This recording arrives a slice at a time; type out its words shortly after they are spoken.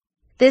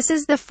This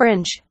is the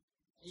Fringe.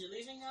 You're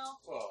leaving now?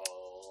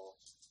 Oh.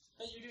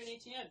 I thought you were doing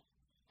ATN.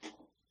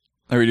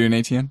 Are we doing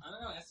ATN? I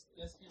don't know. Ask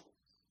him.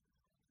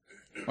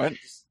 What?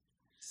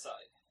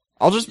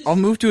 Decide. I'll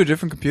move to a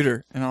different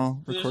computer and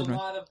I'll There's record a my...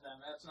 lot of them.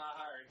 That's not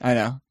hard. I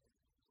know.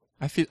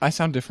 I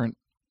sound different.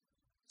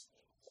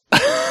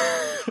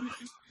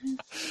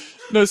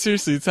 No,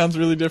 seriously, it sounds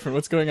really different.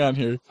 What's going on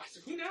here?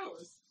 Who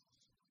knows?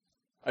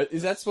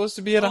 Is that supposed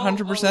to be at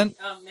 100%? Matt,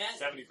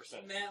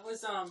 70%. Matt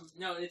was,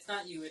 no, it's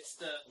not you. It's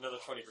the... Another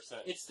 20%.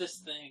 It's this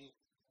thing.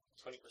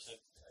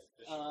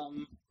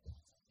 20%.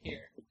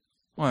 Here.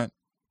 What?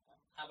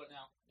 How about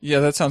now? Yeah,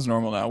 that sounds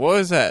normal now. What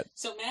was that?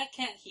 So Matt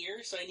can't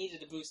hear, so I needed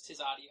to boost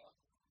his audio.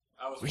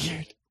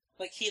 Weird.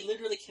 Like, he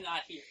literally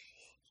cannot hear.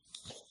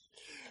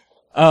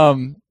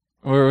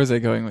 Where was I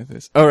going with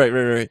this? Oh,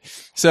 right.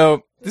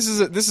 So, this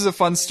is a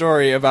fun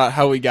story about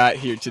how we got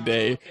here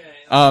today.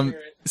 Okay,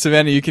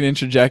 Savannah, you can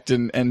interject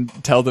and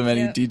tell them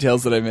any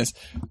details that I missed.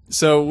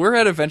 So, we're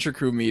at a venture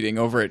crew meeting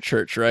over at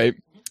church, right?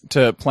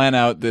 To plan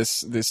out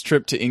this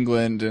trip to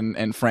England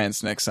and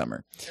France next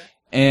summer. Okay.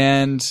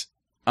 And,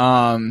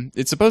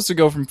 it's supposed to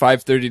go from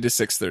 5:30 to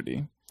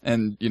 6:30.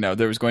 And,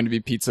 there was going to be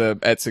pizza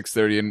at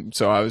 6:30, and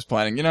so I was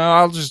planning,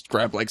 I'll just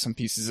grab, some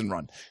pieces and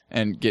run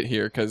and get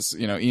here, because,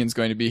 Ian's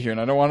going to be here, and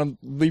I don't want to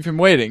leave him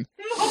waiting.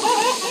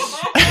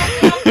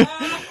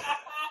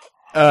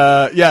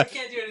 Yeah. I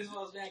can't do it as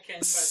well as Matt can,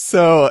 but...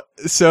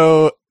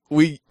 So,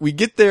 we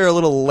get there a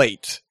little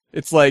late.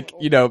 It's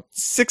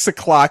 6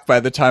 o'clock by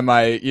the time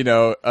I,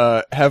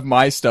 have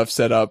my stuff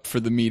set up for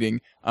the meeting.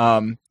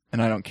 And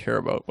I don't care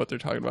about what they're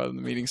talking about in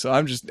the meeting, so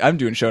I'm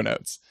doing show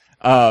notes,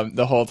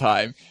 the whole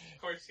time.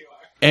 Of course you are.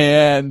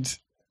 And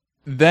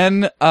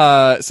then,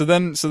 so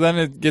then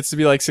it gets to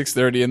be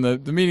 6:30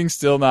 and the meeting's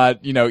still not,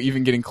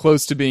 even getting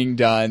close to being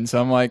done.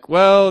 So I'm like,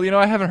 well,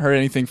 I haven't heard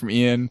anything from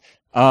Ian.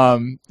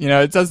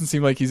 It doesn't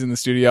seem like he's in the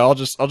studio. I'll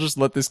just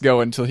let this go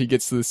until he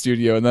gets to the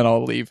studio and then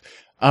I'll leave.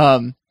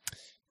 And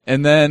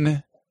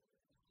then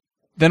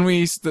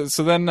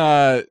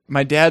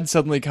my dad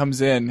suddenly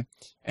comes in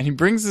and he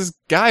brings this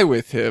guy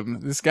with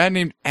him, this guy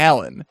named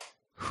Alan,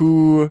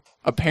 who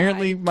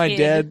apparently my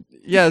dad,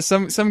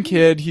 some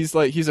kid, he's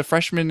a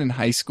freshman in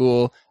high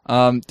school.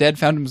 Dad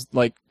found him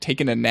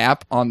taking a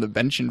nap on the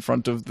bench in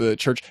front of the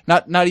church.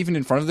 Not even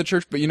in front of the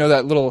church, but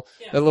that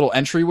little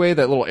entryway,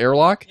 that little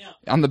airlock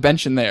on the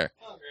bench in there.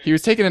 Oh, great. He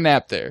was taking a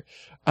nap there.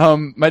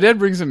 My dad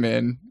brings him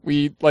in.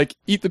 We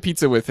eat the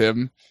pizza with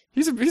him.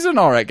 He's an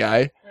alright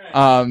guy.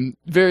 Right.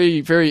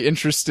 Very, very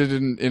interested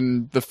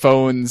in the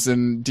phones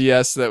and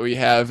DS that we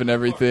have and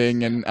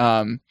everything.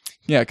 And,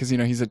 yeah, cause,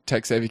 he's a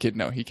tech savvy kid.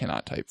 No, he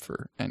cannot type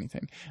for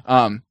anything.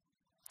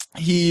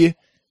 He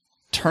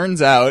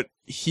turns out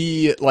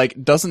he,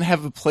 doesn't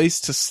have a place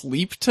to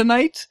sleep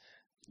tonight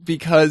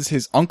because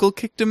his uncle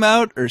kicked him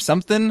out or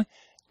something.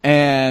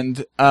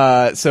 And,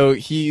 so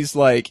he's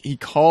he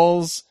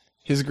calls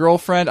his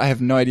girlfriend. I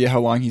have no idea how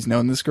long he's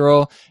known this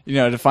girl,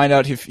 to find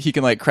out if he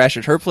can crash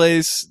at her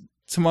place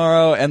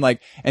tomorrow.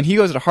 And he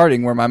goes to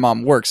Harding where my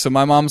mom works. So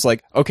my mom's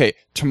like, okay,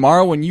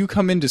 tomorrow when you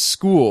come into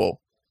school,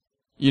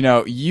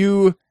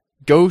 you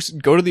go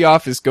to the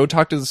office, go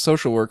talk to the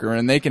social worker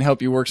and they can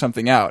help you work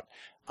something out.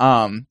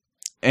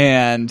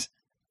 And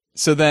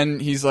so then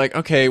he's like,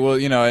 okay, well,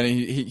 and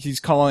he's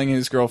calling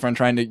his girlfriend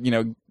trying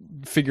to,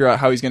 figure out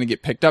how he's going to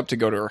get picked up to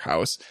go to her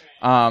house.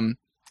 And,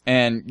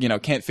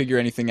 can't figure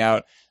anything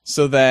out.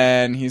 So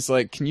then he's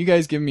like, can you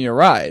guys give me a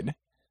ride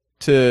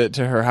to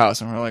her house?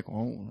 And we're like,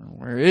 well,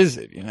 where is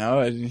it?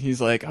 And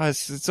he's like, oh,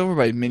 it's over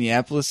by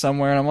Minneapolis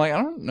somewhere. And I'm like,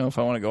 I don't know if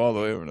I want to go all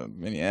the way over to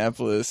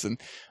Minneapolis. And,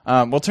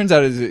 well, it turns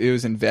out it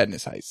was in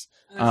Vadnais Heights.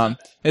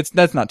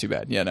 That's not too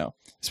bad. Yeah, no,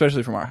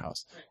 especially from our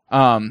house.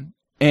 But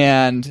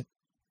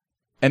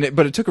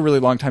it took a really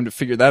long time to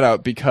figure that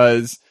out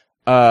because,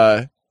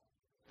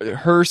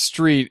 her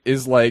street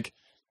is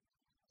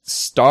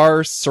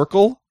Star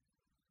Circle.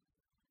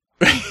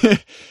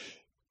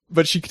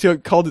 But she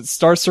called it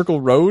Star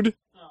Circle Road,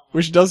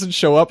 which doesn't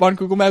show up on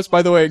Google Maps.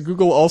 By the way,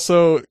 Google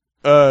also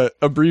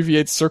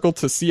abbreviates circle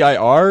to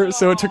CIR,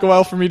 so it took a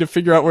while for me to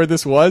figure out where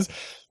this was.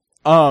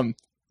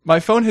 My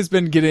phone has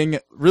been getting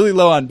really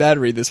low on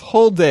battery this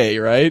whole day,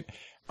 right?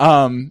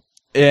 And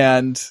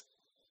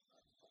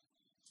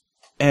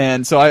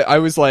so I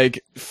was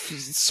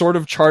sort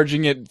of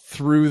charging it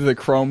through the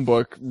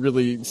Chromebook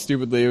really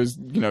stupidly. It was,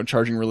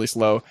 charging really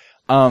slow.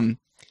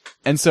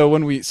 And so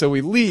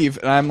we leave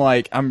and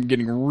I'm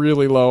getting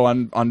really low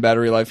on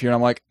battery life here. And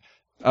I'm like,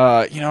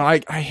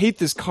 I hate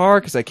this car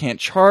because I can't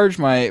charge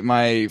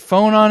my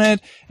phone on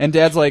it. And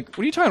Dad's like, what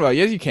are you talking about?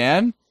 Yes, you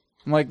can.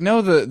 I'm like,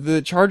 no,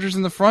 the chargers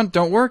in the front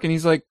don't work. And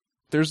he's like,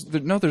 there's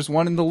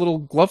one in the little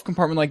glove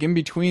compartment, in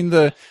between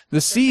the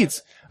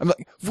seats. I'm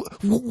like,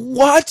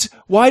 what?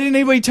 Why didn't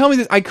anybody tell me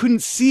this? I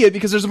couldn't see it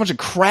because there's a bunch of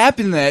crap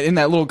in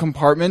that little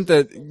compartment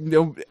that,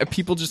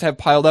 people just have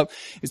piled up.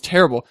 It's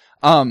terrible.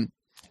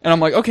 And I'm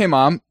like, okay,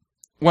 Mom,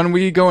 when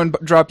we go and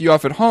drop you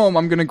off at home,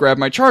 I'm going to grab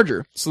my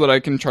charger so that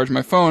I can charge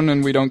my phone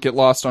and we don't get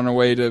lost on our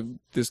way to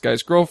this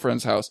guy's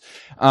girlfriend's house.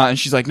 And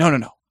she's like,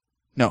 no.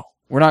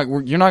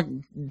 you're not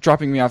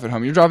dropping me off at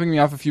home. You're dropping me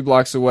off a few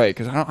blocks away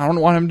because I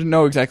don't want him to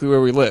know exactly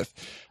where we live.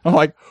 I'm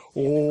like,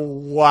 oh,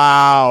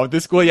 wow,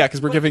 this school, yeah,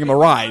 because we're giving him a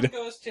ride. If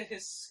goes to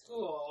his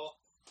school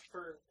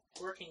for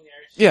working there,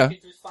 yeah. He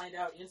could just find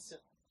out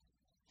instantly.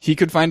 He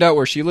could find out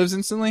where she lives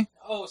instantly?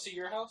 Oh, so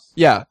your house?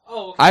 Yeah.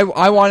 Oh, okay.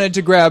 I wanted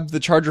to grab the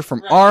charger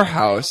from our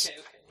house. Okay.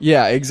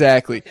 Yeah,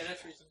 exactly. Okay,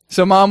 that's reasonable.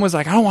 So Mom was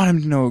like, I don't want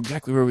him to know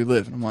exactly where we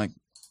live. And I'm like,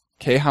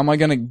 okay, how am I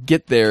gonna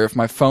get there if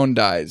my phone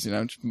dies? You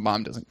know,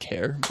 Mom doesn't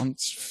care.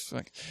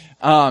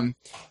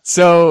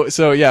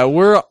 So yeah,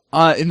 we're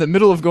in the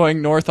middle of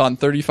going north on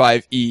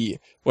 35E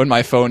when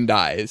my phone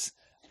dies.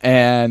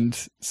 And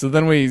so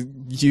then we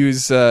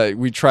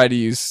try to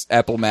use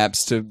Apple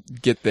Maps to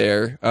get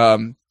there.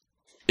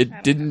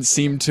 It didn't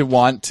seem to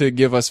want to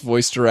give us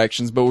voice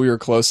directions, but we were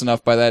close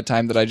enough by that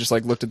time that I just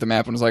like looked at the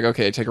map and was like,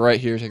 okay, take a right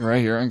here, take a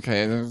right here.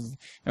 Okay. And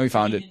we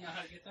found it. You didn't know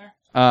how to get there?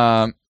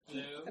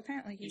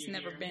 Apparently he's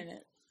never been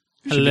it.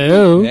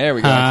 Hello. There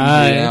we go.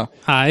 Hi.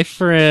 Hi,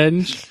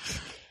 Fringe.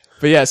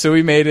 But yeah, so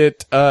we made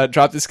it,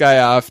 dropped this guy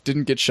off,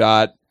 didn't get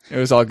shot. It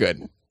was all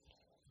good.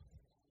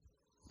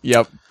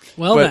 Yep.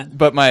 Well then.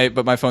 But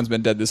my phone's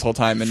been dead this whole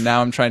time, and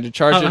now I'm trying to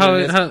charge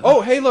it.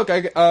 How- hey, look,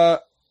 I'm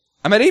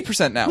at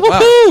 8% now.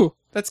 Woohoo! Wow.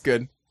 That's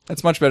good.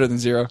 That's much better than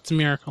 0. It's a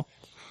miracle.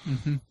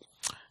 Mm-hmm.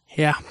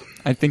 Yeah.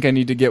 I think I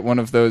need to get one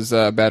of those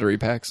battery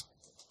packs.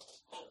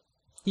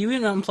 You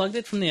even unplugged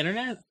it from the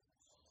internet?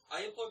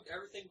 I unplugged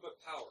everything but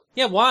power.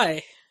 Yeah,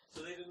 why?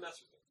 So they didn't mess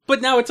with it.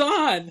 But now it's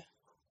on.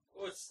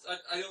 Well,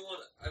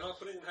 I'm not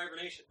putting it in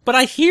hibernation. But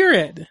I hear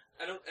it.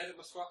 I don't edit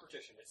my swap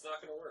partition. It's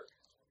not going to work.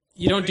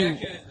 You don't do...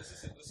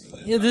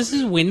 Yeah, this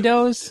is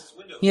Windows? This is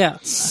Windows. Yeah.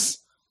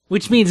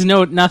 Which means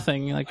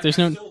nothing. Like, there's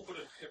no... Still put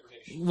it in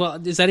hibernation. Well,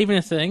 is that even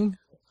a thing?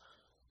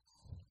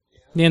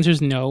 The answer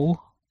is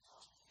no.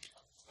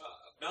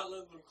 Not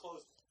letting them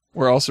close.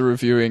 We're also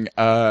reviewing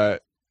VVV,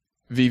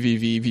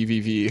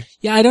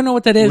 Yeah, I don't know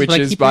what that is, which but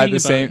I is keep by reading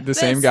the about it.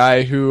 same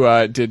guy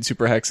who did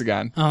Super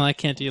Hexagon. Oh, I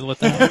can't deal with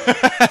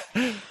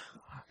that.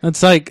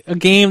 That's like a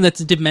game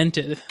that's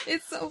demented.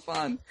 It's so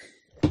fun.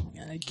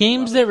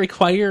 Games that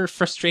require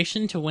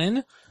frustration to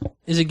win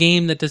is a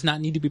game that does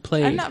not need to be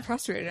played. I'm not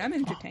frustrated. I'm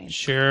entertained.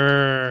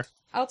 Sure.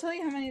 I'll tell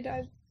you how many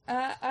died.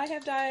 I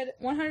have died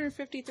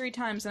 153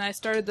 times, and I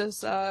started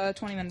this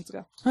 20 minutes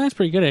ago. Oh, that's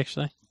pretty good,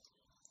 actually.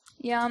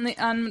 Yeah,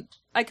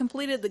 I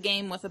completed the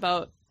game with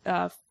about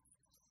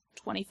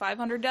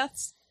 2,500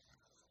 deaths.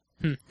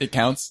 It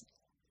counts?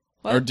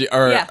 What?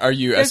 Are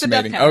you there's a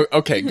death estimating? count. Oh,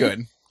 okay,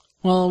 good.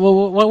 Well,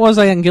 what was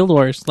I on Guild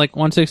Wars? Like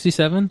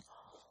 167?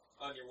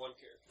 On your one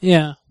character.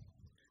 Yeah.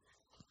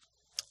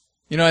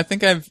 You know, I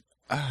think I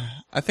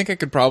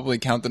could probably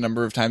count the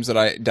number of times that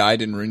I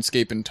died in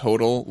RuneScape in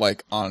total,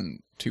 like, on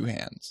 2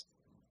 hands.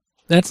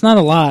 That's not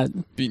a lot.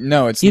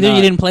 No, it's Either not.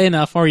 you didn't play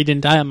enough or you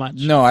didn't die much.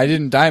 No, I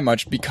didn't die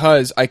much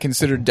because I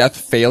considered death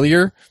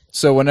failure.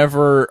 So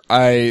whenever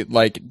I,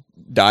 like,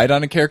 died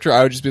on a character,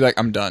 I would just be like,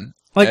 I'm done.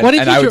 Like,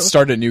 and I would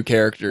start a new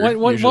character.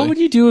 What would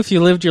you do if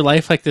you lived your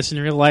life like this in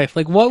real life?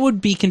 Like, what would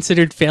be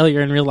considered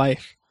failure in real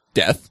life?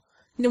 Death.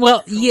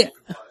 Well, yeah.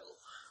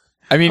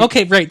 I mean,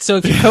 Okay, right. So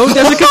if your code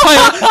doesn't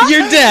compile,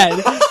 you're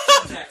dead.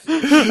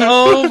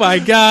 Oh my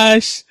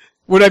gosh.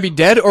 would I be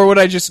dead or would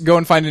I just go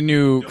and find a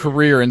new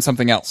career in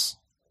something else?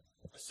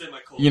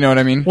 You know what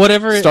I mean?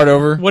 Whatever. Start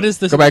over. What is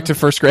this? Go back to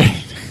first grade.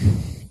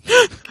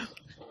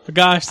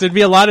 Gosh, there'd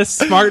be a lot of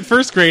smart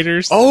first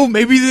graders. Oh,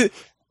 maybe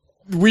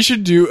we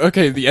should do,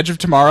 The Edge of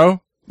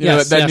Tomorrow. You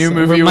know, that new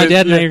movie. My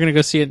dad and I are going to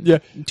go see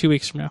it 2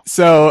 weeks from now.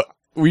 So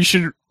we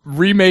should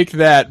remake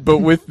that, but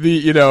with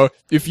the,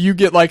 if you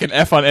get like an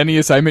F on any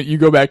assignment, you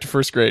go back to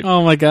first grade.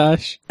 Oh my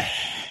gosh.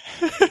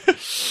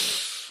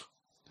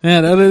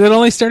 Man, that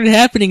only started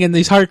happening in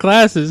these hard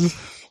classes.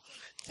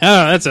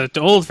 Oh, that's an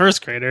old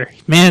first grader.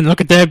 Man, look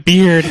at that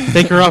beard.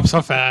 They grew up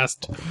so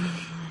fast.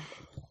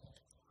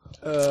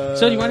 So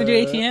do you want to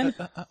do ATN?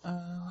 I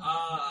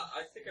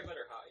think I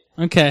better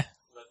hide. Okay.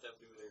 Let them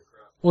do their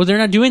crap. Well, they're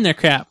not doing their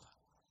crap.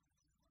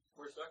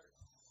 Where's Becker?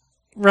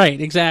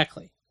 Right,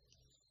 exactly.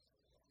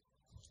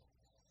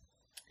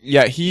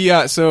 Yeah, he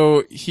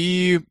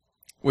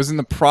was in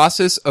the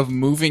process of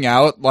moving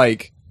out,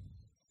 like,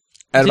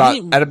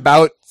 at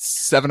about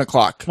 7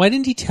 o'clock Why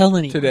didn't he tell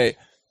anyone? today.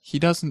 He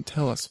doesn't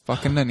tell us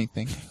fucking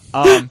anything.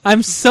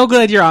 I'm so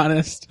glad you're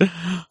honest.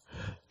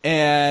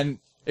 And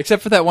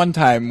except for that one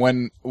time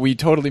when we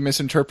totally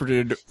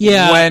misinterpreted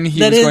Yeah, when he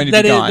was going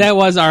to be gone. That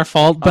was our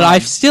fault, but I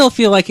still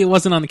feel like it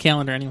wasn't on the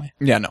calendar anyway.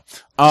 Yeah, no.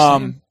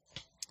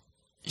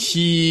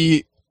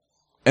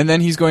 And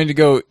then he's going to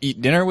go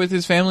eat dinner with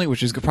his family,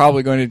 which is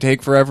probably going to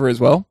take forever as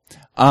well.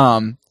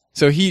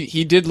 So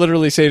he did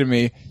literally say to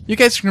me, "You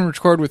guys can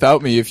record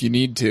without me if you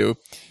need to."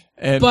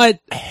 And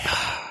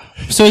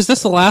so is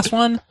this the last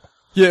one?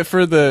 yeah,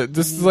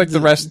 this is like the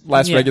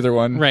last regular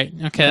one. Right.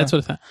 Okay, that's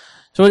what I thought.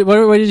 So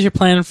what is your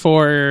plan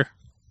for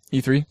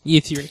E3?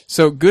 E3?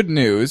 So good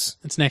news.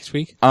 It's next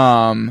week.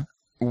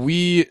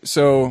 We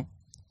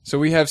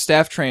have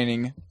staff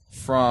training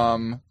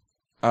from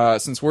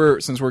since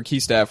we're key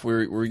staff,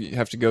 we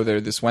have to go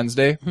there this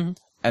Wednesday,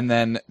 and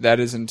then that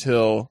is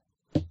until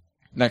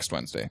next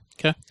Wednesday.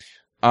 Okay.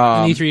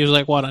 Um, And E3 was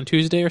like what, on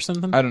Tuesday or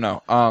something? I don't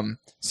know.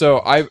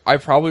 So I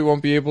probably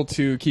won't be able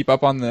to keep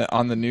up on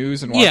the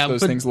news and watch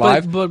those things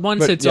live. But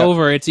once it's yeah.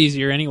 over, it's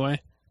easier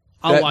anyway.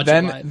 I'll watch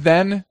it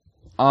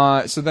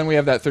live. So then we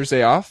have that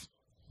Thursday off.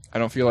 I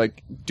don't feel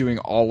like doing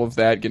all of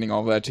that, getting all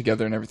of that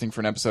together and everything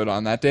for an episode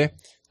on that day.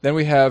 Then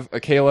we have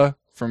Akela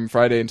from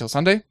Friday until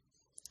Sunday.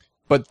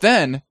 But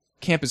then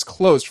camp is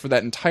closed for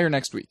that entire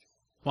next week.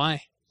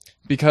 Why?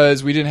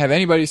 Because we didn't have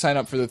anybody sign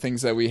up for the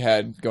things that we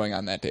had going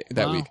on that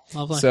week.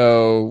 Lovely.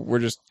 So we're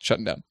just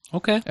shutting down.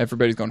 Okay.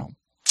 Everybody's going home.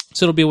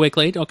 So it'll be a week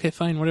late? Okay,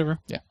 fine, whatever.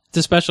 Yeah. It's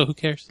a special, who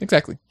cares?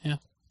 Exactly. Yeah.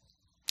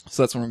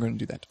 So that's when we're going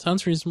to do that.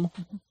 Sounds reasonable.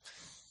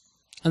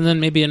 And then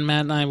maybe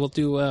Matt and I will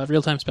do a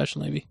real-time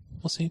special, maybe.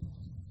 We'll see.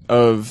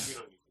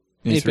 Of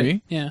Maybe.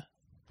 E3? Yeah.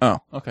 Oh,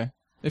 okay.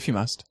 If you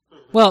must.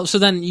 Well, so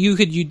then you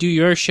do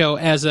your show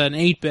as an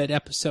 8-bit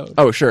episode.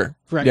 Oh, sure.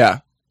 Right. Yeah.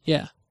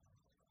 Yeah.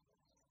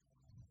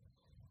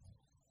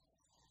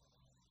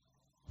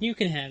 You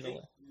can handle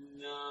it.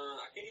 No,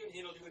 I can't even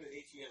handle doing an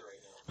ATN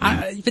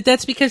right now. But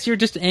that's because you're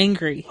just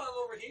angry. Well,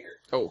 I'm over here.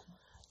 Oh.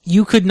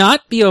 You could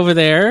not be over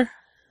there.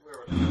 Where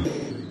would I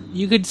be?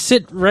 You could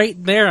sit right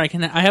there. I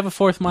have a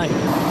fourth mic.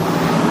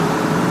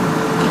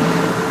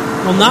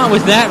 Well, not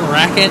with that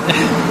racket.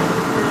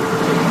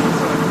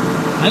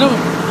 I don't...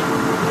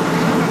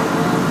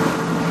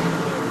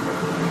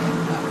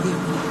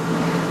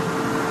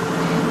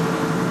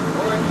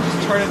 Or I can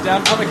just turn it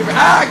down. Oh,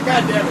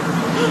 God damn it.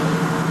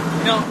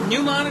 No,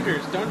 new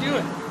monitors. Don't do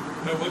it.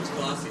 My one's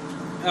glossy.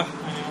 Oh,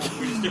 I know.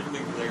 Which is different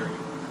than glaring.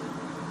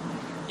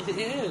 It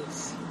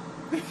is.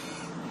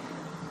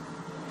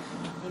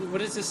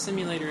 What is this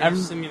simulator?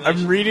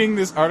 I'm reading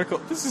this article.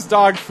 This is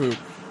dog food.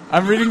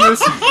 I'm reading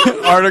this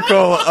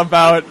article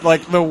about,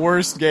 like, the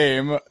worst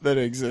game that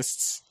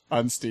exists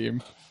on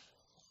Steam.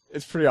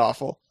 It's pretty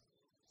awful.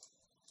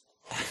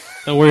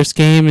 The worst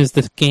game is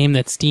the game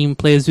that Steam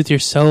plays with your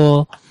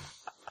soul.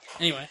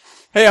 Anyway.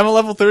 Hey, I'm a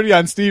level 30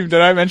 on Steam.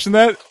 Did I mention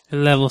that?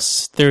 Level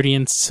 30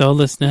 in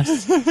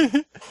soullessness.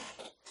 I'm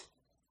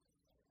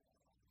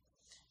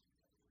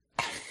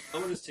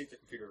gonna just take the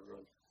computer and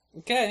run.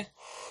 Okay.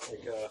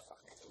 Like,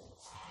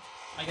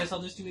 I guess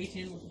I'll just do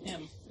 18 with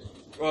him.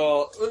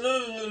 well, No,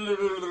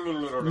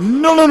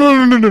 no,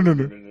 no, no, no, no, no,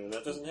 no.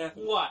 that doesn't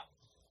happen. What?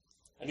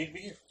 I need to be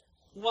here.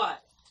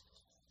 What?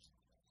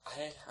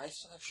 I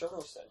still have show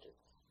notes to enter.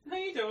 No,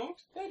 you don't.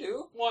 I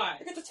do. Why?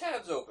 I got the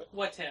tabs open.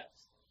 What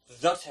tabs?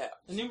 The tab.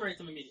 Enumerate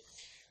them immediately.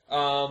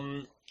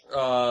 Comcast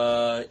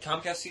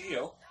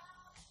CEO.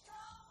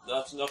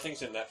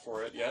 Nothing's in that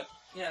for it yet.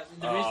 Yeah,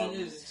 the reason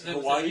is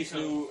because Hawaii's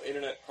new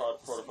internet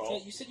protocol.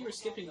 Yeah, you said you were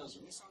skipping those.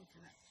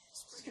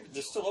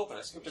 They're still open.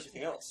 I skipped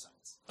everything else.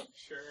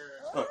 Sure.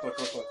 Look. What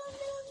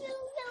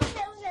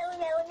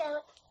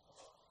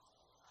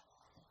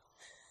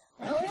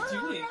are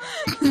you doing?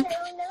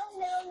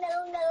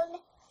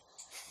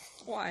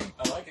 Why?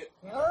 I like it.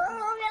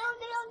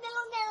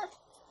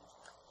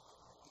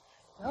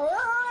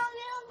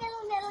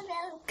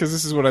 Because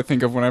this is what I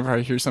think of whenever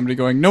I hear somebody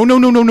going, no, no,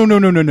 no, no, no, no,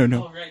 no, no, no,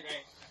 no. Oh, right.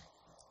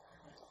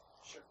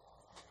 Sure.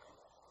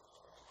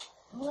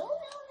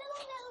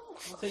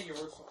 I'll take your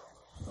word for it.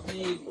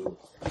 Maybe.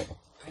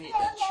 I need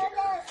that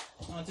chair.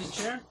 Want this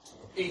chair?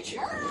 A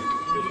chair.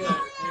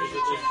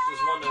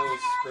 There's one that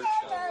was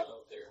perched on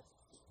out there.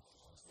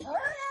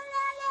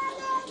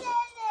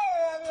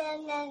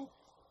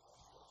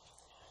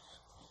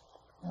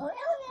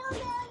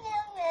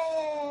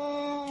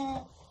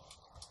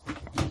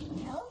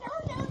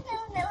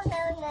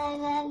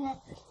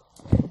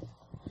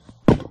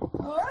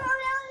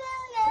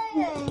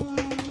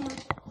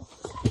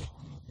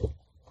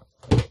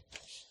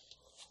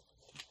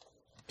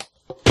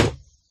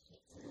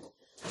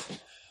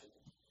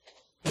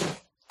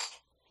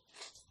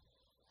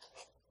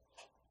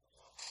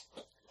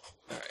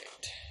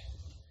 Alright.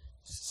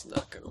 This is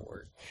not gonna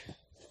work.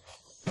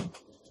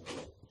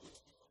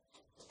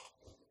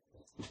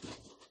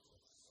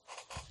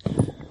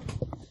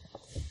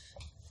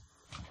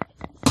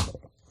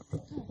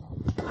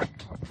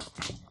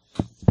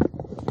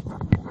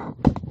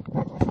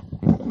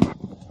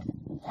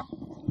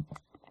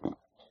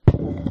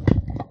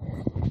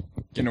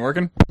 Getting it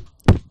working?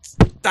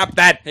 Stop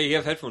that! Hey, you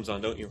have headphones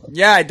on, don't you?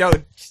 Yeah, I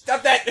don't.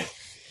 Stop that!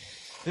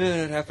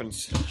 It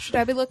happens. Should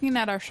I be looking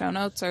at our show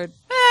notes, or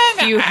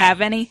do you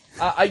have any?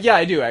 Yeah,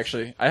 I do,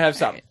 actually. I have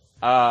some. Do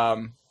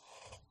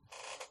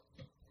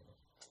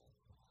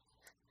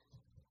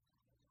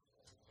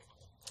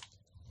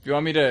you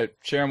want me to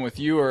share them with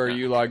you, or are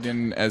you logged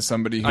in as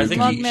somebody who... I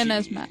think Logged in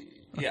as Matt.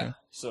 Yeah. Okay.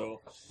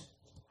 So,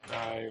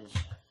 drive.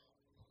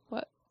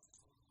 What?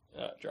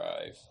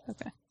 Drive.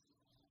 Okay.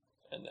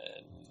 And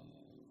then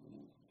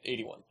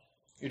 81.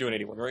 You're doing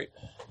 81, right?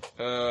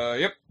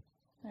 Yep.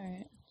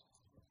 Alright.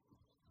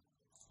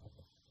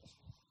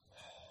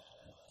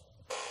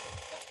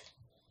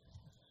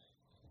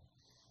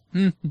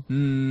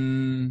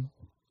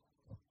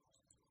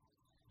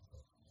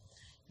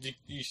 Did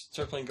you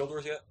start playing Guild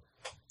Wars yet?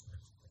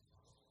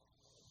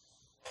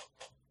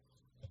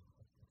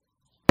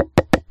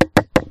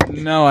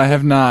 No, I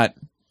have not.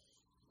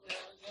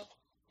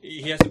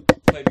 He hasn't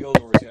played Guild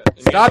Wars yet.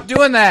 And Stop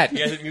doing that! He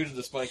hasn't muted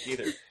the spike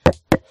either.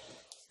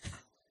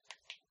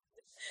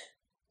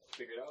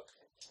 Figure it out.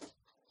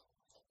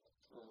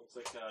 Looks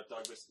like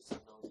Dog Biscuits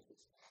have no.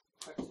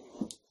 I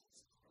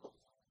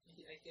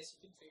guess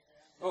you can figure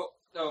it out.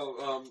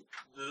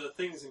 The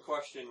things in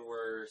question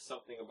were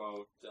something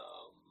about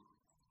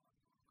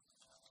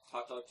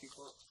hot dog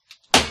coupon.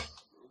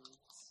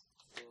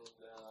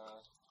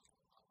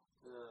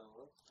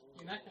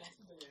 You're not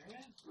connected to the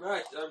internet?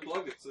 Right, I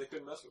unplugged it so they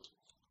couldn't mess with it.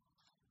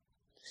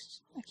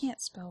 I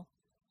can't spell.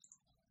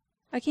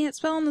 I can't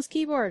spell on this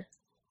keyboard.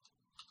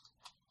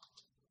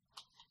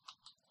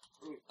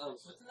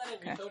 Wasn't that a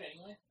recode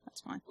anyway?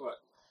 That's fine. What?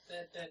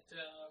 That guy,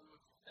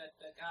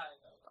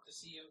 the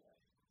CEO guy.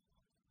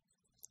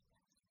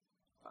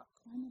 Fuck,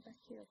 why am I back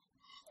here?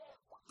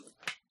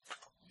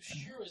 I'm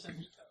sure it was a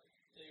recode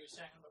that he was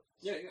talking about.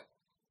 Yeah.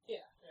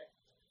 Yeah, right.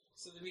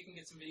 So that we can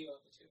get some video of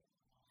it too.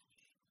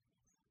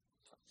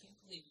 I can't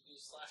believe you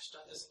use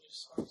 /dot as a new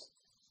source.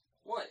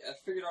 What? I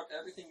figured out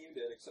everything you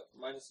did except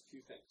minus a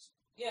few things.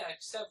 Yeah,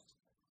 except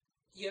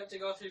you have to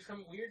go through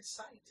some weird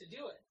site to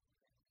do it.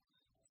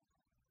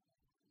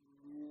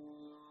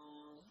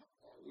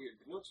 Weird.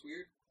 You know what's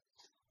weird?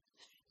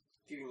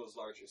 Keeping those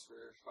largest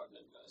for fun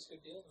and That's a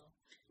good deal, though.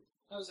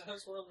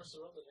 How's World vs.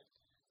 World today?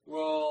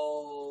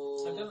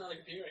 Well... I've done it on the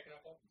computer, I can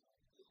hook up.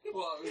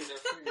 Well, I mean, I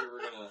figured we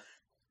were gonna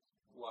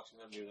watch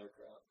them do their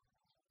crap.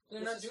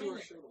 They're not doing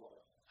it. Show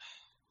tomorrow.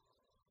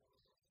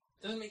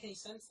 Doesn't make any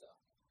sense, though.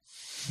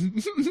 How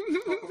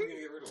come we gonna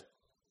get rid of them?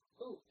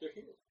 Who? They're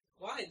here.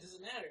 Why? Does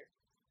it matter?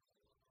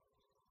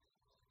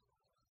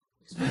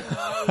 Explain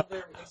why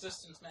their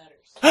existence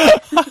matters.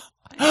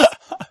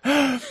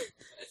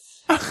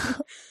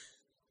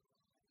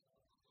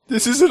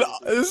 This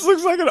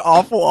looks like an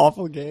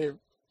awful game.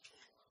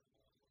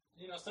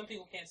 You know, some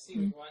people can't see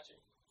what you're watching.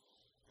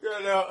 Yeah,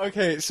 no,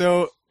 okay,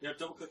 so... Yeah,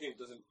 double clicking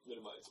doesn't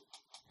minimize it.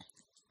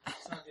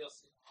 It's not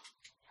DLC.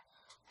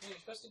 Hey, you're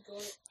supposed to go...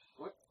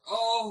 What?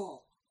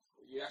 Oh!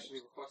 You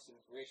actually requested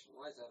information.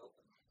 Why is that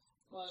open?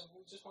 Well,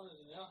 we just wanted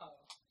to know how...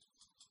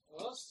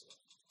 What else?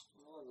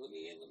 Oh, let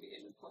me in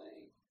and play.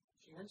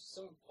 If you weren't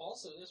so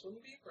impulsive, this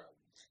wouldn't be a problem.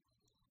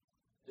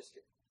 Just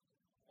kidding.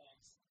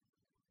 Thanks.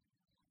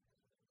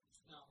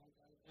 No.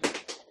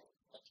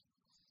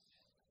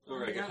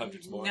 Alright, I got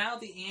hundreds more. Now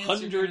the ants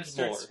are going to Hundreds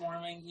start more.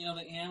 swarming. You know,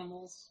 the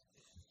animals.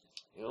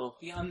 You know?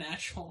 The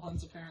unnatural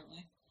ones,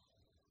 apparently.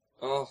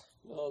 Oh,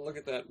 look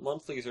at that.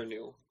 Monthlies are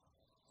new.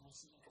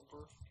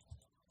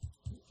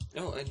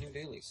 Oh, and new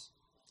dailies.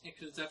 Yeah,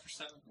 because it's after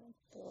 7.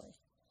 Boy.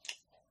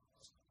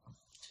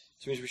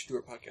 So it means we should do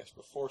our podcast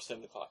before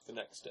 7 o'clock the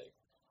next day.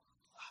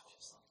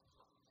 Obviously.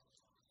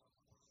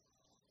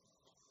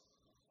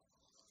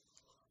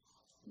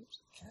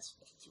 That's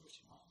what you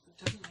want. It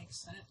doesn't make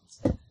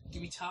sense. Do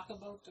we talk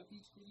about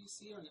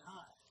WWDC or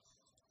not?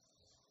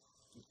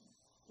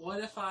 What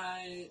if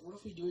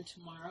we do it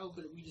tomorrow,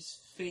 but we just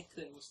fake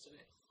that it was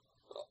today?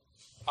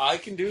 I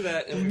can do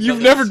that. And we've You've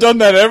done never that done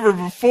that ever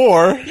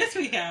before. Yes,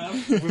 we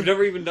have. We've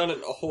never even done it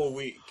a whole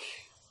week.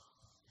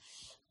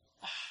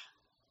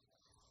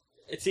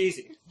 It's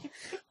easy.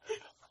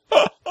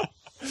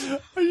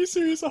 Are you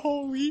serious? A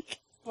whole week?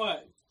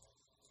 What?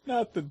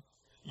 Nothing.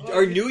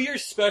 Our New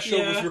Year's special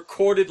was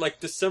recorded like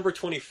December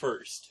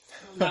 21st.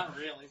 Not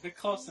really, but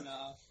close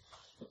enough.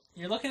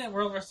 You're looking at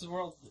World vs.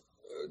 World.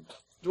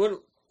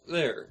 What?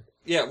 There.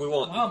 Yeah, we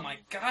won. Oh my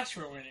gosh,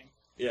 we're winning.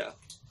 Yeah.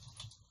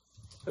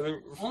 I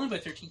mean, Only by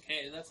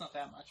 13k, that's not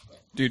that much,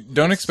 but... Dude,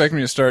 don't expect me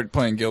to start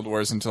playing Guild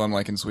Wars until I'm,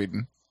 like, in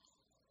Sweden.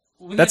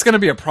 Wouldn't That's gonna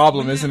be a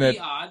problem, isn't that it? be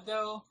odd,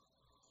 though?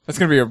 That's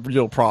gonna be a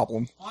real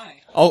problem.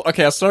 Why?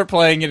 I'll start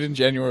playing it in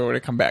January when I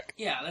come back.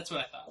 Yeah, that's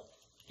what I thought.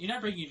 You're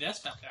not bringing your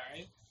desktop there,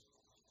 right?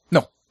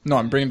 No,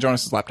 I'm bringing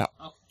Jonas's laptop.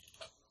 Okay.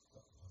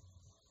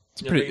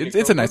 It's You're pretty. bringing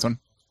It's a a nice one.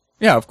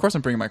 Yeah, of course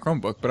I'm bringing my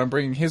Chromebook, but I'm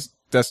bringing his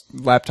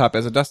laptop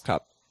as a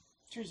desktop.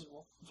 It's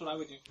reasonable. That's what I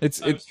would do. It's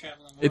if I was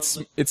traveling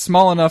worldly. it's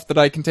small enough that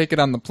I can take it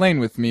on the plane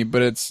with me,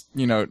 but it's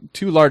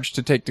too large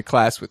to take to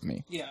class with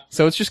me. Yeah.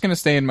 So it's just gonna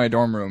stay in my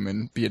dorm room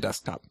and be a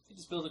desktop. You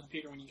just build a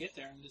computer when you get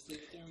there and just leave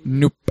it there.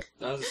 Nope,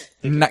 I was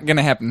thinking not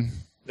gonna happen.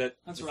 that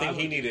That's the what I thing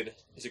he would do. needed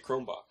is a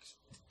Chromebox.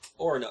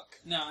 Or a Nook.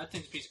 No, I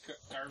think it's a piece of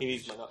He garbage.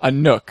 needs my Nook. A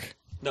Nook,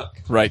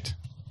 Nook. right?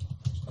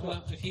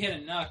 Well, if you had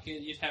a Nook,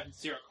 you'd have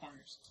 0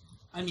 corners.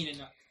 I mean a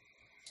Nook.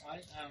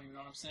 What? I don't even know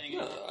what I'm saying.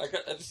 No, I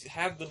just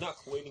have the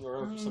Nook waiting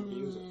around for somebody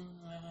to use it.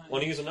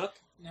 Want to use a Nook?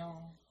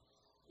 No.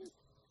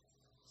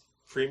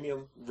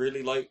 Premium,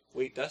 really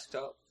lightweight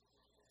desktop.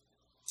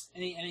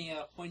 Any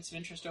points of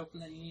interest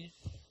open that you need?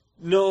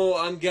 No,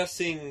 I'm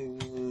guessing,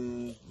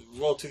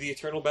 to the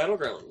Eternal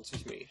Battlegrounds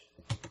with me.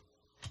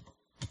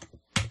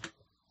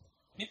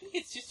 Maybe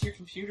it's just your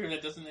computer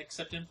that doesn't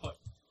accept input.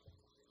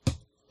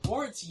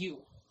 Or it's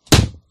you.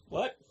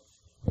 What?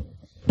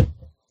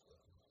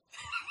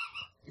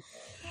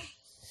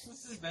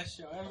 This is the best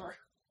show ever.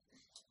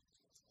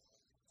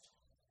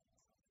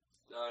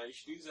 You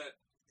should use that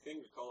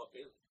thing to call up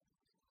Bailey.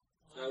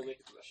 That'll make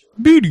it the best show.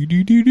 Boo-doo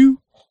doo doo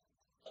doo.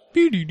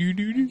 Boo-doo doo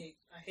doo doo.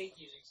 I hate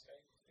using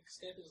Skype. Like,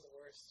 Skype is the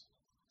worst.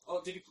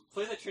 Oh, did you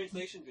play that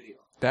translation video?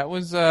 That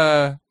was,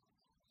 I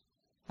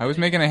was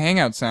making a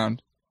hangout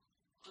sound.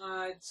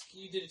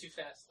 You did it too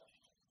fast,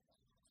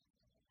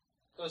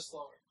 though. Go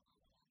slower.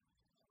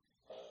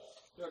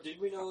 No, did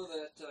we know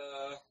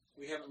that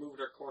we haven't moved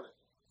our corner?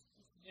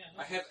 Yeah.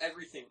 I have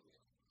everything.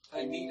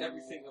 I need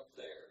everything up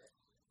there.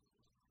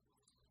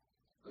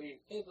 I mean,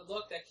 Hey, but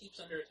look, that keeps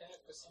under attack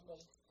with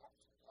somebody.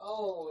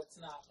 Oh, it's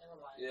not. Never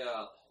mind.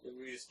 yeah,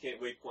 we just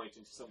can't waypoint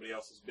into somebody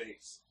else's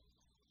base.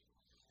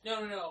 No.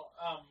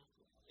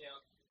 Yeah.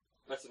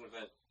 That's an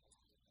event.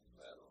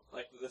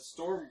 Like the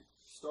storm.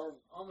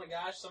 Oh my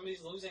gosh,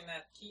 somebody's losing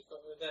that keep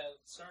over the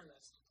stern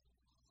nest.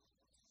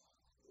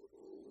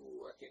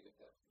 Ooh, I can't make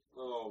that.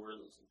 Oh, we're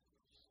losing.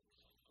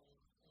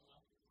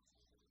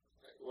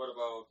 Right, what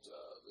about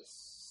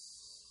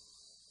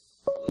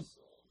this one?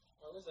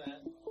 What was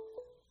that?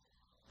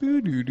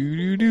 Boo doo doo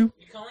doo doo.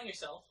 You calling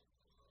yourself?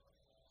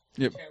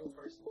 Yep. Terrible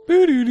person.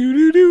 Boo doo doo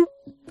doo doo.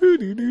 Boo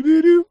doo doo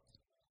doo doo.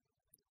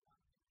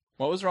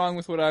 What was wrong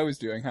with what I was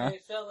doing, huh?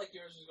 It felt like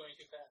yours was going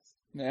too fast.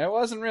 Yeah, it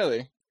wasn't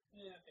really.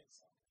 Yeah, I think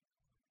so.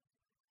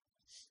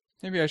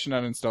 Maybe I should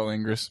not install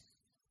Ingress.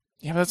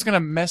 Yeah, but that's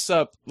gonna mess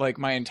up, like,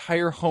 my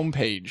entire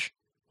homepage.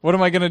 What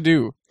am I gonna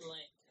do?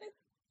 Blank.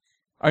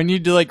 I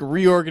need to, like,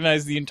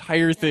 reorganize the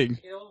entire thing.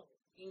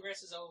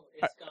 Ingress is over.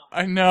 It's gone.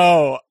 I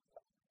know.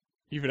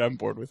 Even I'm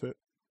bored with it.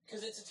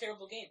 Because it's a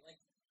terrible game. Like,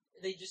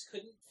 they just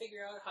couldn't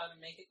figure out how to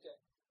make it good.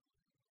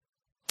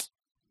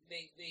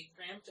 They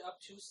ramped up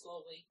too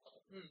slowly.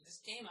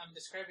 This game I'm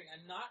describing,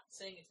 I'm not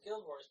saying it's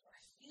Guild Wars, but I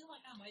feel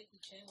like I might be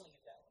channeling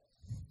it that way.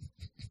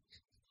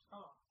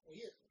 Oh,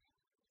 weird.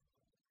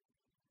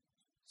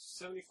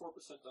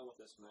 74% done with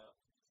this map.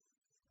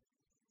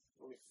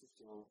 Only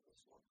 51 with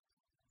this one.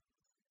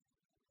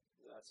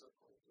 That's our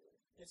point there.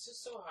 It's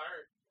just so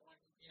hard when,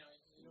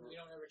 we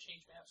don't ever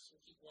change maps, so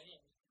we keep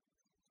winning.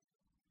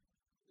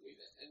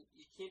 And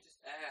you can't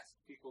just ask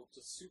people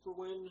to super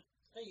win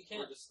No, you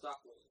or can't. to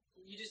stop winning.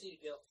 You just need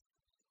a guild.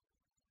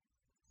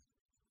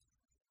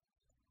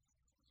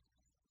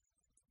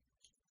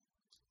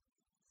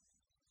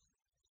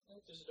 Oh,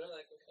 there's a door that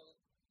I can kill it.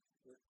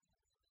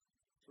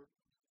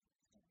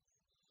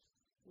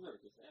 Never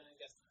get that. I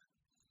guess not.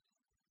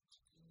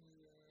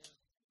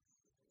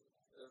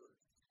 Ever.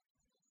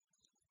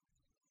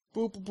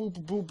 Boop boop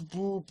boop boop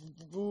boop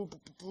boop boop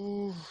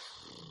boop.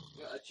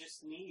 Yeah, I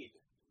just need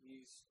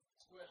these.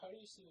 How do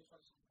you see which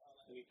one's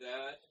I need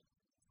that.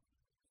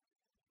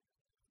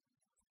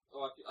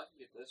 Oh, I can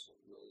get this one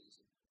real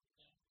easy.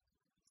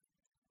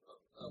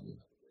 Oh,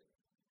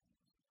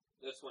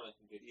 this one I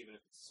can get even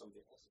if it's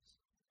somebody else's.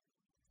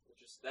 But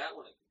just that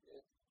one I can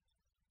get.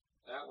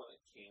 That one I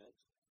can't.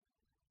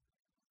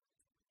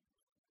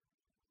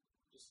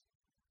 Just,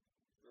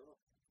 no.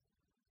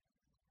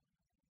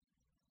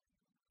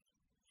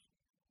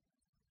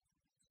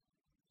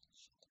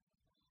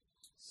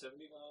 $79,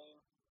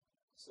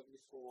 $74,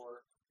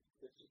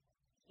 $50.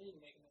 I need to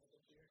make another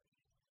computer.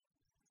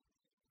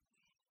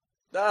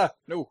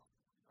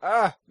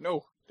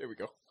 No. There we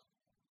go.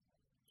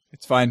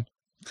 It's fine.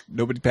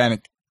 Nobody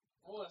panic.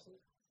 I wasn't.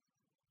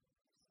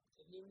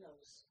 Didn't even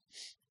notice.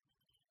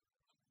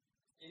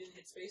 You didn't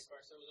hit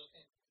spacebar, so it was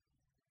okay.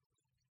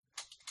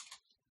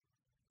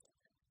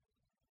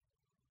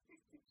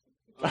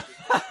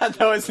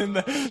 that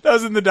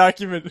was in the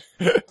document.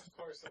 Of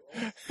course it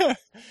was.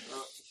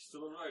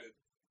 Still invited.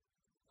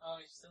 Oh,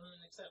 you still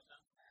didn't accept,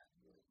 huh?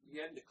 You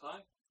hadn't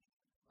declined?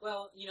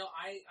 Well,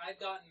 I've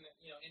gotten,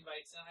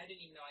 invites, and I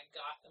didn't even know I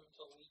got them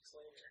until weeks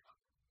later.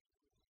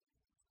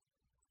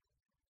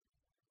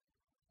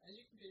 Why is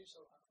your computer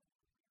so loud?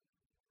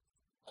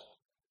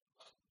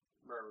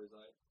 Where was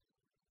I?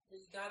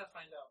 Well, you gotta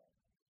find out.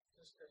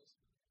 That's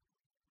crazy.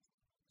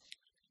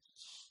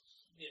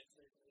 Yeah,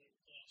 sure.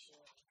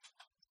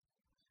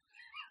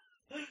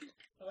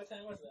 What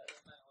time was that?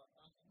 That's not a lot.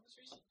 Okay, what's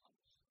recent?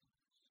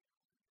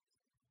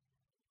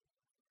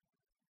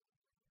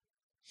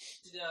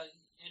 Did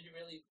Andrew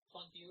really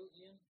plunk you,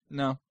 Ian?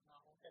 No.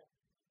 Oh, okay.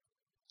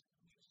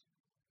 Interesting.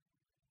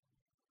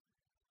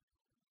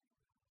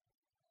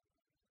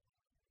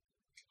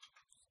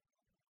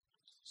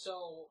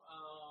 So,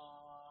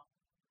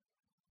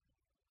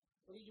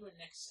 what are you doing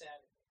next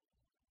Saturday?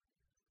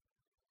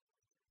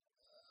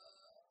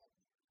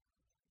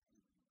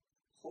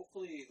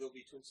 Hopefully there'll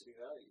be Twin City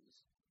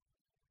Values.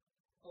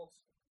 Hopefully.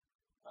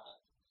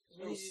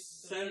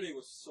 Saturday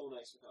was so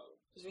nice without him.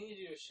 Because we need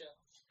to do a show.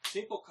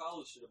 St. Paul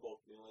College should have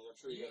both been. I'm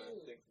sure you got a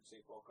Yeah. thing from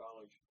St. Paul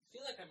College. I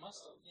feel like I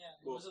must have, yeah.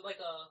 well- Was it like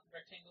a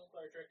rectangle,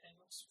 large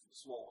rectangle?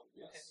 Small one,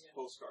 yes. Okay, yeah.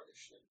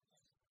 Postcardish thing.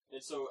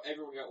 And so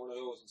everyone got one of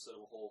those instead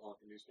of a whole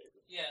honking newspaper.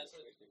 Yeah, that's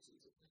which what made things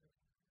easy.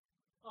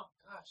 Oh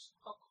gosh,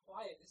 how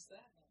quiet is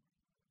that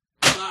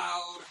now?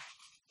 Loud!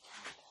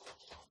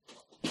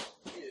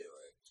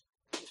 Anyway.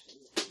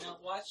 Now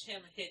watch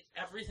him hit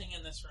everything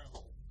in this room.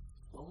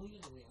 Only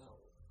in the way out.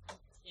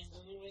 In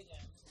the way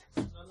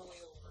down, on the way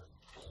over,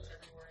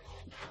 everywhere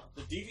again.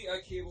 The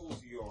DVI cable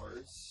is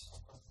yours.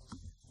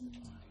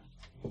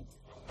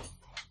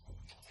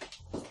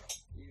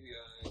 DVI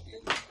I think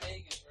cable. the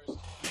egg is first.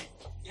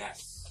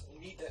 Yes! I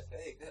need that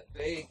bag. That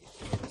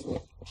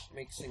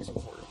These things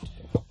important.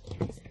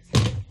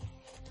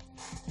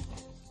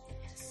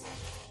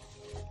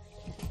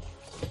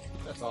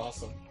 That's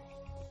awesome.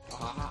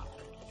 Ah.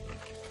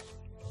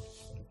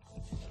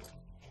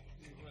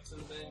 What's in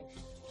the bag?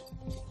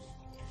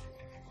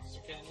 Is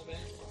there cat in the bag?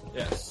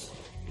 Yes.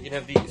 You can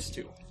have these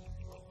too.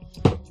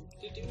 Do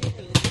we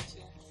really need to?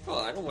 Oh,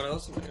 I don't know what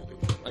else I'm gonna do.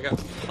 I got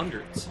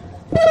hundreds.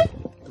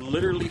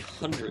 Literally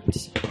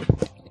hundreds. Yeah,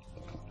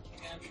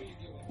 I'm sure you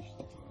do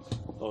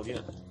actually. Oh, yeah.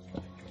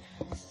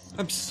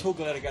 I'm so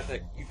glad I got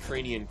that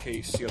Ukrainian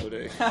case the other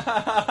day.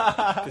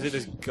 Ah. Because it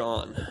is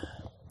gone.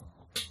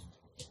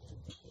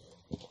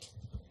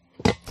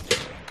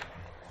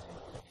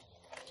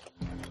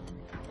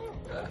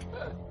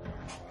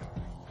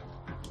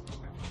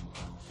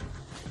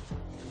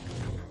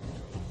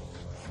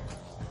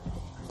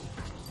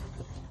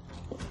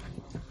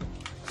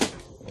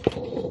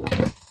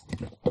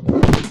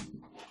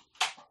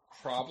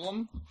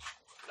 Problem?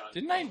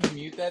 Didn't I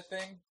mute that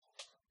thing?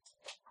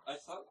 I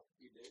thought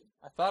you did.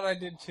 I thought I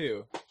did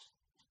too.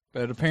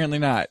 But apparently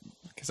not,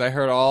 because I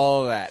heard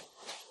all of that.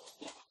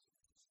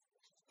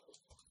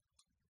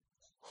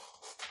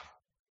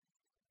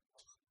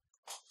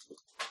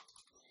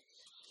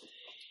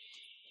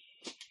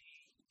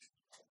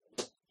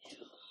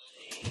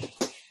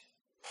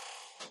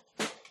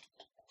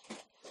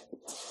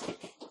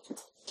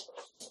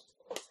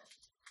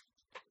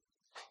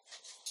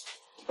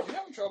 You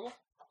having trouble?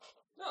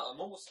 No, I'm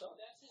almost done.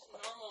 That's his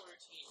normal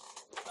routine.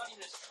 It's not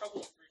even his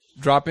trouble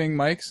routine. Dropping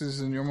mics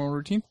is a normal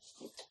routine?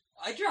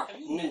 I dropped Have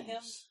you met him?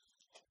 booms.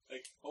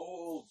 Like,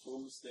 whole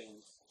booms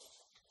things.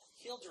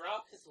 He'll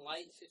drop his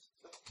light 50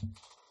 foot.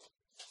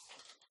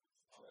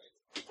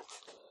 Right.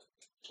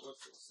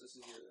 What's this? This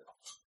is your...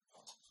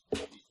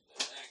 There,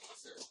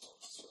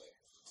 this way.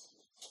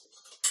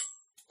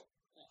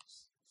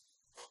 Thanks.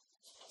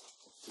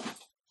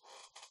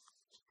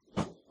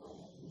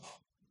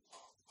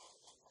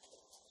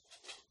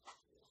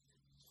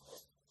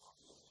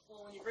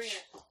 Well, when you bring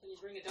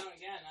it down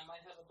again, I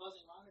might have a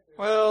buzzing monitor.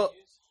 Well, to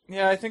use.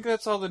 yeah, I think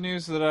that's all the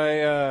news that I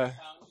Yeah.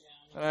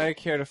 that I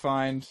care to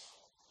find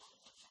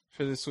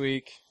for this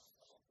week.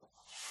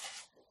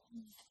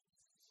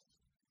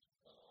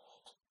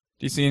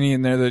 Do you see any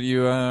in there that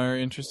you are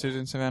interested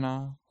in,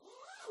 Savannah?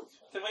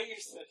 The way you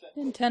said that.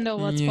 Nintendo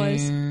Let's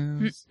Plays.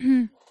 Yes.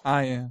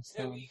 I am. Yeah,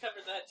 So. we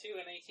covered that too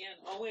in ATN.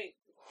 Oh wait,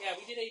 yeah,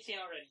 we did ATN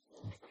already.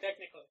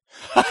 Technically.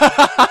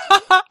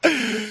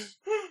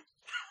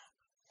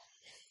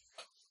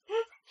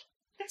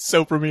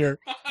 So premiere.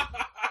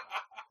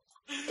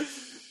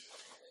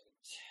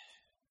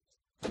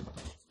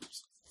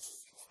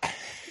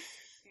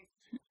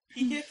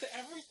 He hits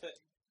everything.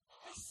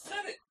 I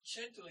said it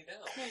gently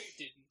down. No, you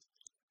didn't.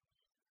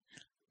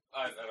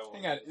 I don't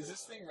Hang on, is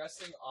this thing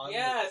resting on?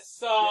 Yes.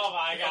 Oh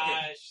my Okay.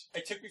 gosh.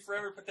 It took me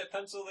forever to put that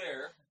pencil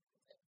there,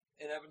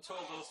 and I've been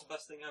told that it's the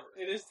best thing ever.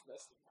 It is the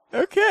best.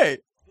 Okay.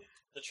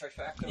 The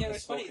trifacta. Yeah, of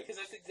it's funny smoking. because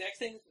that's the exact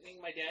same thing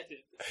my dad did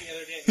the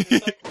other day.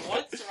 It's like,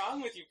 what's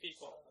wrong with you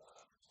people?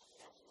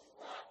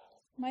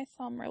 My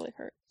thumb really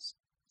hurts.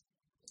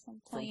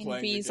 I'm playing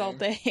playing the V's all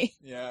game. day.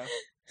 Yeah.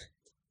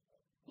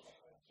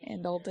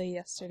 And all day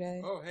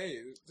yesterday. Oh, hey,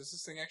 does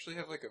this thing actually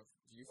have like a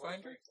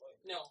viewfinder?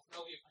 No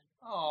viewfinder.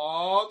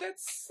 Oh,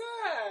 that's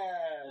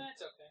sad.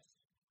 That's okay.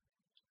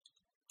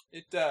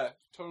 It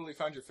totally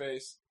found your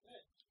face.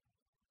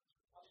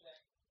 I'll be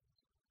back.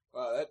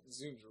 Wow, that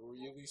zooms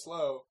really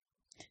slow.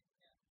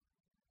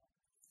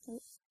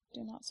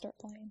 Do not start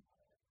playing.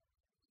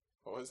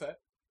 What was that?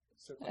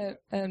 Start playing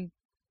it.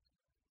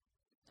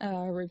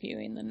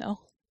 Reviewing the no.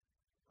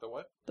 The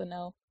what? The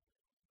no.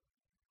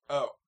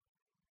 Oh.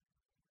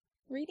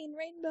 Reading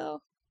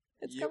Rainbow.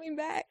 It's Yep. coming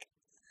back.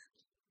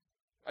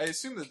 I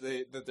assume that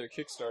their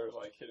Kickstarter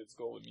like hit its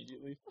goal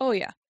immediately. Oh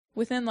yeah.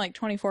 Within like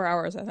 24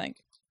 hours, I think.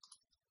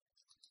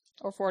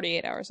 Or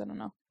 48 hours, I don't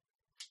know.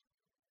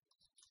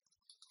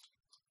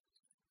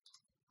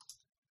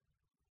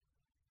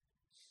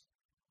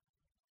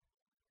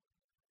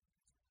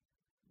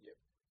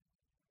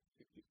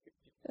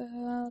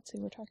 Let's see,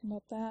 we're talking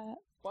about that.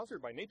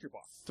 Sponsored by Nature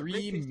Box.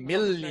 3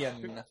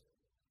 million.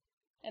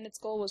 And its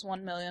goal was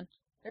 1 million,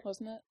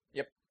 wasn't it?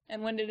 Yep.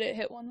 And when did it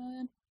hit 1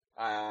 million?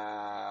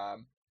 I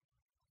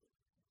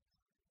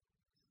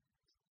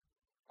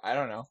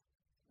don't know.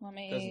 Let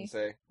me... Doesn't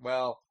say.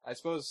 Well, I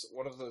suppose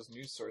one of those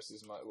news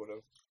sources would have.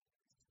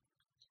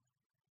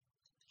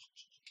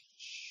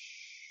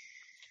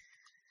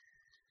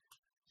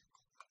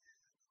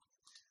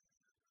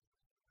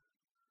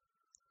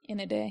 In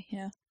a day,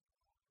 yeah.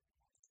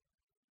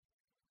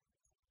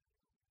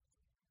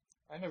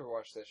 I never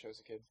watched that show as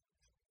a kid.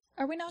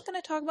 Are we not going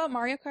to talk about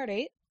Mario Kart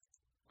 8?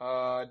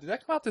 Did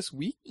that come out this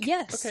week?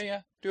 Yes. Okay,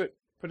 yeah. Do it.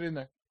 Put it in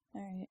there.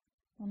 Alright.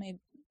 Let me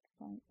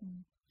find...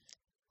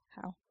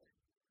 How?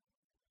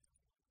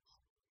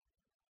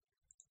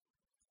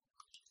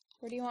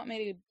 Where do you want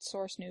me to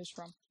source news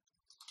from?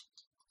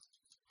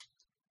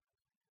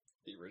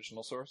 The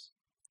original source?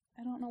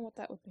 I don't know what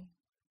that would be.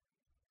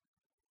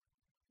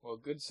 Well,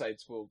 good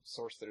sites will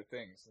source their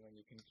things, and then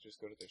you can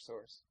just go to their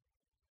source.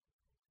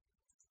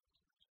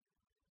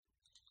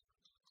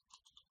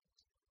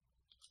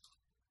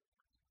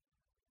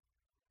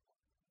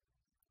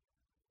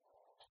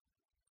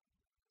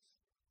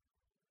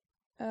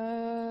 I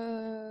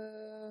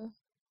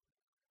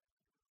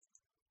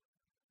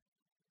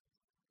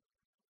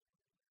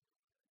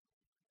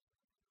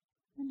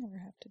never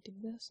have to do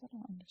this. I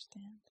don't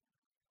understand.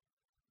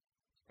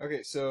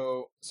 Okay,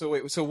 so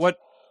wait, so what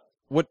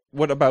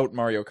about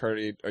Mario Kart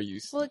 8 are you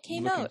Well, it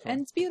came looking out for?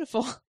 and it's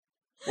beautiful.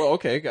 Well,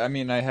 okay, I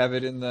mean, I have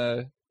it in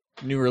the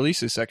new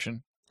releases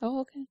section.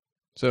 Oh, okay.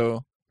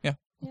 So, yeah,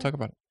 we'll Yeah. talk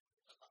about it.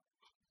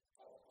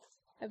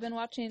 I've been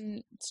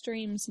watching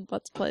streams and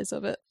Let's Plays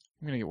of it.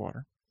 I'm gonna get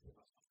water.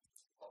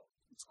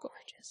 It's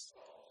gorgeous.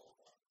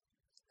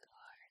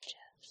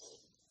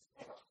 Gorgeous.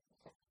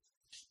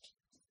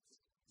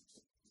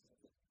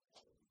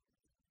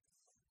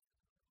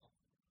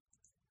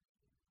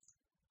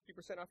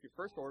 50% off your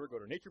first order. Go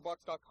to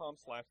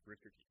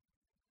naturebox.com/grityourteeth.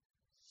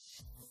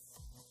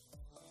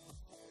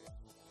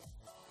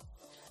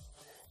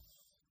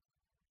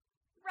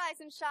 Rise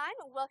and shine,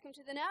 welcome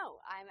to the know.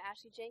 I'm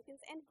Ashley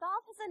Jenkins, and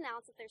Valve has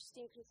announced that their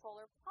Steam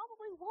controller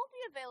probably won't be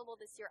available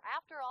this year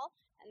after all,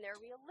 and they're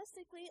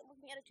realistically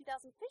looking at a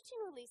 2015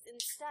 release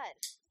instead.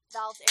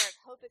 Valve's Eric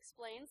Hope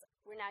explains,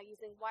 we're now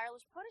using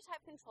wireless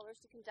prototype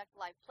controllers to conduct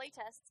live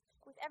playtests,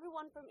 with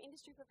everyone from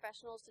industry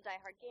professionals to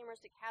diehard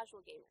gamers to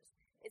casual gamers.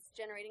 It's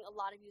generating a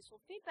lot of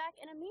useful feedback,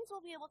 and it means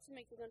we'll be able to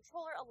make the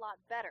controller a lot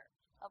better.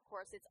 Of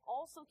course, it's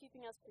also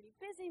keeping us pretty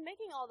busy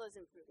making all those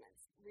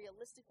improvements.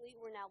 Realistically,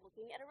 we're now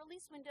looking at a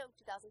release window of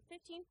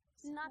 2015,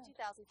 not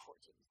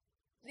 2014.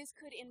 This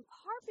could in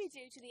part be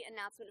due to the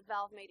announcement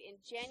Valve made in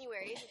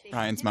January that they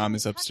Ryan's mom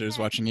is upstairs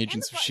watching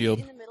Agents of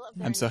S.H.I.E.L.D.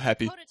 I'm so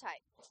happy.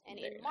 Prototype. And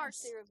in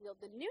March, they revealed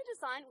the new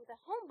design with a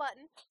home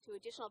button, 2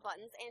 additional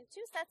buttons, and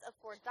 2 sets of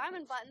 4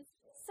 diamond buttons,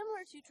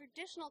 similar to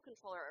traditional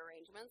controller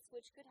arrangements,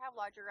 which could have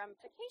larger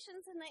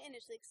ramifications than they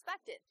initially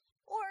expected.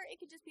 Or it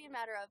could just be a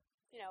matter of,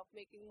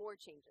 making more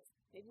changes.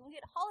 Maybe we'll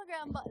get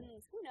hologram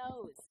buttons, who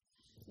knows?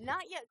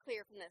 Not yet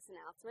clear from this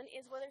announcement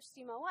is whether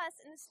SteamOS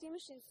and the Steam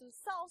machines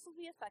themselves will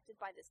be affected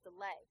by this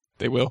delay.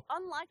 They will.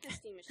 Unlike the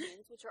Steam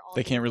machines, which are all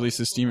They can't release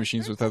the Steam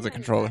machines without the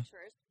controller.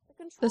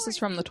 This is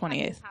from the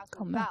 28th.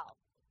 Calm down.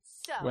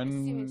 So,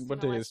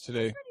 What day is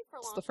today?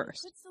 It's the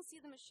 1st.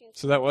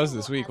 So that was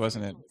this week,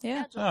 wasn't it?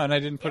 Yeah. Oh, and I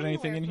didn't put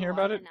anything in here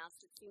about it?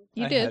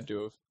 You I did. had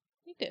to have.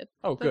 You did.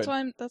 Oh, good.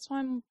 That's why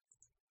I'm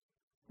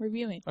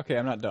reviewing. Okay,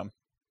 I'm not dumb.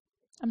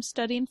 I'm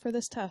studying for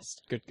this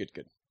test. Good. Dev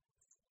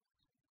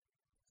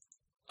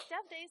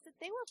days that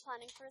they were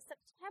planning for a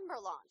September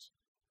launch.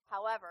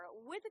 However,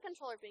 with the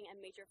controller being a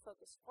major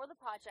focus for the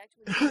project,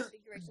 with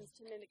configurations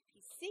to mimic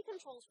PC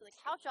controls for the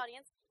couch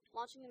audience,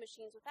 launching the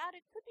machines without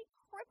it could be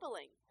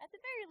crippling. At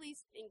the very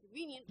least,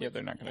 inconvenient. Yeah, but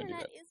they're not the gonna do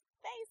internet that. is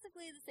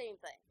basically the same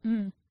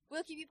thing.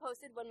 We'll keep you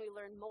posted when we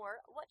learn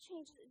more. What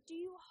changes do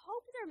you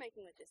hope they're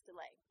making with this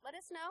delay? Let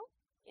us know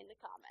in the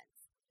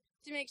comments.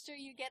 To make sure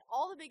you get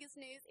all the biggest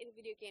news in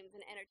video games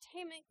and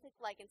entertainment, click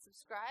like and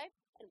subscribe,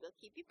 and we'll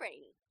keep you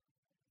brainy.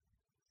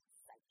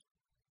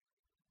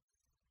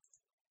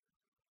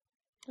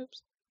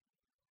 Oops.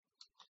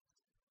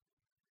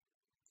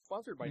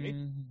 Sponsored by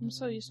I'm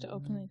so used to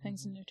opening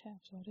things in new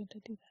tabs. Why didn't I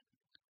do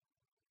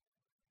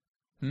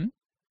that?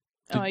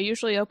 Did- I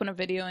usually open a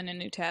video in a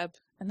new tab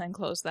and then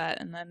close that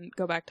and then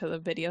go back to the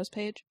videos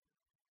page.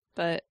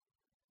 But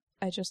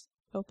I just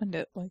opened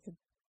it like a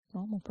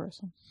normal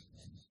person.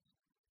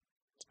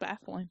 It's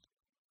baffling.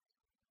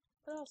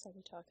 What else are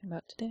we talking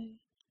about today?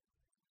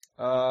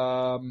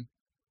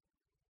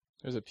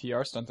 There's a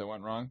PR stunt that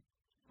went wrong.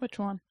 Which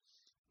one?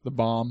 The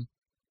bomb.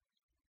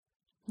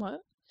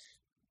 What?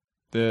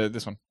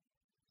 This one.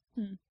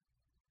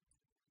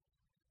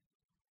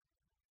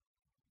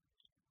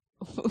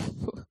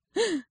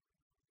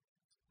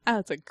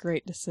 That's a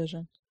great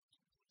decision.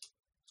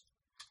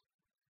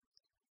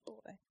 Boy.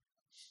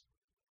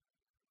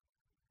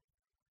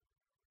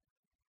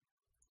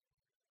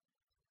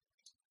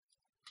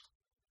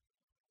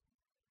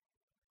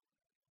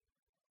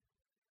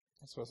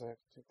 I suppose I have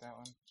to take that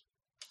one.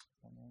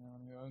 And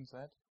anyone who owns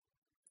that?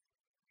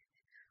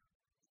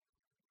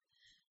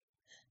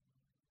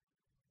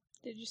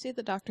 Did you see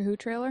the Doctor Who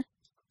trailer?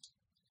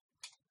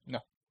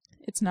 No.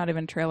 It's not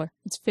even a trailer.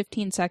 It's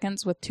 15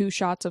 seconds with 2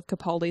 shots of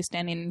Capaldi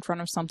standing in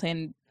front of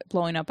something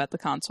blowing up at the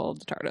console of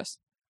the TARDIS.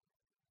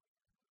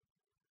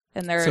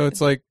 And they're... So it's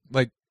like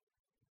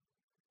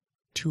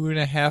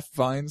 2.5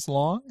 vines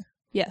long?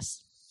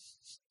 Yes.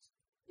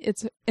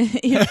 It's...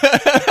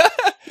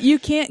 you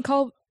can't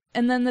call...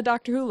 And then the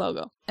Doctor Who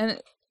logo.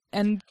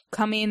 And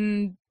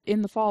coming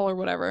in the fall or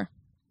whatever.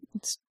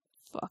 It's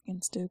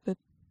fucking stupid.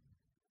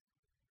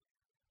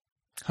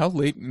 How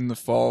late in the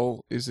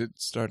fall is it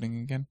starting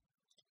again?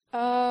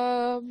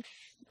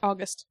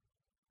 August.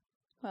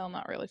 Well,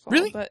 not really fall,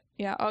 Really? but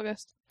yeah,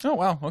 August. Oh,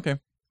 wow, okay.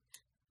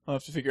 I'll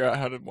have to figure out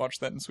how to watch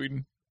that in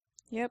Sweden.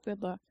 Yep,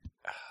 good luck.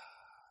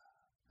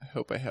 I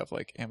hope I have,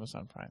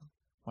 Amazon Prime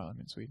while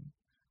I'm in Sweden.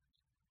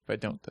 If I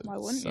don't, that Why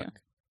wouldn't you? suck.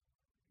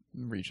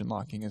 Region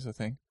locking is a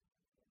thing.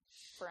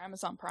 For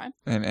Amazon Prime?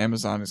 And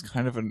Amazon is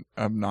kind of an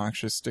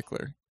obnoxious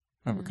stickler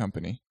of a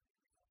company.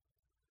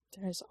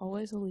 There's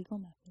always a legal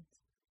method.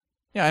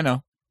 Yeah, I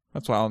know.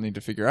 That's why I'll need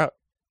to figure out.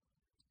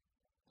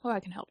 Oh, I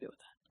can help you with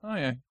that. Oh,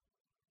 yeah.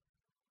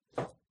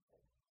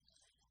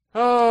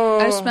 Oh,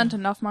 I spent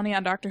enough money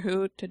on Doctor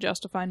Who to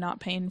justify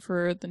not paying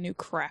for the new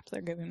crap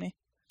they're giving me.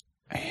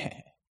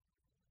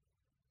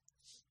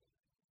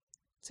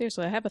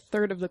 Seriously, I have a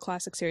third of the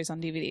classic series on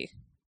DVD.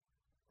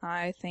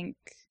 I think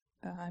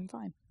I'm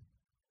fine.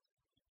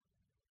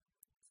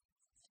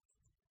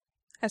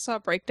 I saw a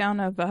breakdown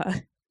of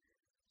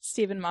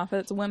Stephen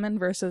Moffat's women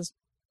versus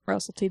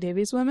Russell T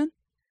Davies' women.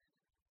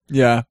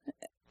 Yeah.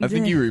 I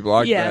think you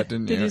reblogged Yeah. that,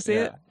 didn't you? Did you see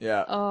it?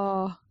 Yeah.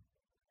 Oh.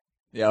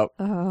 Yep.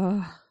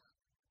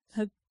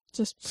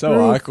 Just So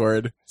proof.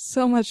 awkward.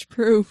 So much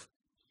proof.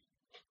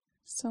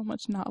 So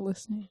much not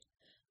listening.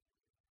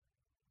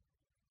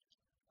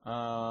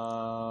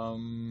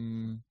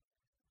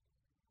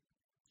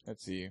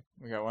 Let's see.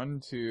 We got 1,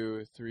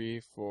 2,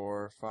 3,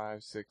 4,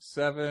 5, 6,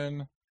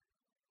 7,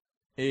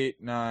 8,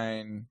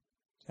 9,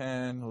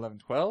 10, 11,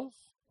 12,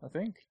 I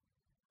think.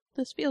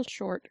 This feels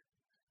short.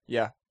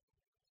 Yeah.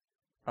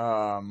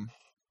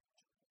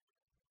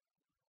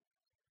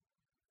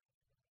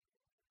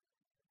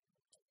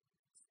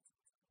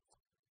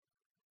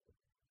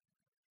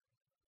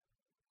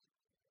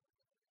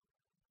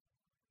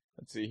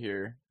 Let's see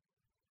here.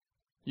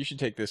 You should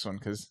take this one,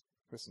 because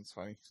this one's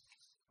funny.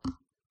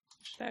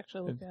 Should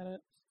actually look at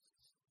it.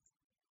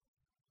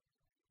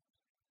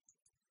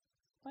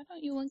 Why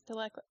don't you link to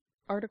like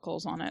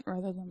articles on it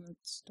rather than the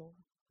store?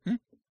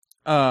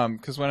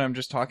 Because when I'm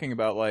just talking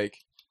about like,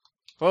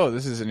 oh,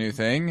 this is a new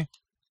thing,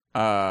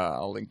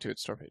 I'll link to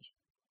its store page.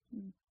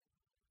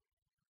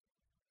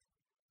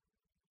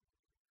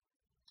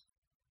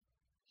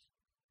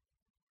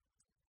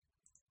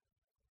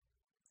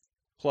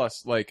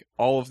 Plus, like,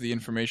 all of the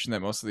information that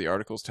most of the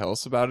articles tell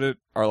us about it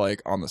are,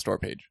 like, on the store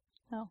page.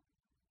 Oh.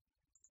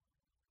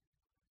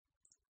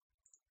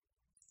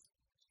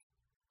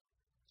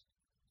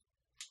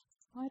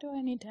 Why do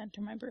I need to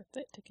enter my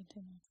birthday to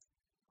continue?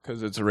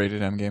 Because it's a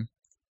rated M game.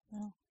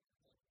 No.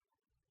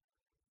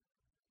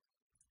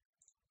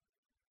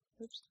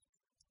 Oops.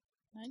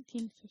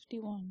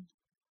 1951.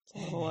 It's a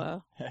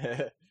little,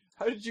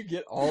 How did you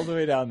get all the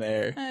way down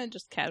there?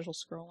 just casual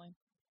scrolling.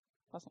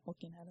 Wasn't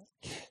looking at it.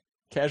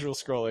 Casual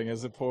scrolling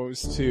as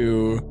opposed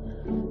to...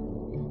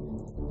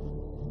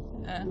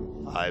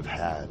 I've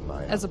had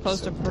my As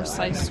opposed to ups and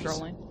precise downs,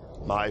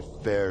 scrolling. my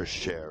fair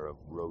share of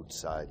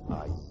roadside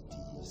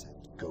IEDs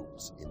and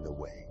goats in the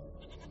way.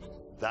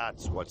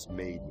 That's what's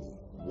made me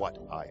what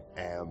I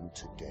am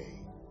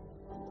today.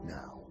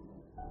 Now,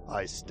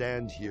 I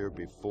stand here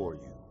before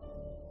you.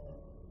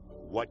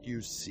 What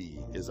you see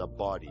is a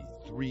body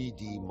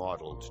 3D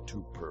modeled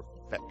to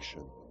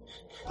perfection.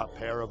 A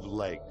pair of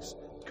legs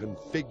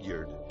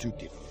configured to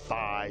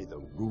defy the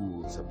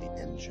rules of the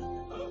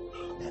engine.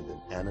 And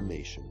an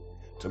animation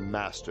to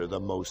master the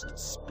most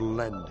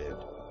splendid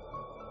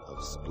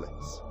of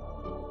splits.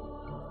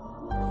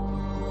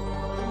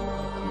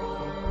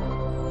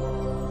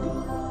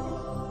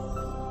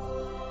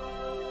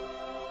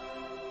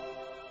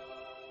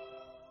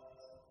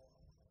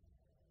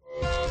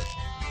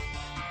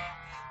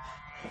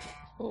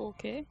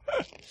 Okay.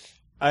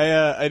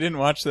 I didn't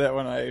watch that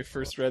when I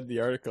first read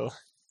the article.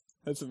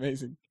 That's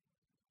amazing.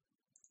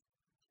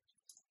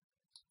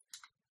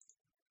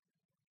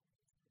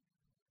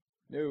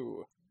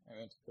 No, I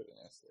meant to put an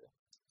S there.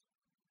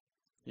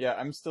 Yeah,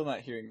 I'm still not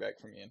hearing back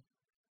from Ian.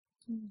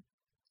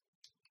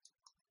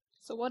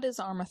 So what is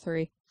Arma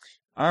 3?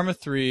 Arma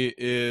 3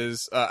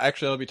 is,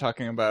 actually I'll be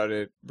talking about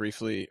it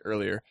briefly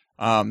earlier.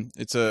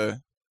 It's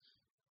a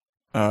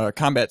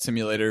combat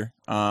simulator,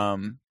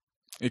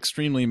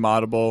 extremely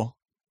moddable.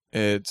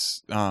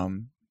 It's,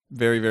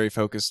 very, very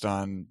focused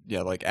on,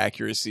 like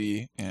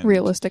accuracy and...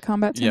 Realistic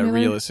combat simulator? Yeah,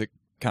 realistic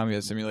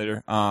combat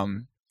simulator.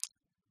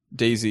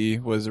 Daisy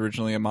was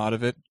originally a mod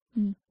of it.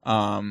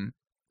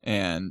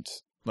 And,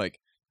 like,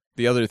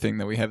 the other thing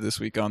that we have this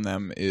week on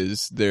them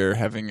is they're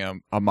having a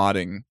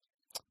modding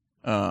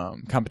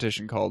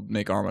competition called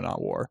Make Arma Not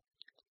War.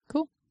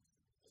 Cool.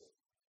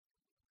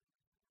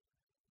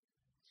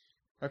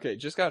 Okay,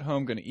 just got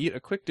home, gonna eat a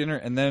quick dinner,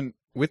 and then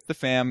with the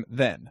fam,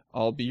 then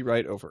I'll be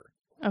right over.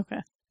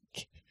 Okay.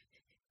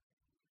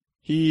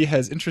 He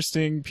has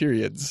interesting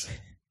periods.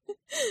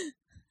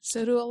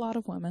 So do a lot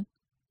of women.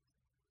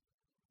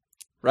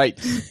 Right.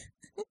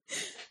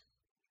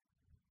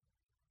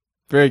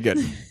 Very good.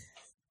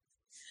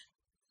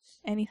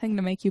 Anything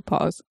to make you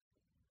pause.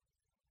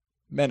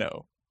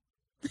 Menno.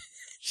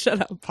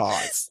 Shut up.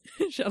 Pause.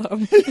 Shut up.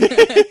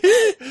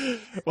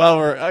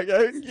 Well,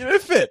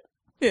 it fit.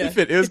 Yeah, It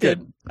fit. It was did.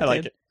 good. I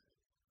like it.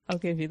 I'll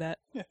give you that.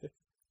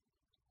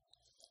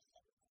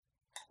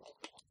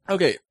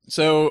 Okay,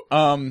 so,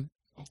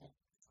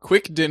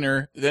 quick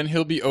dinner, then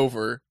he'll be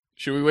over.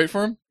 Should we wait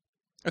for him?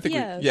 I think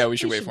we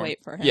should wait for him.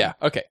 Wait for him. Yeah,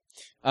 okay.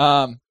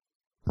 What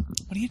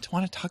do you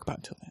want to talk about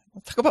until then?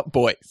 Let's talk about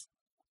boys.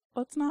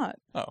 Let's not.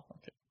 Oh,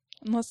 okay.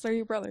 Unless they're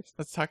your brothers.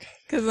 Let's talk.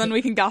 Because then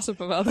we can gossip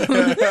about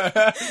them.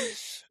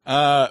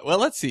 Well,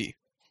 let's see.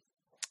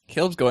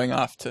 Caleb's going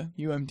off to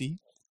UMD.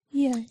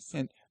 Yes.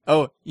 And,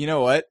 oh, you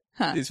know what?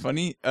 Huh. It's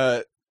funny.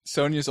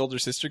 Sonia's older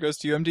sister goes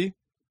to UMD.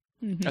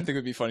 Mm-hmm. I think it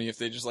would be funny if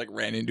they just, like,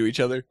 ran into each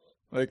other.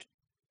 Like,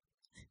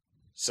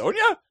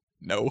 Sonia?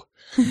 No.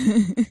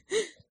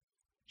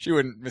 She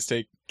wouldn't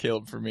mistake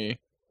Caleb for me.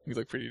 We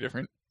look pretty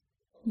different.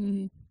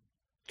 Mm.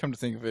 Come to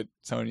think of it,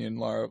 Sonia and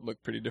Lara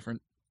look pretty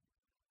different.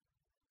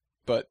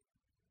 But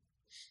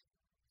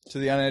to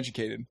the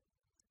uneducated,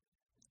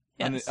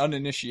 Yes.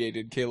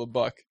 uninitiated Caleb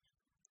Buck.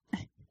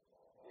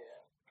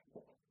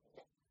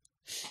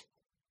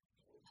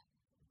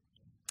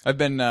 I've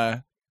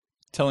been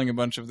telling a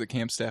bunch of the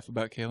camp staff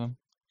about Caleb.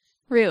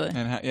 Really?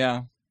 And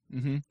yeah.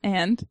 Mm-hmm.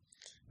 And?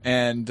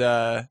 And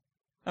I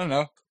don't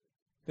know.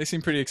 They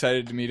seem pretty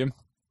excited to meet him.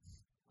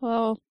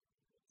 Well,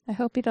 I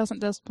hope he doesn't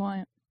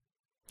disappoint.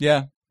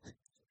 Yeah.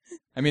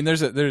 I mean,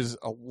 there's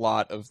a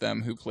lot of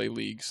them who play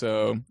League,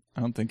 so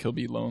I don't think he'll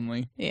be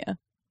lonely. Yeah.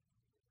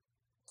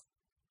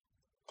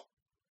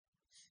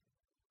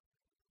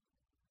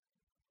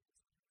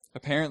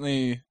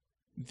 Apparently,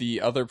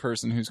 the other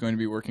person who's going to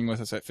be working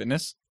with us at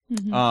Fitness,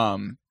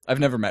 Mm-hmm. I've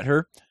never met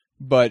her,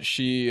 but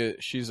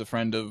she's a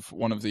friend of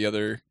one of the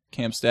other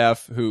camp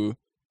staff who,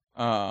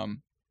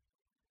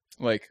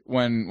 like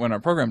when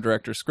our program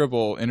director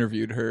Scribble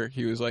interviewed her,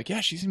 he was like,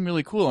 "Yeah, she seemed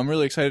really cool. I'm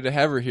really excited to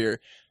have her here."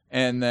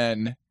 And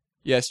then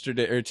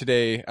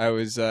today, I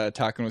was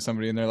talking with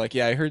somebody, and they're like,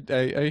 "Yeah,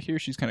 I hear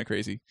she's kind of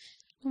crazy."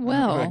 I'm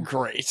Well, like,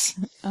 great.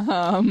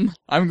 um,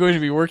 I'm going to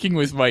be working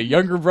with my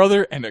younger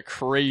brother and a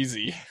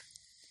crazy.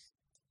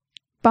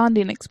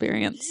 bonding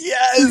experience.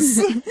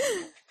 Yes.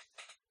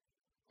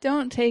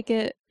 Don't take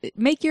it.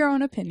 Make your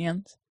own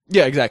opinions.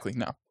 Yeah, exactly.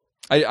 No,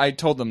 I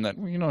told them that.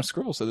 Well,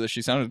 Scribble said that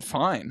she sounded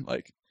fine.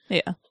 Like,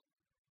 Yeah.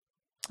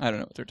 I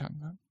don't know what they're talking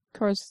about. Of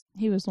course,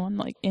 he was the one,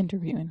 like,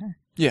 interviewing her.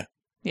 Yeah.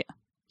 Yeah.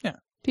 Yeah.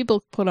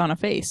 People put on a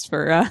face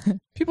for,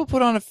 People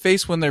put on a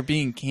face when they're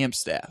being camp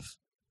staff.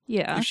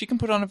 yeah. If she can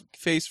put on a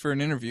face for an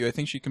interview, I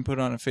think she can put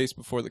on a face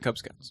before the Cub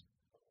Scouts.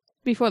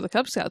 Before the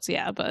Cub Scouts,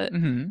 yeah, but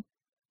Mm-hmm.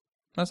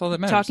 That's all that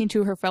matters. talking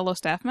to her fellow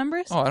staff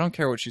members? Oh, I don't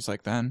care what she's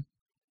like then.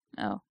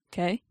 Oh,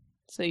 okay.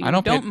 So you I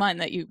don't don't pay-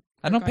 mind that you...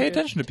 I don't pay going to-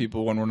 attention to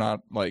people when we're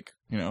not, like,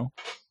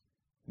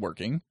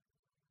 working.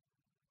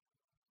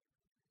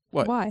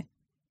 What? Why?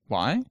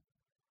 Why?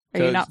 Are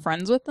you 'Cause- not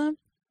friends with them?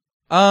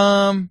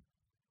 I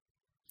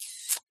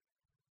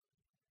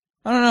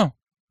don't know.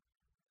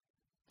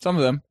 Some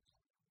of them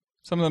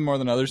more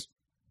than others.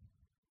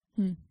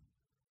 Hmm.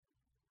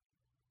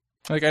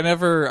 Like I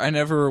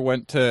never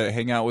went to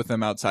hang out with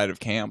them outside of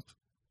camp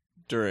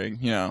during,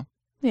 Yeah.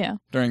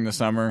 during the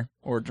summer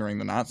or during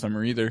the not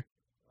summer either.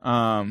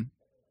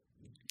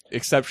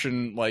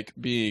 Exception like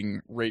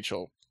being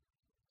Rachel,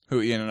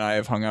 who Ian and I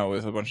have hung out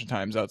with a bunch of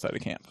times outside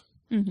of camp.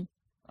 Mhm.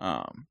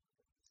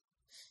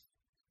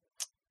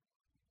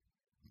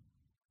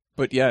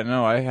 But yeah,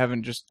 no, I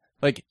haven't just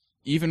like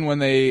even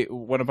when a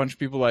bunch of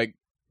people like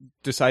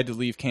decide to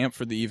leave camp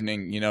for the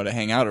evening, to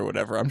hang out or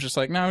whatever, I'm just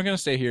like, no, I'm gonna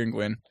stay here and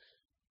Gwyn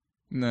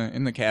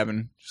in the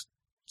cabin, just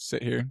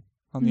sit here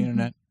on the Mhm.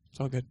 internet. It's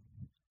all good.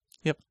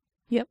 Yep.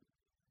 Yep.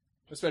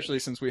 Especially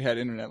since we had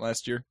internet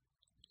last year.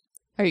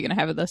 Are you going to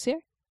have it this year?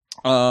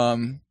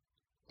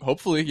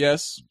 Hopefully,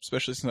 yes.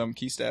 Especially since I'm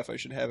key staff, I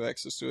should have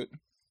access to it.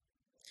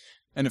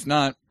 And if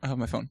not, I have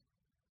my phone.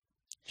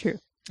 True.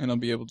 And I'll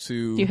be able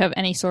to... Do you have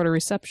any sort of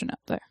reception up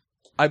there?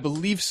 I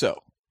believe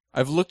so.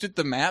 I've looked at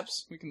the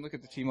maps. We can look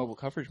at the T-Mobile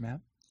coverage map.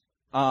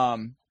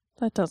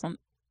 That doesn't...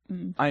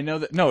 I know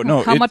that...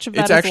 No. How much of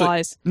that it's is actually,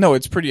 lies? No,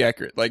 it's pretty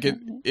accurate. Like, Okay.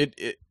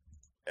 it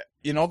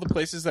in all the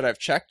places that I've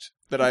checked,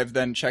 that I've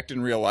then checked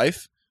in real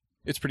life,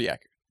 it's pretty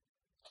accurate.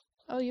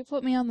 Oh, you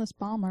put me on this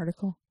bomb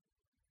article.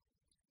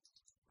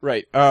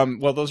 Right.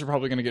 Well, those are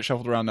probably going to get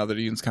shuffled around now that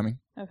Ian's coming.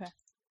 Okay.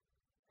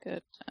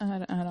 Good.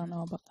 I don't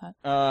know about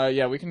that.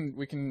 Yeah, we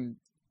can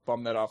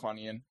bum that off on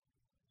Ian.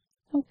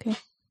 Okay.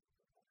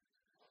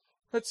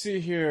 Let's see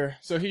here.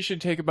 So he should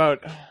take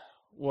about,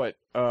 what,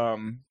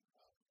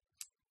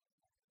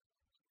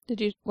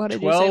 What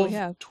did you say we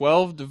have?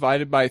 12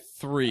 divided by Oh,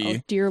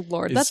 3 dear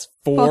Lord. is That's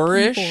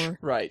 4-ish? fucking 4.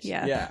 Right.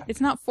 Yeah. Yeah. It's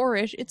not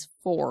 4-ish, it's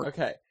 4.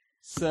 Okay.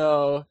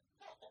 So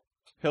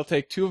he'll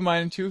take 2 of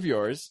mine and 2 of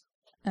yours.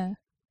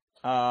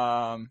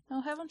 I'll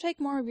have him take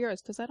more of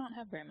yours, because I don't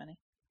have very many.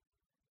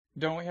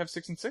 Don't we have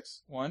 6 and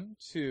 6? 1,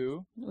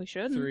 2, We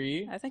should.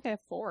 3, I think I have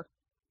 4.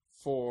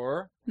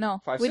 4, No.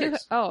 5, we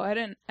 6. do. I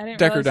didn't Decker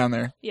realize. down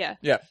there. Yeah.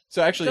 Yeah.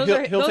 So actually,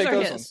 he'll take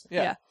those his. ones.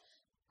 Yeah.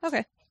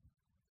 Okay.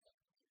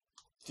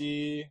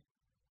 D,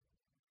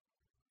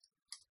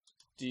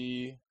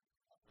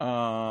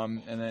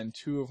 and then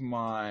 2 of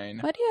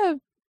mine.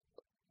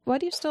 Why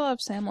do you still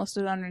have Sam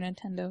listed under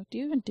Nintendo? Do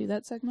you even do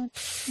that segment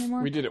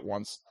anymore? We did it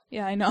once.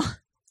 Yeah, I know.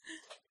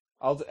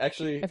 I'll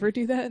actually... Ever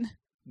do that?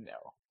 No.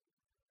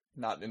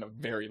 Not in a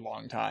very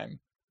long time.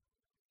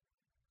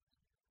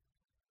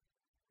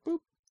 Boop.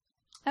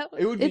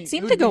 It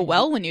seemed to go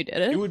well when you did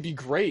it. It would be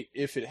great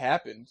if it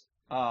happened.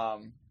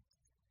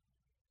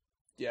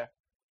 Yeah.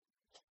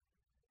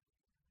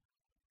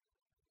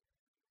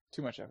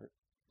 Too much effort.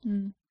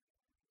 I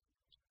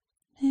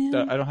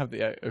don't have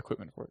the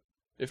equipment for it.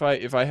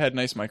 If I had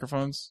nice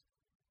microphones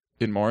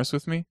in Morris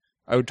with me,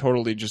 I would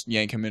totally just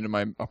yank him into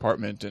my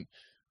apartment and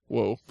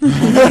whoa.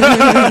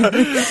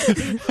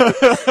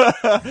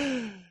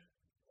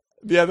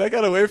 Yeah, that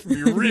got away from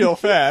you real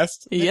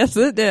fast. Yes,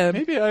 it did.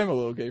 Maybe I am a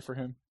little gay for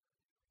him.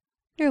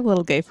 You're a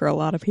little gay for a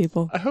lot of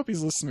people. I hope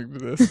he's listening to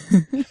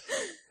this.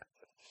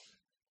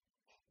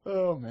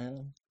 Oh,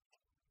 man.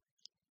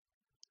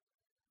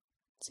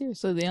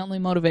 Seriously, the only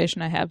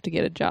motivation I have to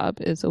get a job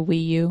is a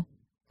Wii U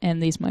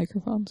and these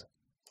microphones.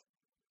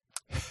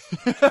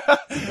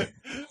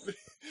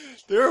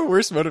 There are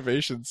worse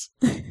motivations,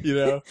 you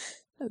know.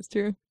 That's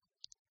true.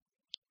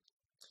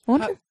 I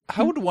wonder,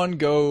 How would one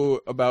go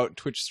about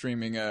Twitch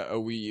streaming a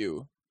Wii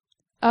U?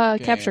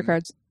 capture game?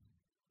 cards.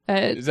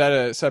 Is that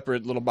a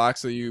separate little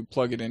box that you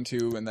plug it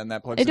into, and then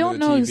that plugs I into don't the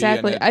know TV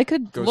exactly. and it I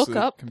could goes look to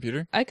the up.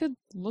 computer? I could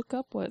look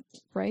up what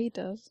Ray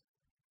does.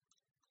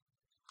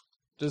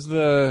 Does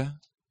the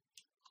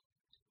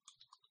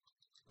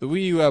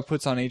Wii U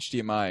outputs on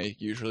HDMI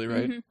usually,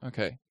 right? Mhm.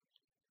 Okay,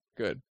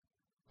 good.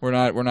 We're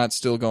not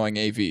still going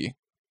AV.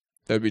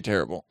 That'd be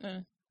terrible.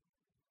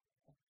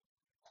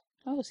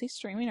 Oh, is he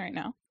streaming right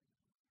now?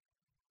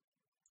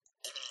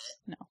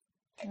 No.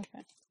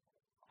 Okay.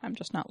 I'm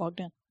just not logged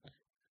in.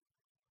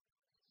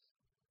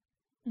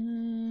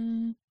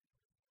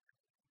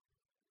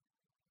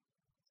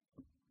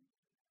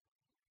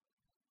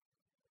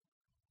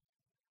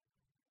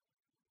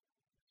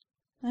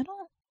 I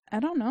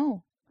don't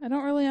know. I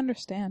don't really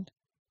understand.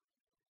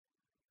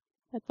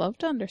 I'd love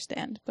to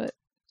understand, but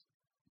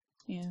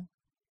yeah.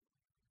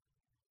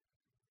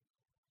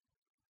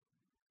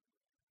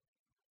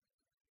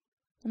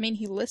 I mean,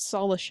 he lists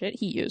all the shit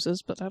he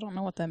uses, but I don't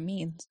know what that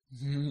means.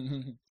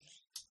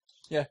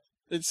 Yeah,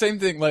 it's same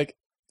thing. Like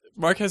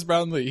Marquez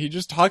Brownlee, he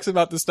just talks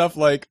about the stuff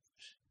like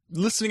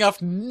listing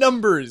off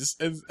numbers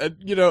and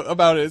you know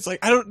about it. It's like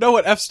I don't know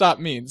what f-stop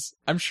means.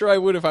 I'm sure I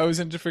would if I was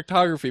into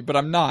photography, but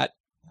I'm not.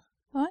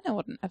 Oh, I know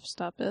what an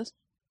f-stop is.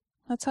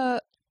 That's how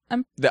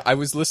I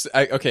was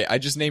listening. Okay, I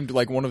just named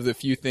like one of the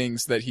few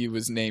things that he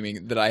was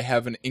naming that I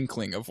have an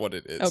inkling of what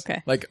it is.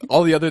 Okay. Like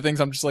all the other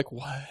things, I'm just like,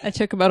 what? I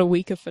took about a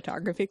week of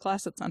photography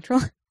class at Central.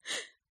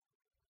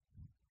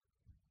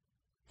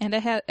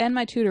 And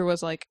my tutor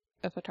was like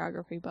a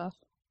photography buff.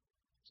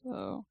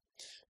 So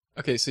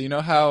Okay, so you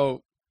know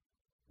how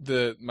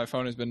my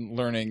phone has been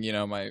learning, you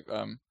know, my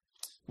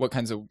what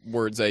kinds of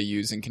words I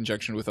use in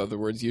conjunction with other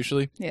words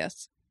usually.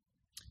 yes.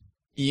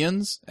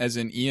 Ian's, as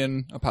in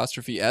Ian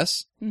apostrophe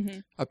S. Mm-hmm.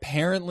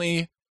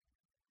 Apparently,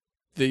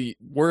 the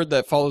word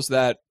that follows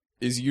that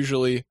is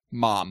usually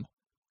mom.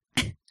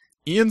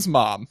 Ian's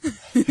mom.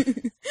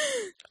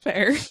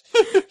 Fair.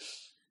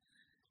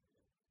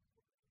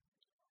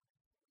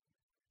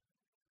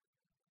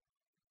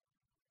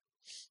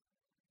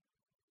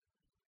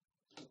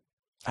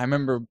 I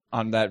remember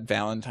on that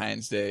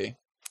Valentine's Day,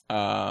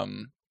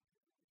 what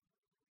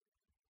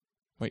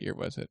year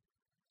was it?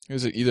 It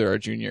was either our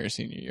junior or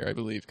senior year, I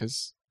believe,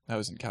 because that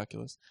was in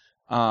calculus.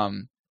 I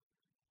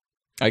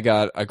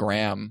got a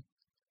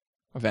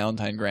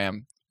Valentine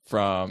gram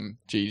from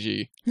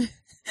Gigi.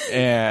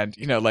 And,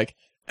 you know, like,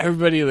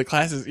 everybody in the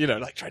class is, you know,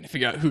 like, trying to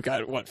figure out who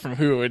got what from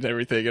who and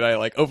everything. And I,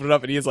 like, open it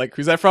up and he's like,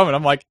 who's that from? And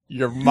I'm like,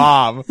 your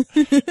mom.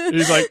 And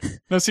he's like,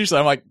 no, seriously.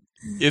 I'm like,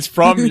 it's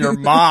from your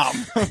mom.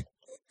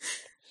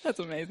 That's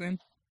amazing.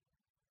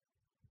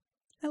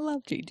 I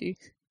love Gigi.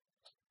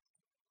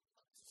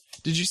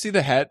 Did you see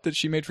the hat that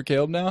she made for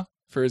Caleb now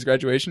for his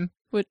graduation?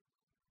 What?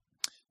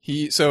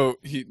 You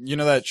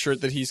know that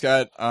shirt that he's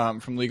got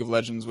from League of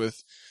Legends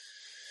with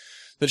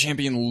the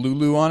champion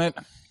Lulu on it?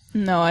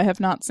 No, I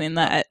have not seen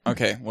that.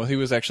 Okay, well he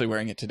was actually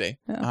wearing it today.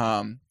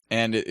 Yeah.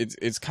 And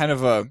it's kind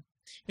of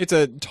it's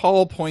a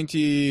tall,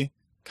 pointy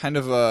kind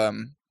of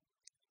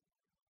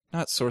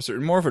not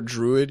sorcerer, more of a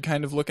druid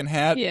kind of looking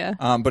hat. Yeah.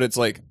 But it's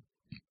like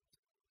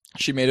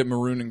she made it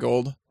maroon and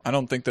gold. I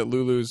don't think that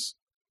Lulu's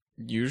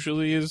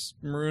usually is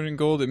maroon and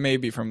gold. It may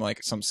be from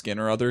like some skin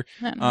or other.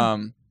 I don't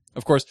know.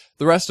 Of course,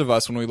 the rest of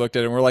us, when we looked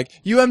at it, we're like,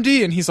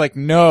 UMD, and he's like,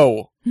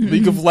 no,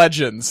 League of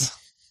Legends.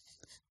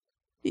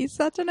 He's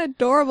such an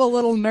adorable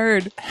little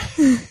nerd.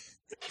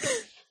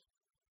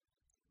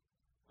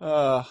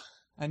 I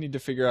need to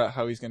figure out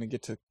how he's going to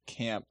get to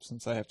camp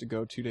since I have to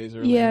go 2 days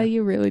earlier. Yeah,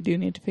 you really do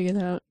need to figure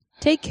that out.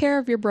 Take care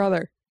of your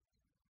brother.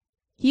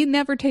 He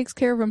never takes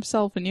care of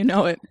himself, and you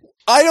know it.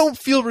 I don't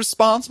feel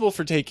responsible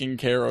for taking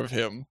care of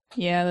him.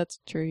 Yeah, that's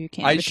true. You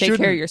can't I even take care of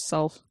shouldn't.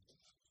 yourself.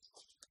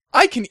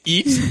 I can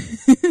eat.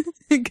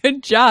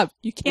 Good job.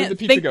 You Where'd can't the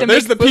pizza think go? to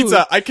There's make the food.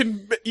 pizza. I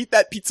can eat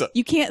that pizza.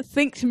 You can't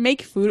think to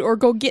make food or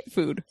go get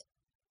food.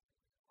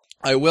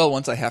 I will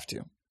once I have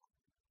to.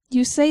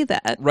 You say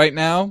that. Right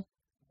now,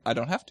 I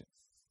don't have to.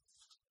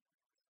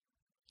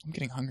 I'm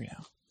getting hungry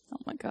now.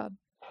 Oh my god.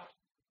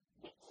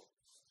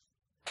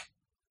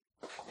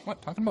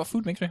 What? Talking about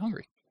food makes me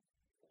hungry.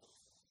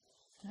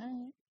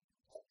 Alright.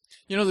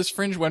 You know, this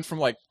Fringe went from,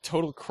 like,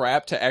 total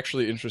crap to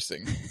actually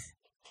interesting.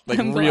 Like,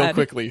 I'm real glad.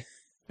 quickly.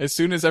 As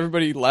soon as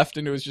everybody left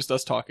and it was just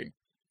us talking.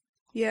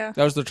 Yeah.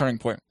 That was the turning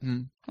point.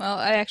 Mm. Well,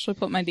 I actually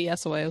put my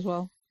DS away as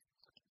well.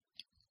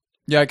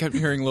 Yeah, I kept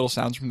hearing little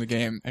sounds from the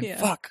game. And Yeah.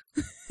 fuck.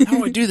 How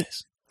do I do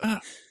this?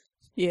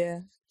 Yeah.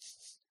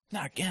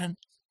 Not again.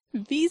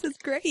 V's is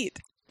great.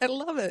 I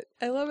love it.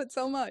 I love it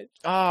so much.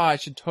 I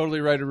should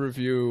totally write a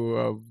review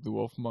of The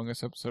Wolf Among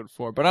Us episode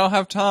 4, but I don't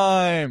have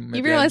time. You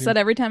Maybe I realize do. that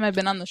every time I've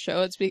been on the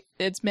show,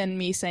 it's been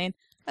me saying,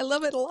 I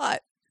love it a lot.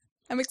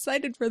 I'm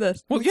excited for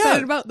this. I'm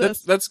excited about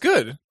this. That's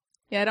good.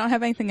 Yeah, I don't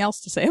have anything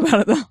else to say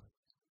about it, though.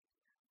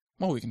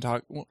 Well, we can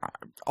talk. Well,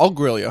 I'll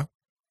grill you.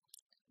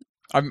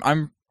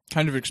 I'm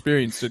kind of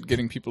experienced at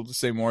getting people to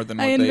say more than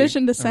what I they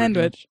envisioned a ever do.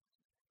 sandwich.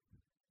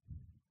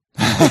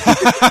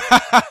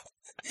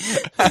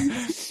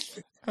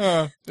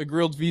 The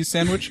grilled V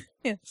sandwich.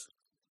 Yes.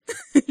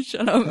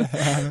 Shut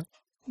up.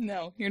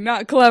 No, you're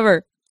not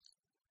clever.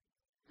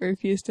 I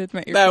refuse to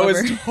admit you're That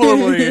clever. was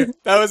totally.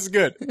 That was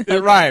good.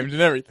 It rhymed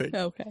and everything.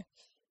 Okay.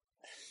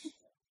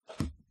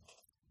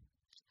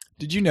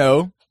 Did you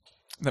know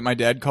that my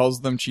dad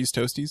calls them cheese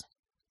toasties?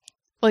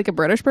 Like a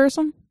British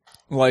person?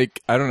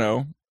 Like, I don't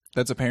know.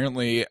 That's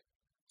apparently.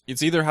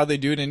 It's either how they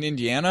do it in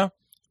Indiana,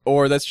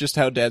 or that's just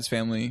how Dad's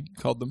family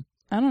called them.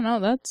 I don't know.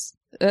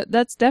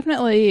 That's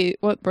definitely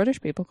what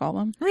British people call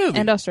them. Really?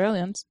 And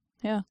Australians.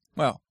 Yeah.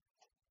 Well,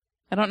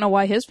 I don't know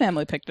why his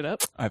family picked it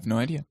up. I have no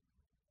idea.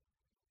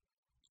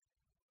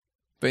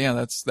 But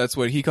yeah, that's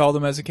what he called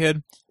them as a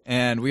kid,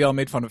 and we all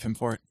made fun of him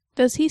for it.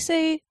 Does he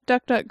say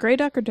duck, duck, grey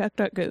duck, or duck,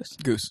 duck, goose?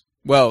 Goose.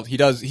 Well, he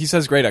does. He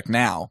says grey duck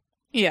now,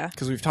 Yeah.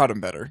 because we've taught him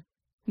better.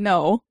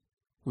 No.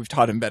 We've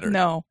taught him better.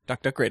 No.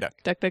 Duck, duck, grey duck.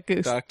 Duck, duck,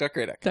 goose. Duck, duck,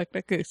 grey duck. Duck,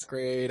 duck, goose.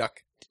 Grey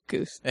duck.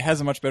 Goose. It has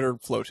a much better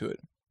flow to it.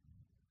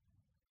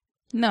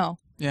 No.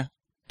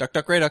 Duck,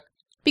 duck, grey duck.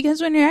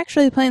 Because when you're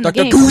actually playing the Duck,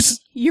 duck, game, goose.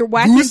 you're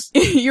whacking Goose.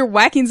 you're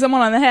whacking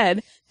someone on the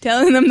head,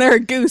 telling them they're a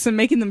goose and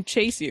making them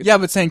chase you. Yeah,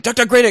 but saying duck,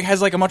 duck, grey duck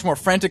has like a much more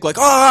frantic, like,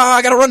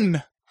 I gotta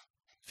run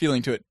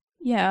feeling to it.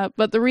 Yeah,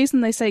 but the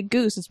reason they say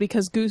goose is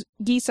because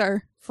geese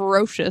are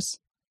ferocious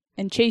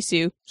and chase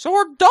you. So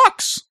are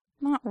ducks.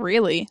 Not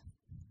really.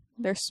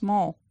 They're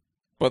small.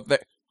 But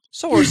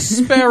so are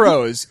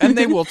sparrows, and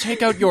they will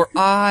take out your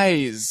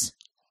eyes.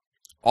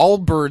 All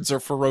birds are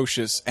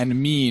ferocious and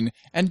mean,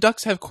 and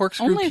ducks have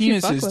corkscrew Only if you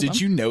fuck penises. with Did them.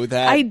 you know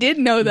that? I did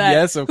know that.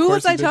 Yes, of Who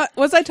course was I you did.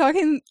 was I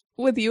talking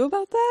with you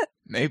about that?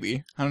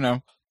 Maybe. I don't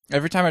know.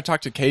 Every time I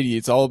talk to Katie,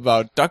 it's all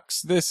about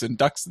ducks this and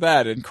ducks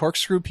that and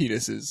corkscrew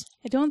penises.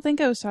 I don't think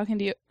I was talking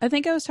to you. I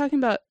think I was talking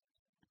about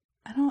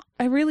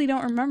I really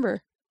don't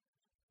remember.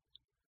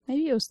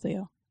 Maybe it was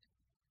Theo.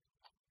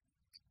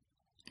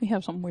 We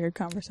have some weird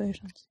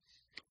conversations.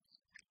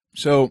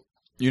 So,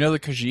 you know the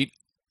Khajiit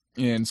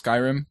in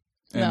Skyrim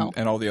and, No.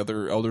 and all the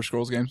other Elder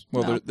Scrolls games?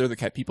 Well, No. they're the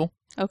cat people.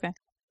 Okay.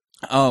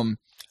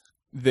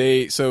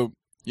 So,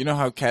 you know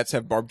how cats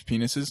have barbed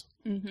penises?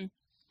 Mm-hmm.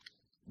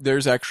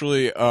 There's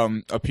actually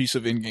a piece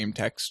of in-game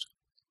text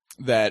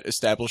that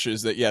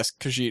establishes that, yes,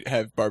 Khajiit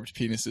have barbed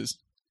penises.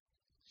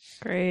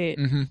 Great.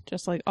 Mm-hmm.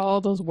 Just like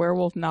all those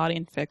werewolf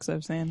nodding fics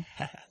I've seen.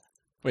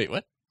 Wait,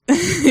 what?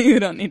 You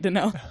don't need to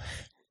know.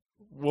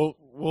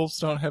 Wolves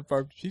don't have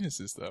barbed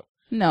penises, though.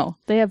 No,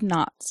 they have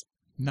knots.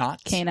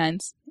 Knots?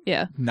 Canines.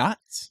 Yeah.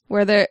 Knots?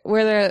 Where they're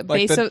Like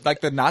base of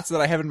like the knots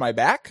that I have in my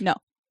back? No.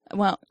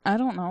 Well, I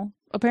don't know.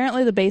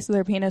 Apparently the base of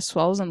their penis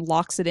swells and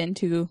locks it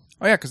into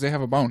Oh, yeah, because they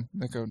have a bone.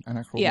 Like an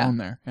actual Yeah. bone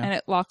there. Yeah. and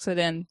it locks it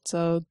in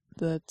so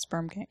the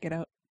sperm can't get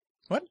out.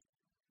 What?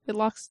 It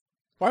locks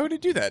Why would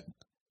it do that?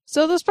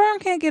 so the sperm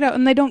can't get out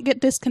and they don't get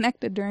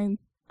disconnected during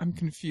I'm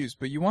confused,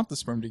 but you want the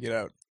sperm to get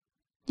out.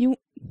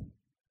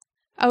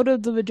 out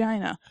of the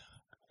vagina.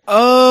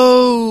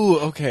 Oh,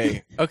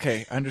 okay.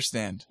 Okay,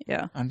 understand.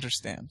 Yeah.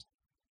 Understand.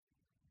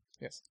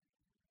 Yes.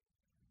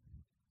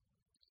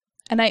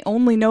 And I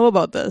only know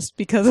about this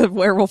because of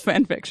werewolf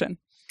fanfiction.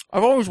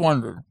 I've always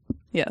wondered,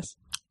 Yes.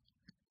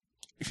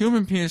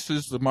 human penis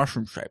is the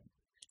mushroom shape.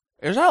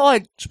 Is that,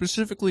 like,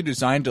 specifically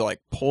designed to, like,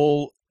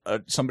 pull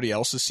somebody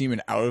else's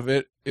semen out of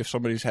it if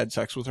somebody's had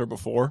sex with her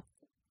before?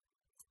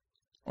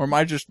 Or am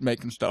I just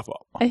making stuff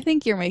up? I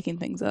think you're making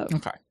things up.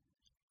 Okay.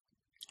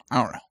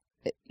 I don't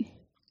know.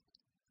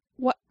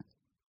 What?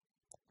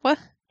 What?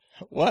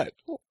 What?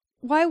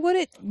 Why would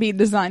it be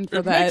designed for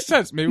It that? makes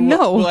sense. Maybe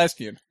No. we'll ask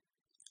you.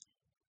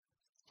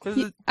 I It's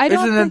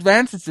don't an think-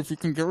 advantage if you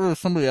can get rid of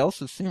somebody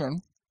else's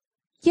semen.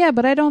 Yeah,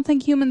 but I don't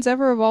think humans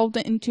ever evolved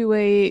into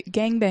a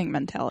gangbang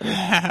mentality.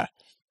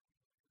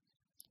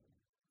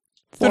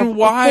 Then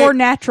why- For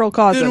natural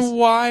causes. Then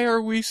why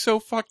are we so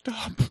fucked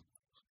up?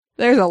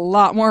 There's a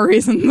lot more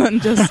reason than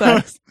just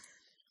sex.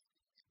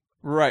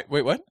 Right.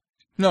 Wait, what?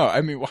 No,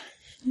 I mean,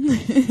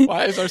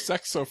 why is our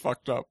sex so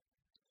fucked up?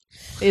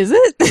 Is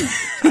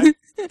it?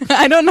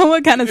 I don't know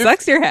what kind of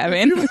sex you're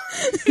having.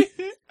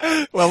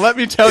 Well, let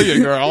me tell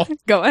you, girl.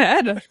 Go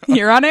ahead.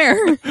 You're on air.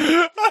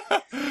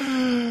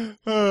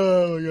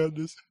 Oh my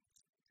goodness.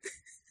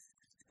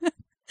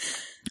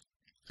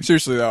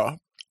 Seriously though,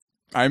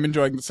 I'm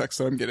enjoying the sex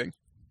that I'm getting.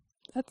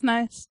 That's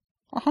nice.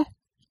 Uh-huh.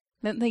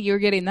 Didn't think you were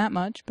getting that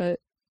much, but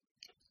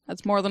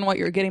that's more than what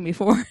you were getting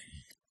before.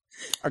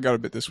 I got a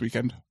bit this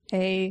weekend.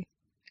 Hey,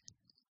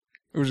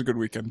 It was a good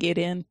weekend. get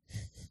in.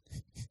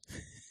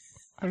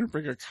 I didn't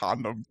bring a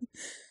condom.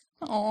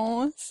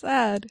 Oh,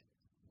 sad.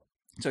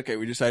 It's okay,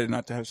 we decided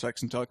not to have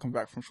sex until I come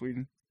back from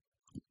Sweden.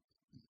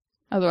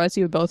 Otherwise,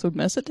 you both would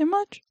miss it too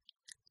much.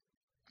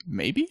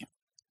 maybe.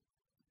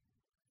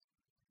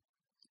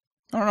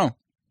 I don't know.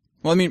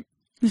 Well,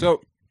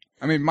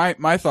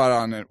 my thought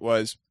on it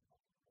was,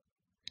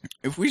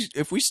 if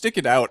we stick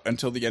it out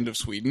until the end of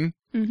Sweden,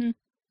 Mm-hmm.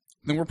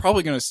 then we're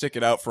probably going to stick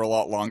it out for a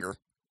lot longer.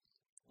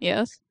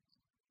 Yes.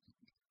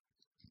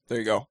 There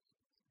you go.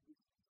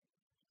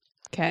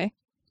 Okay.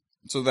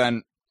 So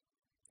then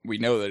we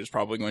know that it's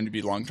probably going to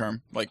be long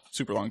term, like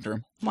super long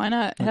term. Why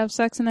not have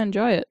sex and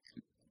enjoy it?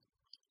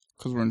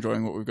 Because we're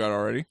enjoying what we've got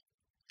already.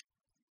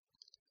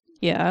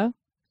 Yeah.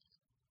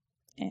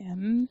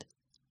 And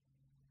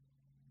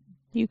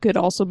you could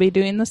also be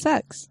doing the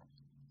sex.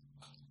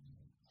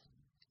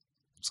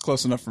 It's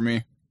close enough for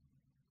me.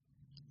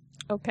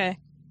 Okay.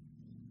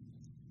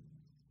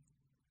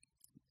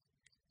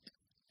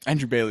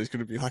 Andrew Bailey's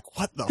going to be like,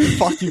 what the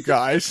fuck, you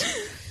guys?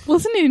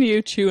 Listening to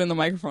you chew in the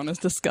microphone is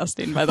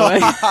disgusting, by the way.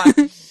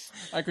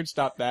 I could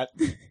stop that.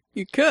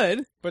 You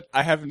could. But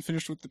I haven't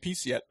finished with the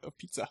piece yet of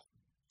pizza.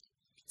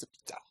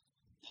 Pizza.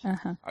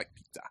 Uh-huh. I like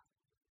pizza.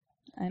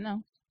 I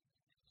know.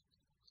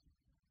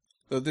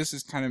 Though this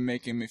is kind of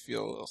making me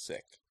feel a little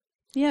sick.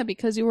 Yeah,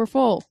 because you were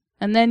full.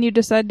 And then you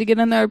decided to get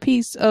another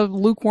piece of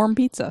lukewarm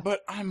pizza.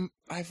 But I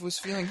was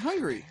feeling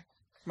hungry.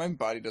 My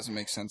body doesn't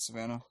make sense,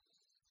 Savannah.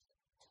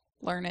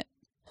 Learn it.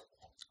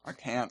 I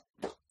can't.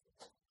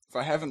 If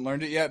I haven't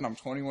learned it yet and I'm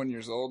 21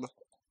 years old,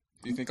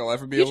 do you think I'll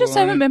ever be You able to just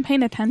learn haven't it? been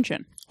paying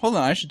attention. Hold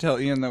on, I should tell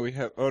Ian that we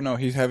have... Oh no,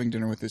 he's having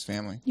dinner with his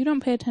family. You don't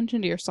pay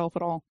attention to yourself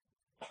at all.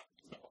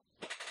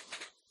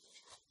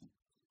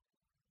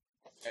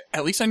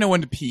 At least I know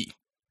when to pee.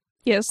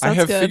 Yes, that's I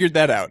have good. figured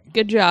that out.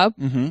 Good job.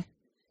 Mm-hmm.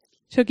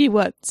 Took you,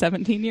 what,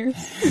 17 years?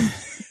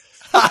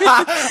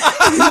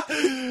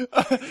 That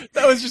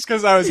was just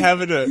because I was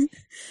having a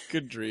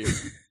good dream.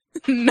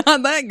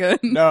 Not that good.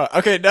 No,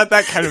 okay, not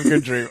that kind of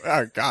good dream.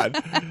 Oh, God.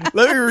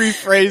 Let me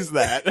rephrase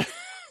that.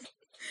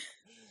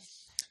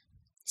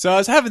 So I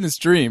was having this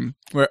dream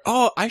where,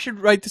 I should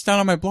write this down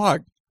on my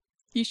blog.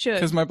 You should.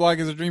 Because my blog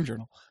is a dream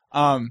journal.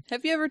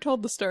 Have you ever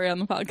told the story on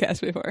the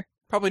podcast before?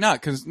 Probably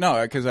not, because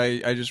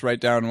I just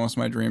write down most of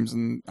my dreams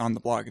on the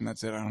blog, and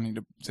that's it. I don't need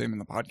to say them in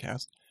the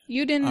podcast.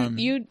 You didn't.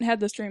 You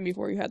had this dream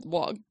before you had the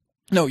blog.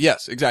 No,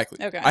 yes,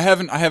 exactly. Okay. I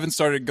haven't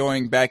started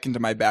going back into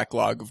my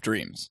backlog of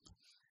dreams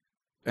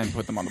and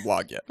put them on the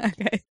blog yet.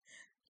 Okay.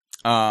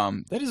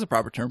 That is a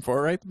proper term for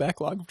it, right? The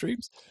backlog of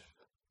dreams.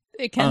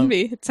 It can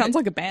be. It sounds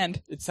like a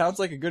band. It sounds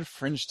like a good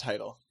Fringe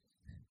title.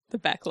 The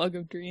backlog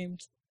of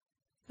dreams.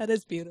 That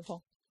is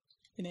beautiful,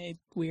 in a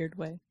weird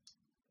way,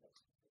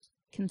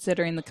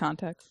 considering the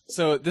context.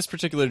 So this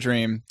particular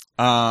dream,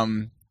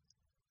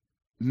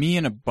 me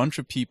and a bunch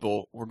of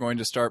people were going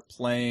to start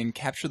playing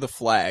Capture the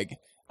Flag.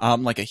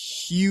 Like a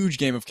huge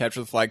game of Capture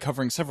the Flag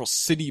covering several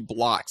city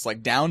blocks,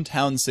 like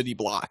downtown city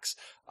blocks.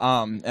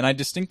 And I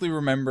distinctly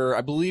remember,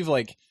 I believe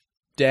like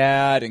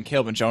Dad and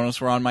Caleb and Jonas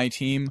were on my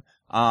team,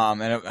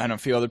 and a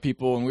few other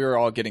people, and we were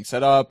all getting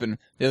set up, and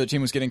the other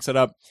team was getting set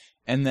up.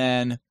 And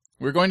then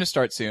we were going to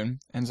start soon,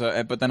 and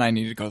so, but then I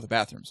needed to go to the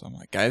bathroom. So I'm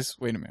like, guys,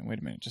 wait a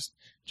minute.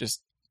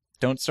 Just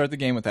don't start the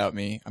game without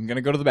me. I'm going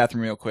to go to the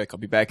bathroom real quick. I'll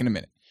be back in a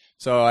minute.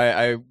 So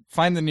I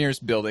find the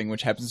nearest building,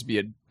 which happens to be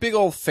a big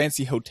old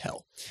fancy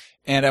hotel.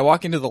 And I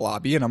walk into the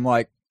lobby and I'm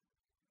like,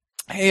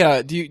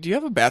 hey, do you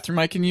have a bathroom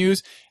I can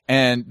use?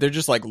 And they're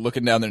just like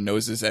looking down their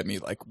noses at me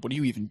like, what are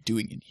you even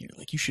doing in here?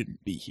 Like, you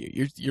shouldn't be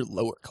here. You're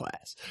lower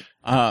class.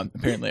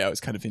 Apparently I was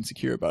kind of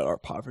insecure about our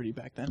poverty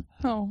back then.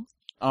 Oh.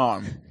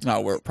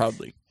 No, we're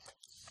probably.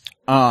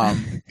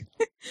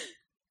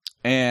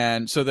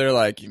 And so they're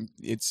like,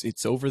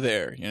 it's over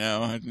there, you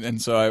know?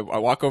 And so I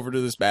walk over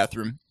to this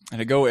bathroom and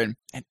I go in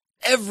and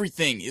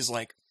everything is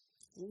like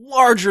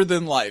larger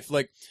than life.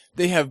 Like,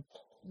 they have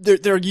their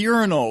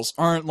urinals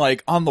aren't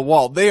like on the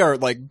wall. They are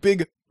like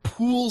big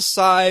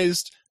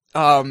pool-sized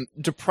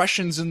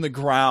depressions in the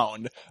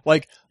ground.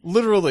 Like,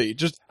 literally,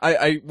 just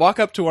I walk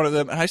up to one of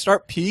them and I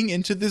start peeing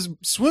into this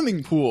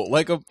swimming pool,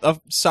 like a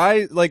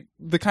size like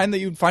the kind that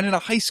you'd find in a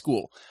high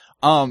school.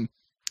 And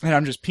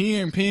I'm just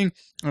peeing and peeing.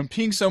 And I'm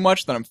peeing so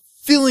much that I'm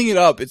filling it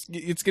up. It's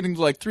getting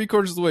to like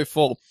 3/4 of the way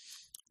full.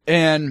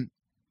 And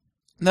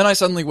then I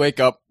suddenly wake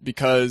up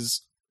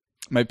because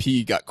my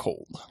pee got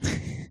cold.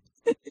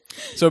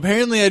 So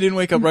apparently I didn't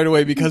wake up right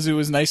away because it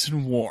was nice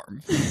and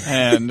warm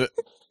and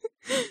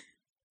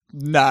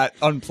not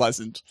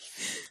unpleasant.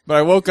 But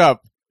I woke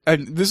up,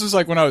 and this was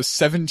like when I was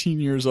 17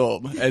 years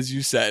old, as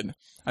you said.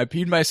 I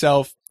peed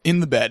myself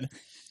in the bed.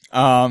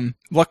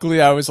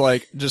 Luckily I was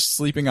like just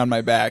sleeping on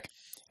my back,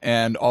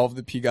 and all of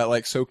the pee got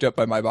like soaked up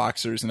by my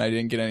boxers, and I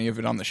didn't get any of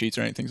it on the sheets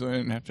or anything, so I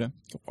didn't have to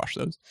go wash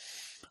those.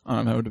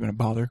 That would have been a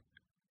bother.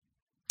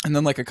 And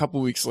then like a couple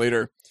weeks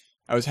later,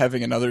 I was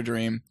having another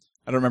dream.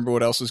 I don't remember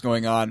what else was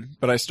going on,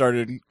 but I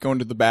started going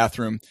to the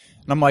bathroom,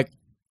 and I'm like,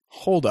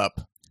 hold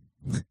up.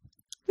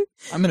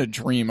 I'm in a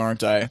dream,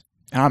 aren't I?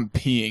 And I'm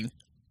peeing.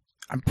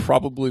 I'm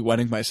probably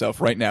wetting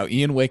myself right now.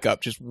 Ian, wake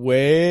up. Just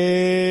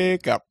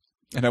wake up.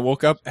 And I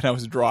woke up, and I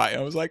was dry.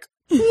 I was like,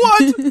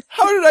 what?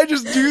 How did I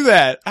just do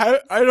that? I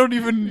don't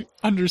even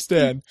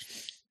understand.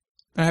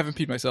 I haven't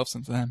peed myself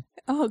since then.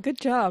 Oh, good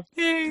job.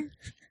 Yay.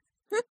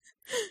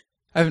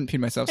 I haven't peed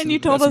myself. And to you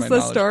the told best of us my the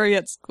knowledge. story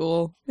at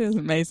school. It was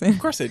amazing. Of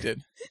course I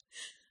did.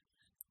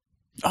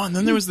 Oh, and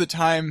then there was the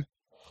time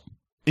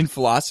in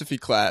philosophy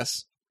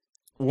class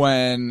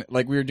when,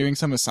 like, we were doing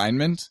some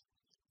assignment,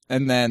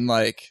 and then,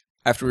 like,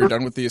 after we were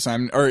done with the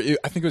assignment, I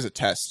think it was a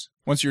test.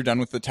 Once you were done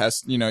with the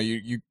test, you know,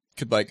 you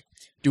could, like,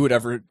 do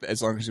whatever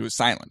as long as it was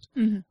silent.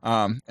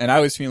 Mm-hmm. And I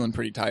was feeling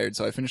pretty tired,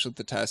 so I finished with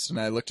the test, and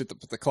I looked at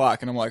the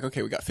clock, and I'm like,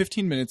 okay, we got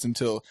 15 minutes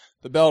until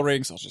the bell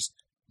rings. I'll just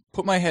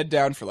put my head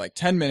down for, like,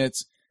 10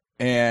 minutes,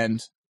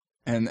 and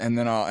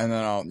then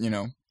I'll, you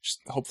know, just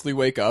hopefully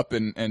wake up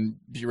and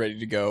be ready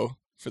to go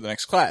for the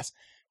next class.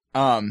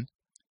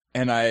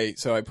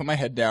 So I put my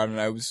head down,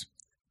 and I was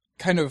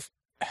kind of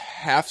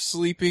half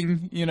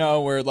sleeping, you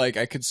know, where, like,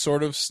 I could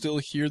sort of still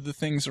hear the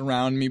things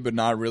around me, but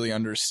not really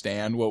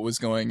understand what was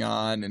going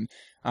on. And,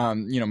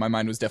 you know, my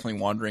mind was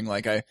definitely wandering.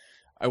 Like, I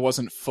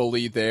wasn't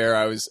fully there.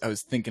 I was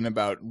thinking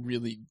about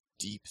really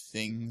deep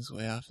things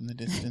way off in the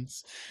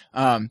distance.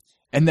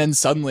 And then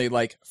suddenly,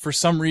 like, for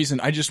some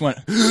reason, I just went,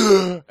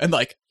 and,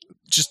 like,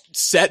 just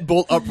sat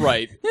bolt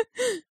upright.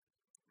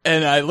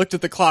 And I looked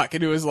at the clock,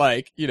 and it was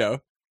like, you know,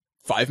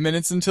 5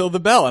 minutes until the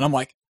bell. And I'm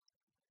like,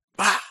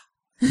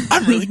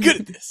 I'm really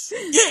good at this.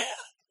 Yeah!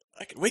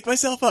 I can wake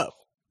myself up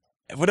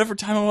at whatever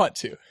time I want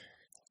to.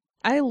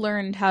 I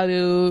learned how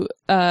to,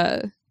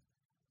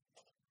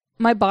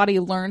 my body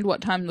learned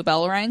what time the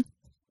bell rang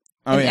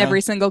in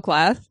every single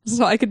class,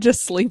 so I could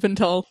just sleep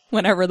until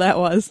whenever that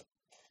was.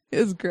 It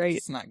was great.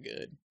 It's not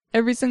good.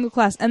 Every single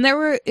class. And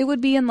it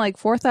would be in like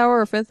 4th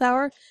hour or 5th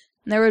hour,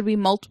 and there would be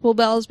multiple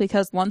bells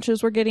because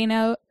lunches were getting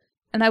out,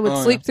 and I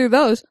would sleep through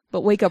those,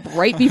 but wake up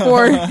right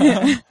before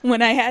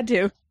when I had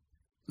to.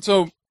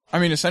 So, I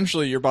mean,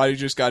 essentially your body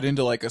just got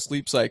into like a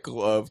sleep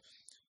cycle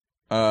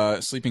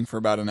of sleeping for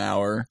about an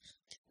hour,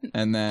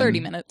 and then 30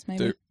 minutes,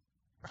 maybe.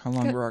 How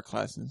long were our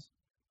classes?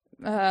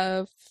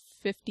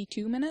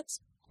 52 minutes.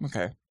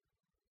 Okay.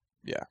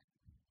 Yeah.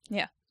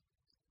 Yeah.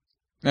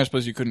 I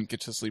suppose you couldn't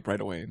get to sleep right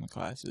away in the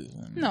classes.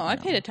 And, No, I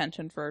paid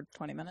attention for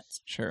 20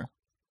 minutes. Sure.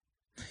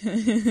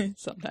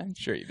 Sometimes.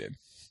 Sure you did.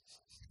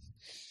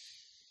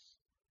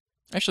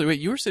 Actually, wait,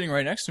 you were sitting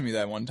right next to me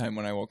that one time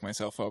when I woke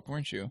myself up,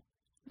 weren't you?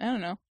 I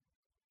don't know.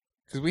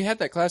 Because we had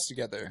that class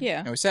together. Yeah.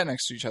 And we sat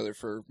next to each other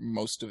for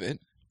most of it.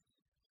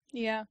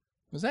 Yeah.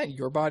 Was that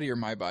your body or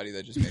my body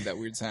that just made that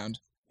weird sound?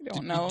 I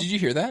don't know. Did you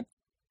hear that?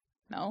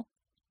 No.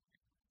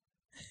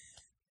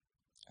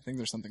 I think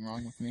there's something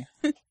wrong with me.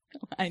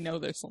 I know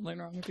there's something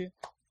wrong with you.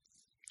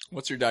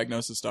 What's your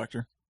diagnosis,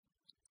 doctor?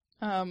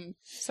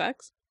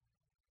 Sex?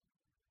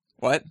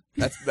 What?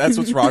 That's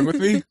what's wrong with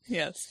me?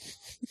 Yes.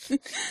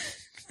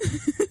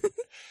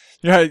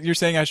 You're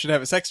saying I should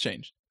have a sex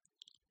change?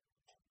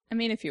 I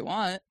mean, if you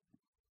want.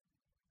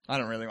 I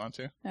don't really want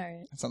to.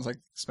 Alright. It sounds like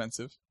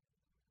expensive.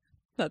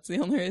 That's the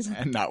only reason.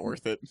 And not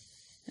worth it.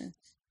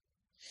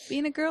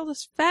 Being a girl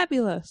is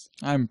fabulous.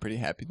 I'm pretty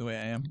happy the way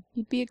I am.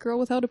 You'd be a girl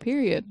without a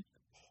period.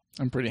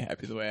 I'm pretty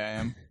happy the way I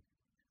am.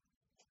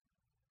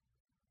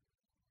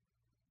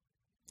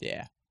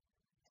 Yeah.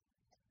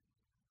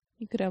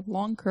 You could have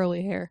long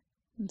curly hair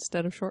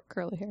instead of short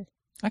curly hair.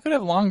 I could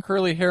have long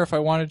curly hair if I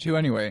wanted to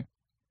anyway.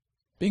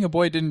 Being a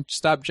boy didn't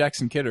stop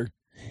Jackson Kidder.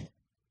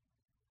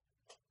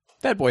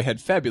 That boy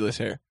had fabulous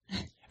hair.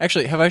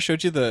 Actually, have I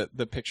showed you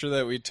the picture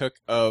that we took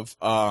of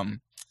a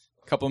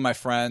couple of my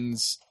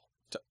friends?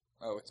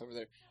 Oh, it's over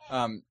there.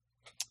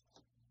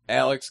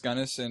 Alex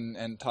Gunnis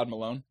and Todd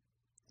Malone.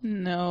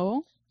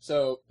 No.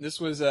 So this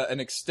was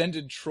an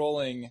extended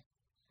trolling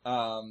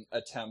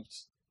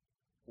attempt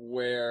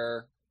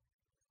where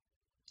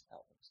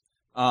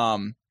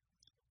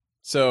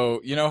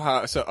so you know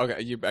how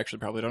okay, you actually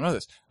probably don't know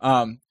this.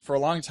 For a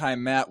long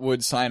time Matt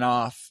would sign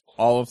off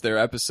all of their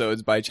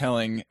episodes by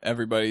telling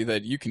everybody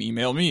that you can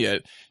email me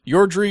at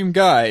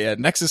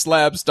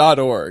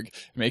yourdreamguy@nexuslabs.org.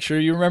 Make sure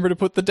you remember to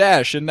put the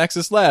dash in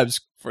Nexus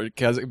Labs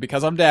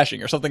because I'm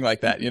dashing or something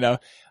like that, you know.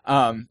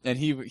 And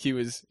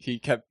he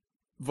kept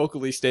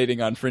vocally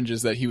stating on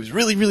Fringes that he was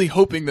really, really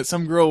hoping that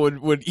some girl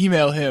would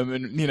email him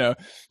and, you know,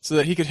 so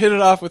that he could hit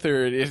it off with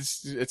her, et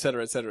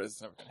cetera, et cetera.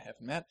 It's never going to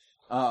happen, Matt.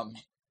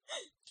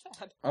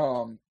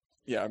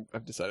 Yeah,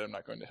 I've decided I'm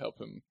not going to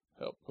help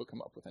hook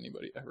him up with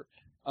anybody ever.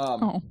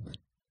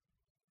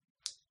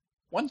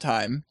 One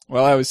time,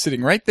 while I was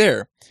sitting right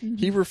there,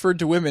 he referred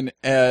to women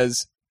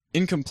as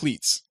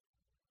incompletes.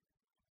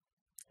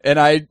 And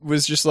I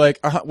was just like,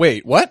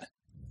 wait, what?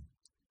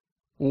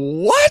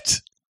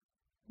 What?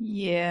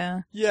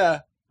 Yeah.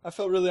 Yeah, I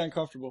felt really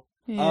uncomfortable.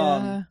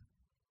 Yeah.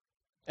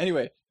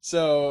 Anyway,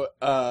 so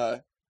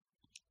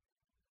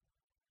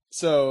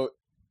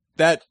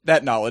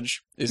that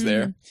knowledge is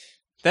there.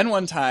 Then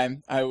one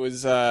time I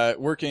was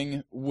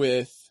working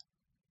with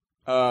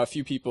a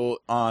few people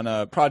on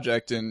a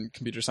project in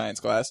computer science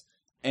class,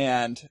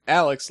 and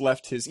Alex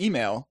left his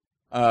email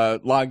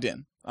logged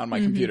in on my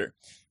computer.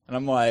 And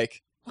I'm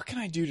like, what can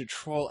I do to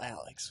troll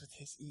Alex with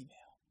his email?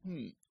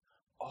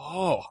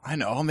 Oh, I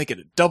know, I'll make it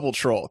a double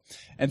troll.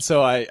 And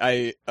so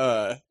I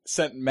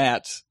sent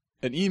Matt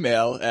an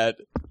email at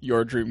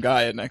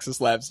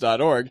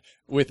yourdreamguy@nexuslabs.org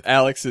with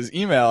Alex's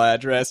email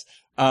address,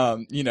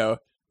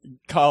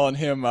 calling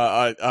him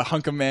a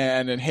hunk of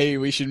man and hey,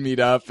 we should meet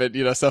up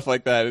and, stuff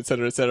like that, et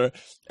cetera, et cetera.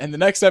 And the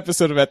next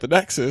episode of At the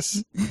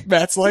Nexus,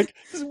 Matt's like,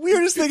 this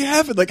weirdest thing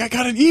happened. Like, I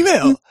got an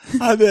email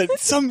that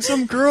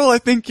some girl, I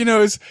think,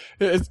 is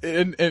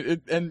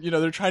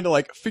they're trying to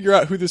like figure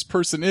out who this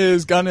person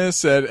is,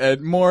 Gunnis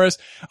and Morris.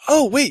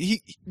 Oh,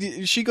 wait,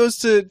 she goes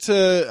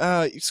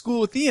to school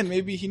with Ian.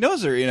 Maybe he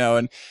knows her,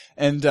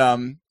 and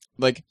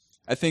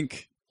I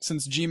think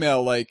since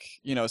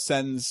Gmail,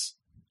 sends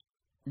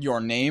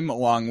your name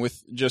along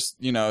with just,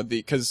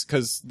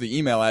 cause the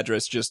email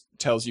address just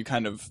tells you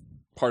kind of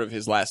part of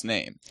his last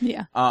name.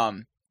 Yeah.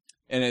 And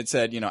it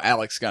said,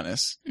 Alex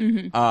Gunnis.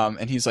 Mm-hmm.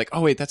 And he's like,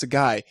 oh wait, that's a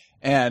guy.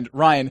 And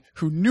Ryan,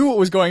 who knew what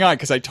was going on,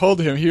 cause I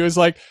told him, he was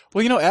like,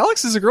 well,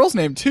 Alex is a girl's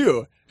name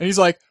too. And he's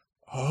like,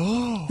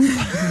 oh.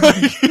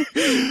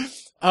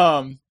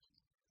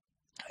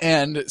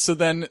 And so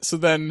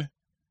then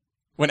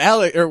when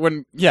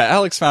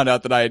Alex found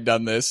out that I had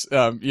done this,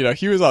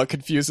 he was all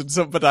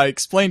confused but I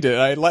explained it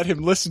and I let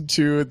him listen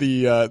to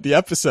the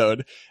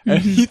episode and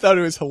he thought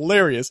it was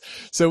hilarious.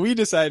 So we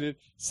decided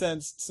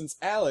since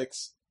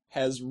Alex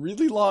has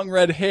really long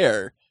red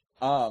hair,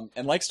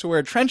 and likes to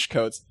wear trench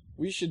coats,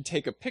 we should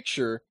take a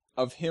picture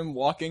of him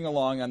walking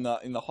along in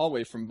the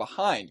hallway from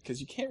behind, cause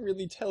you can't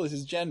really tell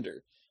his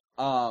gender.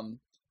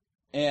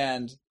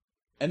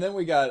 And then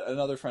we got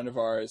another friend of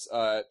ours,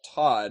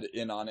 Todd,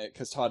 in on it,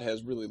 because Todd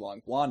has really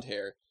long blonde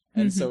hair.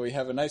 And so we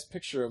have a nice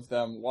picture of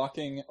them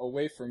walking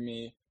away from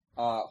me,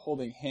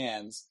 holding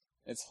hands.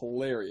 It's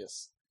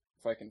hilarious,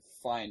 if I can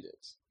find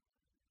it.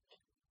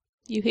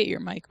 You hit your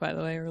mic, by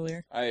the way,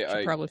 earlier. I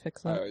should probably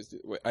fix that. I always do.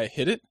 Wait, I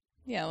hit it?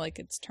 Yeah, like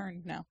it's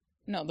turned now.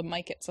 No, the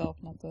mic itself,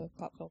 not the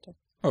pop filter.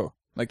 Oh,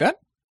 like that?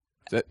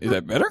 Is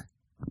that better?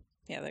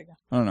 Yeah, there you go.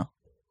 I don't know.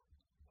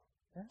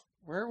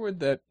 Where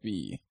would that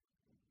be?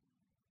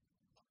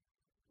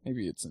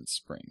 Maybe it's in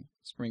spring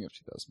of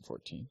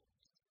 2014.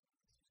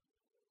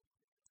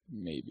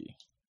 Maybe.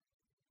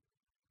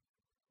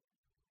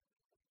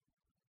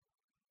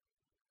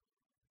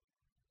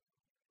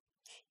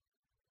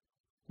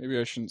 Maybe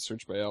I shouldn't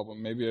search by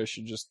album. Maybe I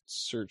should just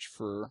search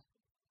through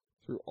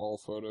all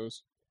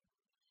photos.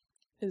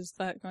 Is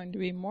that going to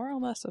be more or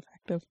less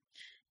effective?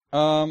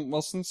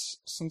 Well,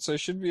 since I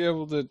should be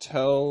able to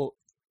tell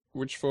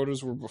which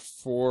photos were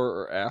before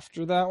or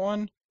after that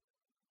one,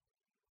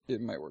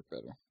 it might work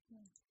better.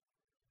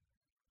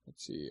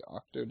 Let's see,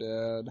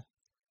 Octodad.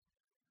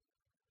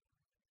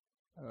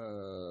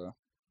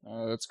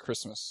 That's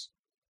Christmas.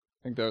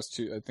 I think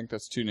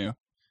that's too new.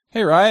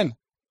 Hey, Ryan!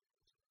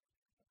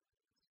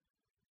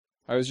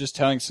 I was just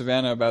telling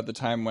Savannah about the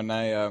time when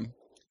I,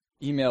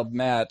 emailed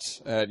Matt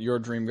at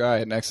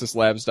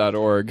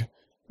yourdreamguy@nexuslabs.org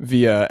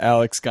via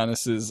Alex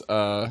Gunnis's,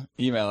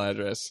 email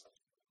address.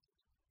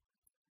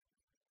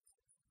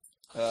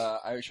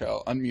 I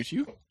shall unmute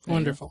you.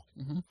 Wonderful.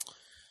 Mm-hmm.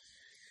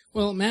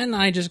 Well, Matt and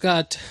I just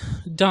got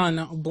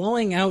done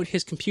blowing out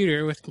his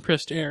computer with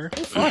compressed air.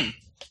 Fun.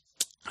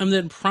 And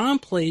then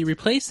promptly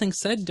replacing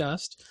said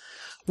dust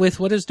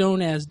with what is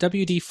known as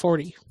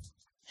WD-40.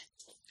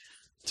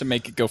 To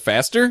make it go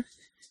faster?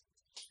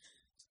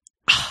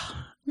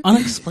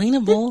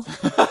 Unexplainable.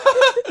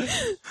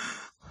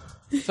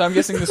 So I'm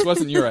guessing this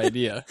wasn't your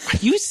idea. Are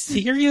you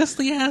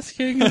seriously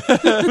asking?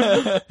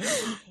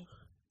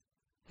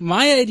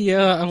 My idea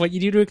of what you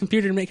do to a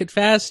computer to make it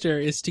faster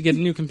is to get a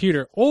new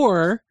computer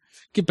or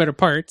get better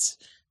parts,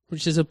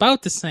 which is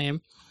about the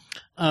same.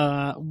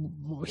 One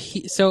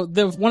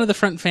of the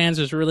front fans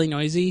was really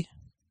noisy.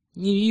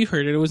 You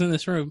heard it. It was in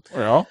this room.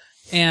 Well.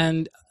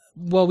 And,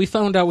 well, we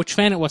found out which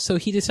fan it was, so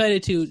he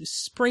decided to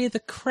spray the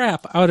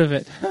crap out of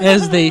it,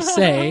 as they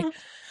say.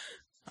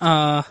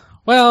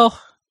 Well,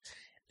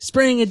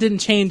 spraying it didn't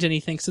change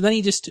anything, so then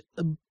he just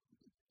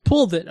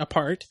pulled it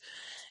apart,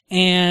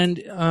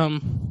 and,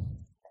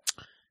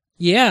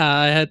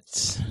 yeah,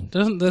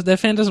 that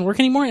fan doesn't work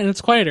anymore, and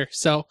it's quieter,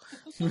 so,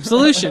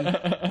 solution.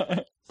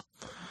 I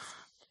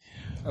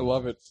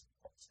love it.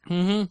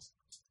 Mm-hmm.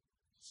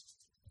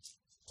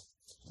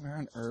 Where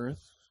on Earth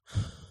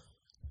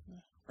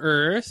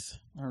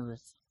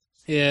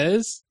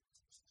is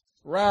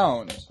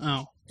round?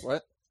 Oh.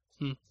 What?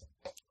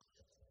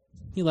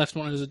 He left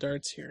one of his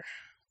darts here.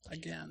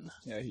 Again.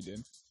 Yeah, he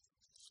did.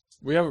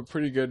 We have a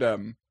pretty good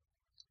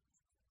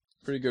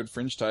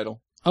Fringe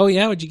title. Oh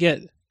yeah, what'd you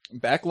get?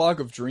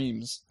 Backlog of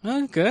Dreams.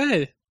 Oh,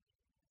 good.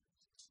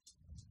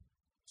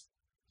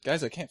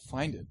 Guys, I can't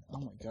find it. Oh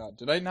my god.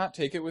 Did I not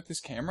take it with this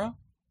camera?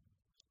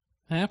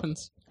 It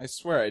happens. I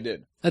swear I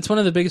did. That's one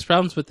of the biggest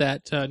problems with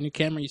that new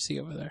camera you see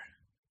over there.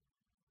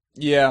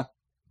 Yeah.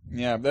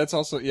 Yeah, that's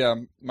also,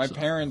 my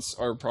parents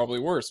are probably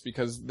worse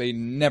because they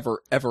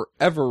never, ever,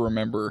 ever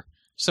remember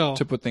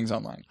to put things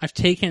online. I've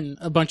taken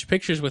a bunch of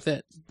pictures with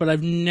it, but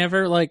I've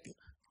never,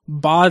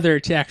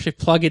 bothered to actually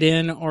plug it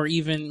in or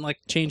even,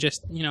 change it,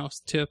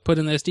 to put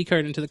in the SD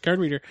card into the card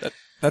reader.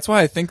 That's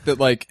why I think that,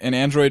 an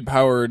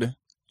Android-powered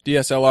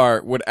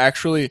DSLR would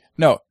actually,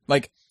 a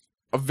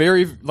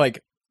very,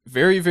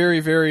 very, very,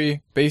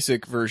 very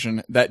basic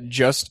version that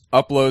just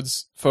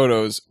uploads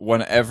photos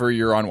whenever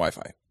you're on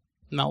Wi-Fi.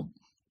 No.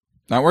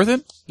 Not worth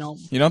it? No.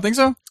 You don't think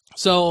so?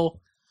 So,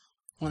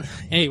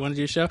 hey, you want to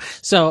do a show?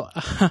 So,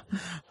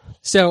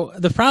 so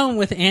the problem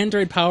with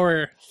Android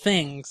Power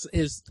things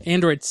is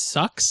Android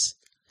sucks.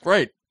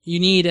 Right. You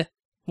need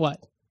what?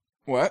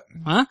 What?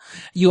 Huh?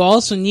 You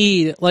also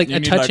need like You a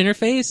need, touch like-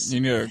 interface. You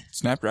need a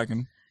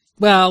Snapdragon.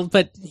 Well,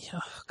 but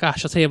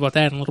gosh, I'll tell you about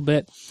that in a little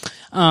bit.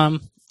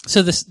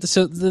 So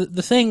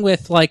the thing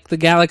with like the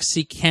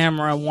Galaxy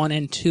Camera 1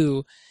 and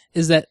 2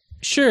 is that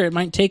sure it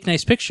might take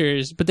nice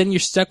pictures, but then you're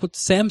stuck with the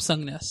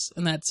Samsungness,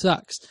 and that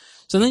sucks.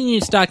 So then you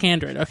need stock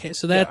Android. Okay,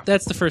 so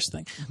that's the first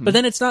thing. Mm-hmm. But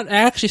then it's not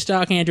actually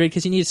stock Android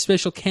because you need a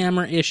special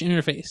camera-ish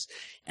interface,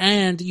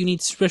 and you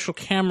need special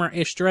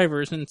camera-ish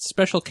drivers and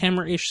special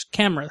camera-ish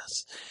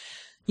cameras.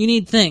 You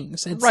need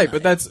things. Right,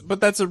 but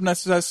that's a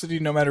necessity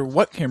no matter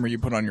what camera you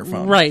put on your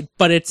phone. Right,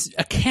 but it's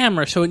a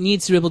camera, so it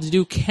needs to be able to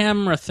do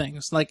camera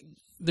things. Like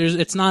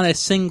it's not a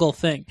single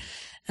thing.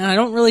 And I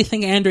don't really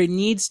think Android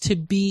needs to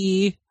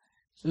be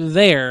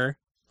there.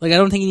 Like I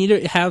don't think you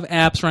need to have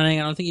apps running.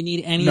 I don't think you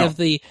need any of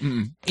the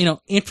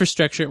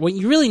infrastructure. What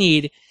you really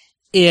need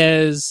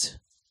is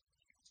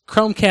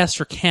Chromecast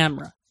for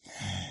camera.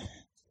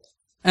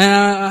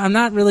 I'm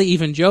not really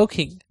even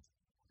joking.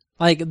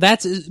 Like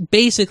that's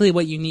basically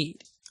what you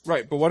need.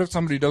 Right, but what if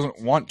somebody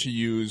doesn't want to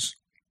use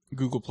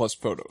Google Plus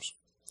Photos?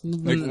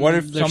 Like, what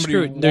if They're somebody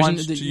screwed.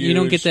 wants to You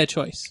don't get use, that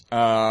choice.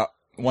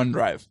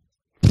 OneDrive?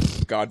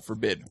 God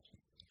forbid.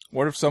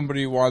 What if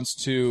somebody wants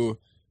to...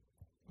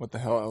 What the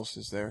hell else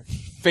is there?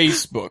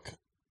 Facebook.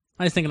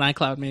 I was thinking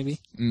iCloud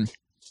maybe. You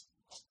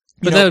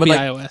But know, that would be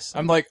like,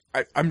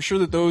 iOS. I'm sure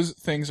that those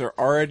things are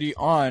already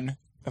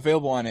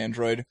available on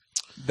Android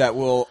that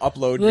will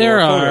upload There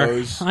your are.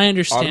 photos. I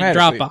understand.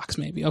 automatically. Dropbox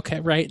maybe. Okay,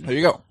 right. There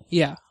you go.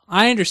 Yeah,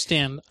 I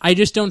understand. I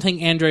just don't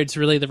think Android's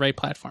really the right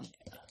platform.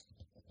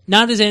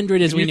 Not as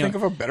Android as Can we you know. think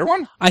of a better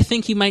one? I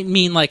think you might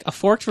mean like a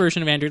forked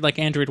version of Android, like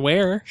Android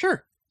Wear.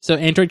 Sure. So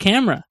Android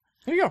Camera.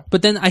 There you go.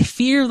 But then I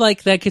fear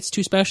like that gets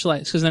too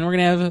specialized because then we're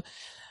gonna have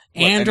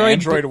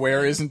Android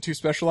Wear isn't too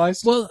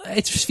specialized? Well,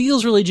 it just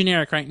feels really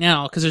generic right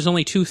now because there's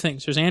only two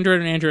things. There's Android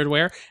and Android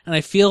Wear, and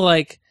I feel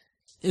like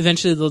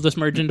eventually they'll just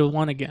merge into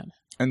one again.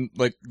 And,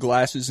 like,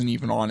 Glass isn't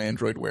even on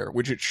Android Wear,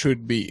 which it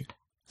should be.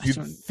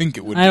 You'd think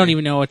it would be. I don't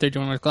even know what they're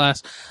doing with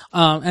Glass.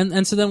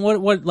 And so then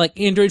what, like,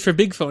 Android for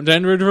big phones,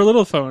 Android for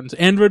little phones,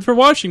 Android for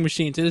washing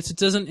machines.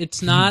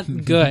 It's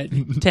not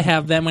good to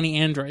have that many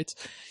Androids.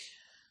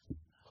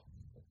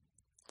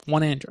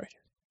 One Android.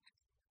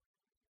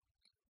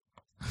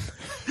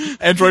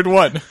 Android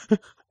 1.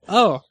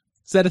 Oh,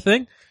 is that a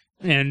thing?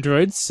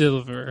 Android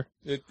Silver.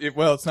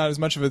 Well, it's not as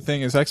much of a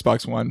thing as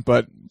Xbox One,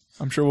 but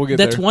I'm sure we'll get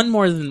there. That's one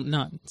more than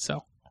none,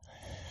 so.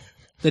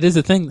 That is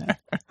a thing there.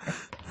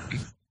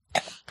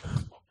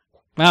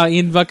 Wow,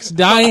 Ian Buck's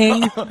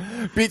dying.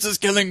 Pizza's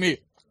killing me.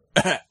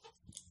 It's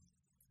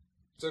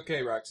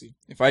okay, Roxy.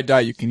 If I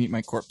die, you can eat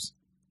my corpse.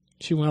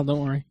 She will, don't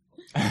worry.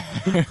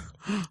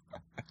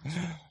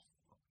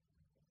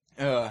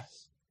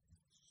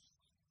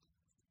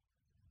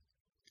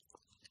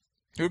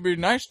 It would be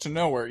nice to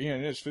know where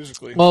Ian is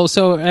physically. Well,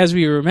 so as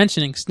we were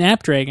mentioning,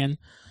 Snapdragon.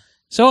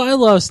 So I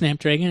love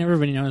Snapdragon,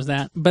 everybody knows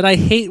that. But I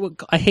hate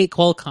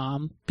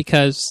Qualcomm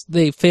because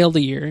they failed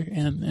a year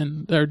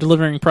and they're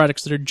delivering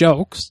products that are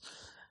jokes.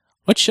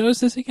 What show is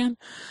this again?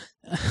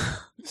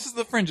 This is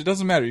the Fringe. It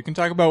doesn't matter. You can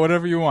talk about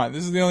whatever you want.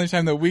 This is the only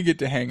time that we get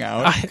to hang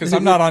out because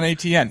I'm not on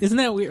ATN. Isn't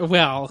that weird?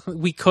 Well,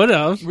 we could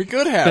have. We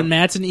could have. But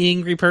Matt's an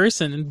angry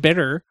person and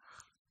bitter.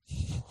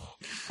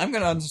 I'm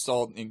going to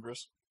uninstall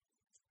Ingress.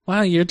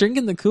 Wow, you're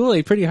drinking the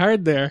Kool-Aid pretty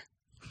hard there.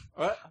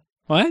 What?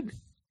 What?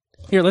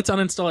 Here, let's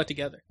uninstall it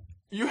together.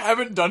 You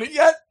haven't done it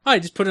yet? Oh, I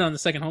just put it on the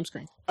second home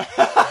screen.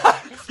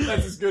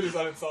 That's as good as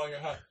unstalling it,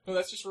 huh? No,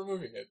 that's just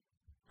removing it.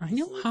 I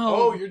know how.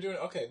 Oh, you're doing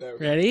it. Okay, there we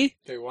go. Ready?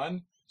 Okay,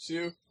 1,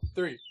 2,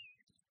 3.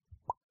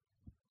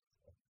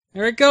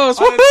 There it goes.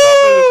 Uninstall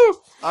Woohoo! finished.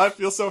 I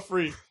feel so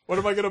free. What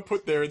am I going to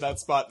put there in that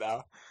spot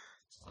now?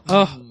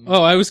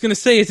 Oh, I was going to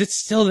say, is it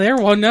still there?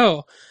 Well,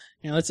 no.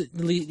 Yeah, let's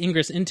delete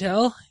Ingress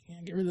Intel.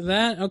 Yeah, get rid of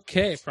that.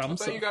 Okay, problem I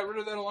thought solved. you got rid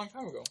of that a long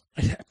time ago.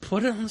 I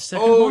put it on the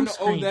second home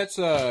screen. That's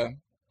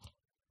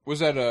was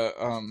that a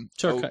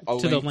Shortcut a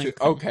to the link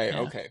link. Okay,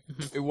 Yeah. okay.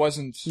 It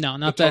wasn't No,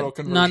 not the total that.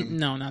 conversion.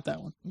 Not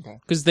that one. Okay.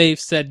 Because they've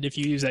said if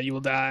you use that, you will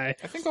die.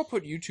 I think I'll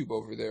put YouTube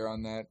over there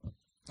on that.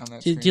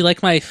 Do you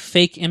like my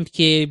fake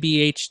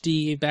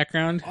MKBHD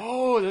background?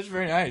 Oh, that's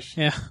very nice.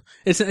 Yeah,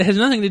 it has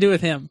nothing to do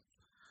with him.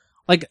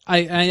 Like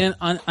I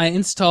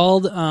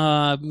installed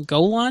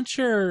Go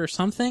Launcher or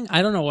something.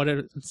 I don't know what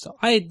it installed.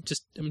 I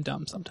just am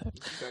dumb sometimes.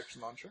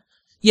 Infection launcher.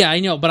 Yeah,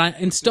 I know, but I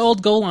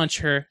installed Go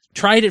Launcher,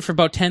 tried it for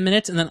about 10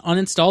 minutes, and then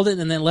uninstalled it,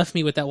 and then left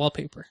me with that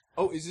wallpaper.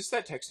 Oh, is this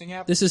that texting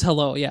app? This is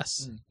Hello,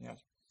 yes. Yeah.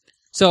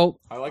 So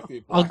I like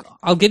the black.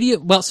 I'll give you.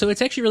 Well, so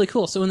it's actually really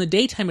cool. So in the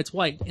daytime it's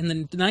white, in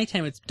the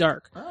nighttime it's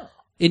dark. Oh.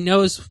 It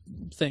knows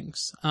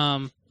things,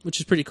 which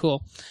is pretty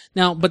cool.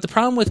 Now, but the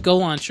problem with Go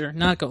Launcher,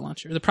 not Go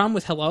Launcher, the problem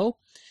with Hello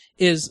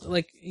is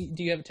like,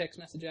 do you have a text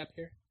message app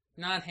here?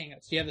 Not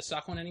Hangouts. Do you have the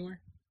stock one anywhere?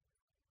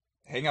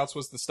 Hangouts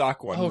was the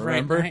stock one, Oh,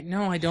 remember? right.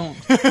 No, I don't.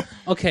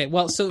 Okay,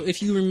 well, so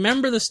if you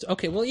remember this...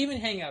 Okay, well, even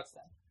Hangouts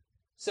then.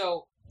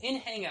 So, in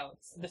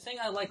Hangouts, the thing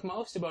I like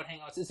most about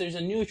Hangouts is there's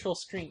a neutral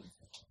screen.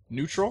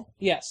 Neutral?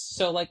 Yes,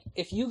 so, like,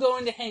 if you go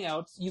into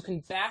Hangouts, you can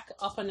back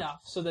up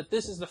enough so that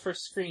this is the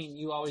first screen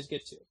you always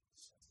get to.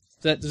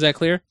 Is that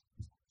clear?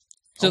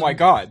 So, oh my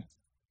god.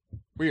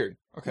 Weird.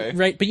 Okay.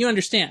 Right, but you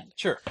understand.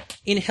 Sure.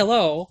 In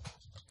Hello,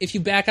 if you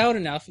back out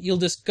enough, you'll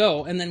just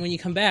go, and then when you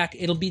come back,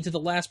 it'll be to the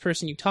last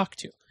person you talk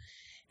to.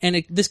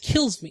 And this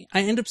kills me.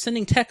 I end up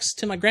sending texts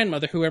to my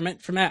grandmother who are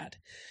meant for Matt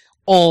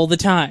all the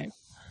time.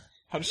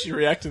 How does she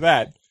react to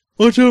that?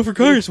 Watch out for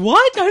cars.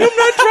 What? I am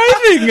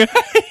not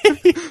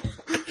driving!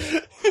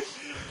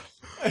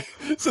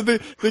 So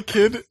the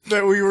kid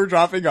that we were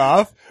dropping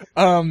off,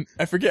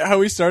 I forget how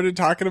we started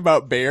talking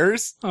about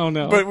bears. Oh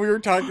no. But we were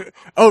talking,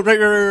 oh,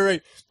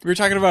 right. We were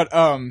talking about,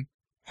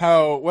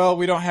 how, well,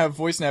 we don't have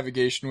voice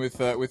navigation with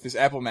this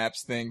Apple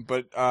Maps thing,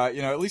 but,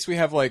 at least we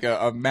have like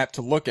a map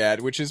to look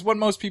at, which is what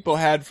most people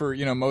had for,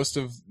 most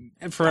of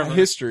Forever.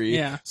 History.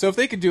 Yeah. So if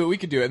they could do it, we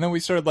could do it. And then we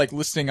started like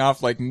listing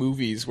off like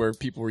movies where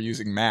people were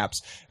using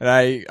maps. And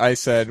I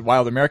said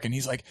Wild American.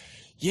 He's like,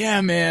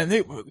 yeah, man,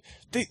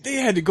 they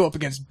had to go up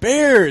against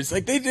bears.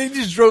 Like they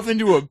just drove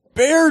into a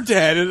bear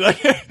den and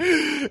like,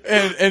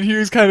 and he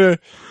was kind of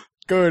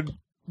going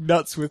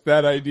nuts with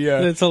that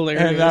idea. That's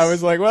hilarious. And I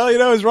was like, well,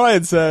 as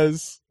Ryan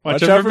says,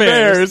 watch out for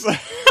bears.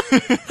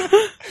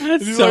 That's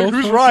And he's so like,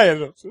 who's funny.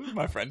 Ryan?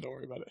 My friend, don't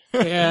worry about it.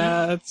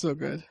 Yeah, that's so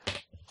good.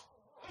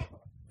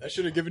 I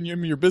should have given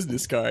him your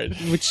business card.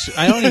 Which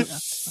I don't even...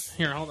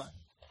 Here, hold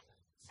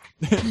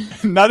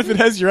on. Not if it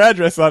has your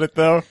address on it,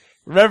 though.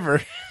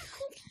 Remember.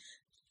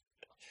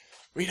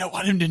 We don't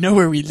want him to know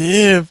where we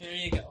live. There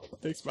you go.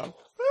 Thanks, Mom.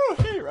 Oh,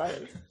 hey,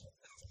 Ryan.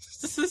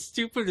 This is the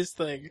stupidest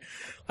thing.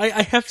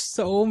 I have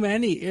so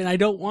many, and I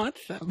don't want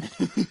them.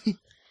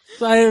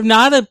 So I am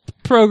not a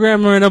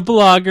programmer and a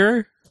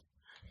blogger.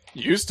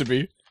 You used to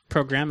be.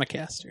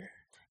 Programacaster.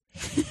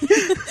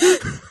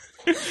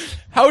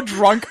 How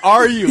drunk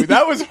are you?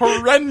 That was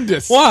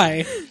horrendous.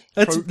 Why?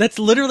 That's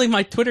literally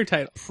my Twitter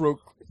title.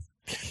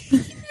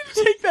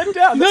 Take that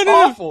down. That's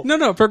awful.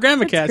 No,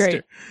 Programacaster. That's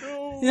great.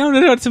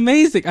 No, it's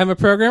amazing. I'm a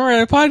programmer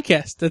and a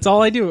podcast. That's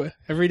all I do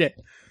every day.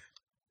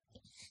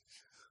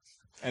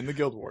 And the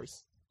Guild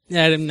Wars.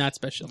 Yeah, I'm not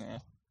special. Nah.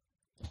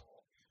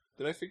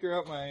 Did I figure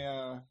out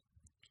my,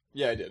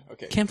 Yeah, I did.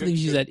 Okay. Can't believe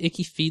you use that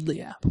icky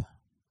Feedly app.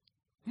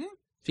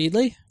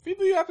 Feedly?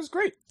 Feedly app is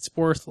great. It's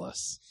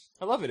worthless.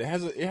 I love it. It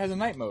has a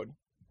night mode.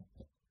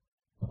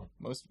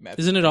 Most maps.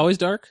 Isn't it always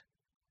dark?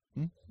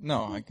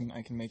 No, I can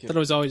make I it. thought it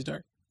was always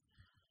dark.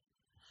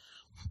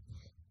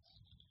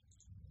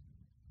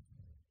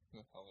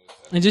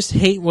 I just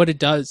hate what it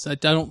does. I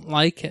don't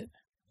like it.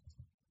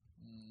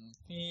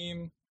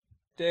 Theme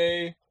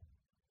day.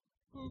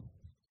 Ooh.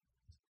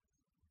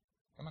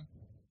 Come on.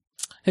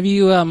 Have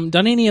you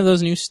done any of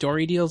those new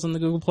story deals in the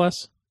Google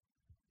Plus?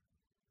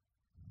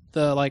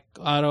 The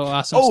auto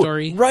awesome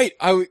story. Right.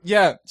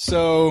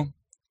 So,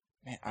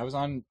 man, I was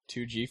on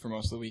 2G for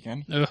most of the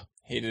weekend. Ugh.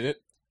 Hated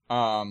it.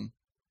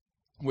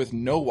 With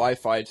no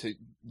Wi-Fi to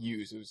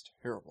use, it was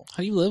terrible.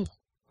 How do you live?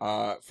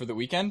 For the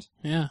weekend?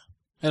 Yeah.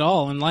 At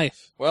all in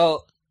life.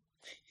 Well,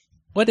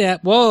 What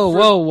app? Whoa.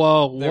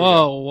 There we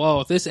go.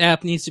 Whoa. This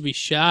app needs to be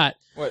shot.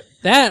 what?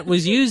 That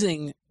was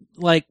using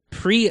not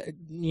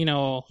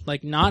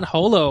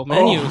holo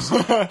menus.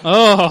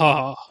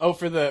 Oh. Oh.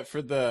 For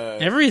the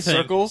Everything.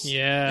 circles?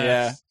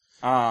 Yeah.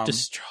 Yeah.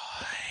 Destroy.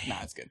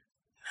 Nah, it's good.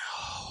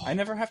 No. I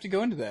never have to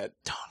go into that.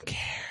 Don't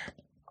care.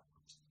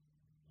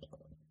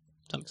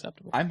 It's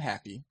unacceptable. I'm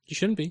happy. You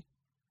shouldn't be.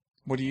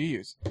 What do you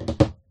use?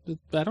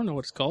 I don't know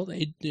what it's called.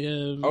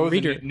 The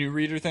Reader. new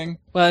reader thing?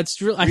 Well,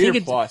 it's real. I Reader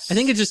think Plus.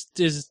 it just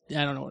is.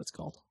 I don't know what it's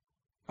called.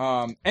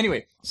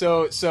 Anyway,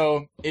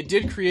 so it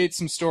did create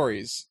some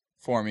stories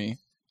for me,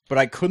 but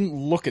I couldn't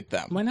look at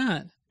them Why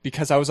not?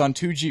 because I was on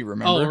 2G,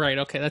 remember? Oh, right.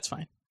 Okay, that's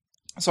fine.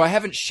 So I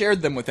haven't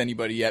shared them with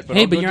anybody yet, but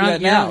Hey, I'll but go you're do on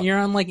that now. you're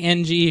on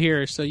NG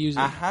here, so use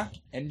it.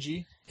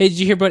 NG. Hey, did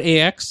you hear about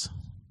AX?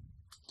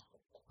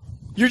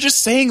 You're just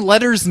saying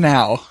letters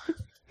now.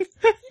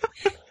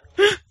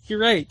 You're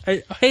right.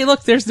 Hey,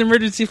 look, there's an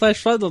emergency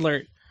flash flood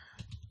alert.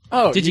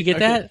 Oh, Did you get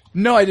that?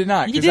 No, I did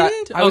not. You 'cause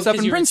didn't? I was up 'cause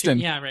in you were Princeton.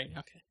 Yeah, right.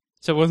 Okay.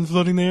 So it wasn't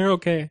flooding there.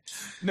 Okay.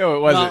 No, it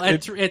wasn't.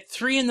 Well, at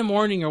 3 in the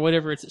morning or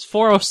whatever, it's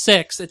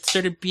 4:06. It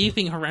started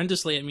beeping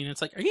horrendously at me. And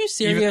it's like, are you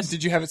serious?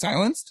 Did you have it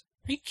silenced?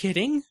 Are you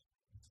kidding?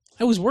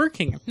 I was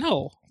working.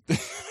 No.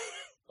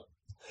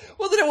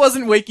 Well, then it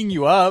wasn't waking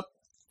you up.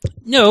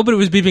 No, but it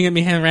was beeping at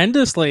me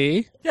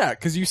horrendously. Yeah,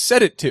 because you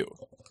said it to.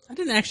 I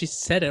didn't actually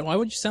set it. Why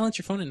would you silence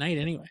your phone at night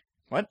anyway?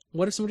 What?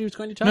 What if somebody was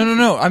going to talk?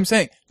 No. I'm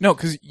saying no,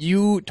 because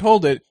you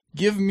told it.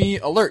 Give me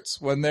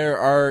alerts when there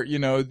are,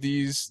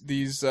 these.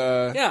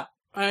 Yeah,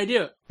 I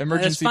do.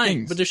 Emergency That's fine,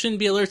 things. but there shouldn't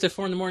be alerts at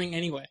 4 in the morning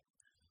anyway.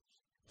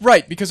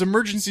 Right, because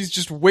emergencies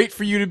just wait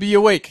for you to be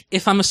awake.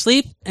 If I'm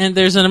asleep and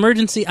there's an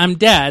emergency, I'm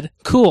dead.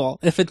 Cool.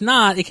 If it's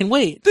not, it can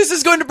wait. This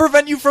is going to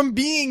prevent you from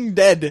being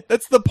dead.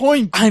 That's the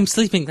point. I'm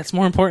sleeping. That's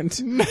more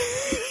important.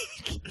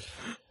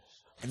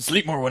 I can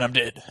sleep more when I'm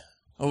dead.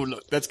 Oh,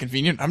 look, that's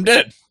convenient. I'm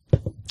dead.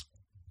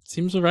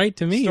 Seems right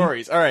to me.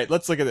 Stories. All right,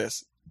 let's look at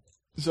this.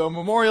 So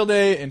Memorial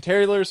Day in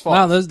Taylor's Falls.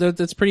 Wow,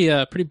 that's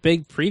pretty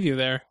big preview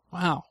there.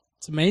 Wow,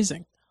 it's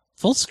amazing.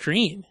 Full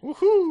screen.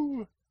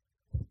 Woohoo!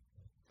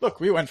 Look,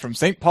 we went from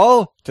St.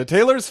 Paul to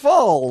Taylor's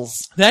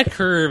Falls. That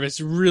curve is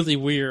really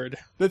weird.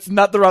 That's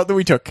not the route that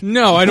we took.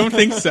 No, I don't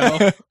think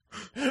so.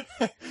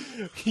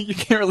 You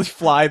can't really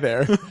fly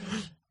there.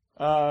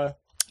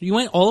 You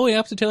went all the way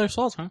up to Taylor's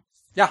Falls, huh?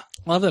 Yeah.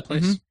 Love that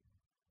place. Mhm.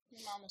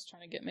 Your mom was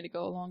trying to get me to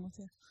go along with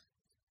you.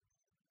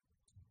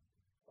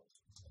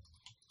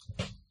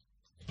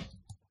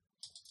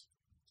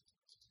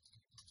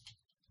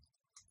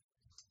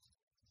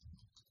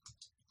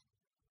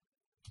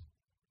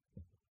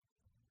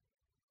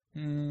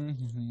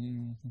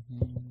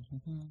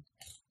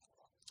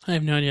 I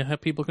have no idea how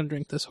people can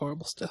drink this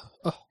horrible stuff.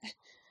 Oh.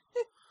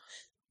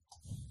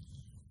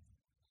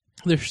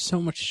 There's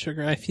so much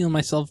sugar. I feel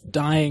myself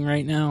dying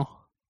right now.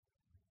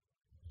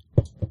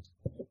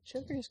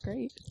 Sugar is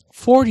great.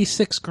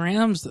 46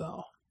 grams,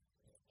 though.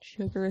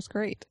 Sugar is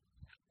great.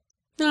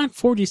 Not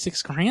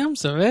 46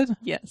 grams of it.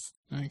 Yes.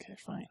 Okay,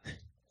 fine.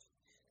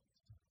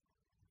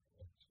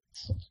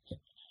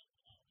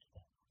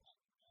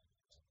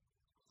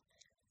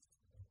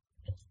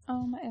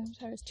 Oh, my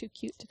avatar is too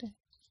cute today.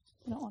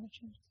 I don't want to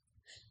change.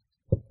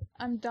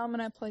 I'm dumb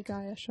and I play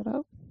Gaia. Shut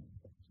up.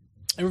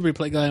 Everybody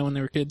played Gaia when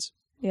they were kids.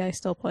 Yeah, I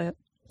still play it.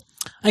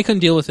 I couldn't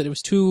deal with it. It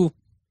was too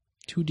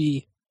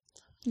 2D.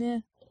 Yeah.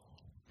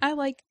 I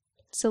like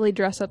silly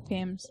dress-up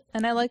games,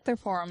 and I like their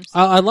forums.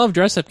 I love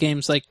dress-up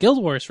games like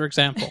Guild Wars, for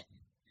example.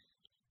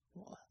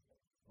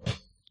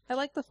 I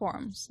like the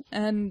forums,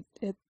 and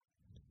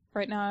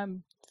right now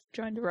I'm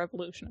joined a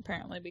revolution,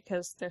 apparently,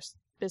 because their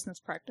business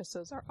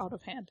practices are out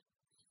of hand.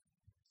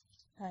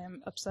 I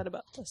am upset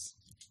about this.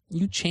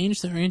 You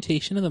changed the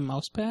orientation of the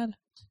mouse pad?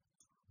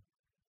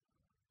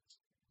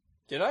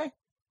 Did I?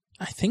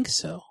 I think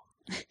so.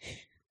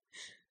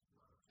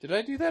 Did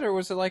I do that, or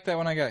was it like that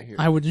when I got here?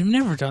 I would have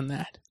never done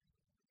that.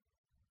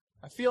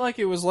 I feel like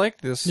it was like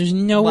this. There's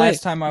no way.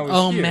 Last time I was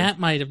Oh, here. Matt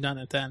might have done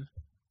it then.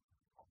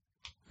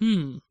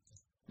 You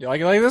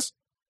like it like this?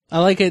 I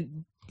like it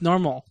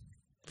normal.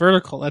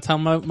 Vertical. That's how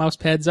mouse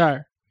pads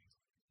are.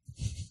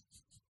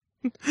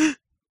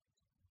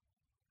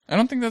 I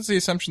don't think that's the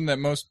assumption that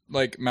most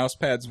like mouse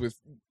pads with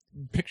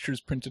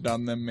pictures printed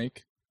on them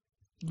make.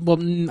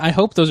 Well, I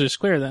hope those are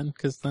square then,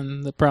 because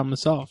then the problem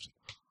is solved.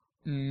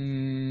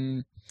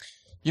 You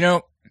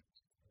know,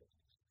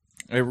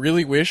 I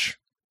really wish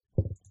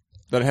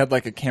that I had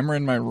like a camera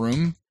in my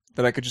room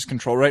that I could just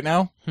control right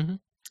now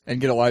and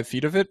get a live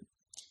feed of it,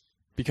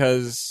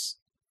 because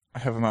I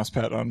have a mouse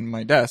pad on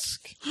my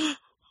desk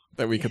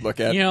that we could look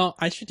at. You know,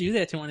 I should do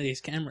that to one of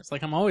these cameras.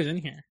 Like, I'm always in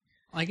here.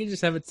 I could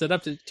just have it set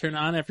up to turn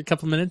on every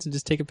couple of minutes and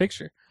just take a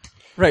picture.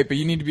 Right, but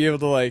you need to be able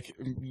to like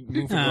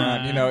move it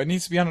around. You know, it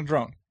needs to be on a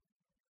drone.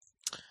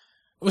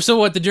 So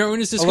what? The drone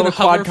is just A going little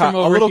to hover from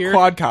over a little here?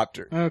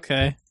 quadcopter.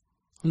 Okay.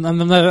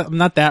 I'm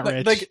not that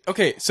rich. Like,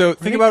 okay, so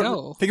think Where'd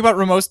it about go?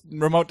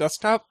 remote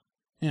desktop.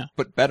 Yeah.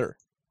 But better.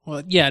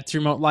 Well, yeah, it's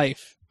remote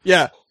life.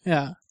 Yeah.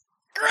 Yeah.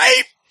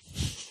 Great.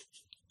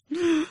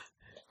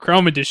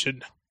 Chrome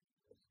edition.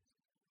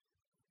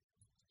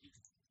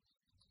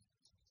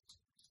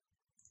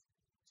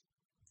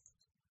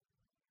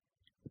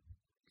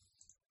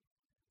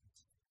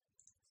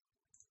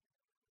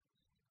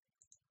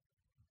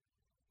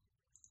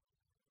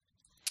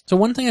 So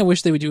one thing I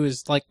wish they would do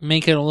is like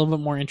make it a little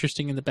bit more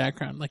interesting in the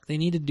background. Like they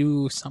need to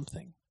do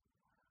something.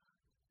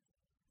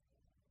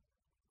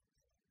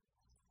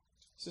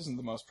 This isn't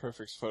the most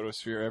perfect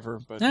photosphere ever,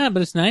 but Yeah,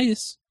 but it's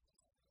nice.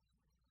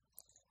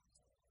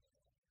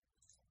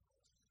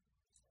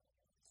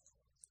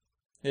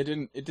 it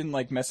didn't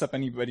like mess up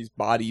anybody's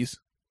bodies.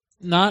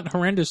 Not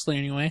horrendously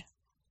anyway.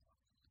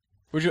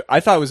 Which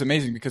I thought was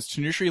amazing because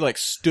Tanushree like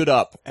stood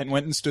up and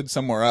went and stood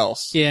somewhere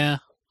else. Yeah.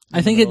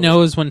 I think it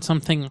knows when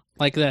something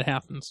like that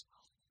happens.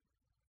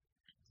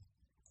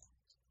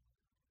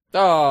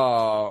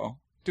 Oh,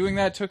 doing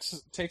that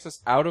takes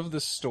us out of the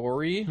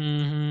story.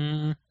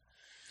 Mm-hmm.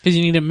 Because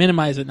you need to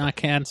minimize it, not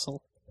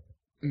cancel.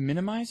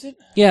 Minimize it?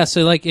 Yeah,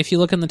 so like if you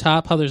look in the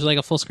top, how there's like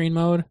a full screen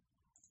mode.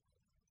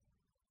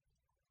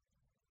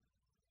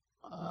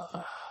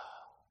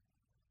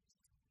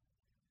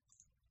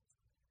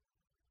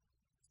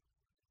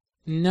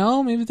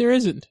 No, maybe there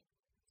isn't.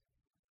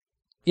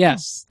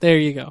 Yes, there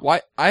you go. Why?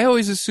 I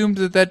always assumed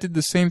that did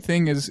the same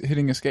thing as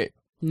hitting escape.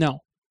 No.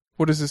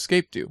 What does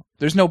escape do?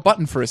 There's no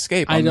button for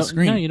escape on the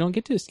screen. No, you don't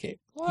get to escape.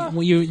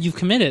 Well, you've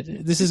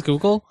committed. This is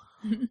Google.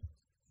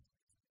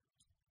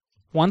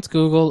 Once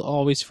Google,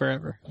 always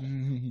forever.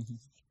 Is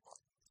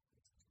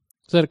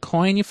that a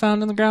coin you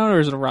found on the ground, or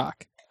is it a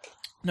rock?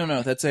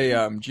 No, that's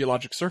a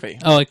geologic survey.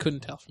 Oh, I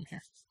couldn't tell from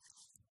here.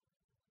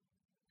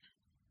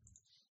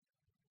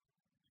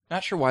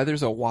 Not sure why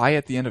there's a Y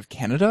at the end of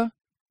Canada.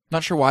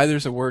 Not sure why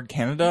there's a word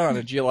Canada on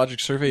a geologic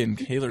survey in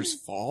Taylor's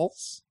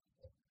Falls.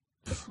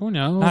 Who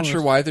knows? Not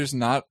sure why there's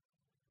not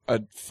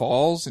a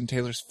falls in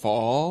Taylor's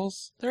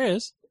Falls. There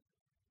is.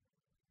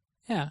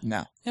 Yeah.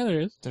 No. Yeah, there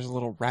is. There's a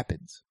little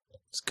rapids.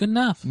 It's good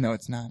enough. No,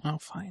 it's not. Oh,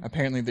 fine.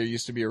 Apparently there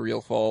used to be a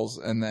real falls,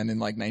 and then in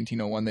like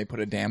 1901 they put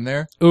a dam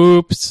there.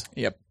 Oops.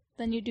 Yep.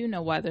 Then you do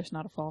know why there's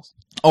not a falls.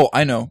 Oh,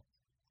 I know.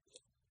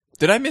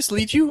 Did I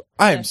mislead you?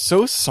 I am Yes.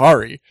 so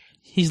sorry.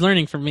 He's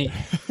learning from me.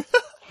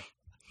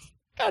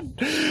 God,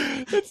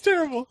 that's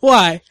terrible.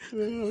 Why?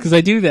 Because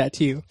I do that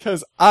to you.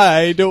 Because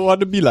I don't want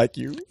to be like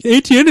you.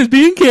 ATN is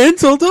being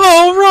canceled.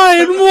 Oh,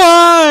 Ryan,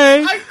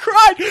 why? I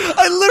cried.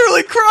 I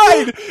literally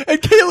cried.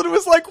 And Caitlin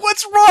was like,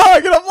 "What's wrong?"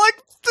 And I'm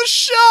like, "The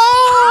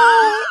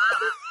show."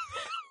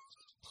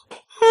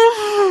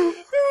 It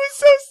was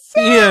so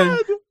sad. Ian,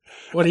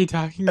 what are you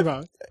talking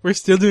about? We're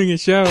still doing a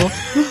show.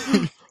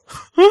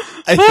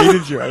 I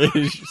hated you. I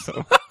hated you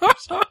so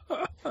much.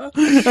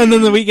 And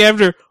then the week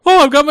after, oh,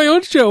 I've got my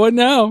own show. What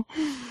now?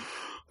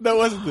 That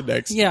wasn't the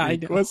next Yeah, I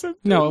week, know. was it?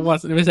 No, it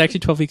wasn't. It was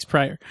actually 12 weeks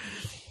prior.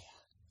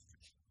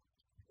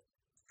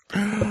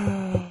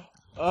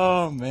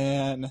 Oh,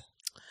 man.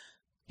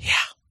 Yeah.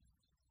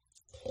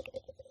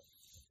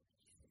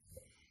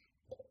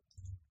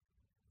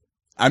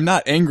 I'm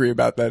not angry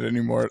about that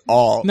anymore at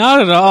all.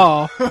 Not at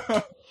all.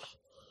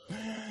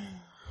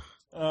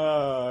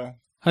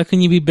 How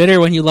can you be bitter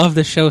when you love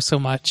the show so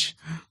much?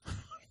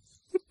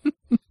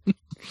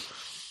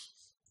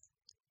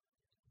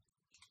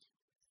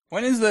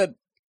 When is that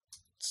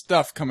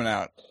stuff coming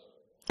out?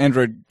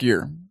 Android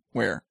Gear.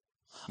 Where?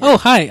 Oh,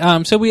 hi.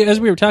 As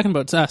we were talking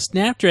about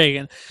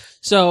Snapdragon.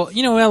 So,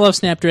 I love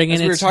Snapdragon.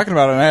 As we were talking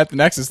about it at the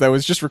Nexus that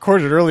was just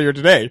recorded earlier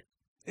today.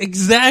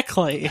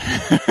 Exactly.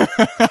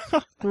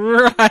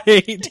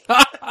 Right.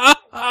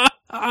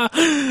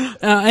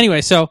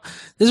 Anyway, so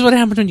this is what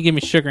happens when you give me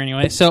sugar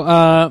anyway. So,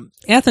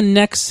 at the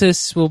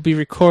Nexus will be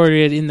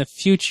recorded in the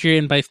future,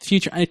 and by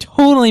future, I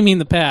totally mean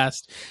the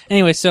past.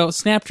 Anyway, so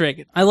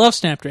Snapdragon. I love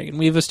Snapdragon.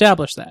 We've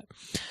established that.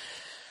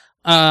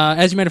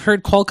 As you might have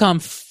heard, Qualcomm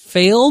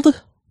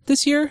failed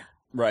this year.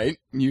 Right.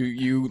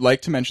 You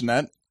like to mention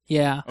that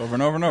Yeah. over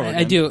and over and over again.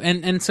 I do.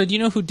 And so do you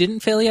know who didn't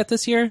fail yet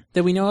this year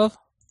that we know of?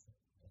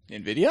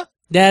 NVIDIA?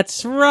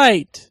 That's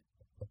right.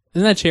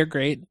 Isn't that chair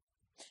great?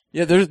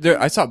 Yeah, there.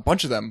 I saw a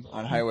bunch of them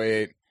on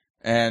Highway 8,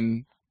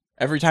 and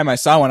every time I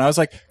saw one, I was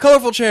like,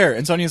 "Colorful chair,"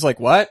 and Sonya's like,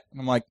 "What?" And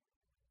I'm like,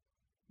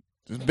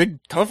 "There's a big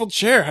colorful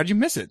chair. How'd you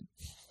miss it?"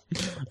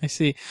 I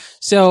see.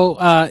 So,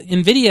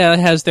 NVIDIA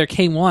has their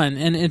K1,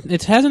 and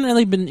it hasn't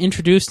really been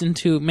introduced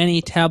into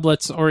many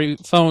tablets or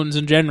phones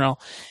in general.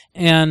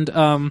 And,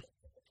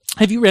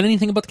 have you read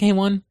anything about the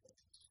K1?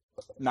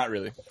 Not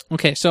really.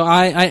 Okay, so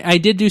I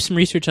did do some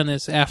research on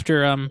this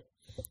after,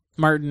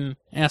 Martin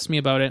asked me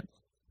about it.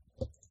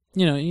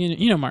 You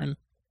know Martin.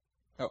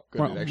 Oh, good.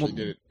 Well, It actually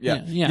did it.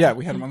 Yeah. yeah. Yeah,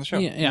 we had him on the show.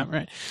 Yeah,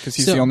 right. Because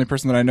he's So- the only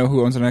person that I know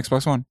who owns an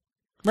Xbox One.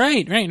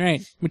 Right.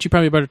 Which you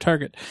probably bought at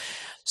Target.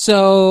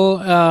 So,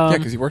 Yeah,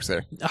 because he works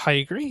there. I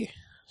agree.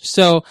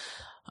 So,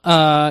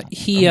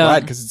 he, I'm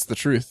glad because it's the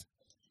truth.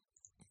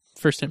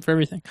 first time for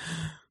everything.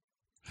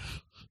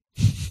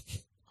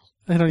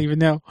 I don't even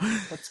know.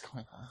 What's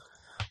going on?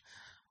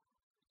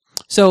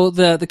 So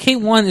the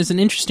K1 is an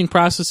interesting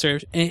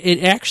processor.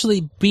 It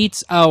actually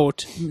beats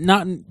out so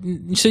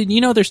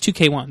there's two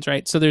K1s,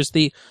 right? So there's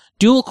the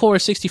dual core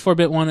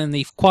 64-bit one and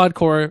the quad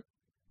core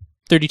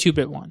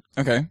 32-bit one.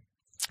 Okay.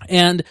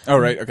 And Oh,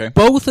 right. Okay.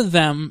 both of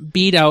them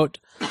beat out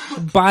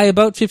by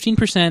about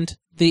 15%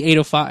 the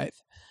 805.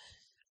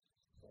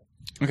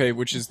 Okay,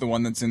 which is the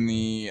one that's in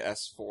the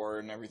S4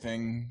 and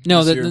everything?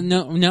 No, this year?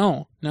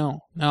 no.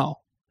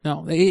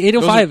 The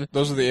 805,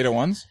 Those are the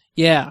 801s?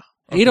 yeah.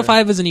 Okay.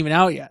 805 isn't even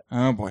out yet.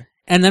 Oh, boy.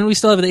 And then we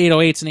still have the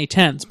 808s and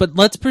 810s. But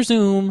let's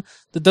presume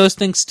that those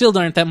things still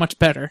aren't that much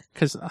better,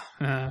 because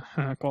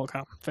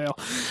Qualcomm fail.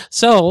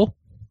 So,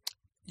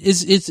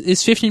 is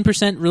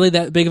 15% really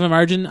that big of a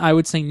margin? I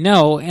would say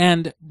no.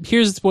 And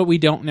here's what we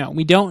don't know.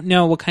 We don't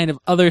know what kind of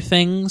other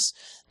things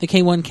the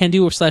K1 can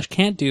do or /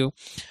 can't do.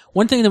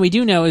 One thing that we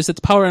do know is that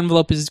the power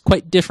envelope is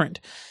quite different.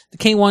 The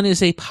K1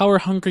 is a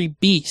power-hungry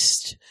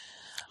beast.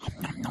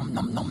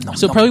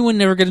 So it probably would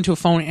never get into a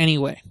phone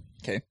anyway.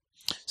 Okay.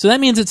 So that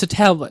means it's a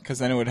tablet, Because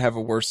then it would have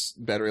a worse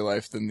battery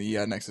life than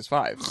the Nexus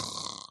 5.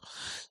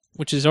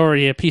 which is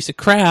already a piece of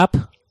crap.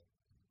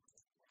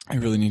 I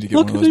really need to get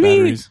Look one of at those me.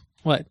 batteries.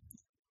 What?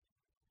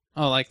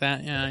 Oh, like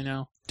that? Yeah, I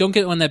know. Don't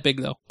get one that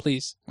big, though,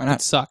 please. Why not?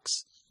 It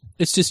sucks.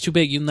 It's just too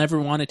big. You'll never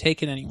want to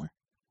take it anywhere.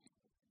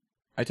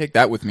 I take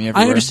that with me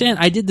everywhere. I understand.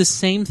 I did the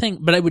same thing,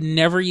 but I would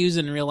never use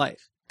it in real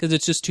life because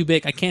it's just too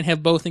big. I can't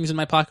have both things in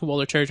my pocket while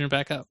they're charging it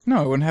back up. No,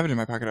 I wouldn't have it in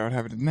my pocket. I would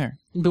have it in there.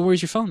 But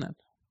where's your phone then?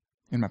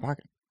 In my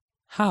pocket.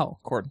 How?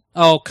 Cord.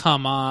 Oh,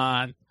 come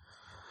on.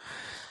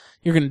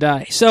 You're going to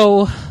die.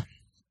 So,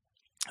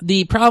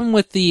 the problem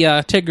with the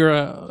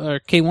Tegra or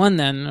K1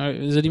 then, or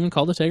is it even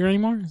called a Tegra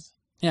anymore?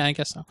 Yeah, I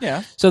guess so.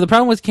 Yeah. So the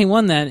problem with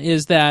K1 then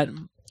is that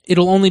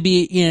it'll only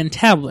be in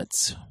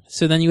tablets.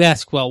 So then you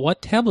ask, well,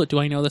 what tablet do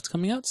I know that's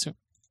coming out soon?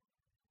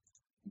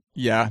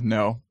 Yeah,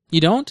 no.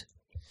 You don't?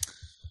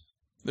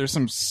 There's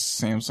some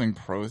Samsung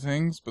Pro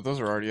things, but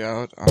those are already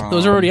out.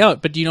 Those are already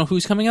out, but do you know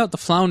who's coming out? The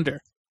Flounder.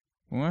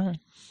 What?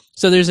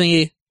 So there's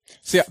a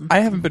See, I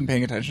haven't been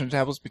paying attention to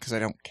tablets because I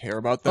don't care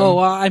about them. Oh,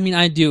 well, I mean,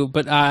 I do,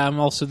 but I'm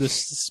also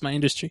this is my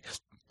industry.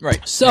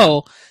 Right.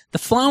 So, the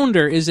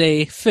flounder is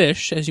a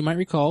fish, as you might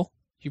recall.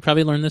 You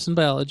probably learned this in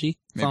biology.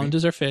 Maybe.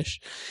 Flounders are fish.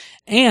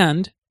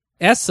 And,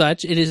 as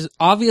such, it is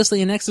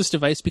obviously a Nexus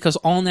device because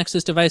all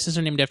Nexus devices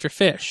are named after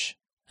fish.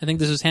 I think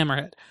this is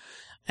Hammerhead.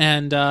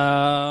 And,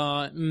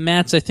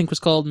 Matt's, I think, was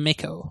called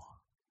Mako.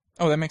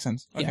 Oh, that makes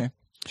sense. Okay. Yeah.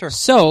 Sure.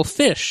 So,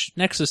 fish,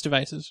 Nexus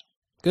devices.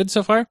 Good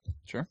so far?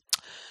 Sure.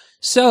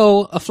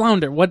 So, a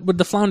flounder. What would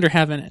the flounder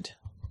have in it?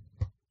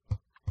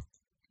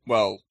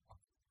 Well,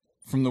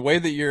 from the way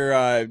that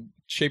you're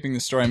shaping the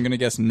story, I'm going to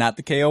guess not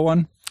the KO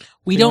one.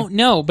 We don't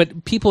know,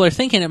 but people are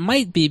thinking it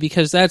might be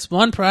because that's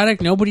one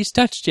product nobody's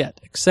touched yet,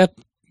 except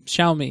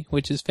Xiaomi,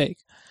 which is fake.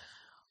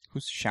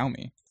 Who's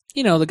Xiaomi?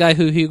 You know, the guy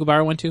who Hugo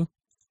Barra went to?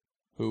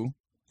 Who?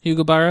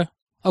 Hugo Barra?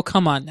 Oh,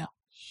 come on now.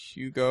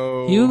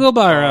 Hugo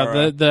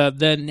Barra,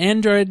 the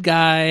Android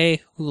guy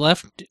who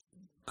left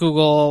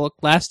Google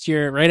last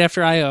year, right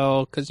after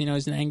I.O., because,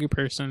 he's an angry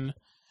person.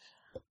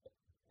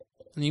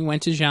 And he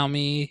went to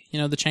Xiaomi,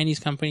 the Chinese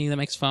company that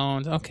makes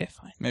phones. Okay,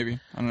 fine. Maybe.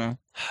 I don't know.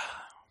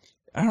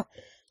 I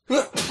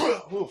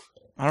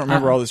don't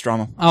remember all this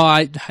drama.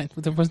 Oh,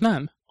 there was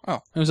none. Oh.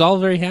 It was all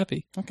very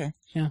happy. Okay.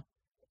 Yeah.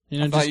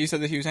 I thought you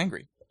said that he was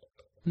angry.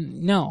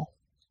 No.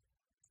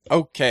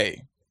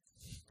 Okay.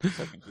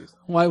 So confused.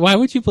 Why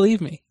would you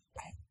believe me?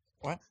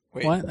 What?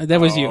 Wait. What? That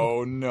was you.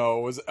 Oh,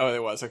 no.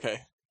 It was. Okay.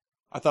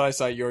 I thought I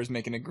saw yours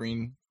making a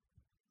green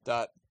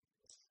dot.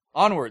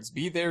 Onwards.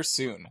 Be there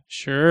soon.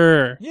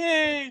 Sure.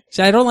 Yay!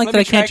 See, I don't like Let that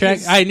me I can't track track.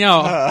 his- I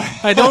know.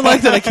 I don't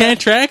like that I can't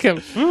track him.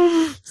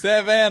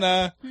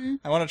 Savannah. Hmm?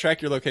 I want to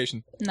track your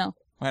location. No.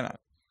 Why not?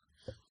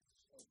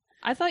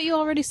 I thought you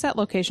already set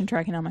location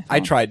tracking on my phone. I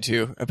tried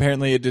to.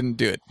 Apparently it didn't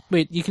do it.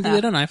 Wait, you can do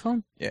that on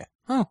iPhone? Yeah.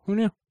 Oh, who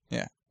knew?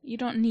 You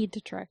don't need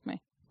to track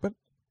me.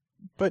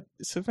 But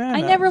Savannah.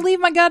 I never leave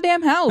my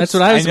goddamn house. That's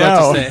what I was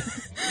about to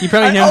say. You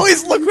probably I know.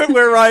 always look at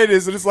where Ryan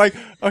is, and it's like,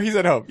 oh, he's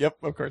at home. Yep,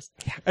 of course.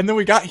 And then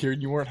we got here,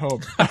 and you weren't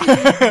home.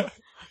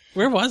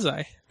 Where was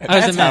I? At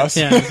I was Matt's at Matt's. house.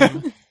 Yeah, I was at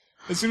Matt's.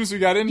 As soon as we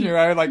got in here,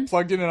 I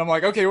plugged in, and I'm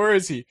like, okay, where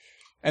is he?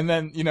 And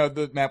then,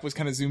 the map was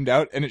kind of zoomed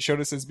out, and it showed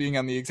us as being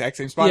on the exact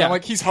same spot. Yeah. I'm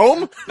like, he's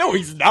home? No,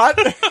 he's not.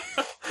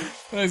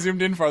 And I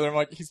zoomed in farther. I'm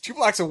like, he's 2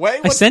 blocks away?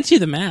 I sent you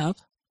the map.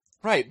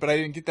 Right, but I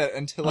didn't get that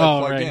until I Oh,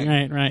 plugged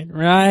in.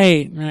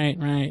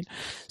 right.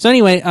 So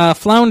anyway,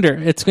 Flounder.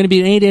 It's going to be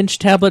an 8-inch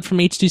tablet from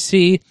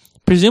HTC,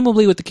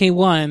 presumably with the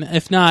K1,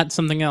 if not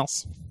something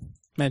else.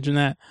 Imagine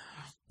that.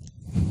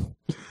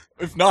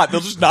 If not, they'll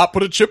just not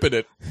put a chip in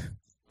it.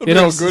 That'll be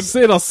all good.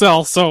 It'll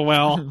sell so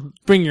well.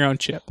 Bring your own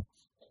chip.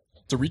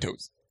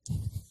 Doritos.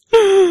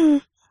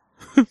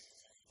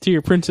 To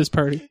your princess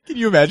party. Can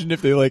you imagine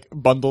if they,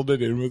 bundled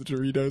it in with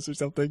Doritos or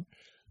something?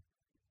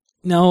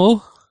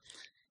 No.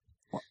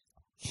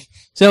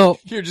 So,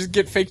 Here, just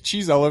get fake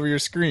cheese all over your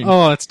screen.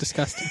 oh, that's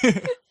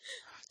disgusting.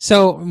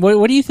 So,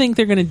 what do you think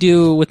they're going to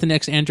do with the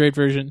next Android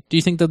version? Do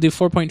you think they'll do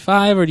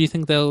 4.5, or do you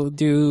think they'll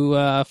do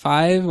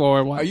 5,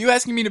 or what? Are you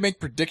asking me to make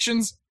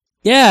predictions?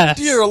 Yes.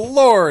 Dear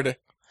Lord!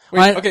 Wait,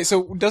 I- okay,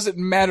 so does it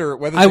matter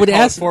whether I they would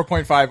call ask- it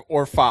 4.5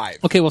 or 5?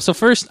 Okay, well, so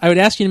first, I would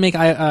ask you to make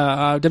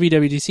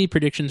WWDC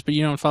predictions, but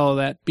you don't follow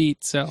that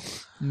beat, so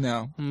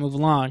No. I'll move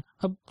along.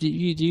 Do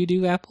you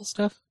do Apple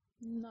stuff?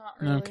 Not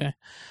really. Okay.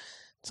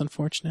 It's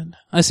unfortunate.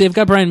 I see I've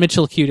got Brian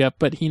Mitchell queued up,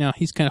 but,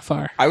 he's kind of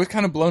far. I was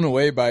kind of blown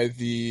away by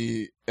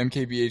the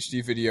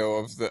MKBHD video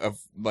of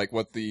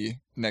what the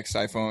next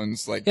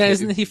iPhone's, Yeah,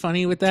 isn't he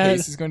funny with that?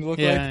 case is going to look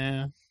Yeah, like.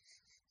 yeah.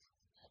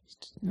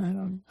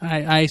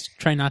 I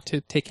try not to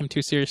take him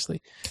too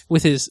seriously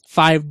with his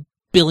 $5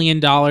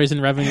 billion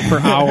in revenue per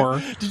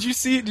hour. Did you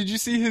see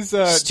his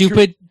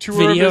Stupid tour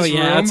video? of his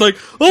Yeah, room? it's like,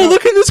 oh,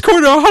 look in this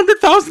corner,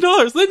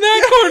 $100,000. Then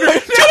that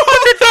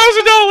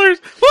corner,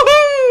 $200,000.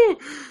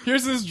 Woohoo!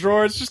 Here's his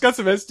drawer. It's just got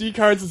some SD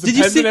cards and some Did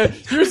you pens see- in it.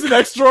 Here's the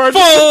next drawer.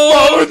 Just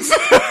some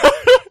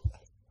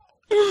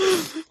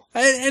phones.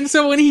 And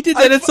so when he did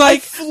that, it's like, I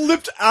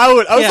flipped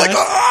out. I was Yeah. like,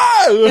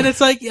 ah! and it's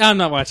like, I'm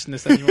not watching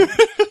this anymore.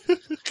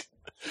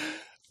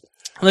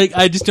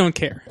 I just don't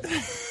care.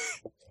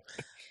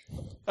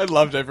 I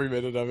loved every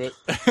minute of it.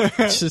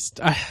 It's just,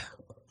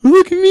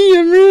 look at me,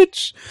 I'm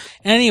rich.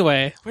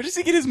 Anyway, Where does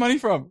he get his money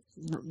from?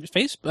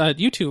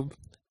 YouTube.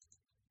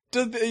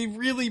 Did they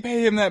really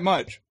pay him that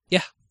much?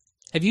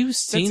 Have you That's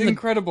seen the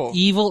incredible.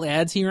 evil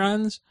ads he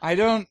runs? I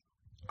don't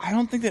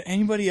think that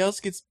anybody else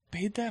gets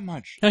paid that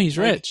much. No, he's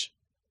Like, rich.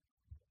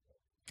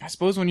 I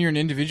suppose when you're an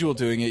individual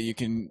doing it, you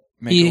can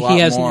make He a lot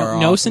has more.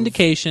 no off of-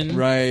 syndication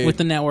Right. with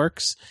the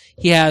networks.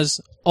 He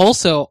has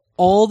also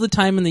all the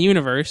time in the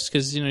universe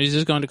because he's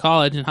just going to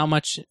college. And how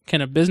much can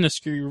a business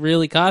degree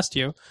really cost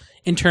you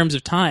in terms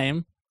of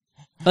time?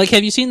 Have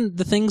you seen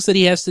the things that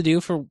he has to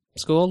do for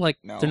school?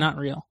 No. They're not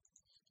real.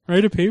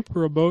 Write a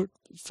paper about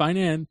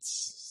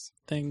finance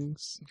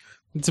things.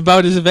 It's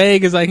about as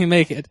vague as I can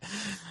make it.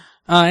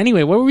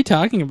 Anyway, what were we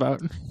talking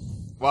about?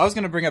 Well, I was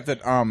going to bring up that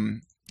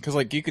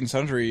because Geek and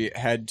Sundry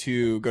had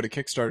to go to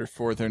Kickstarter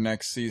for their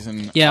next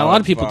season. Yeah, a lot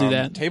of people do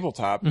that.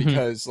 Tabletop Mhm.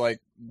 because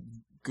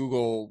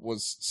Google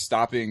was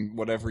stopping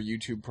whatever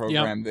YouTube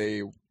program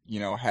they,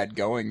 had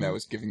going that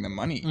was giving them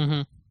money.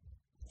 Mm-hmm.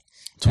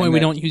 That's why we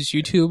don't use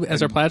YouTube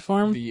as our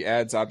platform. The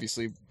ads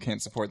obviously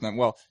can't support them.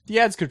 Well, the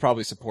ads could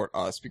probably support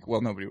us.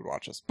 Well, nobody would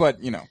watch us. But,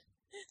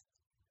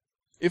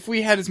 if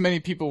we had as many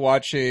people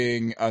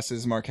watching us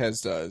as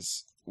Marquez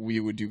does, we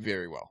would do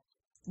very well.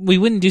 We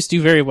wouldn't just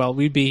do very well.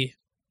 We'd be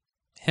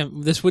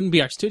him. This wouldn't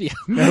be our studio.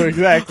 No,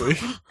 exactly.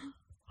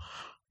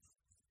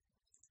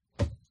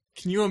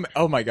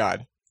 Oh my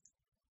god.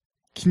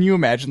 Can you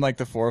imagine, like,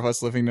 the four of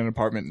us living in an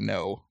apartment?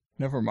 No.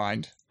 Never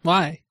mind.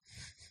 Why?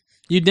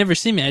 You'd never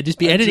see me. I'd just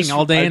be editing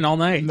all day and all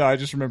night. No, I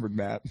just remembered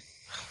Matt.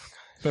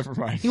 Never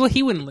mind. Well,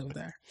 he wouldn't live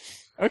there.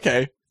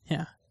 Okay.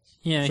 Yeah.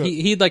 Yeah, So-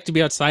 he'd like to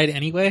be outside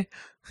anyway.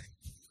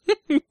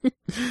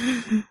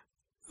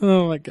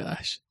 Oh my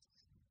gosh.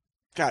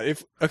 God,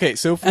 if we And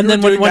were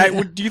then doing when-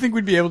 that, do you think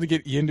we'd be able to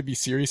get Ian to be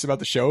serious about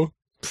the show?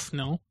 Pff,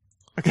 no.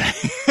 Okay.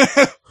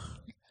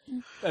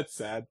 That's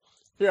sad.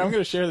 Here, I'm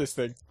going to share this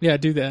thing. Yeah,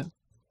 do that.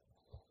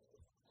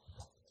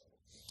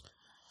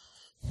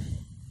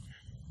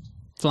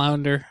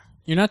 Flounder.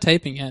 You're not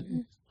typing yet.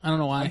 I don't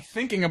know I'm why.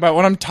 thinking about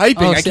what I'm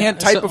typing. Oh, I can't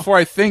type before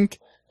I think.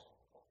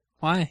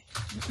 Why?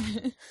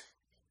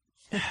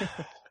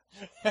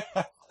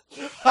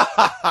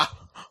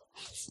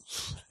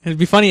 It'd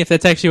be funny if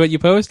that's actually what you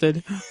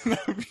posted.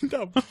 That would be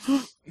dumb.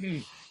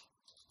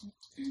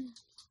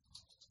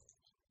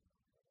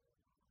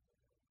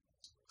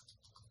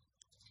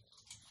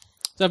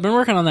 So I've been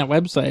working on that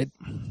website.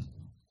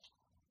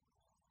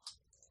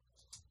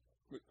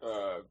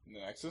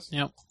 Nexus?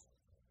 Yep.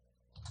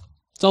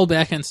 It's all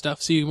back-end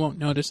stuff, so you won't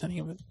notice any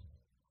of it.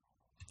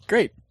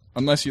 Great.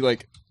 Unless you,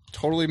 like,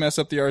 totally mess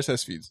up the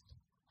RSS feeds.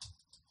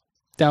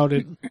 Doubt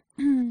it.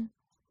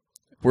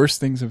 Worse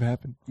things have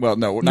happened. Well,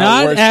 no, not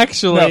Not worse.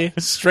 actually. No,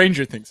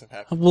 stranger things have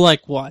happened.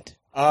 Like what?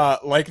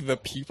 Like the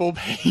people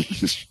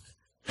page.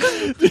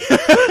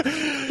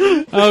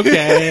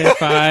 Okay,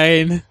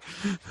 fine.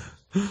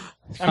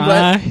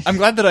 I'm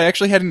glad that I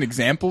actually had an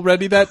example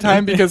ready that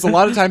time, because a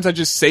lot of times I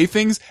just say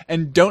things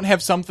and don't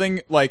have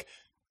something, like,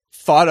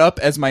 thought up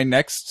as my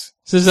next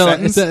So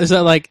sentence. is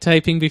that like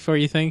typing before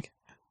you think?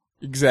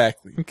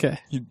 Exactly. Okay.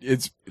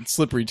 It's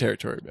slippery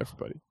territory,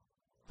 everybody.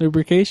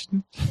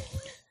 Lubrication.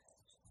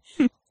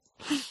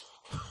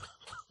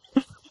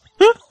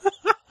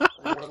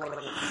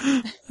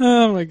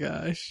 Oh my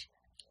gosh.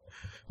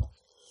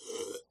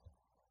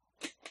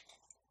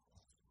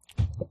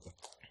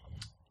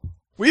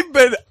 We've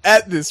been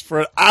at this for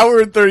an hour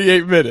and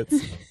 38 minutes.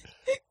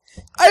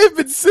 I have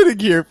been sitting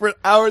here for an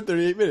hour and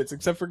 38 minutes,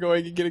 except for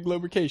going and getting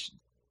lubrication.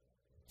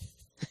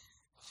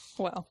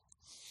 Well,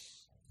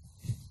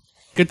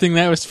 Good thing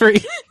that was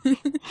free.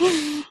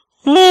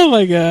 Oh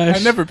my gosh.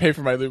 I never pay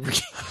for my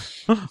lubrication.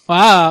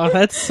 Wow,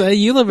 that's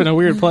you live in a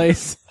weird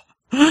place.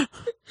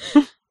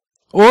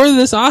 Or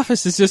this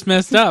office is just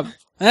messed up.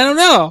 I don't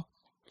know.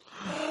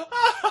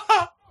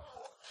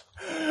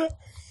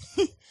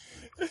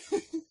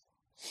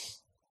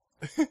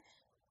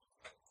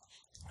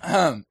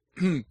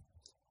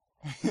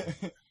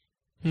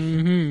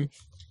 Mm-hmm.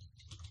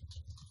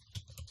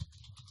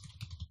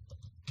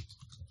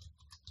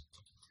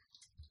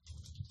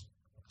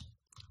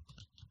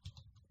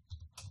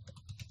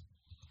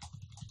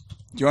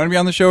 Do you want to be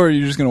on the show, or are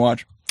you just going to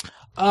watch?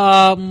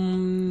 We're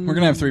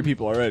going to have 3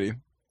 people already.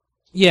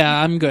 Yeah,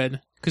 I'm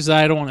good because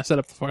I don't want to set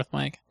up the 4th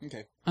mic.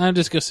 Okay. I'll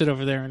just go sit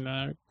over there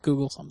and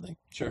Google something.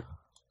 Sure.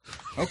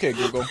 Okay,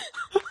 Google.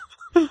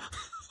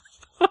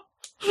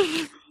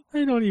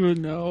 I don't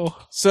even know.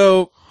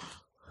 So,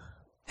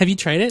 Have you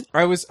tried it?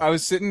 I was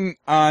sitting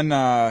on,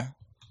 where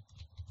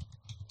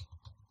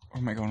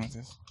am I going with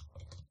this?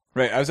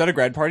 Right, I was at a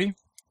grad party,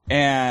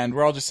 and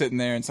we're all just sitting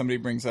there, and somebody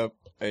brings up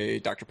a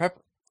Dr.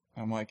 Pepper.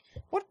 And I'm like,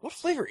 what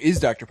flavor is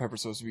Dr. Pepper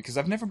supposed to be? Because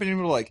I've never been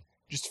able to, like,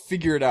 just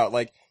figure it out.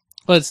 Like,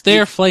 Well, it's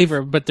their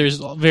flavor, but there's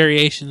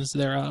variations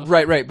thereof.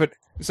 right, but,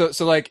 so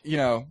like, you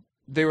know,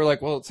 they were like,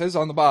 well, it says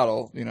on the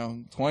bottle,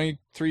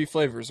 23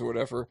 flavors or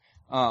whatever.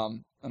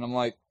 And I'm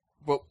like,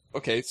 well,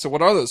 okay, so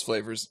what are those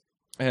flavors?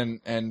 And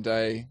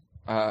I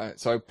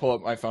pull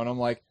up my phone, I'm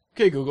like,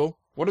 okay, Google,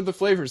 what are the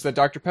flavors that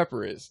Dr.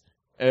 Pepper is?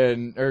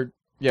 What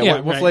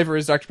right. flavor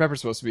is Dr. Pepper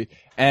supposed to be?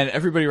 And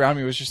everybody around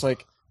me was just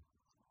like,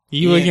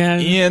 You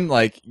again? Ian,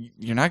 like,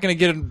 you're not gonna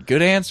get a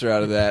good answer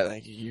out of that.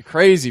 Like, you're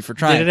crazy for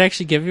trying. Did it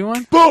actually give you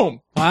one?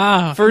 Boom!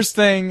 Wow. First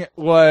thing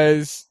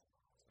was,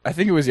 I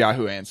think it was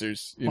Yahoo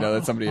Answers.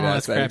 That somebody had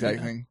asked that's that crappy exact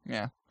then. thing.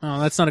 Yeah. Oh,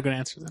 that's not a good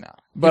answer then. No.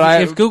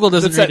 But if Google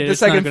doesn't read it, the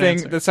it's not a second good thing,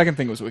 answer. the second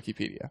thing was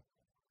Wikipedia,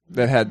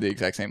 that had the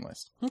exact same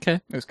list. Okay.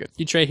 It was good.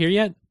 You try here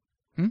yet?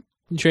 Hmm?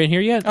 You try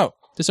here yet? Oh.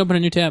 Just open a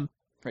new tab.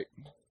 Right.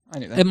 I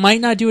knew that. It might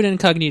not do it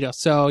incognito,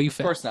 so you Of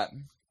fail. course not.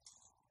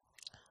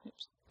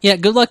 Yeah,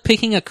 good luck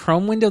picking a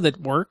Chrome window that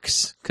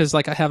works, because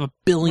I have a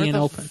billion Where the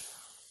open.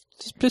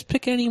 Just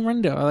pick any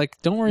window.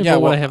 Don't worry Yeah,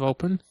 about what well, I have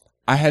open.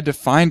 I had to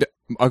find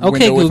a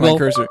Okay, window with my Google,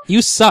 cursor.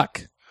 you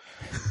suck.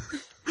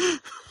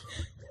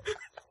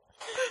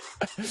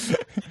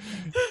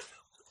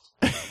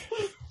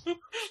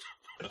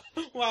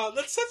 Wow,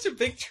 that's such a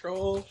big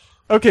troll.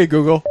 Okay,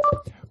 Google.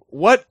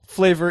 What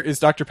flavor is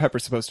Dr. Pepper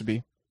supposed to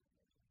be?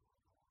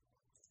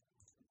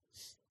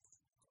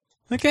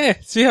 Okay,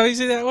 see how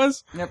easy that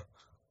was? Yep.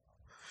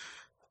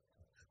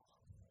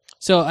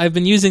 So I've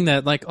been using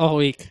that like all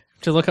week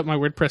to look up my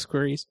WordPress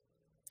queries.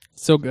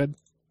 So good.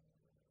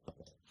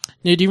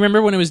 Now, do you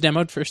remember when it was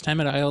demoed first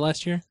time at I.O.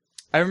 last year?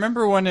 I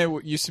remember when it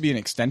used to be an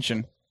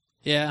extension.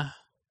 Yeah.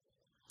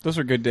 Those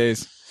were good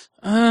days.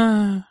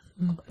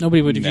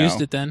 Nobody would have No.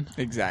 used it then.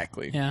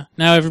 Exactly. Yeah.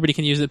 Now everybody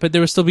can use it, but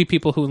there will still be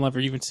people who will never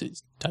even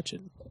touch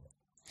it.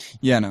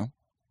 Yeah, no.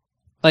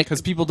 Like,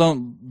 Because people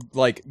don't,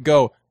 like,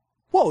 go,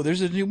 whoa,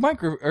 there's a new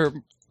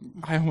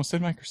I almost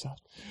said Microsoft.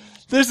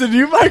 There's a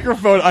new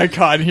microphone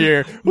icon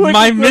here.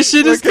 my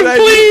mission is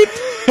complete!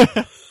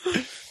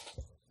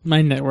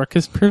 My network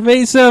is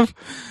pervasive.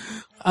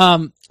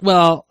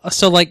 Well,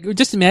 so like,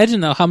 just imagine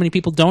though how many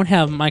people don't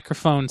have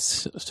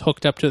microphones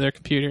hooked up to their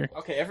computer.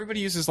 Okay, everybody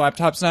uses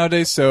laptops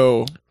nowadays,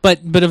 so... But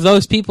of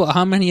those people,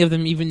 how many of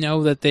them even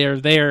know that they are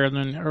there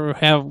or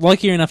have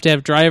lucky enough to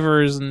have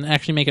drivers and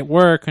actually make it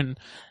work and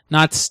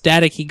not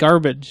staticky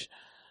garbage?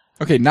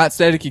 Okay, not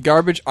staticky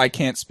garbage, I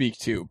can't speak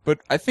to. But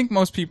I think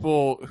most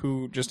people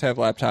who just have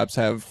laptops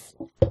have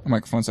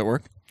microphones that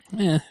work.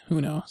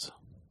 Who knows?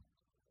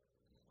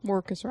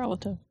 Work is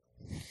relative.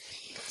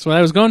 That's what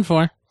I was going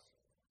for.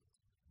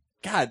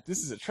 God, this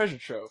is a treasure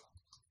trove.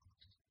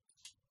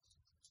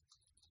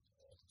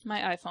 My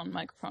iPhone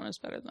microphone is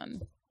better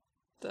than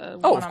the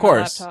one Oh, on of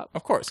course. my laptop.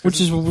 Of course. 'Cause Which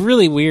is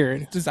really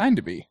weird. it's designed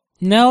to be.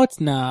 No, it's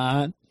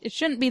not. It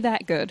shouldn't be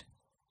that good.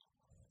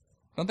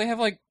 Don't they have,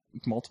 like,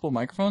 multiple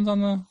microphones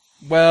on the...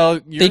 Well,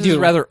 yours do. is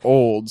rather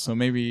old, so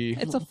maybe...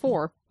 It's a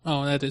 4.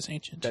 Oh, that is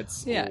ancient.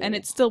 That's... Yeah, and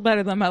it's still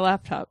better than my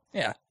laptop.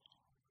 Yeah.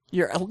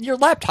 Your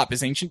laptop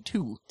is ancient,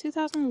 too.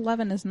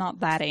 2011 is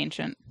not that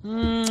ancient.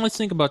 Let's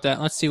think about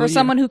that. Let's see. For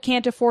someone who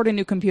can't afford a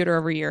new computer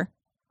every year.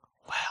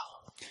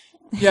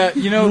 Yeah,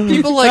 you know,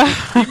 people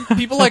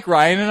like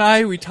Ryan and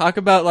I, we talk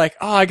about like,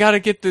 oh, I gotta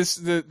get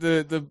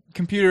the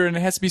computer and it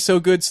has to be so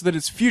good so that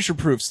it's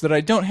future-proof, so that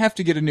I don't have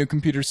to get a new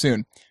computer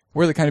soon.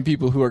 We're the kind of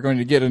people who are going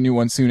to get a new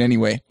one soon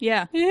anyway.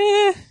 Yeah.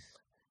 I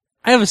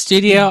have a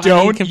studio. I need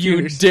Don't you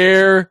computers.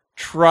 dare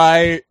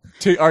try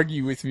to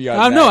argue with me on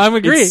that. No, I'm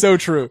agreeing. It's so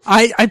true.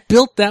 I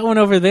built that one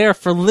over there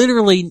for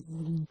literally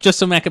just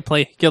so Matt could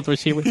play Guild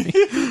Wars here with me.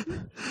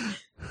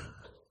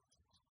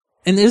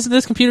 And isn't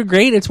this computer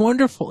great? It's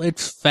wonderful.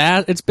 It's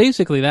fast. It's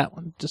basically that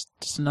one. Just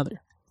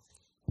another.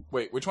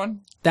 Wait, which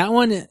one? That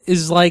one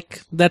is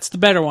like, that's the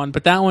better one,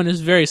 but that one is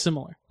very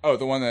similar. Oh,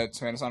 the one that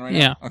Samantha's on right now?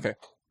 Yeah. Okay.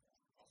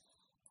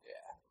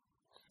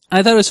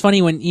 I thought it was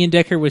funny when Ian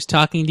Decker was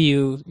talking to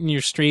you in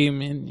your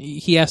stream, and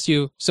he asked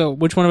you, so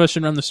which one of us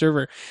should run the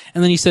server?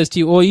 And then he says to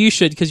you, well, you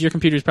should, because your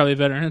computer's probably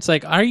better. And it's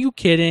like, are you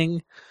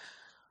kidding?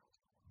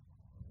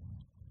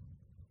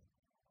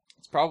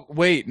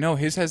 Wait, no,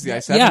 his has the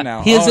i7 yeah,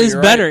 now. his is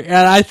you're better. right.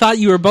 And I thought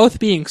you were both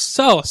being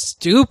so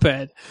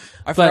stupid.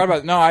 I forgot about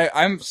it. No,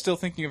 I'm still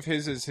thinking of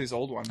his as his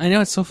old one. I know,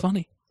 it's so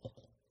funny.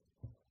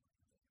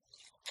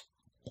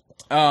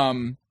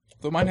 Though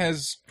mine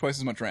has twice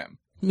as much RAM.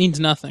 Means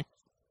nothing.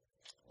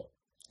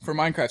 For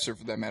Minecraft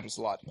server, that matters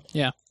a lot.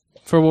 Yeah.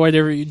 For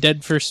whatever you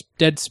Dead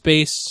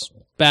Space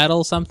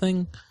Battle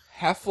something.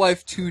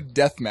 Half-Life 2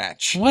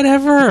 Deathmatch.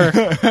 Whatever.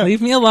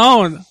 Leave me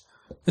alone.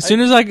 As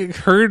soon as I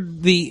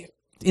heard the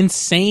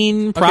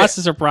insane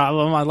processor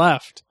problem, I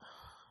left.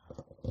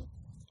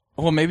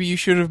 Well, maybe you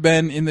should have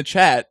been in the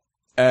chat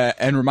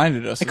and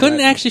reminded us. I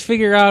couldn't actually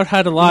figure out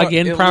how to log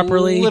in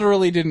properly. It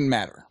literally didn't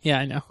matter. Yeah,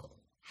 I know.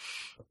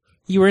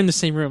 You were in the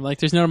same room. Like,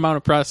 there's no amount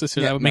of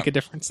processor that would make a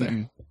difference there.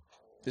 Mm-mm.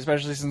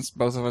 Especially since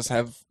both of us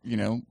have,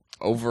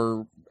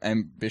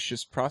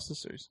 over-ambitious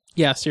processors.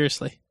 Yeah,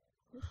 seriously.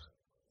 Yeah.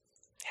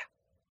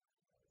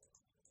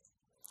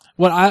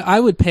 What I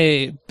would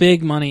pay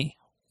big money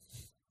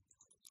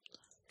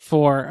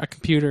for a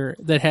computer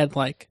that had,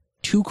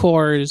 2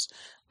 cores,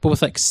 but with,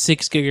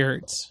 6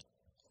 gigahertz.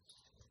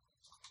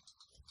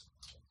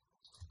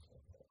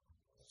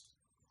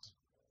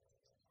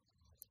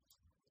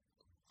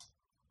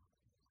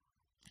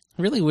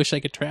 I really wish I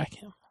could track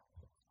him.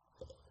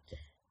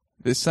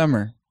 This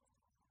summer,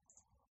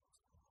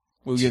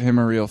 we'll get him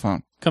a real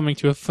phone. Coming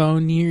to a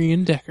phone near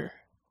Ian Decker.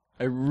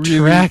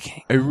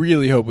 Tracking. I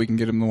really hope we can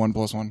get him the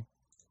OnePlus 1.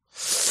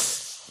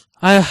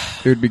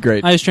 It would be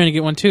great. I was trying to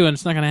get one too, and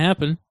it's not going to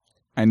happen.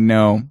 I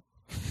know.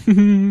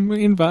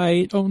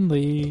 Invite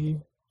only.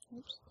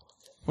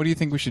 What do you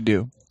think we should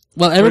do?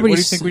 Well, everybody. What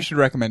do you think we should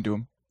recommend to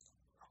him?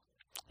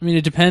 I mean,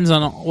 it depends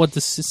on what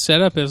the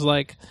setup is.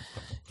 Like,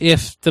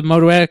 if the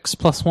Moto X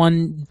Plus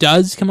 1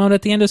 does come out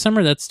at the end of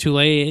summer, that's too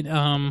late.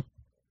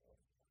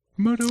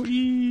 Moto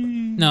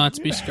E. No, it's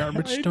piece of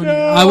garbage.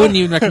 I wouldn't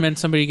even recommend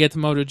somebody get the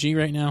Moto G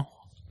right now.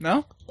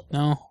 No?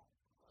 No.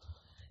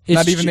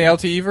 Not even the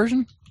LTE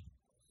version?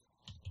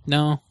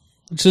 No.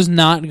 It's just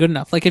not good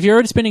enough. Like, if you're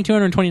already spending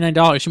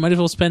 $229, you might as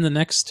well spend the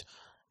next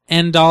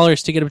N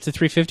dollars to get up to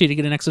 $350 to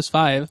get an Nexus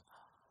 5.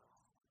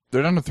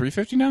 They're down to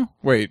 350 now?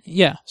 Wait.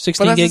 Yeah,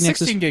 16 but that's gig a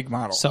Nexus. 16 gig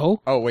model.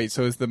 So? Oh, wait,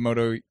 so is the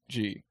Moto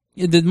G.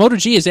 The Moto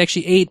G is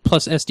actually 8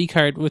 plus SD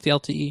card with the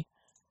LTE.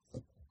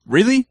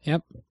 Really?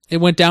 Yep. It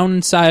went down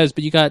in size,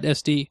 but you got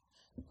SD.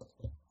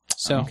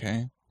 So,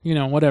 Okay.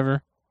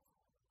 Whatever.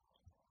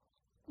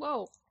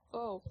 Whoa.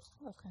 Oh,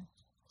 okay.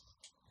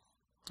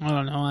 I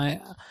don't know.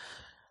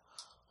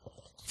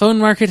 Phone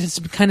market has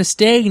been kind of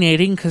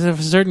stagnating because of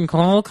a certain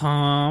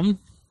Qualcomm.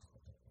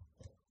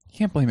 You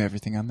can't blame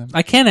everything on them.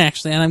 I can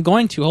actually, and I'm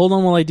going to. Hold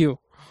on while I do.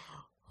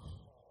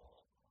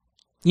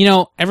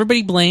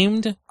 Everybody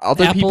blamed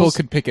Other people Apple's-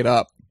 could pick it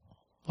up.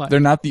 What?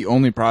 They're not the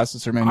only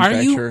processor Are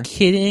manufacturer. you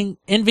kidding?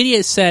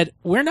 NVIDIA said,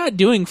 we're not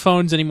doing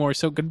phones anymore,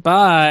 so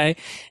goodbye.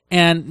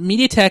 And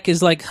MediaTek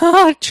is like,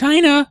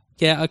 China.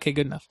 Yeah, okay,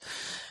 good enough.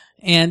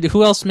 And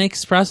who else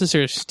makes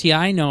processors?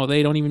 TI? No,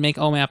 they don't even make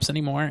OMAPs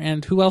anymore.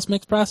 And who else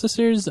makes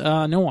processors?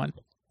 No one.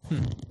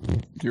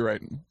 You're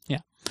right. Yeah.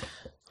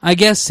 I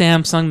guess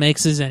Samsung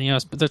makes the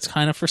Xenios, but that's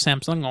kind of for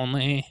Samsung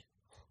only.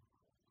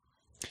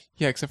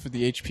 Yeah, except for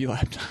the HP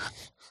laptop.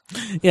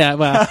 Yeah,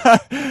 well.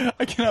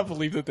 I cannot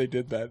believe that they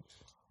did that.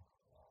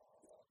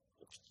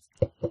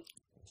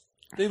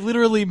 They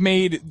literally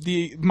made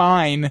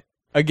mine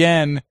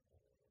again,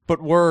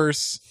 but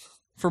worse,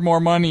 for more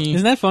money.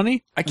 Isn't that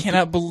funny? I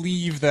cannot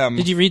believe them.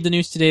 Did you read the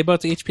news today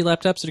about the HP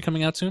laptops that are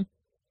coming out soon?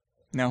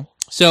 No.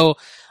 So,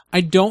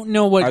 I don't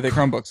know what... Are they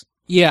Chromebooks?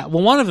 Yeah,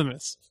 well, one of them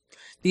is.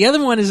 The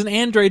other one is an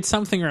Android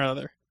something or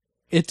other.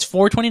 It's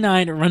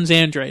 $429, it runs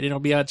Android, it'll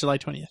be out July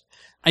 20th.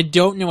 I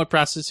don't know what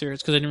processor it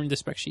is because I didn't read the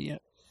spec sheet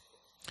yet.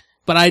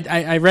 But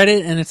I read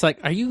it and it's like,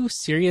 are you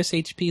serious,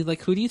 HP?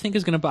 Like, who do you think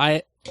is going to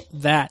buy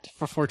that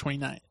for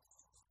 $429?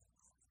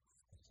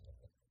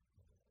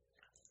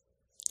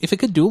 If it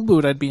could dual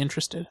boot, I'd be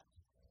interested.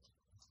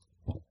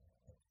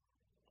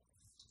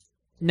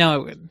 No, I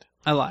wouldn't.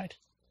 I lied.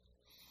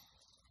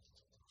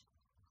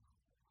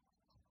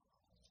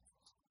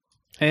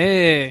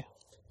 Hey.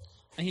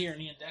 I hear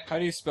Ian Decker. How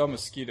do you spell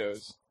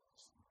mosquitoes?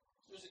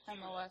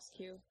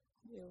 MOSQUITOES.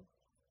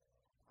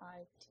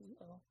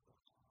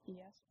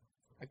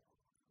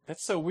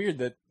 That's so weird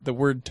that the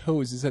word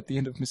toes is at the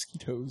end of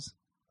mosquitoes.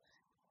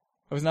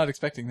 I was not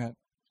expecting that.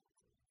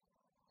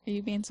 Are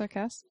you being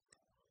sarcastic?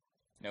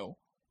 No.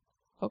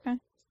 Okay.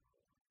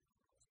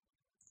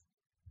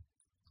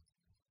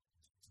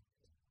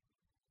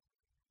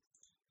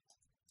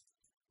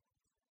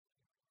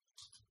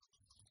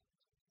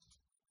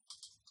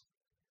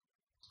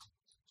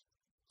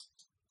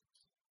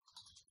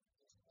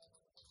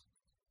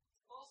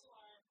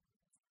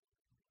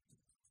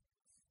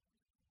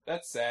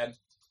 That's sad.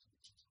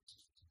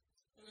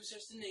 It was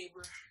just a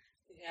neighbor.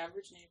 The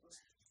average neighbor.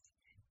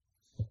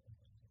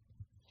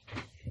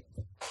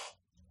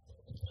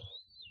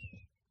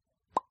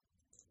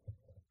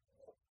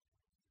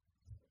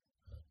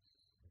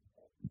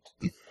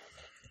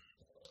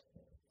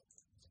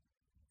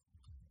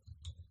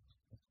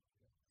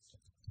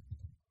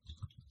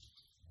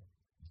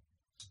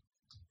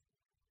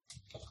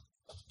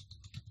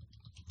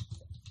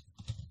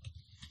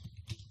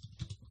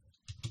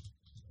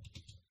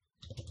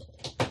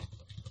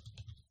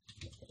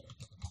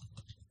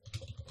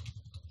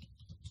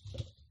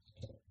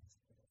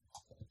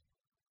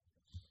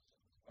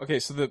 Okay,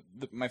 so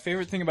my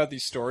favorite thing about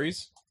these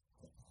stories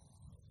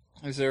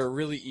is they're a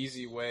really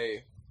easy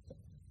way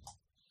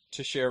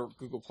to share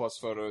Google Plus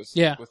photos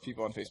with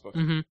people on Facebook.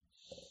 Mm-hmm.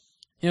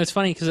 It's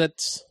funny because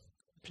that's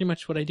pretty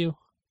much what I do.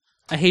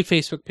 I hate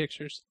Facebook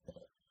pictures.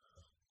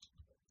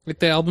 Like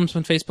the albums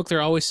on Facebook,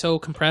 they're always so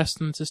compressed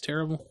and it's just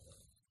terrible.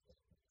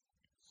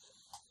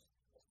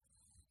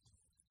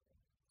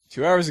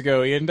 2 hours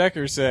ago, Ian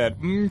Decker said,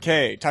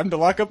 "Okay, time to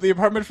lock up the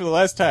apartment for the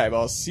last time.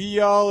 I'll see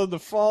y'all in the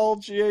fall,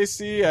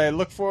 GAC. I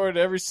look forward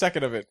to every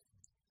second of it."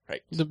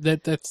 Right.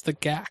 That's the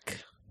GAC.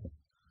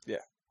 Yeah.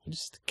 What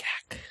is the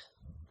GAC?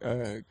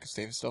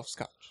 Gustavus Adolphus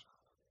College.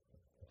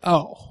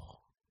 Oh.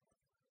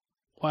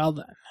 Well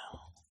then.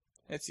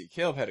 Let's see,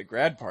 Caleb had a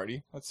grad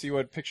party. Let's see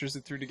what pictures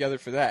it threw together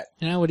for that.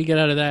 What did he get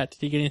out of that?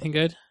 Did he get anything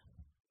good?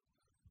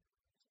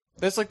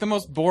 That's like the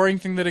most boring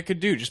thing that it could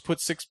do. Just put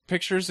 6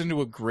 pictures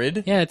into a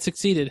grid. Yeah, it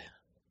succeeded.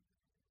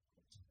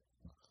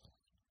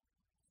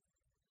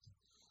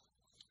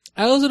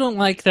 I also don't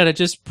like that it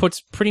just puts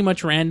pretty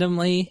much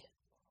randomly.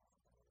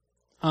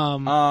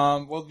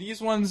 Well, these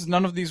ones,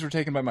 none of these were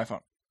taken by my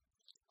phone.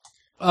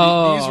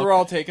 Oh. These were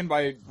all taken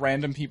by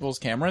random people's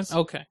cameras.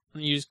 Okay.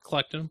 You just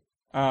collect them?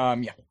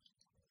 Yeah.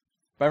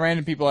 By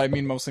random people, I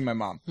mean mostly my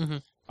mom.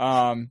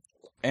 Mm-hmm.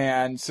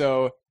 And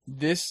so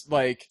this,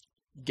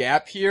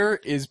 gap here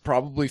is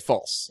probably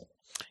false.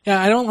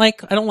 Yeah, I don't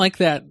like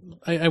that.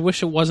 I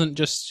wish it wasn't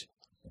just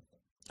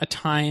a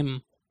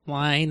timeline.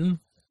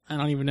 I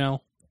don't even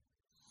know.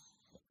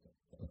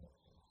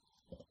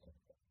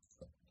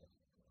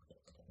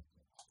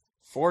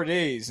 4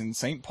 days in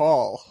St.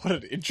 Paul. What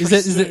an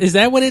interesting... Is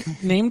that what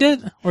it named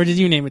it? Or did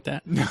you name it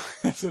that? No,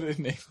 that's what it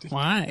named it.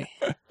 Why?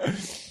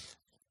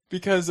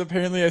 Because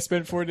apparently I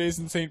spent 4 days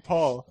in St.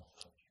 Paul.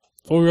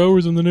 4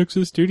 hours in the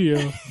Nexus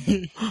studio.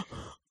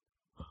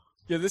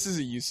 Yeah, this is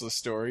a useless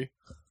story.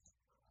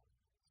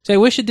 So I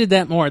wish it did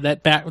that more.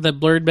 That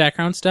blurred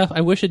background stuff.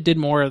 I wish it did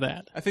more of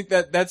that. I think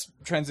that's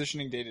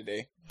transitioning day to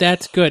day.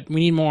 That's good.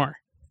 We need more.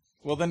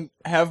 Well, then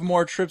have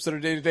more trips that are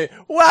day to day.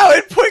 Wow,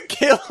 it put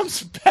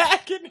Caleb's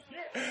back in here.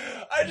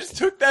 I just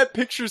took that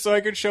picture so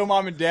I could show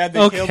mom and dad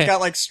that Okay. Caleb's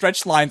got like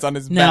stretch lines on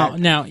his Now,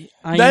 back.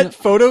 I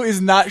Photo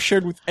is not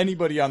shared with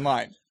anybody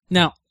online.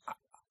 now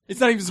It's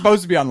not even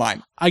supposed to be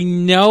online. I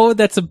know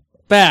that's a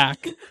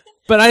back,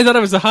 but I thought it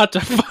was a hot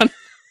dog bun.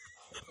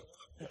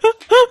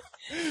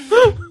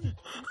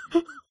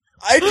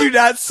 I do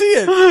not see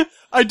it.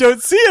 I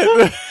don't see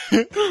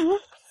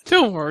it.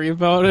 Don't worry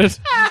about it.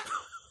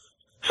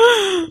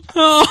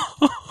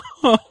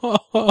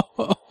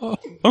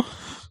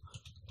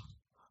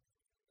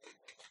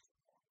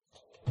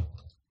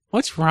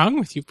 What's wrong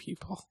with you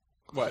people?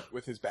 What,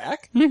 with his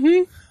back?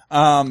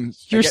 Mm-hmm.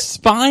 Your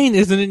spine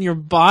isn't in your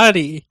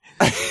body.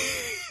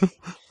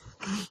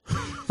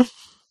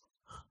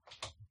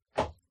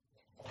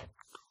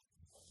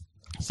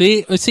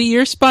 See,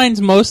 your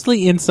spine's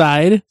mostly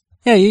inside.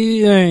 Yeah,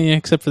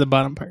 except for the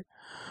bottom part.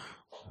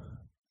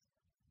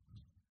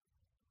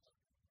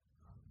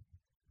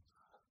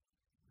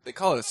 They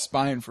call it a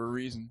spine for a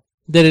reason.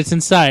 That it's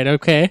inside,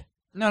 okay?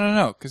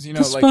 No, because you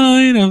know, The like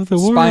spine of the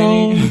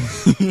spiny,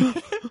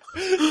 world.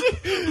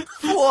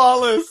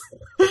 flawless.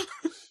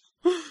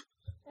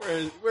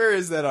 Where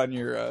is that on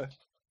your?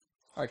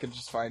 I could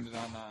just find it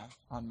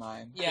on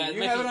mine. Yeah,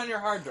 you have it on your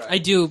hard drive. I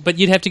do, but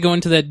you'd have to go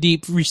into that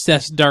deep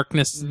recessed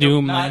darkness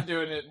doom. Not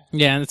doing it.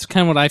 Yeah, that's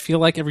kind of what I feel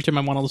like every time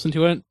I want to listen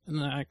to it,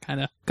 and I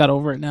kind of got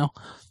over it now.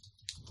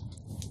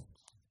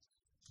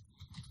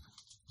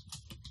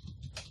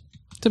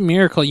 It's a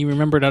miracle you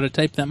remembered how to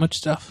type that much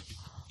stuff.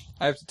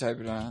 I have to type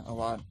it a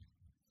lot.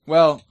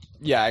 Well,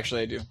 yeah,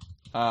 actually I do.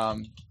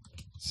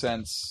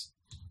 Since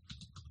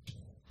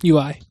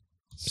UI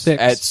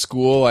 6 at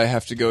school I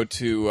have to go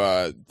to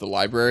the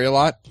library a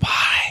lot.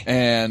 Why?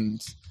 And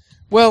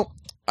well,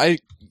 I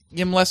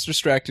am less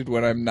distracted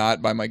when I'm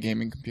not by my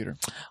gaming computer.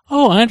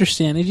 Oh, I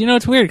understand. You know,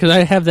 it's weird because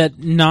I have that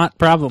not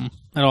problem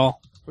at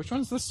all. Which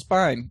one's the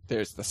spine?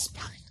 There's the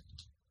spine.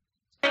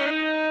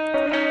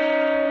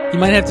 You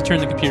might have to turn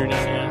the computer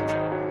down. Yeah.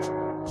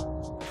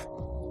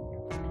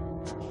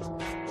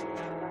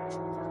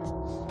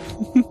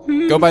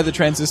 Go buy the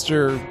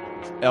Transistor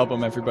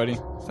album, everybody.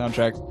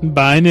 Soundtrack.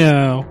 Bye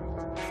now.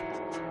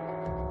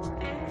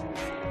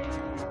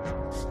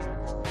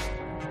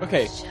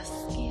 Okay.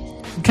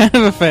 Kind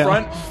of a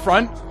fail.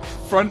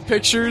 Front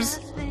pictures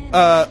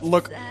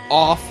look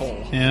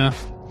awful. Yeah.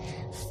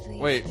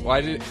 Wait,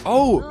 why did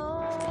oh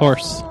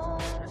Horse.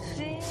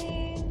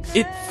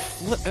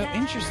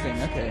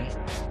 interesting, okay.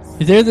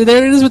 There it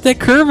is with that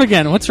curve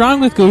again. What's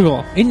wrong with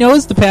Google? It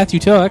knows the path you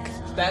took.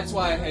 That's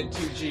why I had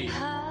 2G.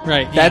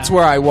 Right. That's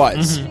where I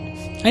was.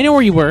 Mm-hmm. I know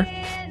where you were.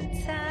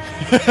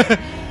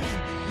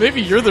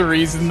 Maybe you're the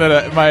reason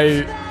that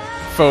my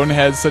phone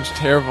has such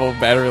terrible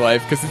battery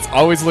life, because it's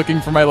always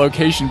looking for my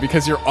location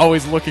because you're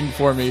always looking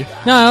for me.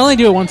 No, I only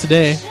do it once a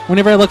day.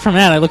 Whenever I look for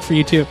Matt, I look for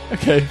you too.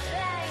 Okay.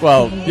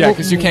 Well, yeah,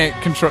 because you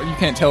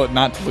can't tell it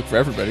not to look for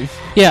everybody.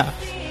 Yeah.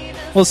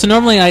 Well, so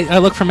normally I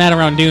look for Matt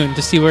around noon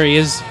to see where he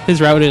is,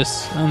 his route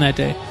is on that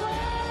day.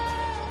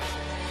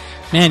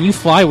 Man, you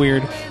fly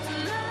weird.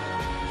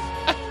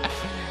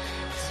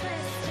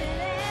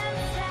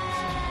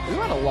 We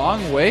went a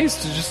long ways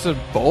to just a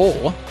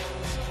bowl.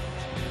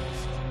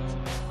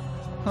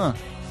 Huh.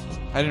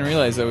 I didn't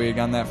realize that we had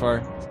gone that far.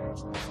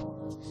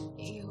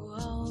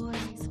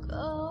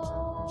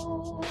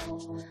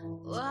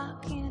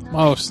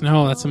 Oh,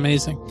 snow, that's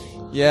amazing.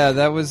 Yeah,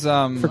 that was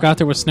Forgot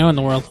there was snow in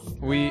the world.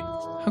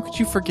 How could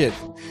you forget?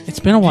 It's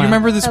been a Do while. you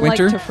remember this I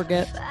winter? like to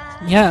forget.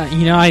 Yeah,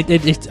 you know,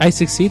 I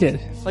succeeded.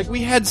 Like,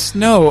 we had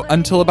snow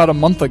until about a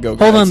month ago,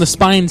 guys. Hold on, the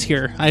spine's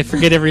here. I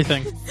forget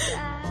everything.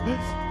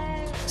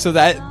 So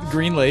that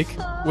Green Lake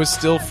was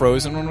still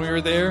frozen when we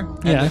were there.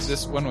 And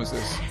Yes. when was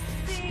this?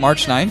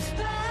 March 9th?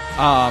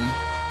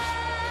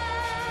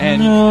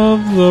 And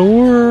of the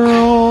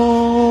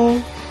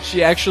world.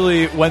 she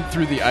actually went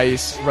through the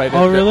ice right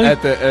Oh, really?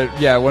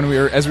 when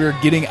as we were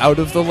getting out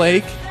of the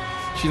lake.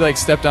 She like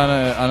stepped on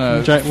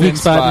a Dry- thin weak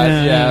spot,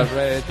 yeah.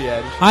 right at the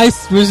edge. I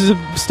was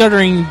a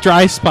stuttering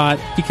dry spot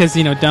because,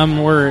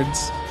 dumb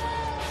words.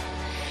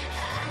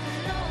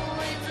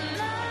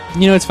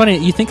 You know, it's funny.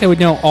 You think I would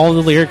know all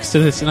the lyrics to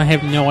this, and I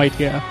have no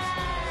idea.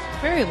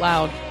 Very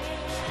loud.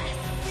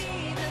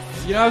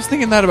 I was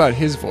thinking that about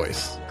his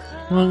voice.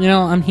 Well,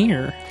 I'm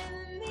here.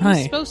 I'm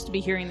Hi. supposed to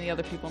be hearing the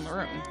other people in the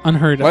room.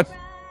 Unheard of. What?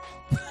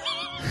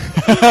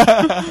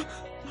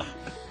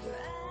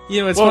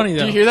 It's Well, funny, though.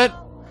 Do you hear that?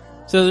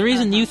 So the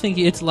reason you think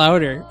it's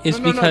louder is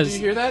No, because do you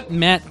hear that?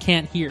 Matt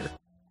can't hear.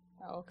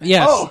 Oh, okay.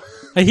 Yes. Oh.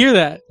 I hear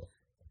that.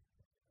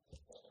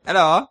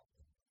 Hello.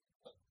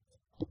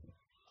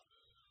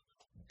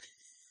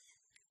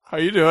 How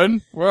you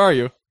doing? Where are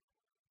you?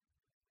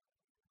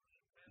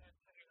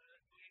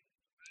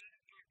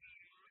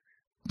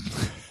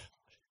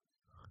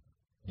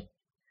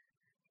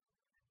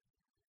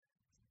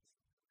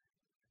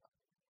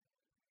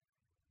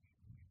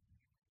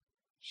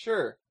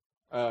 Sure.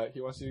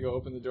 He wants you to go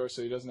open the door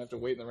so he doesn't have to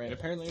wait in the rain.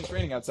 Apparently it's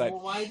raining outside.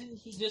 Well, why didn't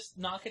he just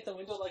knock at the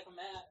window like a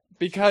Matt?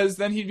 Because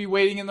then he'd be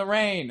waiting in the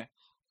rain.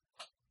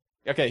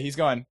 Okay, he's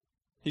going.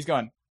 He's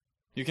gone.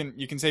 You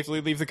can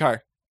safely leave the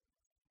car.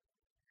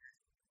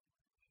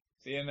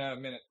 See you in a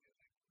minute.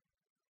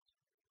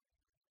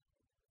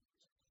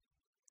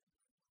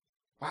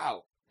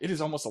 Wow. It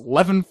is almost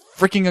 11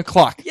 freaking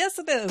o'clock. Yes,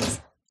 it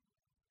is.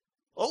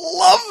 I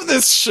love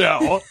this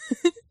show.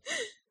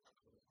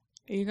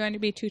 Are you going to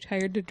be too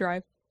tired to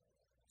drive?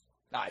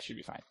 Nah, I should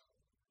be fine.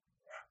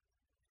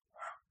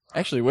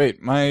 Actually, wait.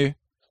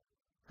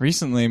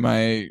 Recently,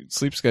 my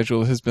sleep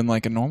schedule has been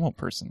like a normal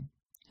person.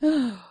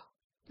 A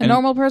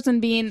normal person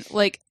being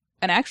like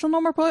an actual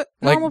normal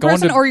going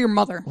person, to- or your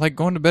mother? Like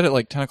going to bed at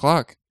like 10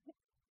 o'clock.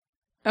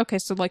 Okay,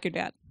 so like your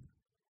dad.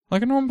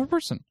 Like a normal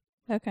person.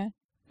 Okay,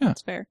 Yeah.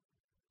 that's fair.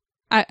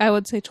 I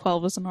would say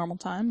 12 is a normal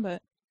time,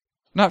 but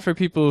Not for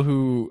people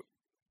who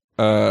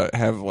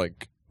have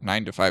like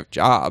 9 to 5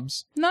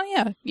 jobs. no,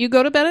 yeah. You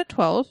go to bed at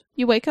 12,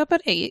 you wake up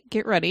at 8,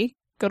 get ready,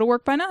 go to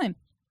work by 9.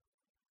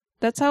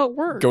 That's how it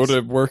works. Go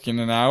to work in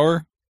an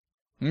hour?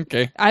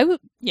 Okay.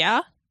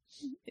 Yeah.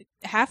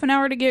 Half an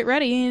hour to get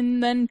ready,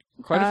 and then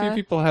Quite a few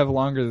people have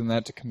longer than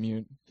that to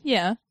commute.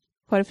 yeah,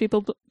 quite a few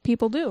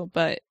people do,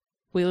 but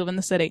we live in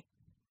the city.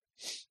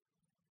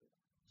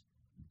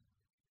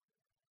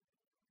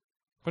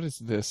 What is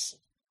this?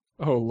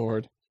 Oh,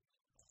 Lord.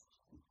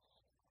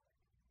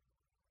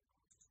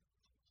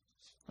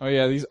 Oh,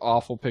 yeah, these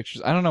awful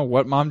pictures. I don't know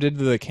what Mom did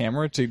to the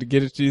camera to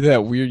get it to do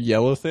that weird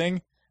yellow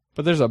thing,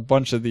 but there's a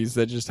bunch of these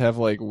that just have,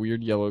 like,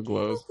 weird yellow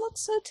glows. It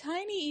looks so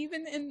tiny,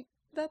 even in...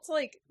 That's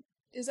like...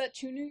 Is that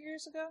 2 New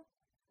Years ago?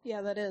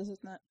 Yeah, that is,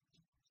 isn't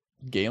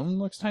it? Galen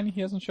looks tiny?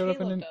 He hasn't showed up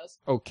in Caleb it? does.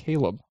 Oh,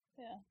 Caleb.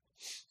 Yeah.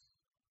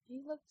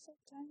 He looks so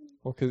tiny.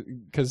 Well,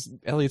 because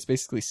Elliot's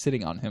basically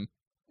sitting on him.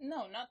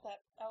 No, not that.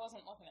 I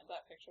wasn't looking at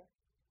that picture.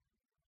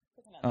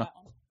 Looking at Oh. that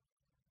one.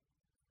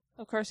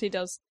 Of course, he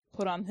does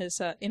put on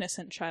his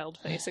innocent child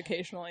face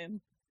occasionally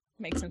and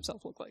makes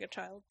himself look like a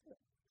child.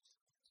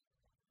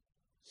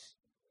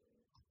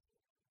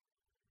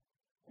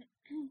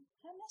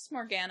 I miss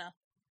Morgana.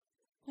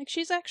 Like,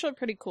 she's actually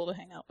pretty cool to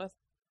hang out with.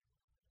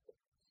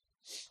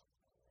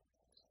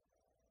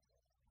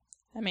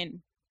 I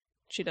mean,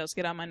 she does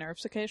get on my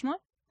nerves occasionally,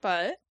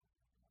 but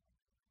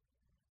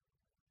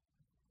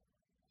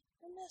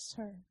I miss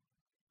her.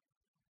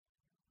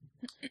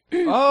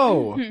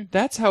 Oh,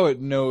 that's how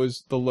it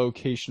knows the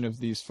location of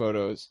these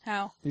photos.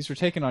 How? These were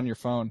taken on your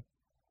phone.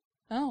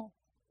 Oh.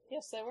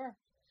 Yes, they were.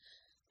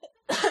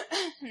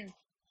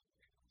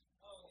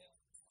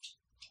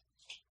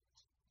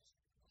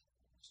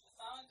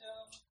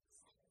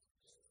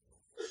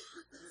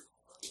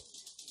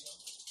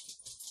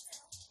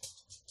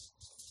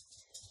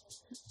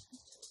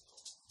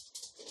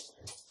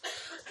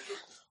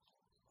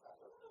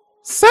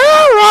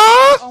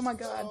 Sarah! Oh my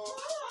god.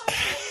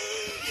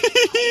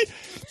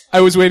 I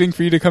was waiting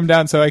for you to come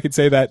down so I could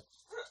say that.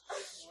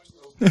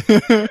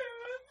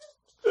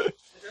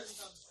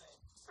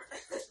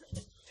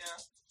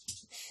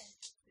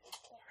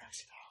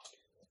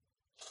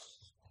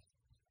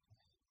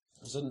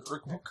 Is that an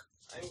Urk book?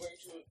 I'm going to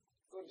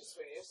go this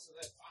way, so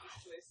that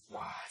this place.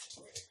 What?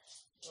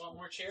 You want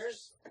more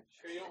chairs?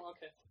 Sure you don't?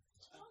 Okay.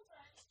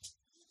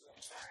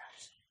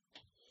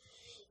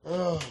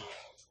 Oh,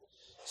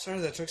 sorry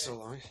that took so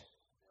long.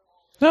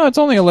 No, it's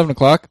only 11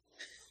 o'clock.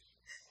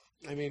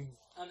 I mean...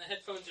 On the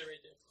headphones are right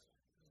there.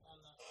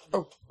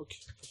 Oh, okay.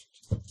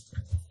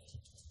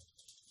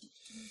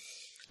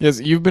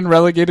 Yes, you've been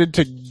relegated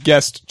to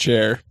guest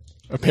chair,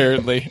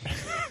 apparently. Isn't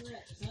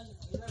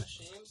that a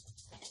shame?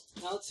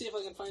 Now let's see if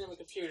I can find it on my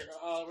computer.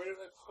 Where did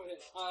I put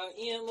it?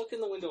 Ian, look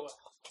in the window well.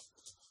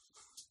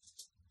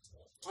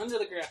 Under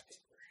the graph paper.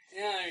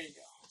 Yeah, there you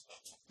go.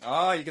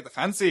 Oh, you get the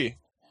fancy.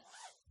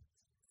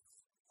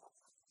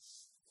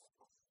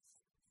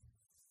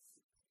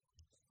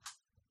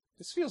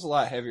 This feels a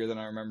lot heavier than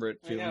I remember it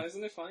I feeling. know,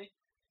 isn't it funny?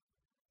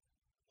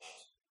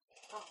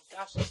 Oh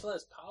gosh, it still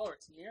has power.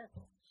 It's a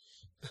miracle.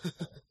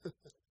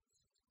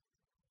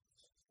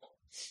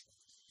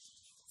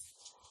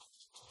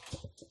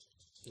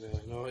 Yeah,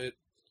 no,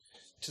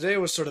 today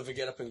was sort of a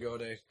get up and go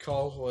day.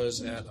 Call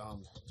was at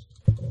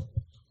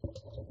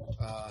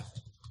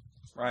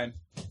Ryan.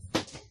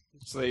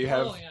 So that you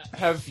Oh,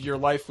 have your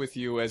life with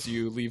you as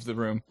you leave the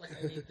room. Like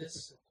I need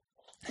this.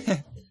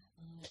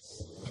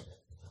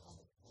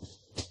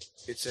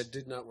 it said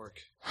did not work.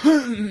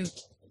 Really?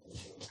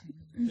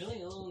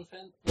 LOL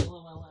admin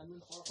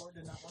 404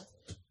 did not work?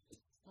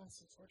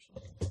 That's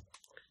unfortunate.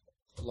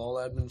 LOL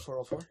admin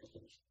 404?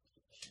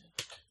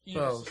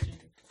 Well,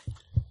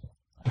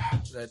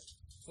 That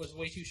was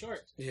way too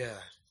short. yeah.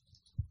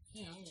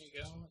 Yeah, there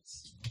you go.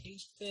 Let's see.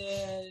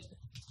 8-bed.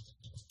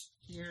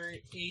 You're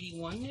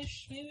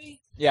 81-ish,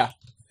 maybe? Yeah.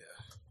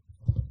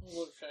 We'll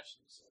go to fashion.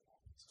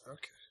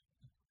 Okay.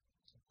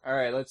 All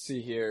right, let's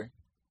see here.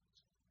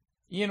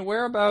 Ian,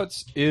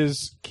 whereabouts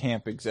is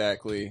camp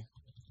exactly?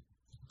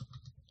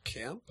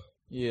 Camp?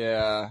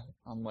 Yeah,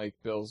 on Lake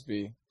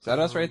Billsby. Is that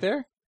us right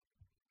there?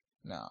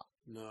 No.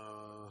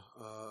 No.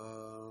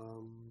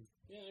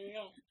 Yeah, there you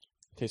go.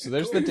 Okay, so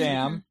there's the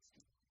dam.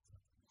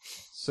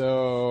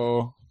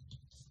 So...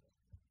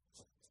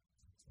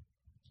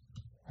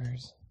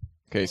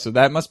 Okay, so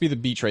that must be the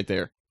beach right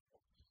there.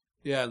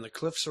 Yeah, and the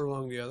cliffs are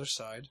along the other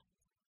side.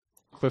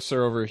 Cliffs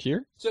are over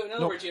here? So in other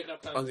Nope. words, you have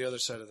enough time. On the other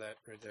side of that,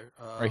 right there.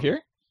 Right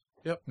here?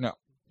 Yep. No.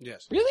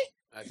 Yes. Really?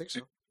 I think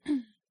so.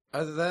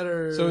 Either that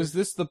or... So is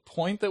this the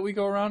point that we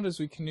go around as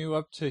we canoe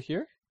up to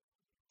here?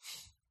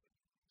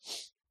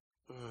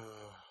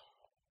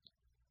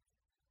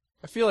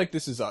 I feel like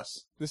this is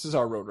us. This is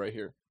our road right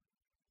here.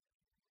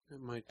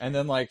 It might... And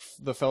then, like,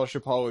 the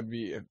fellowship hall would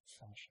be...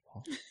 fellowship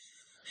hall?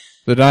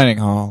 The dining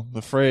hall.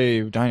 The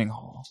Frey dining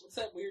hall. What's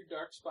that weird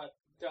dark spot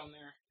down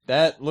there?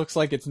 That looks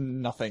like it's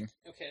nothing.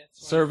 Okay. It's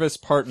fine. Service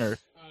partner.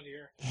 Oh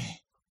dear.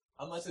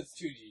 Unless it's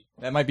 2G.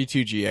 That might be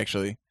 2G,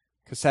 actually.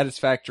 Because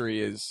satisfactory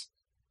is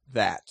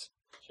that.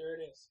 Sure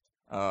it is.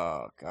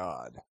 Oh,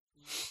 God.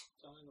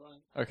 Tell me one.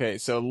 Okay,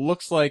 so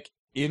looks like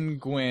in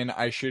Gwyn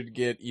I should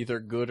get either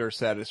good or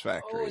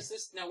satisfactory. Oh, is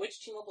this now?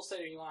 Which T-Mobile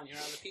site are you on? You're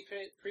on the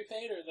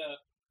prepaid or the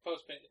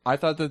postpaid? I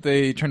thought that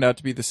they turned out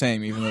to be the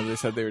same, even though they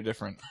said they were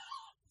different.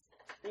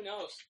 Who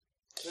knows?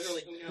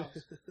 Literally, who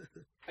knows?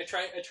 I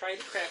tried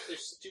to crack their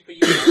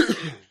stupid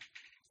URL.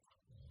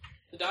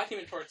 The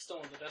document for it's still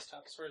on the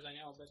desktop, as far as I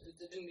know, but it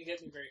didn't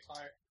get me very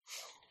far.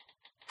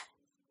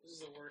 This is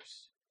the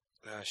worst.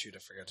 Ah, shoot, I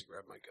forgot to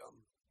grab my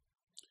gum.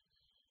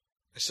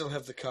 I still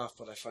have the cough,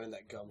 but I find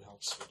that gum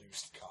helps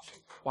reduce the coughing.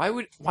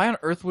 Why on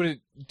earth would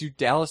it do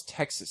Dallas,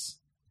 Texas?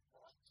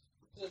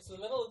 It's the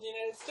middle of the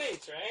United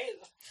States, right?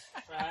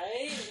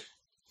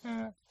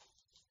 Right?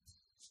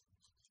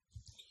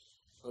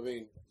 I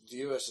mean, the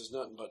U.S. is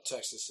nothing but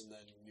Texas and then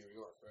New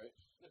York, right?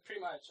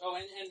 Pretty much. Oh,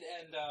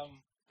 and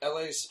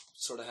L.A.'s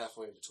sort of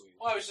halfway in between.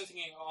 well, I was just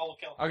thinking all of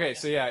California. Okay,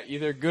 so yeah,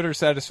 either good or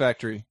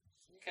satisfactory.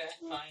 Okay,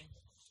 fine.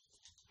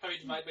 Probably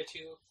divide by 2,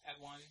 add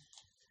 1,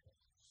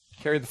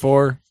 Carry the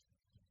 4.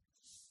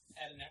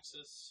 add a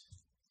nexus.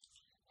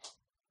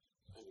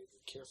 I need to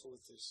be careful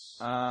with this.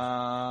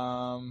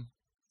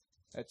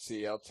 Let's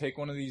see, I'll take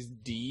one of these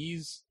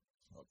D's,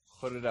 I'll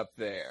put it up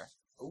there.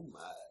 Oh my.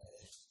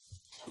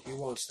 He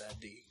wants that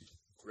D.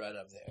 Right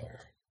up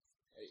there.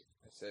 Hey,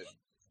 that's it.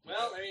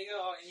 Well, there you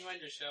go,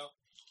 innuendo show.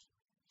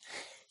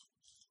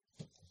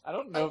 I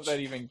don't know if that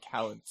even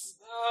counts.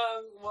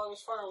 Well, it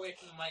was far away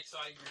from the mic, so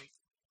I agree.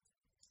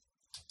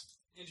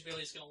 Ninja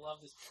Billy's gonna love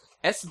this.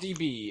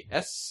 SDB.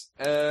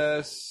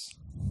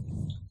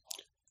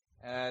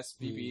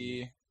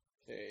 SBB.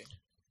 Okay.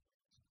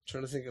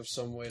 Trying to think of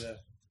some way to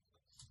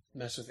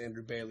mess with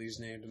Andrew Bailey's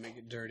name to make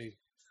it dirty.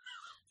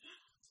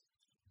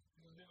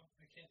 I don't know.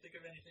 I can't think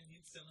of anything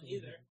instantly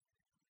either.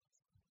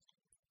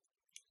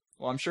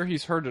 Well, I'm sure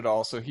he's heard it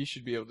all, so he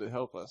should be able to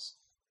help us.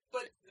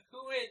 But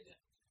who would...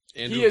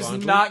 Andrew He is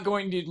Bondley? not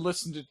going to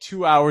listen to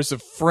 2 hours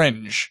of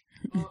Fringe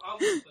I'll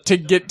to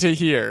get to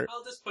here.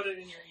 I'll just put it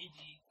in your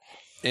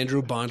ED.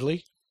 Andrew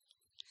Bondley?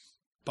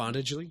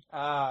 Bondagely?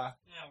 I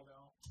don't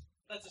know.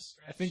 That's a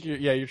stretch. I think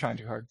you're trying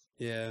too hard.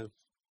 Yeah.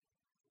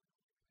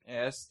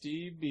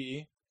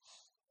 SDB.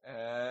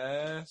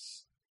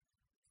 S.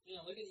 You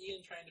know, look at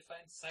Ian trying to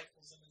find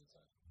cycles in into...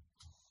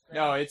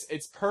 No,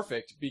 it's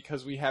perfect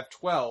because we have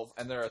 12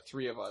 and there are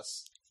 3 of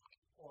us.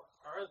 Or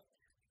are...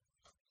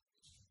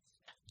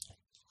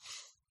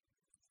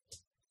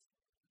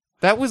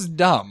 That was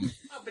dumb.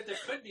 Oh, but there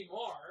could be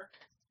more.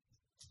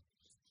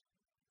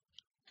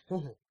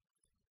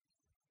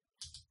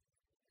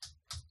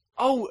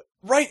 Oh,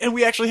 right, and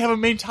we actually have a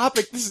main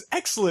topic. This is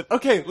excellent.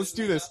 Okay, let's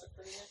do this.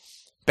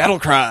 Battle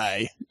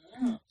cry.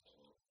 Huh.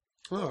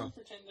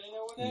 Pretend I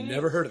know what that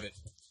Never is. heard of it.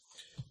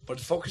 But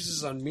it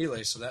focuses on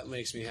melee, so that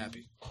makes me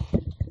happy. Yeah,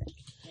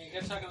 you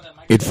gotta talk on that It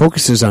microphone.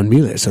 focuses on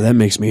melee, so that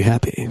makes me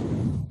happy.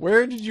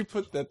 Where did you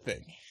put that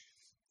thing?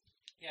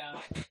 Yeah.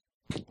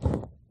 It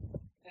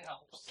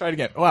helps. Try it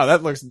again. Wow,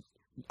 that looks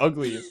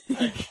ugly.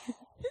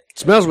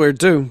 Smells weird,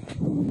 too.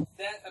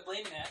 I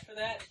blame Matt for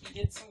that. He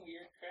did some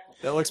weird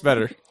crap. That looks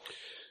better.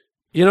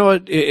 You know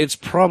what? It's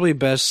probably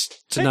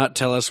best to not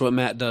tell us what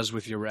Matt does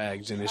with your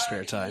rags in his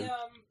spare time.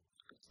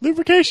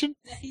 Lubrication.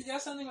 He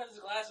does something with his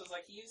glasses,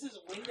 like he uses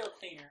window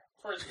cleaner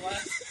for his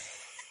glasses.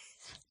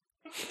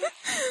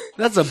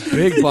 That's a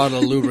big bottle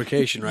of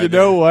lubrication right You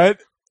there. know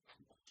what?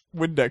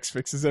 Windex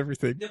fixes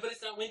everything. No, but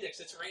it's not Windex,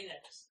 it's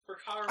Rain-X for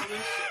car windshields.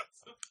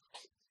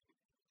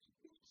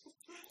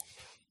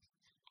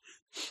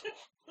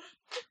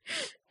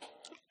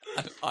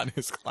 On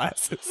his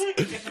glasses.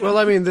 Well,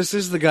 I mean, this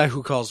is the guy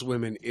who calls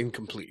women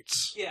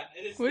incompletes. Yeah,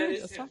 it is. We that were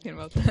is just him. talking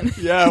about that.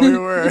 Yeah, we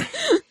were.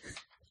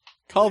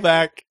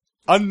 Callback.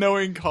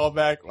 Unknowing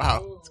callback.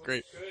 Wow, Oh, that's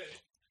great.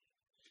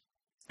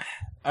 Good.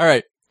 All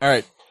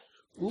right.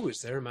 Ooh,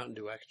 is there a Mountain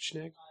Dew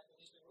Action?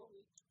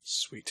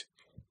 Sweet.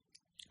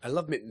 I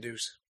love Mitten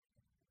Dews.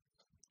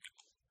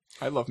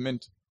 I love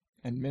mint.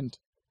 And mint.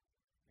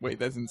 Wait,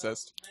 that's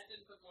incest. Matt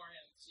didn't put more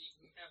in, so you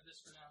can have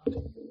this for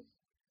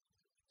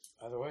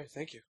now. Either way,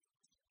 thank you.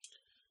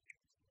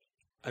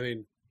 I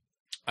mean,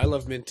 I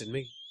love mint and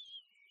me.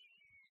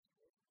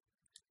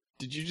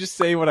 Did you just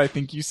say what I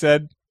think you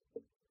said?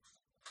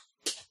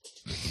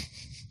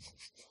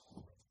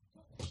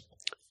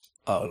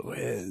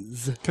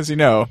 Always. Because, you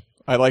know,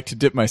 I like to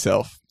dip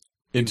myself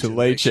into Into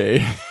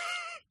leche.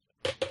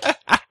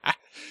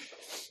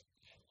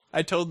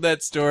 I told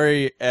that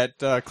story at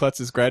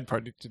Klutz's grad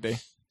party today.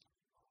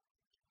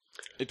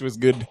 It was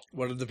good.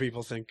 What did the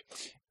people think?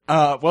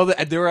 Well,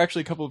 there were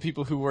actually a couple of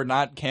people who were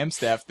not camp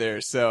staff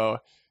there, so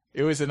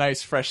it was a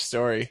nice, fresh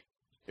story.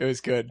 It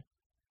was good.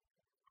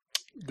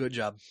 Good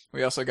job.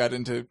 We also got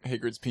into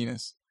Hagrid's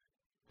penis.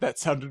 That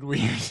sounded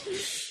weird.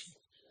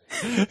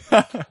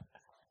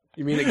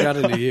 You mean it got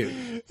into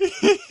you?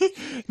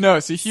 No,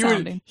 see,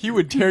 Sounding. he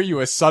would tear you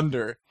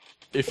asunder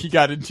if he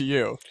got into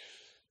you.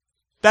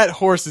 That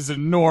horse is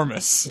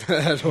enormous.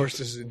 That horse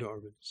is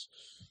enormous.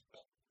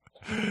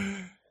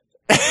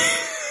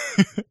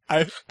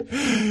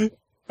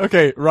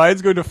 Okay,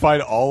 Ryan's going to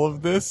find all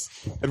of this,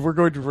 and we're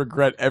going to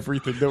regret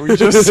everything that we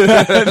just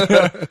said.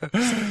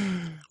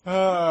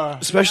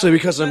 Especially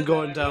because I'm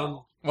going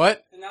down.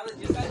 What? And now that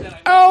you said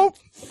that, I Oh!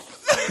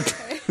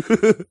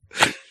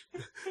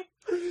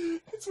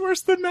 It's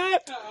worse than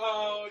that.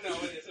 Oh, no,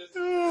 it isn't.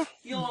 Oh.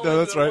 He'll only No,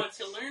 that's do it right. once.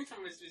 He'll learn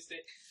from his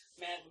mistake.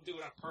 Matt will do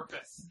it on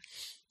purpose.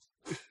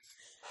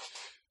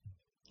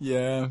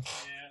 Yeah. Yeah.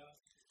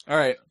 All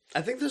right.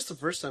 I think this is the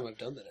first time I've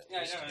done that. Yeah,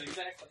 I know,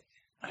 exactly.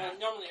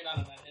 Normally you're not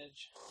on that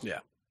edge. Yeah.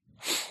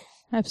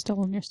 I've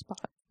stolen your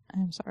spot.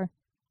 I'm sorry.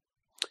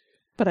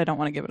 But I don't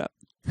want to give it up.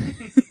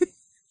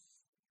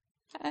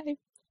 Hi.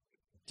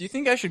 Do you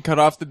think I should cut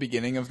off the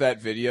beginning of that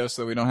video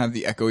so we don't have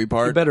the echoey You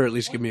part? better at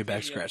least give me a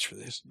back scratch for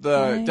this.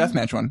 The Fine.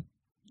 deathmatch one.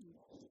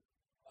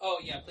 Oh,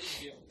 yeah, please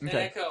do. That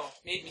Okay. echo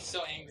made me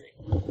so angry.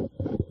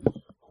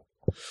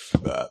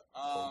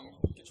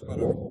 Get your butt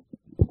over.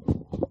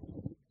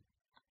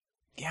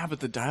 Yeah, but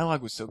the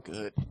dialogue was so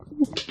good.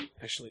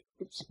 Actually,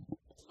 oops.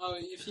 Oh,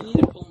 if you need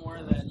to pull more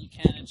of that, you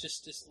can. It's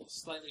just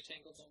slightly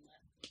tangled on there.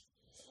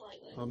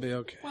 Slightly. I'll be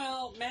okay.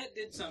 Well, Matt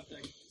did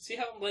something. See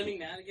how I'm blaming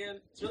Matt again?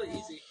 It's really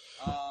easy.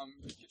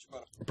 Get your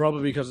butt over.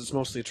 Probably because it's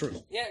mostly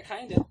true. Yeah,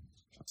 kinda.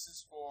 This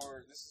is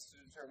to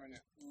determine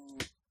who...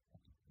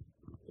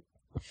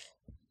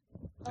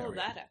 Oh,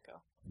 that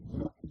echo.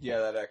 Yeah,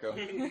 that echo.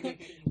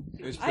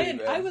 It was pretty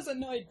bad. I was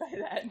annoyed by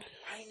that.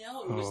 I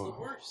know, it was the Oh.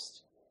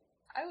 worst.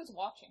 I was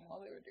watching while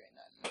they were doing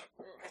that.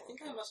 I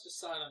think I must have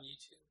saw it on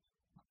YouTube.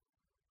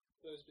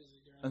 I was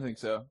busy doing I it. think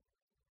so.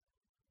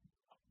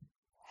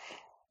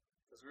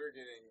 Because we were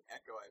getting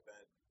echo, I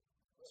bet.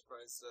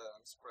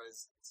 I'm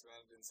surprised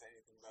Savannah didn't say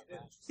anything about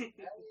that.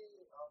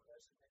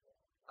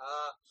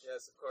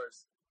 Yes, of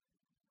course.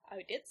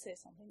 I did say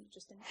something, you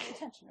just didn't pay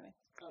attention to me.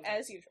 Oh,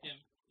 As usual. Yeah.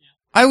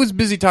 I was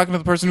busy talking to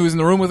the person who was in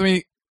the room with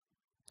me.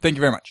 Thank you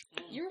very much.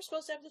 You were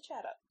supposed to have the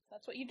chat up.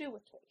 That's what you do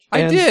with Twitch. I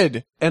And-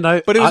 did, And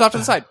I, but it was I- off to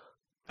the side.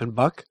 And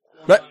Buck,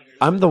 But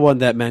I'm the one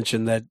that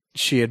mentioned that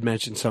she had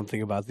mentioned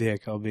something about the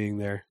echo being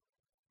there.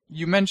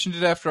 you mentioned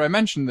it after I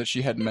mentioned that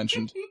she hadn't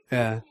mentioned.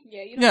 Yeah,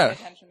 Yeah, you don't Yeah. pay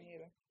attention to me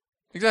either.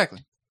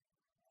 Exactly.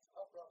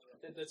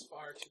 That's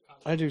far too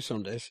complicated. I do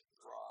some days.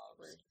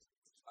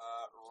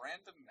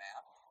 Random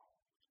map.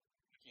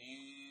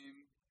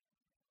 Game.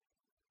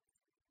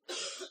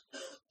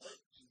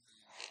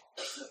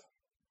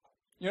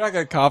 You're not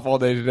gonna cough all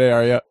day today,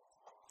 are you?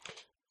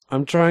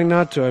 I'm trying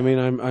not to. I mean,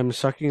 I'm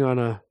sucking on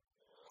a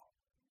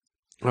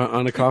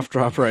cough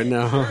drop right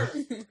now. Sure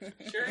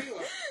you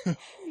are.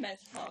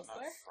 Nice pause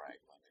there. Frag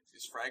limit.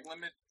 Is frag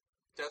limit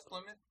death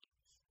limit?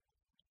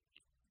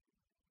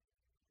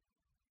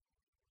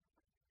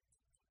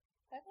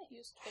 I haven't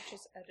used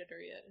Twitch's editor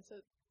yet. Is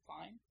it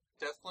fine?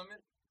 Death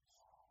limit?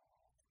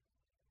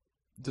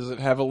 Does it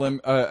have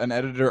an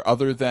editor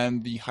other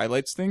than the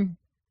highlights thing?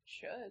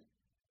 Should.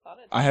 Thought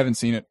it. I haven't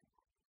seen it.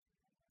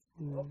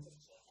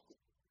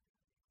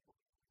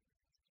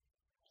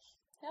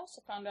 I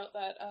also found out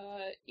that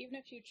even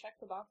if you check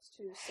the box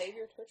to save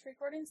your Twitch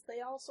recordings,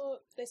 they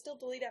still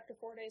delete after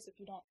 4 days if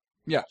you don't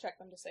Yeah. check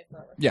them to save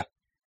forever. Yeah.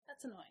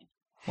 That's annoying.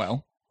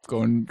 Well,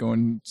 go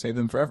and save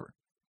them forever.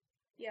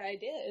 Yeah, I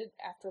did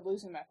after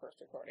losing my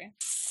first recording.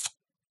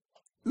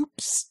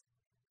 Oops.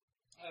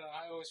 I don't know,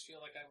 I always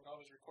feel like I would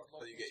always record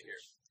local. Until you get here.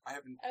 I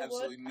have I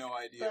absolutely would, no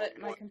idea But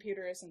my what...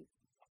 computer isn't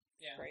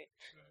Yeah. great.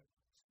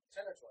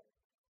 10 or 20?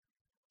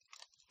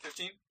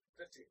 15?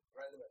 15,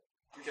 right in the middle.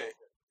 Okay,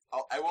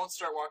 I won't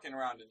start walking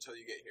around until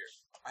you get here.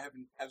 I have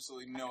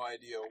absolutely no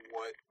idea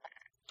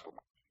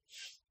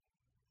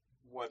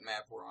what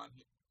map we're on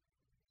here.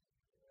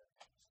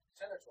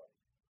 10 or 20?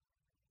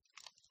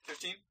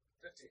 15?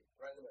 15,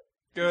 right in the middle.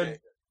 Good.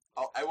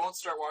 Okay. I won't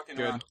start walking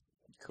around.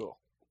 Cool.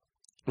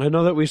 I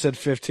know that we said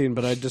 15,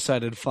 but I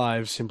decided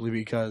 5 simply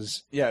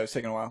because Yeah, it was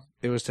taking a while.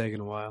 it was taking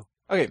a while.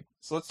 Okay,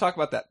 so let's talk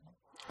about that.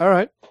 All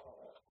right.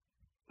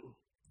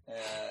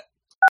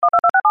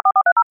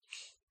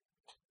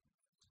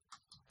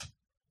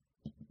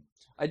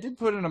 I did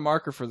put in a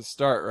marker for the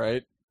start,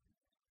 right?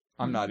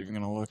 I'm not even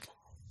going to look.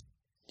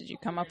 Did you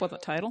come up with a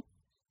title?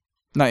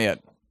 Not yet.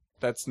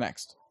 That's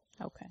next.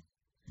 Okay.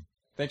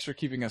 Thanks for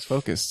keeping us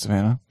focused,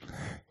 Savannah.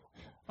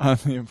 On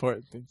the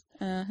important things.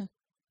 Uh-huh.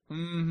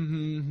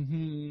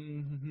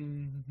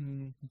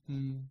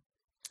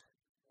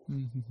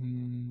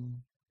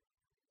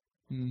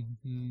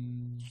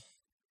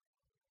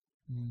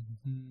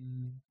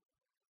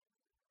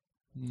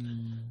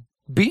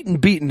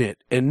 Beaten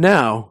it, and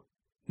now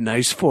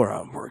Nice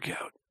forearm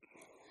workout.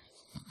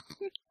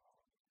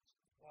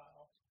 Wow.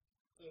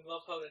 I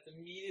love how that's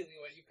immediately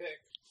what you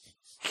picked.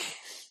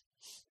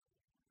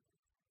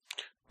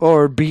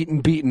 Or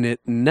beating it,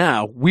 and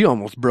now we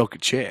almost broke a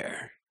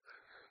chair.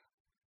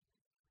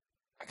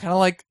 I kind of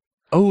like,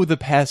 the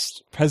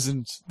past,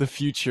 present, the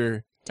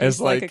future. Tastes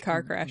as like a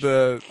car crash.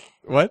 The,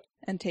 what?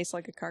 And tastes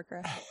like a car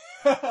crash.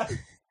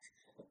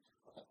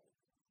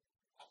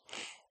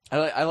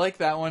 I like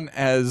that one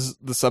as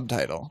the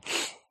subtitle.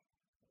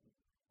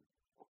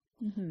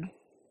 Mm-hmm.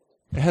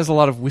 It has a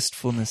lot of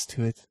wistfulness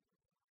to it.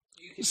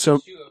 You could So-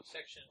 just do a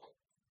section.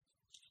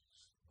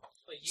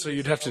 Like, you So could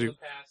you'd say have to all do the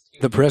past, you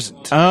the could say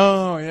present.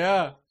 all Oh,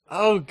 yeah.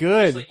 Oh, Just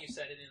good. like you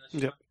said it in the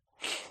show. Yep.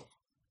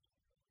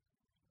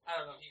 I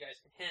don't know if you guys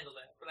can handle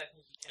that, but I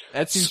think you can.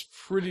 That seems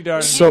pretty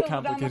darn So-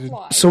 complicated.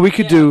 So we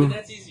could Yeah, do, but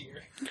that's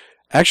easier.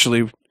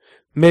 actually,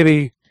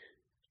 maybe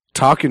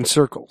talk in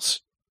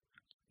circles.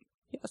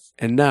 Yes.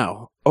 And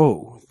now,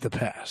 the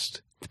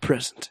past, the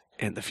present,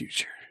 and the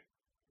future.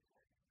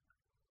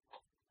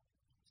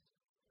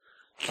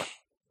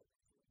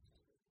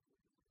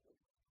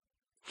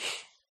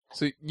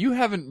 So you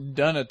haven't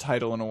done a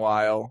title in a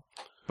while,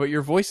 but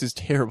your voice is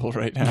terrible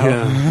right now.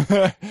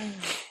 Yeah.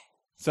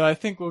 So I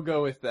think we'll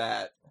go with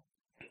that.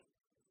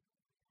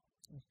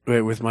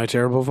 Wait, with my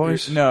terrible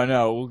voice?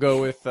 No, we'll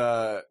go with,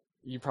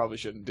 you probably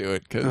shouldn't do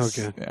it, cause,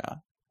 Okay. yeah.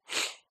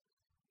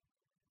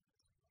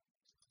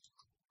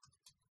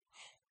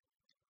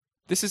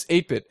 This is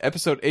 8-Bit,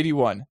 episode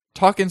 81,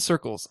 Talk in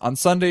Circles, on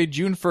Sunday,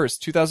 June 1st,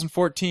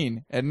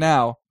 2014, and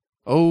now,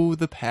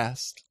 the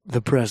past.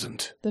 The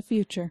present. The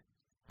future.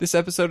 This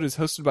episode is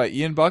hosted by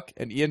Ian Buck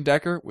and Ian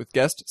Decker with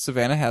guest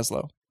Savannah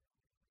Haslow.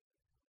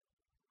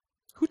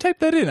 Who typed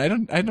that in? I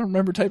don't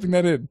remember typing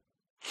that in.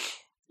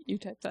 You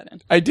typed that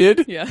in. I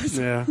did? Yes.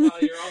 Yeah. Oh,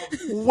 you're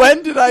all...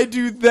 When did I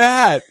do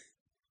that?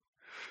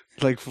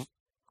 Like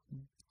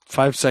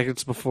 5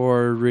 seconds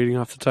before reading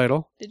off the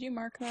title. Did you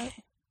mark that?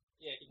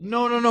 Yeah,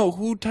 No.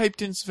 Who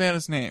typed in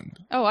Savannah's name?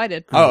 Oh, I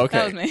did. Oh,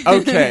 okay. That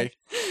was me.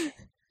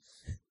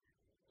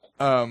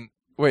 Okay.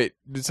 Wait,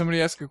 did somebody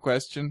ask a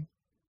question?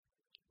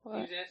 He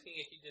was asking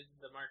if you did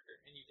the marker,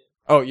 and you did.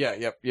 Oh,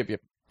 yeah,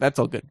 yep. That's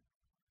all good.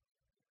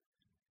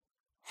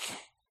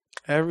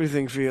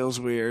 Everything feels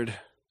weird.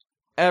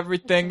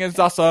 Everything is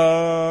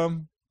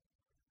awesome.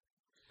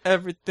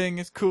 Everything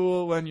is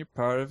cool when you're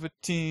part of a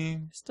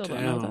team. Still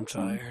don't know Damn, I'm that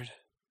song. tired.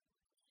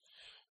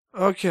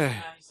 Okay.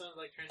 He sounds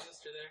like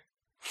Transistor there.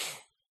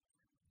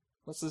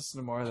 Let's listen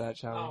to more of that,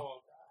 shall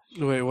Oh,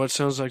 gosh. Wait, what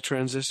sounds like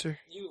Transistor?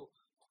 You.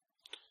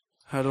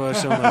 How do I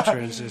sound like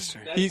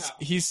Transistor? That's we? how.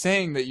 He's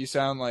saying that you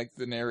sound like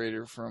the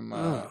narrator from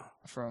Oh.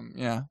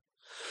 yeah.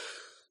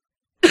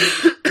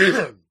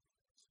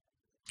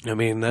 I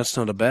mean, that's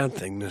not a bad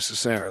thing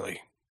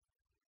necessarily.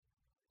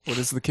 What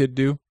does the kid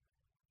do?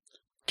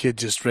 Kid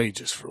just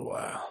rages for a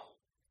while.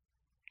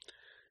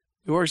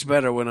 It works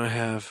better when I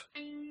have...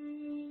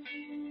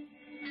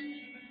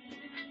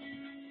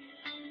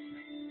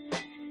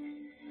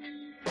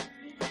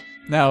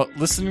 Now,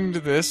 listening to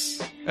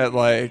this at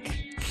like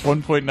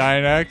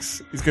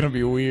 1.9x is gonna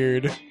be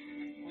weird. I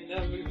mean,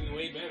 that would have been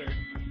way better.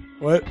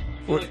 What? I feel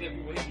What? like that'd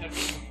be way better.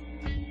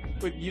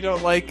 But you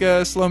don't like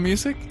slow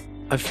music?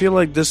 I feel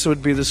like this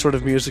would be the sort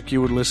of music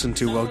you would listen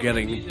to while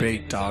getting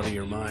baked out of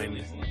your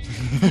mind.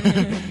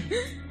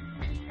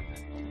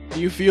 Do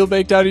you feel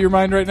baked out of your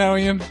mind right now,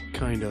 Ian?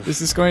 Kind of.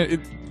 This is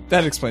going.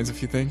 That explains a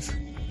few things. I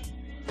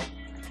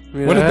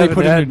mean, What did I they haven't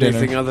put in had your dinner?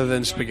 anything other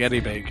than spaghetti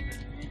bake.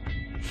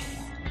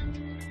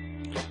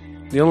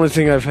 The only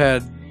thing I've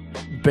had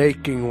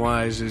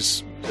baking-wise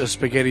is a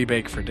spaghetti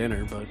bake for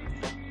dinner, but...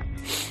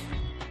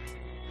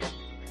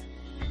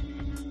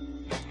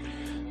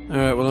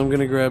 Alright, well, I'm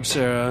gonna grab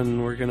Sarah,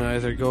 and we're gonna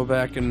either go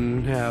back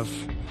and have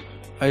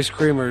ice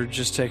cream or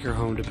just take her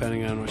home,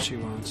 depending on what she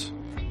wants.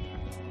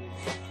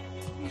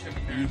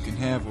 You can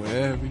have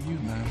whatever you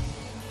like.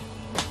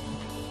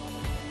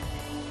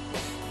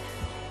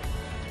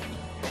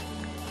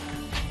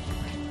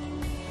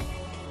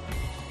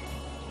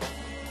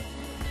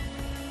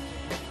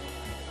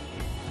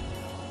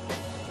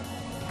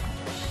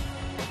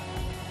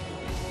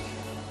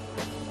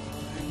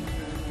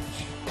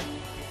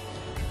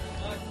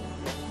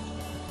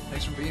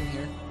 Thanks for being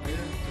here,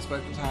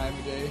 despite the time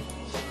of day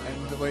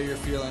and the way you're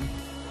feeling.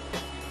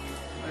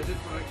 I did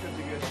what I could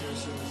to get here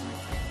as soon as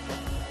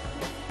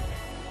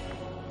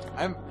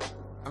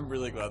I'm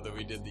really glad that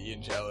we did the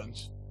Ian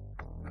challenge.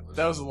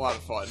 That was a lot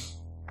of fun.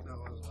 That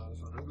was a lot of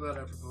fun. I'm glad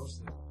I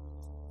proposed it.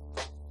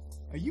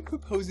 Are you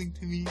proposing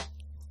to me?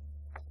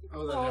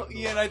 Oh, that Oh, happened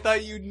Ian, I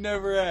thought you'd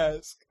never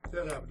ask.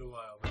 That happened a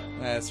while back.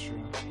 That's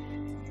true.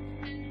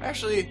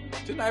 Actually,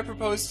 didn't I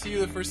propose to you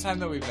the first time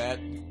that we met?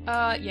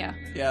 Yeah.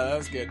 Yeah, that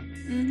was good.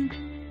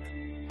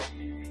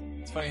 Mm-hmm.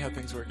 It's funny how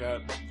things work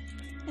out.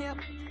 Yep.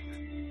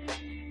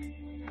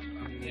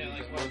 Yeah,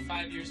 like, what,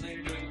 5 years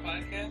later doing a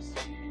podcast?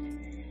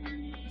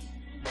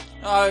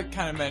 I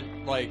kind of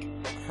meant, like,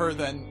 her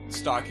then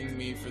stalking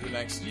me for the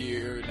next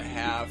year and a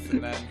half,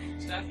 and then...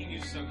 Stalking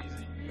is so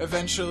easy.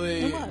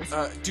 Eventually, It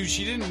was. dude,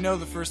 she didn't know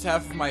the first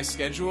half of my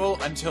schedule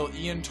until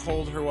Ian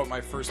told her what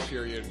my first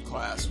period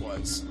class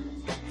was.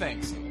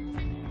 Thanks, Ian.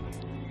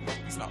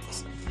 He's not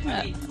listening.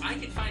 I mean, I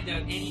could find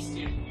out any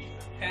student,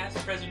 past,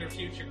 present, or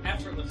future,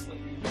 effortlessly.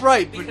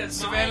 Right, but Because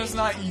Savannah's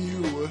not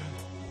you.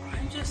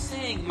 I'm just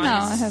saying. No,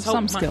 I have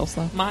some skills,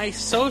 though. My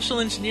social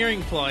engineering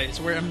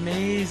employees were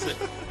amazing.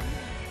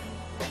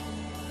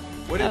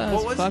 That was what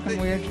a was fucking it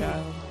that weird you,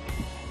 job.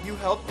 You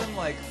helped them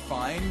like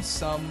find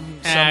some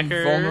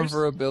Hackers.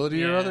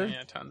 vulnerability or other.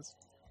 Yeah, tons.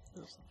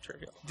 It was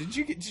trivial. Did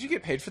you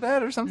get paid for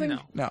that or something?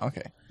 No.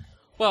 Okay.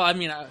 Well, I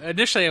mean,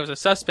 initially I was a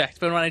suspect,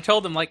 but when I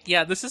told them, like,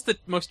 yeah, this is the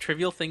most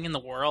trivial thing in the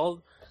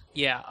world,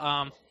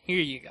 yeah, here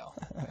you go.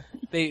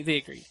 They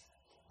agreed.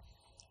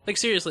 Like,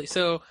 seriously,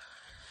 so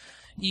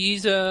you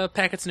use a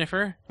packet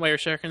sniffer,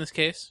 Wireshark in this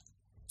case.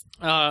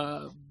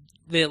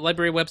 The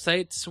library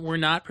websites were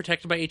not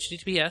protected by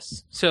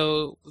HTTPS,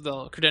 so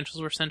the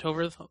credentials were sent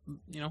over,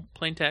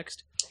 plain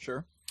text.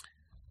 Sure.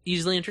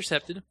 Easily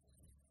intercepted.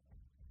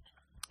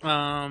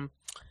 At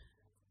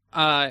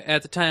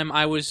the time,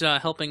 I was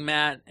helping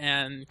Matt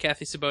and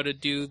Kathy Sabota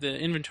do the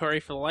inventory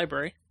for the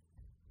library.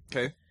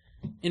 Okay.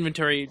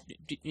 Inventory,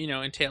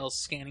 entails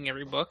scanning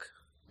every book.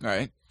 All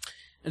right.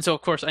 And so,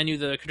 of course, I knew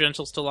the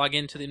credentials to log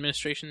into the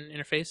administration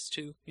interface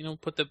to,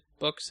 put the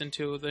books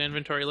into the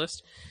inventory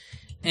list.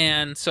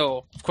 And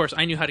so, of course,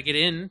 I knew how to get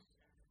in,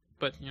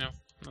 but, not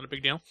a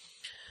big deal.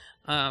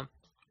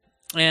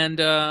 And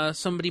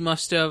somebody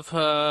must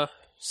have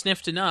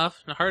sniffed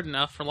enough, hard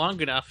enough, for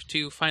long enough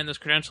to find those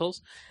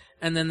credentials.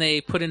 And then they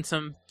put in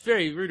some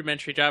very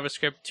rudimentary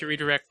JavaScript to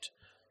redirect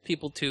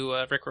people to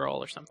Rickroll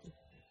or something.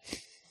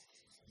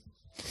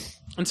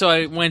 And so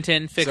I went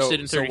in, fixed it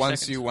in 30 seconds. So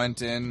once you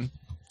went in...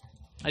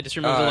 I just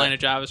removed a line of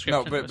JavaScript.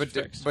 No, and it was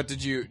fixed. but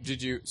did you?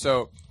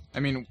 So I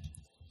mean,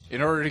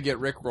 in order to get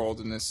rickrolled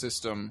in this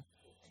system,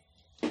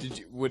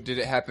 did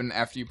it happen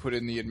after you put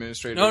in the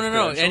administrative? No.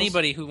 credentials?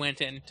 Anybody who went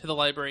in to the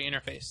library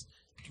interface,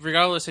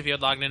 regardless if you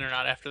had logged in or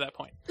not, after that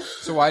point.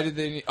 So why did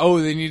they?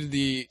 They needed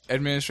the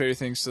administrative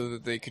thing so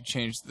that they could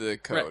change the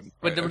code. Right.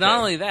 But Right, not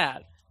only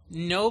that,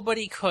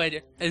 nobody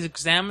could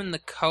examine the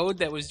code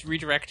that was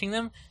redirecting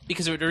them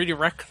because it would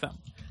redirect them.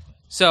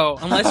 So,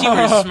 unless you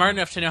were smart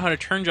enough to know how to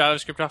turn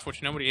JavaScript off,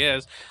 which nobody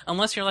is,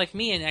 unless you're like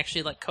me and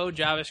actually code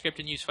JavaScript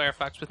and use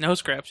Firefox with no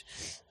script,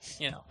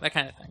 that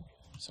kind of thing.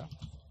 So,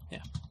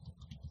 yeah.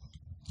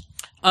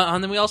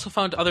 And then we also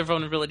found other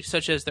vulnerabilities,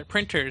 such as their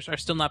printers are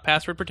still not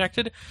password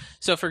protected.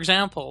 So, for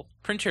example,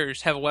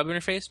 printers have a web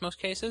interface in most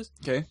cases.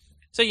 Okay.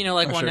 So, sure.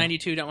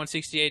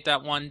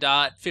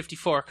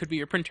 192.168.1.54 could be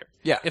your printer.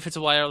 Yeah. If it's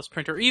a wireless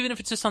printer, or even if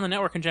it's just on the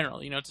network in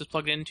general, it's just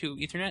plugged into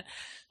Ethernet.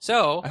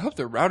 So, I hope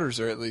their routers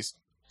are at least.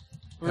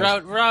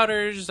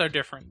 Routers are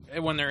different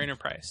when they're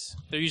enterprise.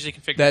 They're usually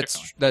configured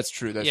differently. That's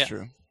true. That's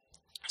true.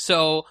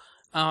 So,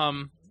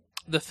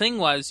 the thing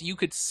was, you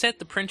could set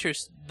the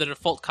printer's the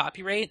default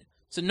copy rate.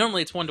 So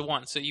normally it's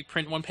 1-to-1. So you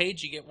print one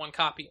page, you get one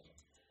copy,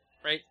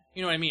 right?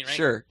 You know what I mean, right?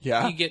 Sure.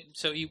 Yeah.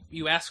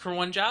 You ask for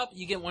one job,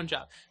 you get one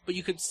job, but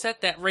you could set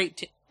that rate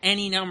to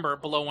any number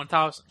below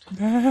 1,000.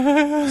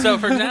 So,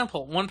 for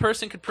example, one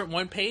person could print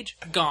one page,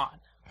 gone.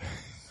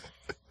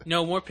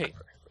 No more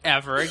paper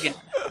ever again.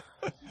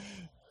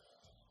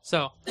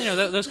 So,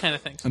 those kind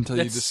of things. Until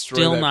That's you destroy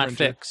still that not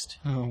printer. fixed.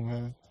 Oh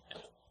man.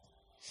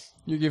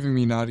 You're giving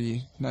me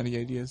naughty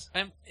ideas.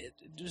 It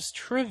was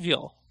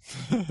trivial.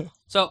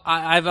 So,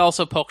 I've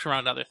also poked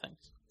around other things.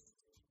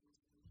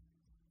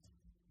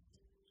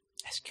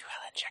 SQL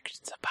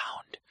injections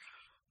abound.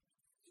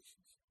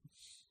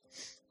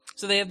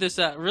 So they have this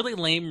really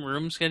lame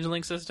room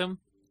scheduling system.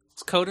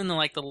 It's coded in the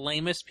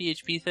lamest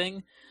PHP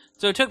thing.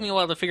 So it took me a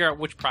while to figure out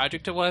which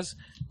project it was.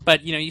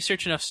 But, you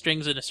search enough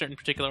strings in a certain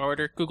particular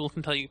order, Google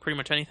can tell you pretty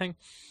much anything.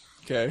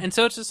 Okay. And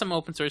so it's just some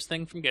open source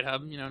thing from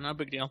GitHub, not a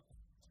big deal.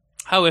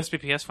 How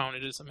SPPS found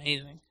it is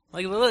amazing.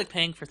 They're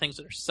paying for things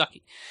that are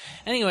sucky.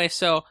 Anyway,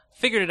 so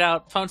figured it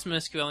out, found some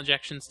SQL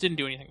injections, didn't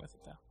do anything with it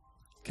though.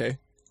 Okay.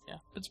 Yeah,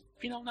 it's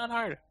not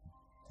hard.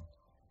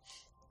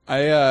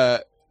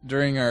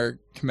 During our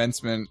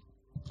commencement,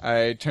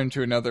 I turned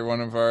to another one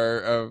of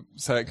our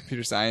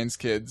computer science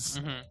kids,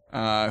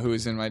 who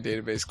was in my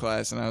database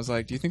class, and I was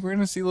like, "Do you think we're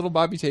gonna see little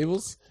Bobby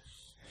tables?"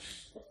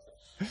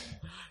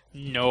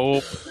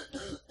 Nope.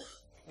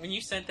 When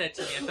you sent that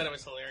to me, I thought it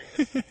was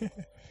hilarious.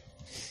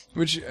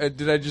 Which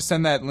did I just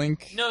send that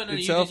link? No,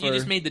 itself, you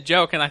just made the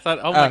joke, and I thought,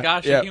 oh my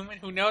gosh, yeah. a human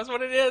who knows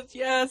what it is.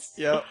 Yes.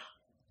 Yep.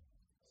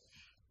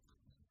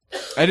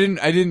 I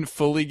didn't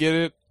fully get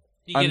it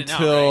You get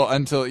until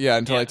it now, right?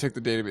 until I took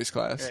the database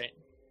class. Right.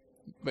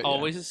 But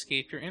Always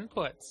escape your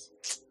inputs.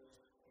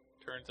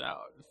 Turns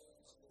out.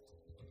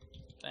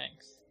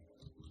 Thanks.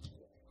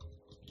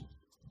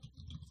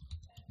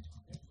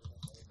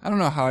 I don't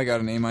know how I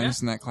got an A- in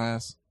that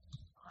class.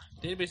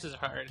 Databases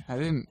are hard. I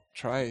didn't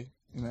try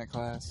in that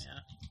class. Yeah.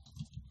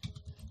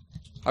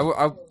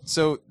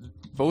 So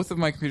both of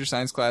my computer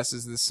science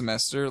classes this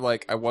semester,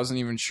 I wasn't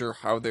even sure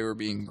how they were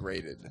being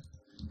graded,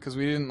 because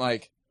we didn't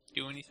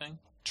Do anything?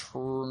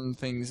 turn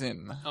things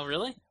in. Oh,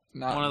 really?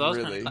 Not One of those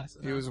really. kind of classes,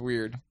 It huh? was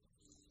weird.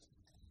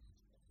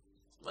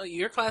 Well,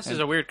 your classes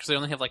are weird because they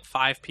only have like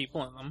 5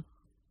 people in them.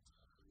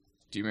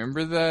 Do you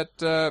remember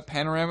that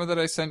panorama that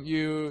I sent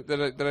you,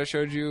 that I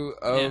showed you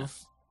of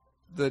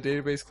the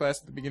database class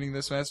at the beginning of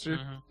the semester?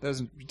 Mm-hmm. That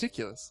was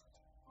ridiculous.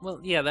 Well,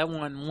 yeah, that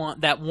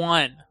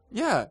one.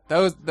 Yeah, that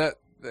was that,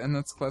 and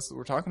that's the class that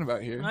we're talking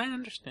about here. I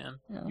understand.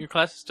 Yeah. Your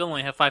classes still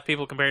only have 5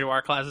 people compared to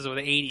our classes with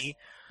 80.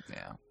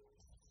 Yeah.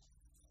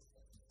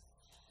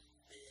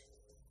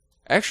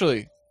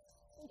 Actually,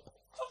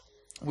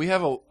 we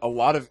have a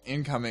lot of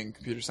incoming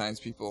computer science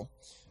people.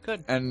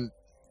 Good. And,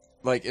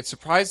 like, it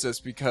surprised us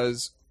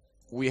because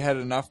we had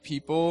enough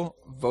people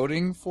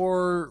voting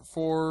for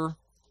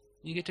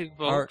You get to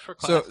vote for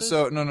classes?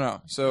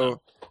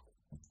 So,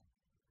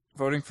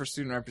 voting for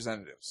student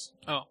representatives.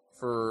 Oh.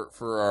 For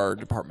our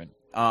department.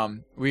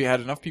 We had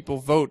enough people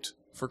vote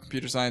for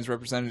computer science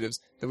representatives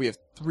that we have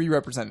 3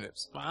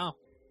 representatives. Wow.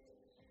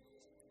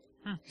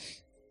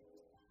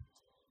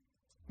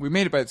 We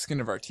made it by the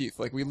skin of our teeth.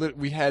 Like,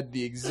 we had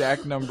the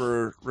exact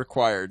number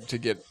required to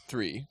get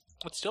 3.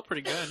 That's still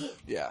pretty good.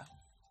 Yeah.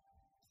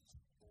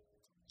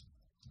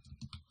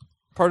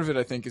 Part of it,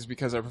 I think, is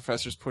because our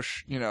professors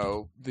push,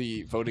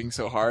 the voting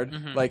so hard.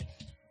 Mm-hmm. Like,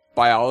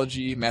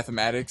 biology,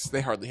 mathematics,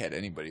 they hardly had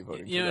anybody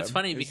voting for them. It's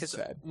funny because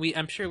sad.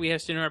 I'm sure we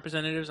have student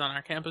representatives on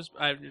our campus.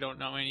 I don't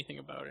know anything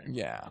about it.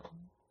 Yeah.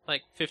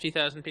 Like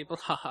 50,000 people?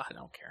 Haha, I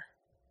don't care.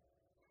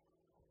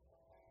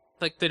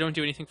 Like, they don't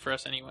do anything for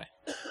us anyway.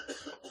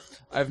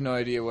 I have no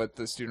idea what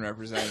the student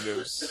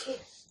representatives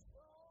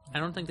I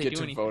don't think they get do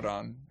to anything. vote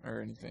on or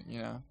anything,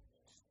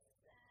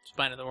 It's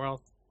fine of the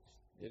world.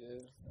 It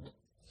is.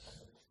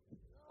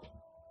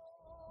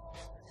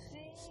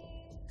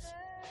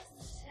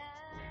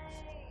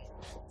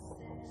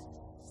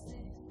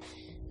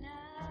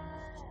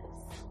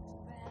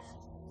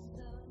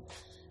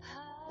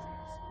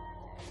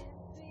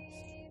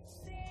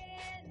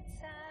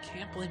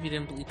 Can't believe you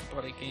didn't delete the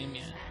bloody game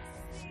yet.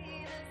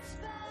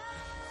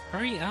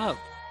 Hurry up.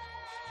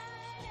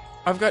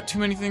 I've got too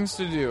many things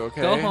to do,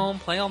 okay? Go home,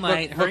 play all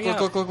night, hurry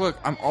up. Look.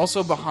 I'm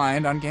also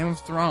behind on Game of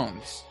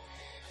Thrones.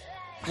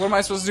 What am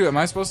I supposed to do? Am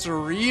I supposed to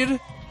read? Or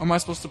am I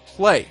supposed to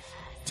play?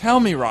 Tell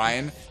me,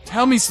 Ryan.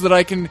 Tell me so that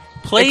I can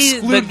Play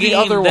exclude the game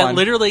other that one.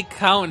 literally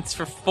counts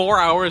for 4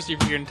 hours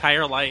of your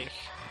entire life.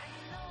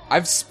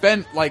 I've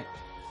spent,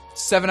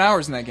 7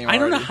 hours in that game I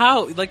don't know already.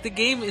 how. Like, the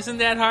game isn't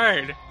that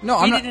hard.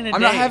 No, Beat I'm it in a not.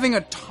 I'm not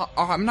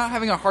day.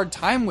 having a hard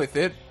time with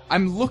it.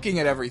 I'm looking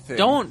at everything.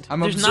 Don't. I'm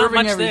There's observing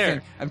not much everything.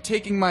 there. I'm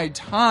taking my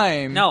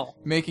time. No.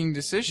 Making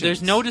decisions.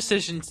 There's no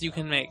decisions you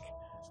can make.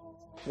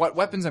 What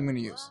weapons I'm going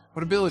to use?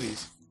 What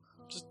abilities?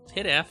 Just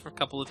hit F a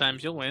couple of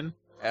times, you'll win.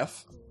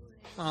 F.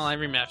 Well, I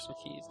remapped some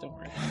keys, don't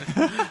worry.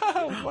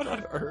 What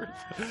on earth?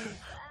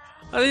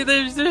 I mean,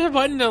 there's a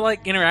button to,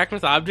 interact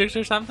with objects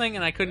or something,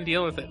 and I couldn't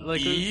deal with it.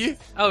 E?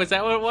 Oh, is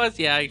that what it was?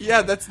 Yeah.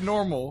 Yeah, that's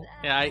normal.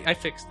 Yeah, I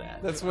fixed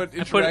that. That's what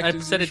I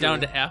set it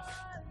down to F.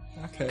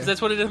 Okay. Because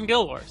that's what it is in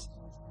Guild Wars.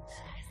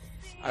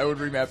 I would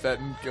remap that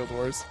in Guild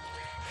Wars.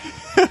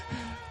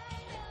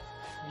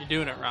 You're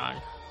doing it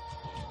wrong.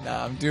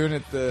 Nah, I'm doing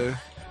it the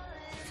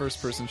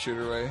first-person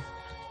shooter way.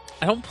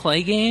 I don't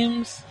play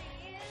games.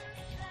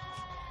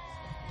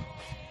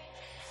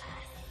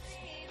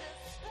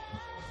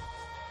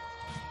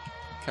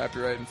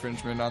 Copyright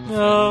infringement on the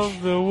Of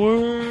Fringe. the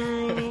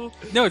world.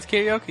 No, it's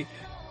karaoke.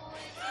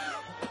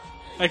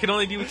 I can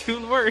only do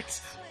 2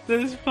 words. That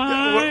is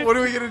fine. What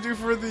are we gonna do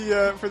for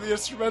the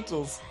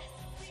instrumentals?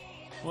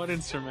 What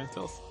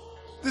instrumentals?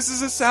 This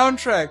is a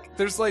soundtrack.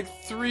 There's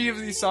 3 of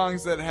these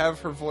songs that have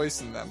her voice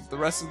in them. The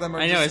rest of them are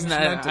I know, just isn't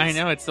that? instrumentals. I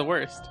know, it's the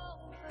worst.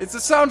 It's a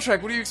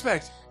soundtrack. What do you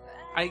expect?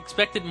 I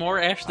expected more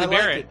Ashley I like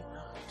Barrett. it.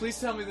 Please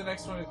tell me the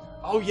next one is...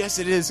 Oh, yes,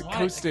 it is. What?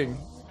 Coasting.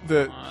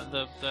 The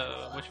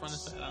which one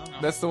is that? I don't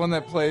know. That's the one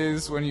that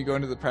plays when you go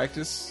into the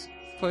practice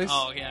place.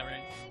 Oh yeah,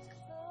 right.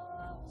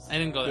 I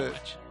didn't go that The-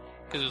 much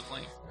because it was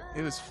lame.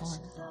 It was fun.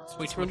 It's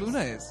way That's too where much. Luna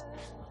is.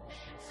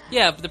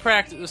 Yeah, but the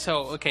practice.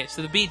 So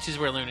the beach is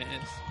where Luna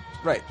is.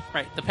 Right.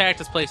 Right. The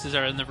practice places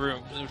are in the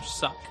room, which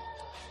suck.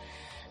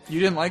 You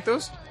didn't like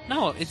those?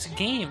 No, it's a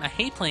game. I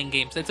hate playing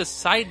games. It's a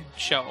side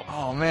show.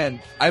 Oh man,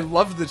 I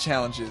loved the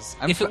challenges.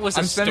 If it was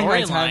a spending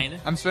my storyline- time.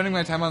 I'm spending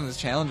my time on the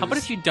challenges. How about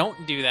if you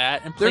don't do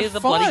that and play They're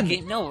the fun. bloody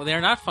game? No,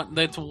 they're not fun.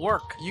 That's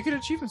work. You get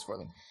achievements for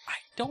them. I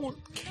don't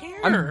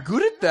care. I'm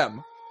good at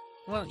them.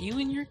 Well, you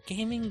and your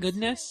gaming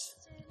goodness.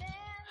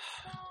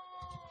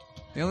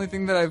 The only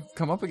thing that I've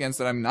come up against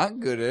that I'm not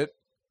good at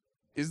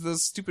is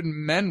those stupid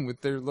men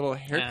with their little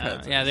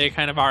haircuts. Yeah, they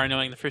kind of are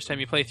annoying the first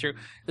time you play through.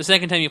 The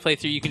second time you play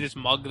through, you can just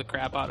mug the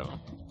crap out of them.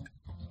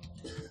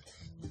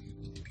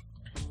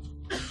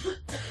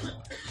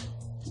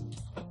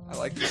 I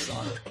like this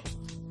song.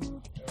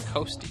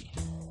 Coasty.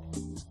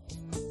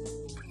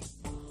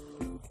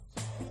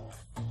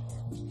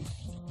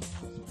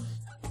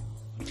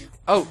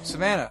 Oh,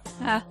 Savannah,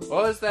 Ah,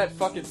 what was that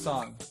fucking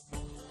song?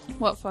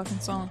 what fucking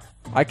song?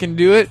 I can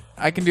do it.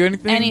 I can do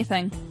anything.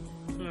 Anything.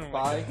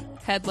 Bye.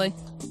 Headley.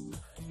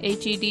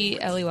 Hedley.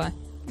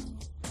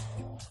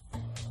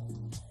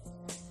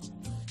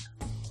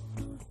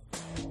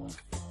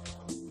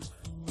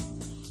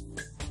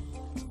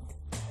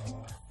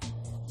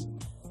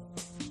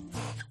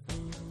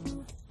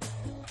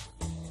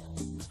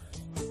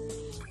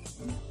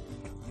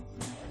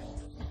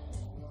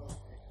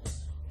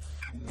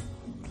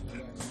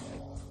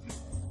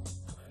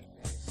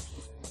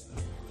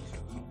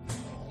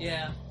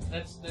 Yeah,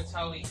 that's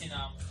how we can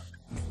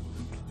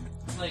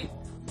like.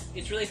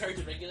 It's really hard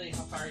to regulate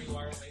how far you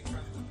are away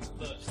from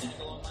the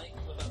standalone mic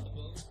without the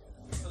boom.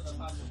 So the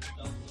possible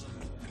results.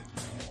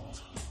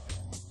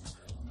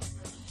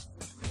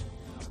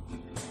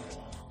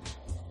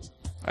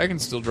 I can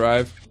still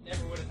drive.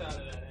 Never would have thought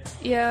of that.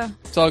 Yeah.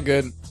 It's all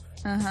good.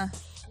 Uh-huh.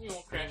 He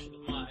won't crash into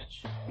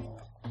much.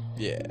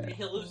 Yeah.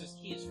 He'll lose his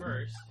keys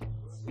first.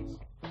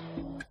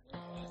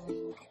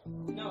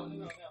 No,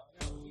 yeah.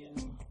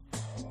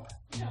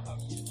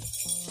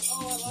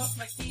 Oh, I lost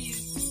my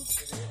keys.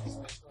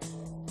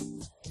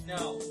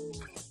 No.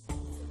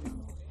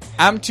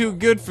 I'm too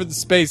good for the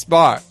space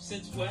bar.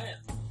 Since when?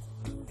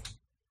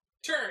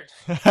 Turn.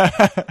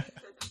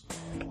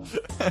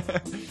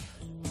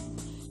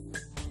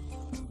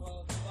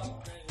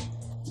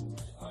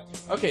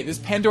 Okay, this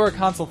Pandora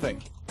console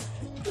thing.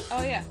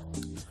 Oh, yeah.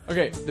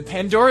 Okay, the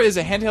Pandora is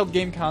a handheld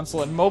game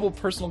console and mobile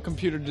personal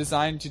computer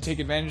designed to take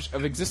advantage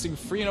of existing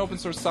free and open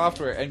source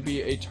software and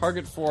be a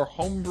target for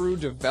homebrew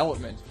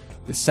development.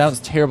 This sounds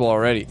terrible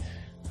already.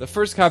 The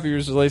first copy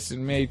was released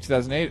in May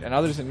 2008 and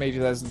others in May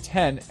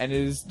 2010 and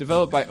is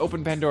developed by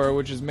Open Pandora,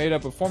 which is made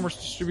up of former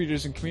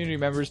distributors and community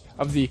members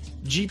of the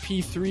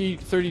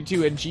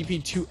GP332 and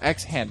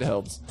GP2X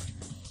handhelds.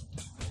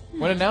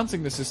 When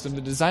announcing the system,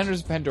 the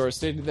designers of Pandora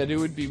stated that it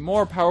would be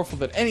more powerful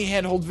than any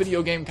handheld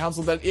video game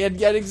console that had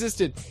yet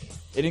existed.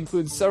 It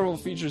includes several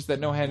features that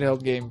no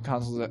handheld game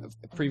consoles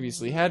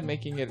previously had,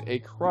 making it a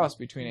cross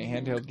between a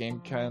handheld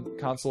game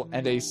console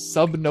and a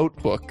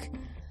sub-notebook.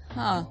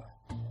 Huh.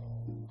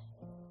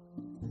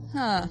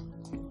 Huh.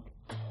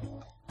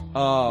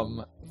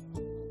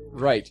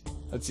 Right.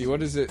 Let's see,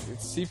 what is it?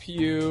 It's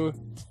CPU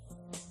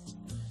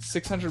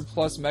 600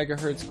 plus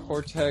megahertz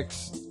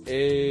Cortex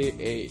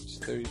A8,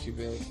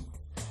 32-bit.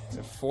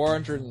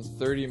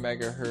 430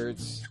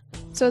 megahertz.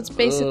 So it's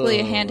basically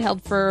a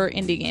handheld for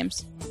indie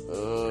games.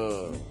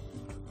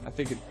 I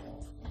think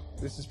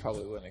this is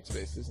probably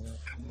Linux-based, isn't it?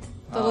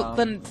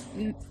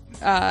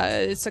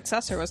 The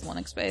successor was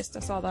Linux-based. I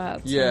saw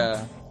that. So.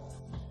 Yeah.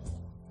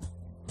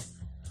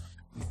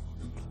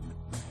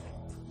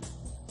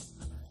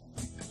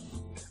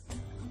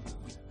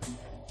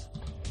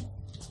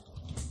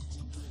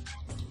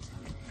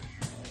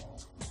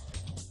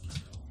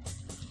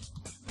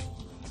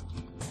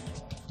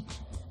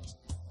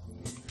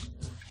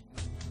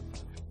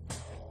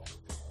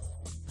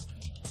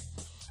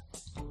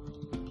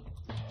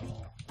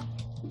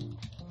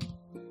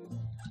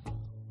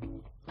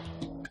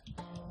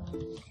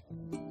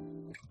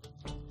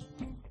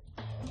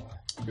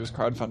 It was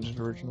crowdfunded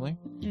originally.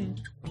 Mm.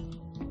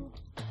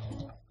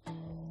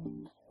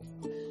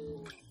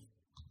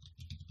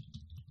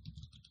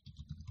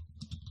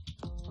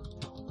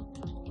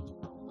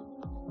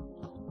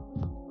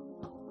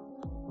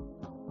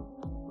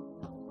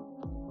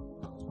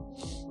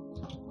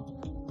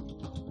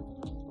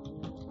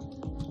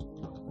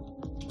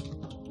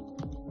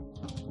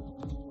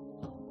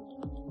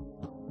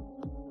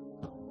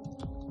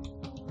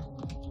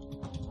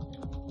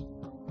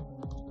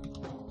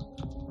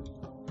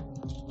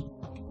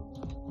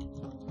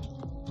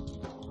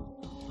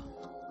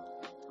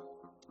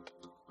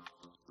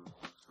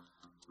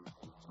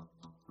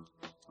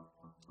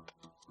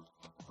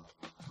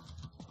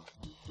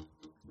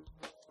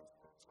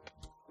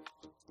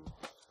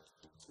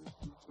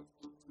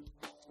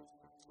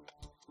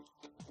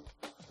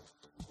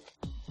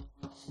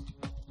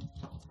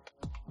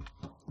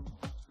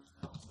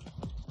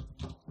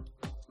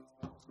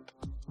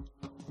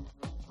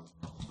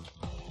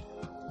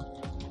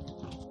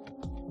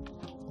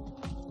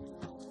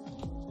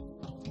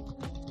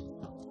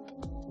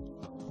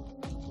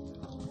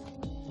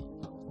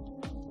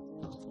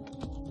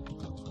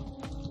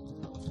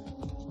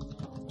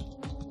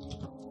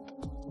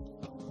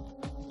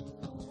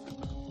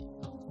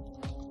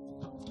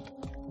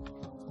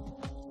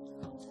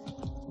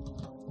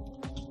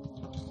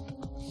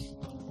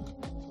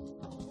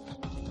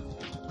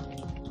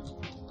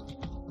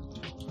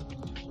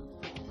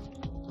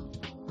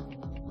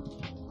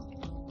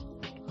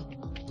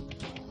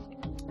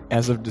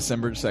 As of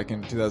December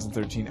 2nd,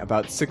 2013,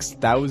 about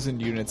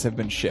 6,000 units have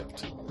been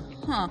shipped.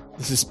 Huh.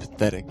 This is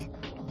pathetic.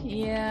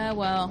 Yeah,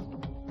 well.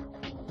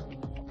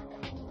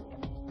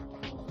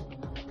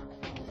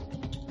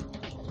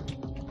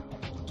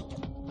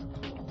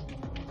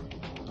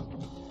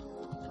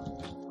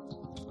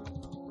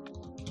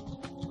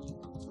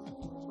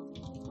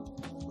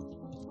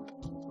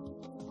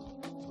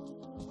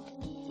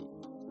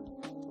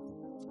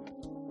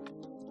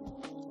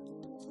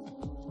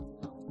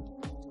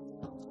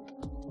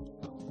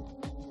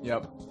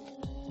 Yep.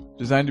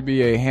 Designed to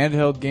be a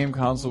handheld game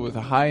console with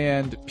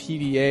high-end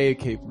PDA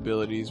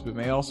capabilities, but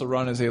may also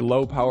run as a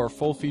low-power,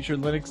 full-featured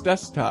Linux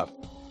desktop.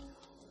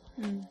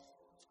 Hmm.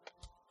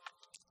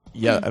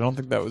 Yeah, I don't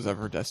think that was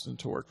ever destined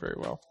to work very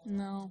well.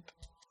 No.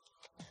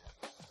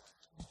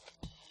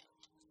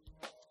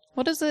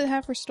 What does it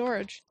have for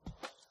storage?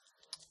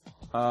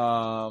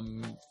 For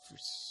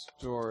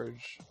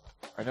storage,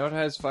 I know it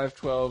has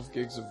 512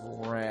 gigs of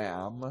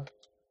RAM.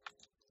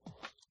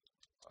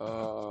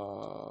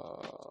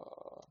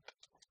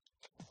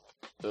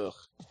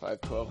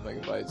 512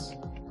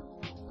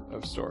 megabytes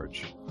of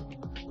storage.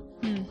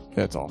 Hmm.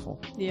 That's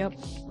awful. Yep.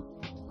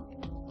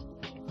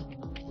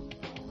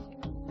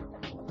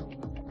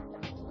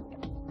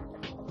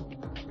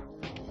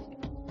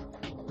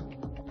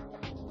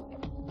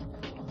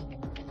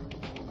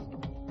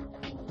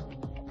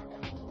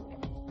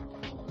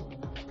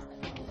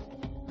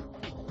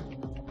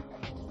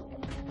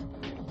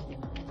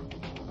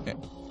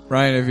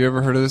 Ryan, have you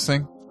ever heard of this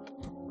thing?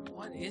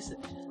 What is it?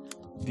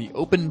 The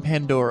Open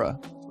Pandora.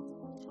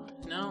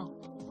 No.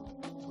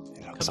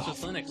 It Comes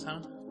with Linux, huh?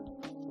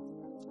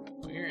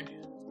 Weird.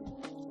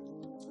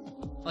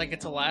 Like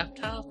it's a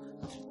laptop?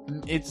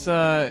 It's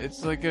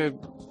like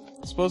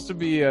it's supposed to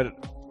be an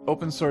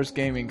open source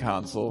gaming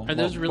console. Are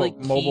those really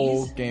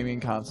mobile keys? gaming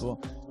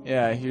console?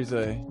 Yeah, here's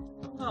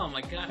Oh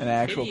my god. an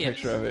actual hideous.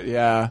 picture of it.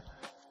 Yeah.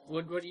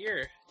 What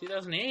year?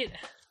 2008?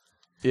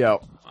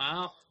 Yep.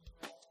 Wow.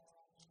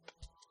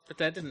 But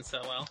that didn't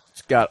sell well.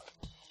 It's got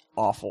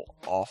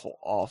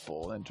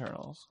awful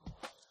internals.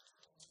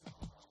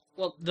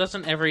 Well,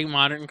 doesn't every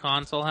modern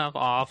console have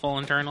awful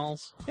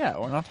internals? Yeah,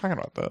 we're not talking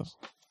about those.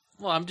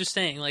 Well, I'm just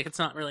saying, like, it's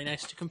not really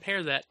nice to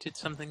compare that to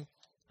something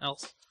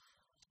else.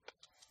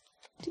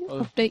 Do you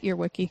update your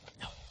wiki?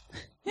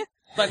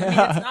 But,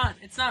 I mean,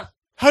 it's not...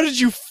 How did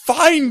you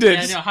find it?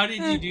 Yeah, no, how did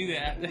you do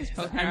that?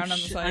 Poking around on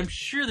the site. I'm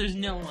sure there's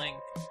no link.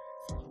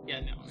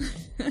 Yeah,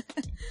 no.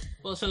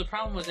 Well, so the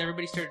problem was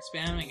everybody started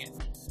spamming it.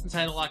 And so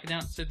I had to lock it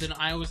down. So then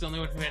I was the only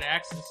one who had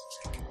access.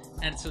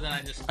 And so then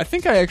I just... I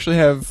think I actually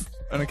have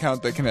an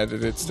account that can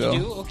edit it still. You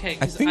do? Okay, I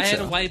because think I had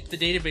so. to wipe the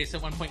database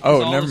at one point. Oh,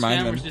 because all never the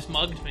mind spammers then. just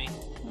mugged me.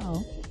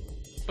 Oh.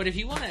 But if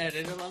you want to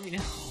edit it, let me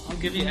know. I'll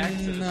give you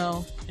access.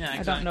 No. Yeah, exactly.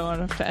 I don't know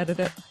enough to edit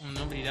it. Well,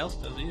 nobody else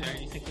does either.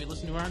 You think we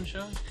listen to our own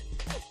show?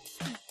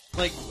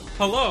 Like,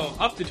 hello,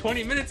 up to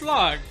 20 minutes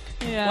log.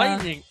 Yeah.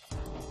 Lightning,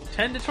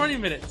 10 to 20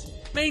 minutes.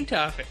 Main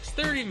topics,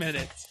 30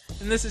 minutes.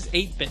 And this is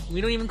 8-bit. We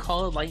don't even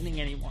call it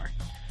lightning anymore.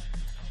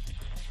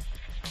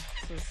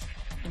 This is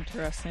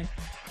interesting.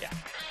 Yeah.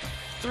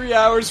 3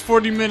 hours,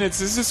 40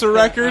 minutes. Is this a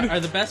record? Are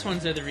the best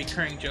ones are the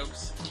recurring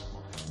jokes.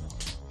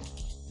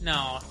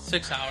 No,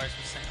 6 hours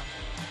with Sam.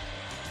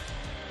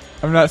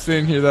 I'm not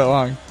staying here that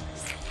long.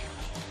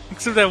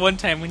 Except that one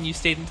time when you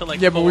stayed until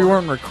like Yeah, but 4. we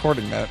weren't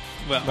recording that.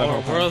 Well, that whole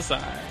or time. was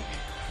I?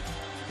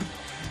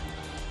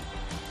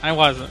 I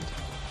wasn't.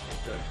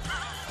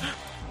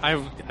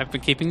 I've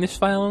been keeping this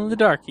file in the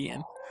dark,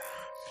 Ian.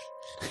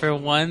 For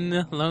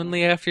one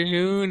lonely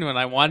afternoon when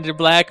I wanted to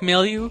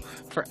blackmail you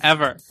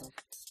forever.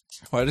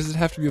 Why does it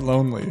have to be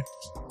lonely?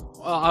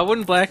 Well, I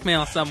wouldn't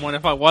blackmail someone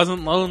if I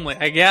wasn't lonely,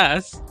 I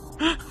guess.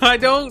 I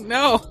don't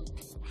know.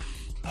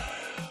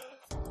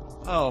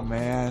 Oh,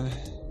 man.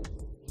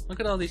 Look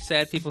at all these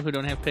sad people who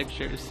don't have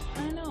pictures.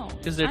 I know.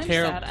 'Cause they're I'm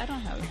terrible. sad. I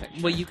don't have a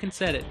picture. Well, you can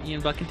set it.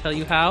 Ian Buck can tell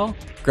you how.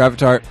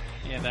 Gravatar.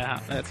 Yeah,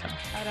 that's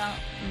how. I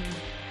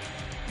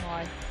don't.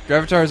 Why?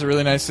 Gravatar is a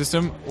really nice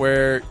system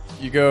where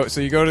you go to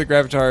the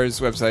Gravatar's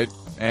website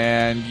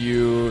and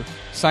you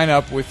sign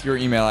up with your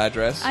email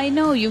address. I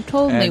know, you've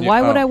told me. And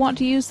Why would oh. I want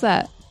to use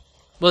that?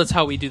 Well, that's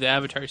how we do the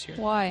avatars here.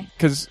 Why?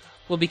 Because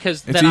Well,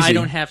 because It's then I easy.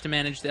 don't have to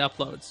manage the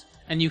uploads.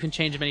 And you can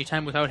change them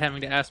anytime without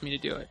having to ask me to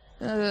do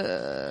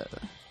it.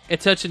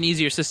 It's such an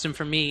easier system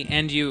for me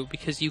and you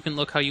because you can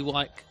look how you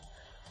like.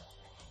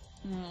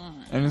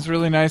 and it's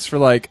really nice for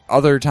like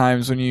other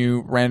times when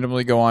you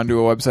randomly go onto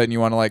a website and you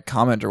want to like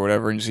comment or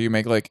whatever, and so you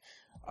make like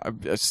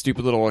a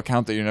stupid little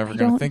account that you're never going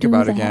to don't think do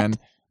about that. again,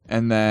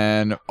 and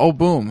then oh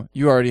boom,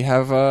 you already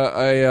have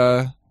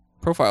a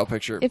profile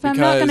picture. If I'm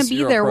not going to because be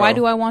you're a there, why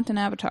pro. do I want an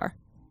avatar?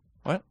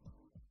 What?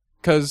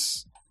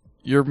 Because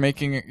you're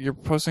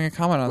posting a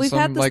comment on We've some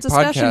had this like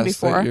discussion podcast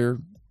before. that you're.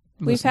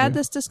 We've listening had to.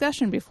 this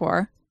discussion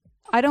before.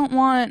 I don't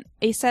want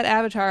a set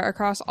avatar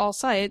across all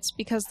sites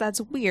because that's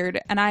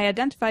weird, and I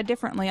identify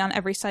differently on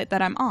every site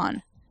that I'm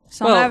on.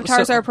 Some Well,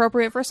 avatars so- are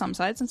appropriate for some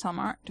sites and some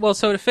aren't. Well,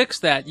 so to fix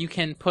that, you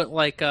can put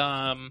like, do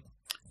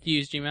you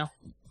use Gmail?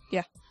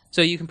 Yeah.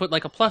 So you can put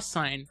like a plus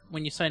sign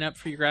when you sign up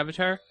for your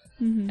avatar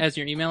as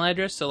your email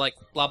address. So like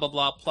blah, blah,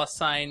 blah, plus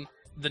sign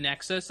the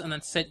Nexus, and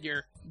then set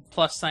your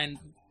plus sign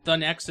the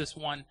Nexus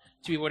one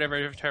to be whatever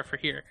avatar for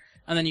here.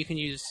 And then you can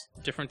use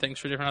different things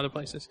for different other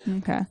places.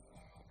 Okay.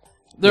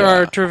 There Yeah.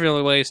 are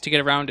trivial ways to get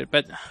around it,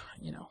 but,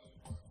 you know.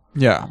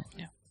 Yeah.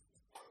 Yeah.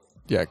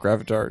 Yeah,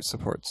 Gravatar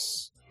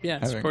supports Yeah,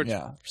 it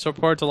having,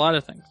 supports a lot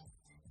of things.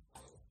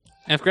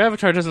 And if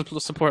Gravatar doesn't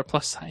support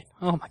plus sign,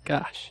 oh my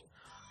gosh.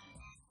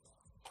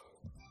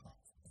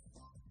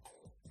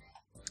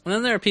 And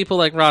then there are people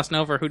like Ross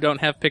Nover who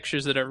don't have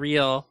pictures that are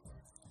real.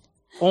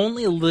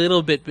 Only a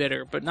little bit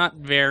bitter, but not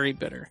very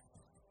bitter.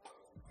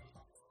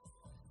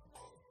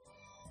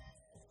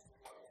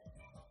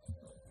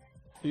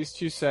 These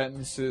two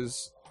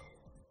sentences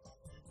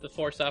The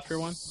 4 software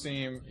one?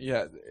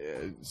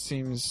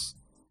 seems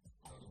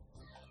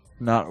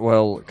not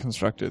well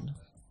constructed.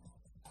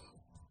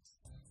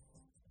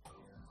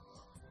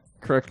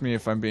 Correct me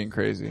if I'm being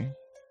crazy.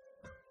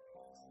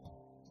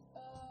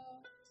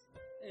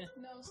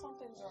 No,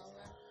 something's wrong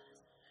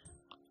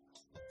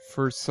there.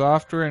 For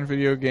software and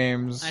video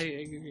games, I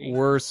agree.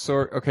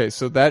 Okay,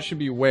 so that should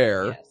be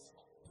where. Yes.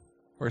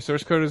 Where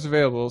source code is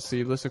available,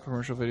 see list of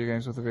commercial video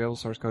games with available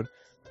source code.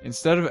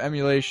 Instead of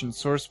emulation,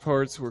 source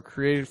ports were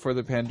created for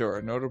the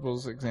Pandora. Notable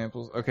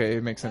examples. Okay,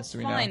 it makes sense to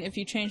me Fine now. if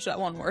you change that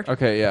one word.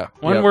 Okay, yeah.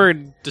 One Yep.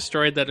 word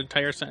destroyed that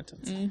entire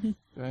sentence.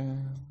 Mm-hmm.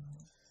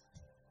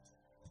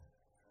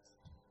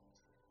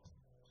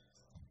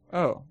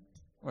 Oh,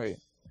 wait.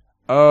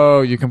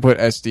 Oh, you can put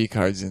SD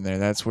cards in there.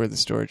 That's where the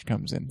storage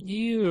comes in.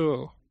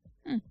 Ew.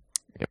 Hmm.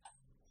 Yep.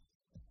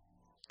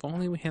 If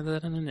only we had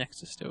that on a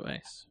Nexus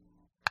device.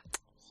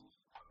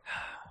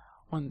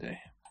 One day.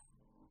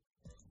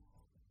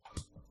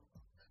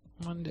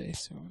 One day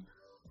soon.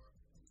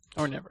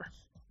 Or never.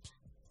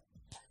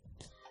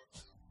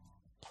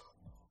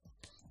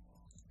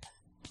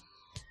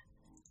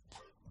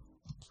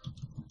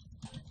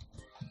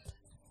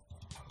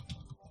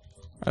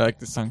 I like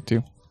this song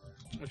too.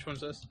 Which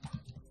one's this?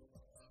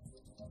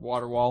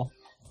 Waterwall.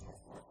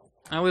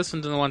 I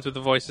listen to the ones with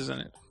the voices in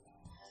it.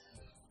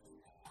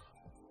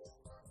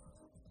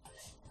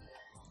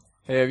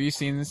 Hey, have you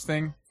seen this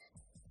thing?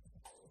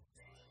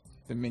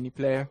 The mini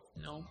player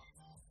No.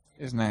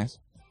 is nice.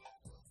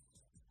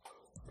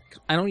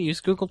 I don't use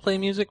Google Play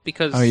Music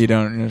because Oh, you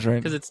don't? That's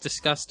right. it's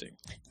disgusting.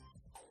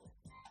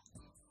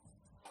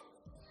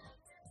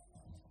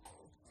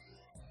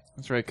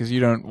 That's right, because you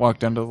don't walk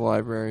down to the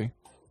library.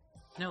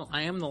 No,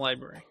 I am the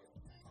library.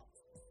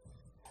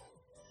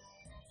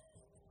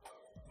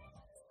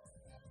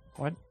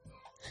 What?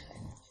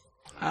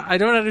 I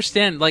don't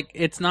understand. Like,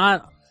 it's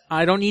not.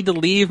 I don't need to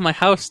leave my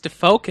house to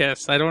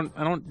focus. I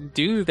don't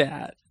do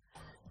that.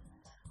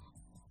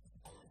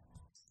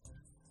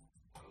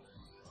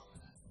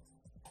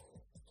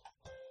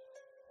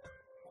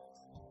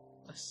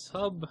 A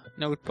sub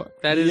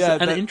notebook. That is Yeah,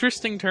 an that-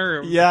 interesting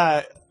term.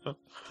 Yeah.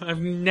 I've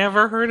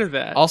never heard of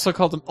that. Also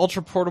called an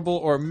ultra portable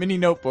or mini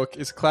notebook,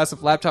 is a class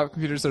of laptop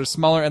computers that are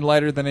smaller and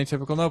lighter than a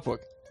typical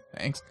notebook.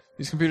 Thanks.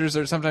 These computers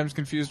are sometimes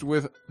confused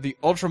with the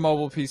ultra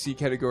mobile PC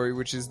category,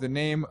 which is the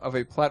name of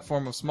a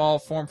platform of small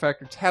form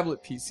factor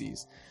tablet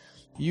PCs.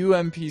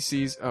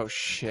 UMPCs. Oh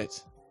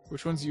shit.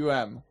 Which one's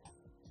UM?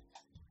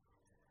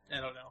 I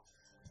don't know.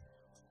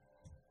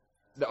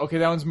 Okay,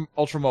 that one's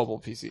ultra mobile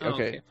PC. Oh,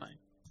 Okay. fine.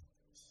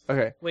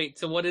 Okay. Wait,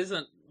 so what is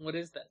that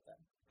then?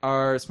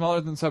 Are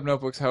smaller than sub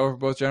notebooks, however,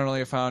 both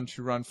generally are found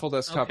to run full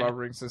desktop Okay.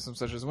 operating systems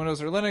such as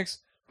Windows or Linux,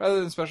 rather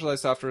than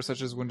specialized software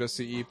such as Windows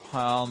CE,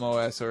 Palm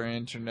OS, or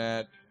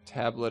Internet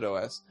Tablet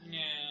OS. Yeah.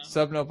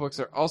 Sub notebooks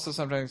are also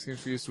sometimes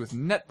confused with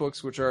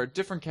netbooks, which are a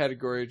different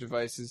category of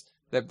devices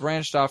that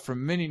branched off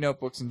from mini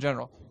notebooks in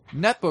general.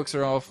 Netbooks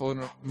are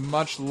often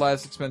much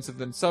less expensive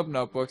than sub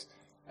notebooks,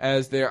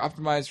 as they are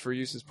optimized for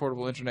use as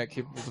portable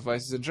internet-capable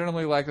devices and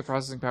generally lack the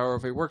processing power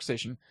of a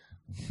workstation.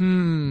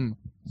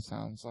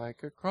 Sounds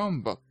like a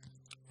Chromebook.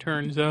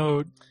 Turns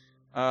out.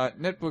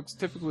 Netbooks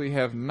typically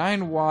have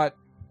 9-watt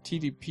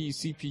TDP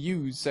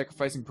CPUs,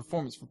 sacrificing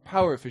performance for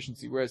power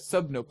efficiency, whereas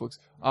sub-notebooks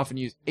often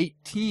use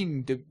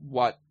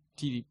 18-watt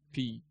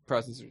TDP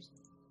processors.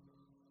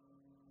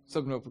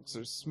 Sub-notebooks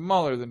are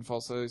smaller than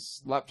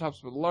full-size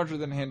laptops, but larger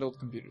than handheld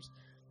computers.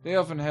 They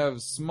often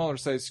have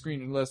smaller-sized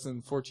screen and less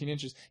than 14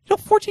 inches.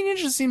 14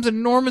 inches seems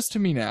enormous to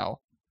me now.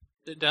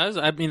 It does?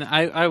 I mean,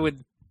 I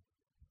would...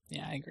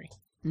 Yeah, I agree.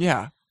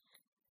 Yeah.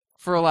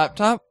 For a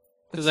laptop?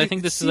 Because I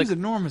think this is seems like...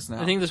 enormous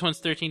now. I think this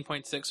one's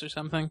 13.6 or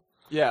something.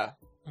 Yeah.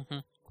 Mm-hmm.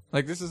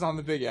 Like, this is on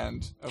the big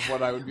end of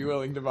what I would be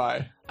willing to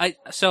buy.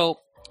 So,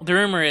 the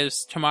rumor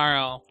is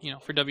tomorrow,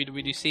 for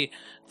WWDC,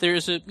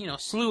 there's a,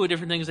 slew of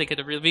different things they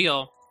could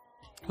reveal.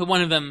 But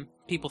one of them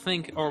people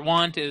think or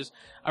want is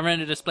a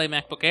Retina Display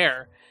MacBook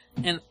Air.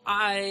 And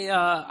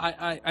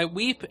I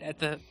weep at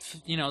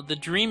the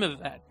dream of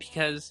that,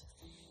 because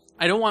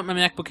I don't want my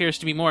MacBook Airs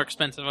to be more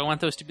expensive. I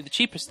want those to be the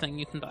cheapest thing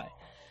you can buy.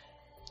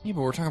 Yeah,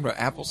 but we're talking about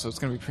Apple, so it's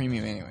going to be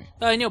premium anyway.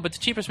 I know, but the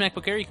cheapest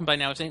MacBook Air you can buy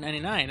now is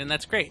 $899, and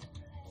that's great.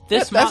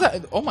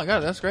 Oh my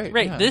god, that's great.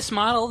 Right, Yeah. This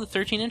model, the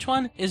 13-inch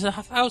one, is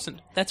 $1,000.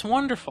 That's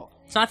wonderful.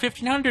 It's not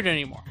 $1,500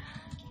 anymore.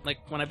 Like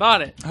when I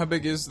bought it. How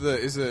big is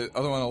the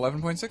other one?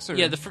 11.6 or?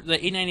 Yeah, the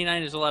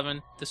 $899 is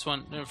 11. This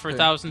one for Okay.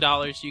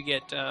 $1,000 you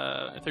get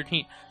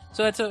 13.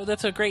 So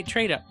that's a great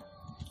trade up.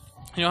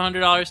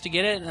 $100 to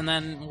get it, and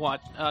then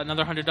what?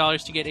 Another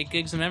 $100 to get 8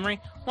 gigs of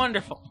memory.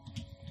 Wonderful.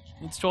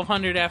 It's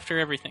 $1,200 after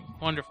everything.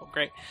 Wonderful,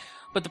 great.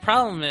 But the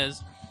problem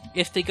is,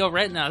 if they go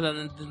Retina,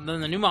 then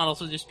the new models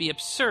will just be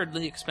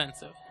absurdly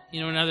expensive.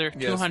 Another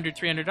 $200,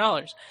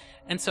 $300.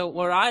 And so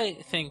what I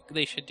think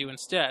they should do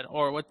instead,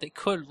 or what they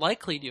could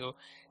likely do,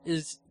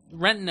 is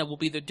Retina will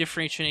be the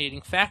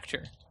differentiating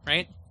factor,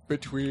 right?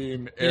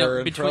 Between Air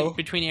and Pro?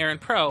 Between Air and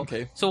Pro.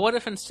 Okay. So what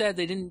if instead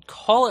they didn't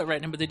call it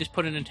Retina, but they just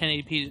put in a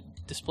 1080p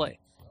display?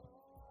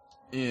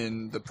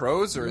 In the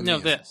Pros or in No,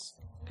 these? this.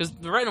 Because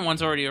the Retina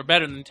ones already are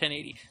better than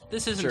 1080.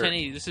 This isn't Sure.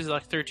 1080. This is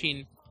like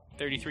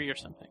 1333 or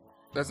something.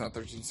 That's not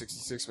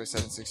 1366 by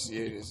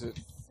 768, is it?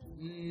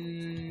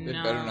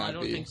 No, better not I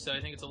don't be. think so. I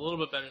think it's a little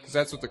bit better. Because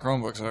that's what the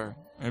Chromebooks are.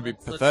 It'd be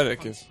Let's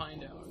pathetic if...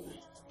 find out.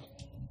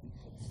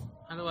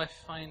 How do I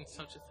find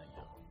such a thing?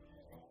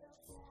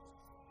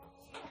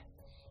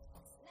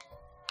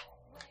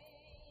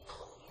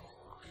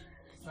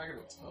 I'm not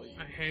gonna tell you.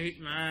 I hate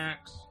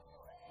Macs.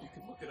 You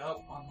can look it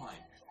up online.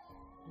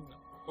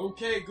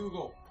 Okay,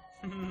 Google.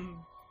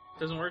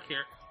 Doesn't work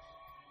here.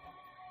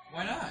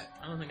 Why not?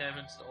 I don't think I've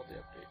installed the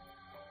update.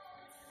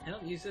 I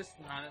don't use this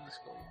not in the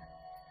school year.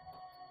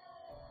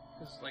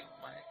 This is like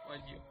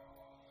why'd you?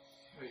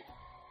 Wait,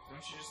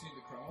 don't you just need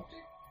the Chrome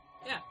update?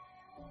 Yeah.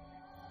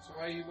 So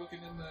why are you looking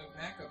in the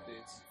Mac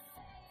updates?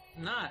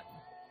 Not.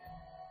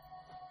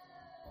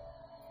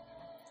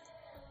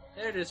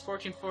 There it is,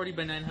 1440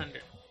 by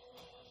 900.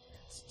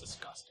 It's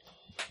disgusting.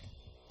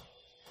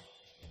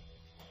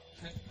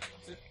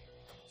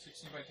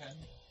 16 by 10?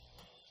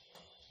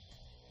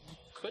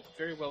 Could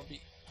very well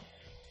be.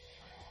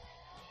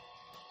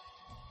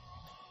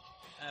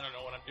 I don't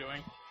know what I'm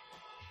doing.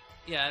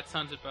 Yeah, that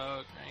sounds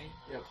about right.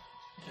 Yep.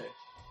 Okay.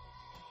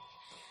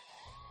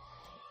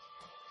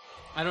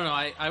 I don't know,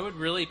 I would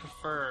really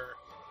prefer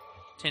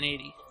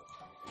 1080.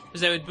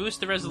 Because that would boost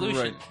the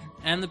resolution Right.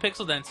 and the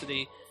pixel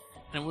density,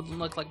 and it wouldn't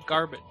look like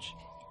garbage.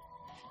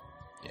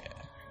 Yeah.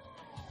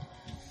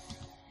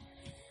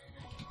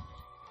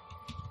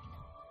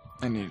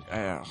 I need.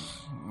 What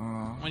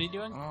are you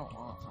doing?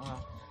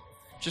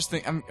 Just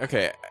think. I'm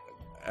okay.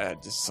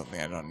 This is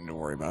something I don't need to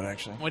worry about,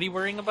 actually. What are you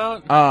worrying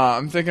about?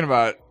 I'm thinking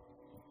about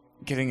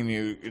getting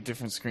a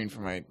different screen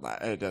for my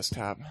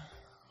desktop.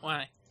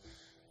 Why?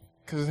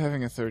 Because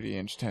having a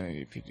 30-inch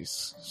 1080p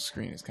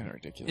screen is kind of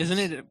ridiculous. Isn't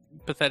it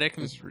pathetic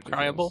and It's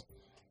ridiculous.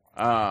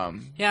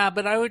 cryable? Yeah,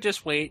 but I would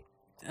just wait.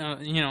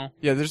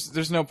 Yeah,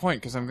 there's no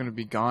point because I'm going to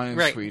be gone in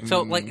Right. Sweden.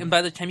 So, and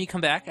by the time you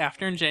come back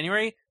after in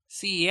January,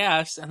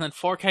 CES, and then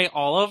 4K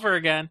all over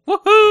again.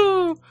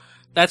 Woohoo!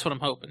 That's what I'm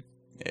hoping.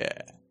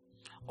 Yeah.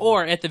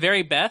 Or at the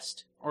very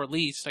best, or at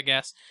least, I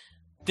guess,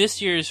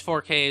 this year's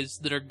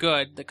 4Ks that are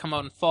good, that come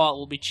out in fall,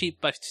 will be cheap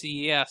by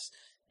CES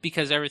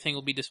because everything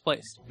will be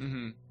displaced.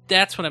 Mm-hmm.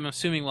 That's what I'm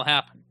assuming will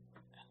happen.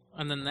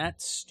 And then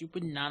that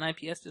stupid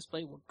non-IPS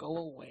display will go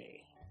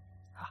away.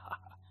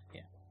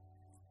 Yeah.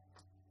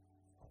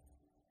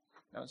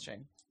 That was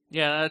shiny.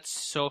 Yeah, that's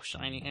so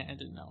shiny. I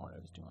didn't know what I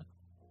was doing.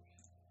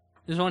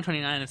 There's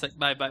 129. It's like,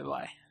 bye.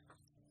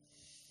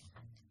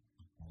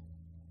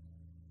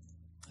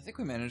 I think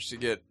we managed to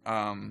get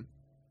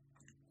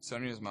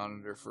Sony's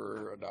monitor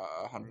for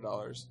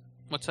 $100.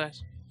 What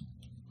size?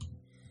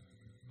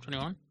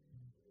 21?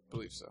 I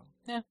believe so.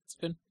 Yeah, it's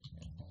good.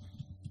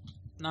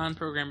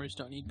 Non-programmers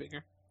don't need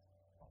bigger.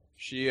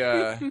 She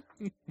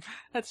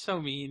That's so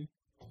mean.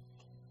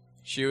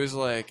 she was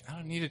like, I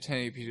don't need a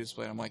 1080p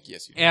display. I'm like,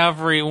 yes, you do.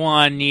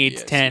 Everyone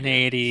needs Yes,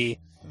 1080.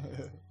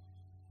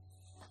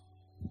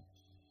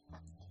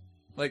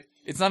 Like,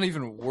 it's not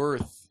even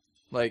worth,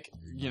 like,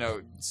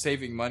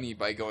 saving money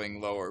by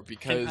going lower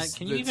because...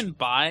 Can you even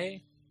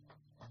buy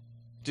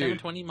Dude,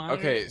 720 monitor?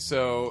 okay,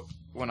 so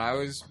when I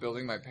was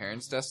building my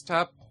parents'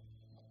 desktop,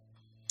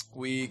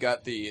 we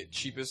got the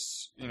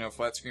cheapest,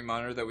 flat screen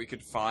monitor that we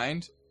could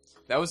find.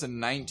 That was a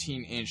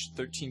 19-inch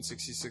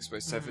 1366 by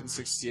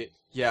 768.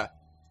 Yeah.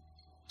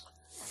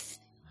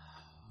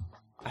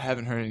 I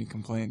haven't heard any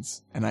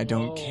complaints, and I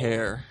don't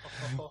care.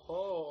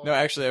 No,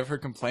 actually, I've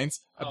heard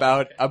complaints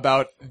about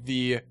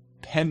the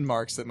pen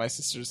marks that my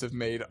sisters have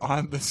made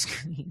on the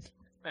screen.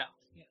 Well,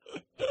 yeah.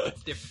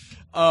 It's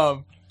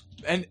different.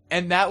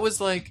 And that was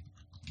like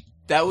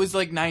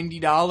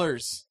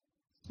 $90.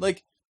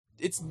 Like,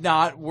 it's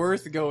not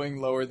worth going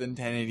lower than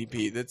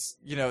 1080p. That's,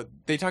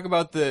 they talk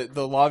about the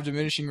law of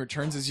diminishing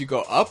returns as you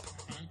go up.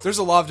 There's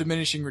a law of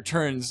diminishing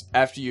returns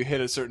after you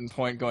hit a certain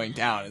point going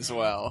down as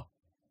well.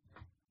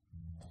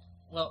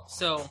 Well,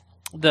 so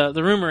the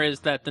rumor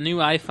is that the new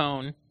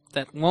iPhone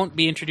that won't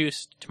be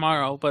introduced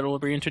tomorrow, but will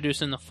be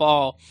introduced in the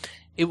fall,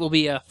 it will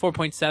be a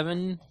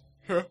 4.7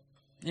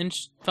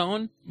 inch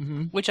phone,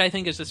 which I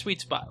think is the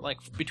sweet spot. Like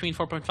between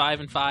 4.5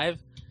 and 5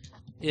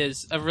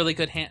 is a really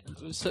good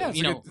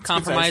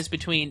compromise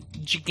between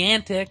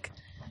gigantic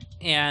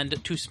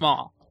and too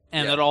small,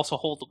 and Yeah. it also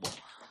holdable.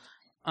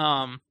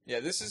 Yeah,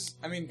 this is,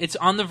 It's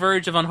on the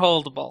verge of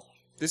unholdable.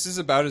 this is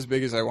about as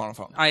big as I want a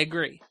phone. I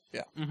agree.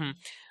 Yeah. Mm-hmm.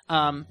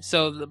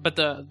 But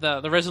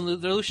the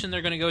resolution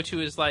they're going to go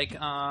to is like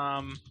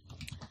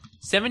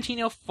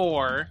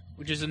 1704,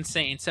 which is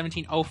insane.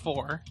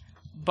 1704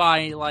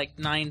 by like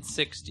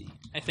 960,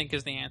 I think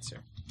is the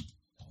answer.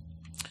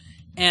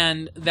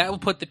 And that will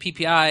put the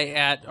PPI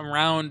at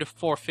around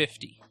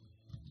 450.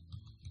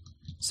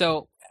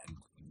 So,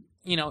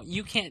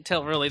 you can't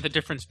tell really the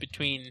difference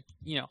between,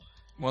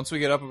 Once we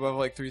get up above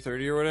like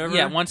 330 or whatever,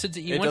 yeah, once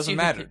doesn't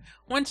matter.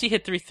 Once you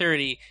hit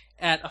 330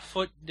 at a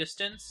foot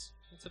distance,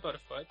 it's about a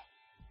foot.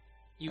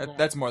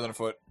 That's more than a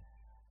foot.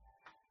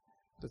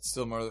 That's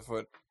still more than a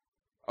foot.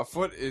 A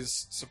foot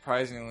is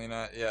surprisingly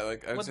not. Yeah,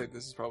 like I would say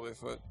this is probably a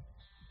foot.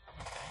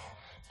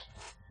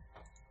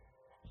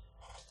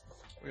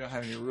 We don't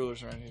have any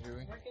rulers around here, do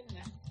we?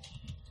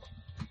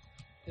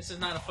 This is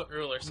not a foot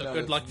ruler, so No,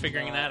 good this luck is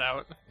figuring not. that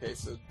out. Okay,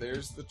 so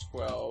there's the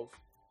 12.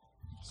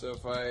 So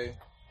if I...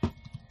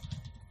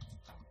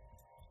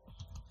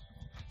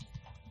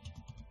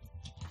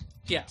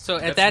 Yeah, so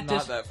That's at that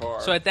not that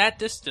far. So at that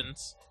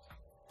distance,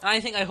 I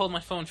think I hold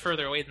my phone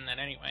further away than that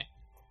anyway.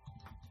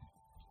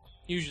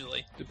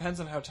 Usually. Depends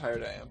on how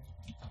tired I am.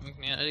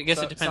 Yeah, I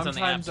guess it depends on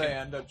the app. Sometimes I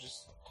end up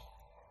just...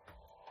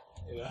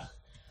 Yeah.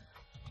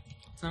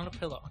 It's not a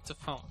pillow, it's a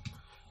phone.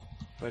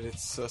 But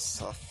it's so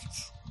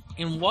soft.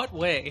 In what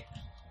way?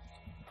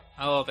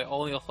 Oh, the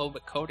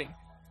oleophobic coating.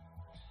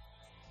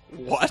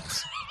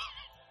 What?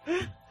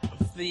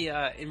 The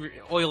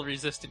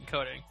oil-resistant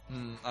coating.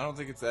 I don't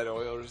think it's that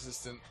oil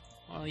resistant.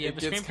 Well, you have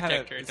the screen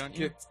protector, don't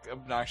you? It gets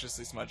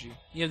obnoxiously smudgy.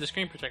 You have the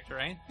screen protector,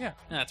 right? Yeah.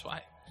 That's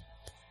why.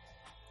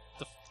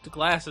 The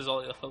glass is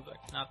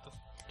oleophobic, not the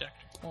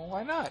protector. Well,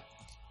 why not?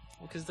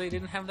 Because they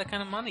didn't have that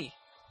kind of money.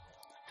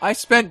 I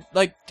spent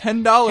like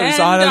 $10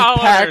 on a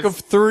pack of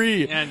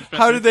 3. Yeah,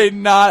 How did they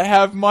not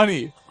have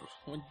money?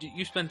 Well,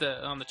 you spent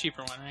on the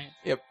cheaper one, right?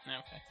 Yep.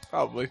 Okay.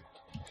 Probably.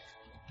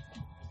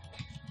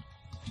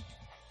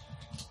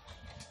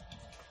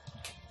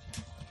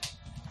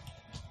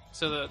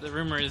 So the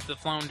rumor is the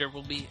flounder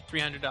will be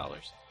 $300.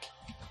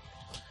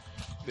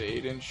 The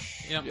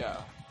 8-inch. Yep.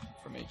 Yeah.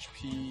 From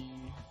HP.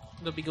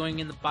 They'll be going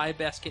in the buy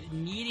basket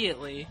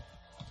immediately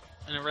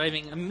and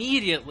arriving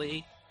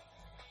immediately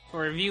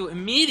for review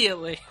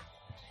immediately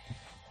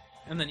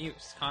and then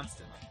use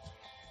constantly.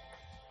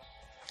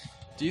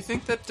 Do you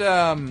think that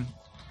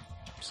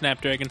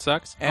Snapdragon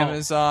sucks?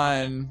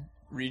 Amazon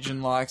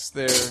region locks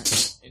their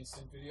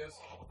instant videos?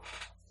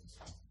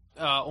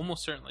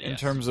 Almost certainly, In yes.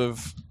 terms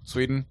of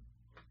Sweden?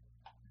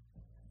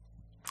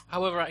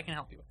 However, I can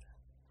help you with that.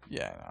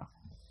 Yeah, I know.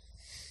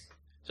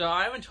 So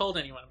I haven't told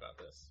anyone about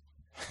this.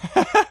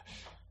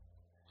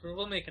 So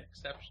we'll make an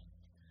exception.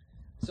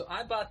 So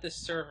I bought this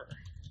server.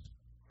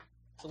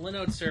 It's a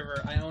Linode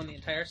server. I own the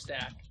entire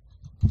stack.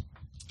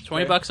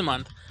 $20 a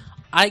month.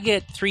 I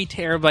get 3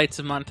 terabytes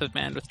a month of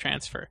bandwidth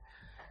transfer.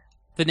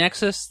 The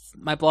Nexus,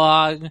 my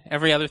blog,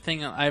 every other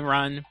thing I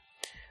run,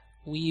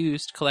 we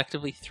used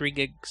collectively 3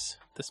 gigs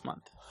this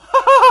month.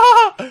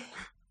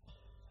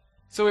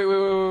 So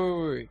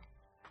wait.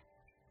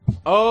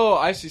 Oh,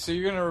 I see. So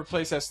you're going to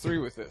replace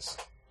S3 with this.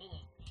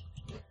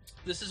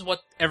 This is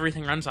what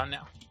everything runs on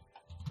now.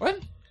 What?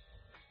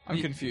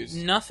 I'm confused.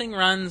 Nothing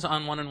runs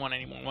on 1&1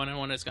 anymore.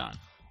 1&1 is gone.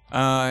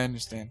 I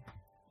understand.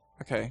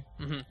 Okay.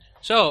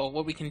 So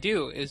what we can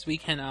do is we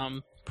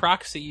can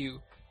proxy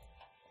you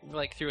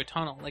like through a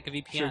tunnel, like a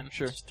VPN.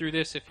 Sure. Just through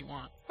this if you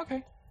want.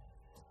 Okay.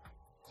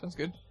 Sounds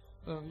good.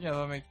 Yeah,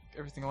 that'll make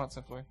everything a lot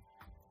simpler.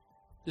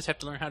 Just have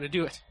to learn how to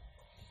do it.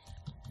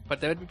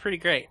 But that would be pretty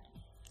great.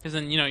 Because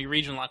then, your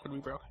region lock would be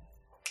broken.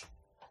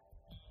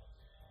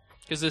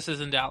 Because this is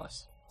in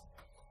Dallas.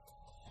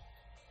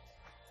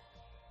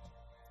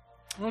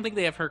 I don't think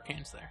they have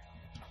hurricanes there.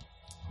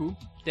 Who?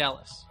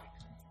 Dallas.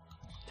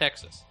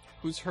 Texas.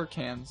 Who's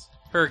Hurricanes?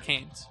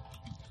 Hurricanes.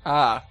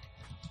 Ah.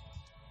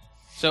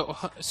 So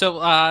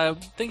I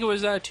think it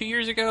was 2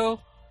 years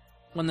ago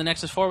when the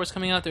Nexus 4 was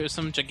coming out, there was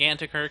some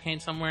gigantic hurricane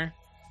somewhere.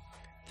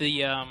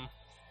 The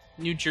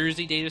New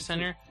Jersey data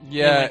center.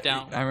 Yeah, went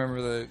down. I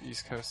remember the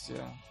East Coast,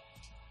 yeah.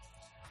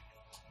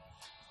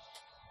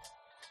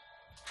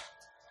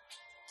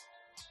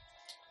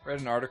 Read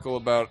an article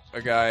about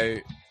a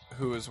guy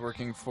who was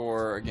working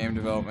for a game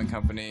development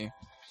company,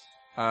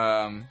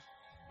 and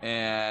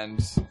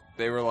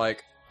they were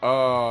like,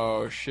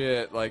 "Oh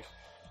shit!" Like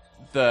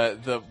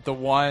the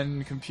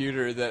one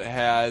computer that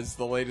has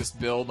the latest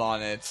build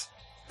on it,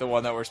 the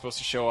one that we're supposed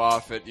to show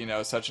off at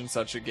such and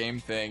such a game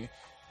thing,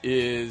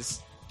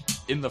 is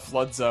in the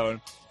flood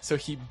zone. So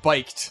he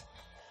biked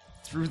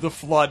through the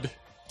flood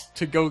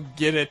to go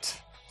get it,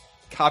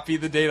 copy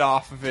the data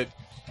off of it,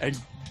 and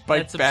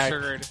bike That's back.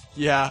 absurd.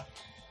 Yeah.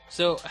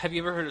 So, have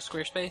you ever heard of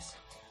Squarespace?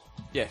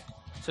 Yeah.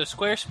 So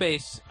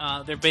Squarespace,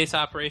 their base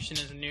operation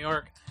is in New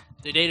York.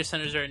 Their data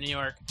centers are in New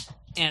York,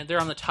 and they're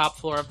on the top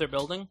floor of their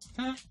building.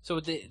 Huh. So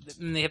they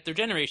have their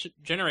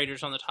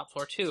generators on the top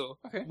floor too,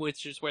 Okay.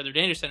 which is where their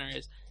data center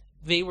is.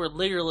 They were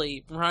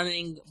literally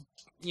running,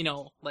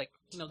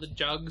 the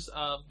jugs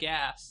of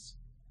gas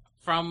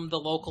from the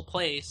local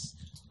place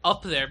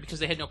up there because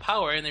they had no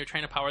power, and they were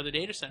trying to power the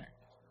data center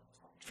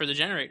for the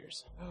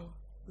generators.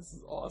 This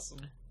is awesome.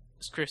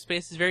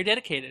 Squarespace is very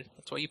dedicated.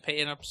 That's why you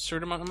pay an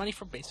absurd amount of money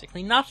for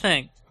basically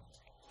nothing.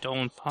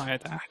 Don't buy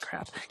that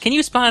crap. Can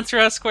you sponsor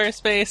us,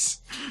 Squarespace?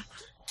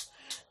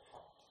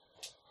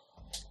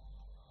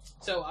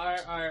 So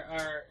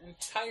our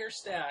entire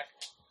stack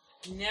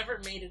never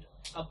made it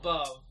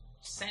above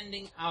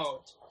sending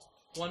out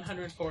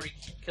 140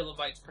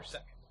 kilobytes per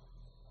second.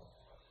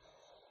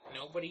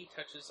 Nobody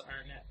touches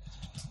our net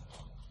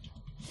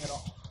at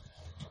all.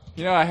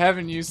 I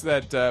haven't used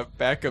that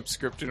backup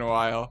script in a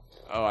while.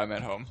 Oh, I'm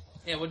at home.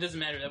 Yeah, well, it doesn't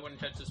matter. That wouldn't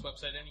touch this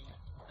website anyway.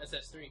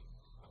 SS3.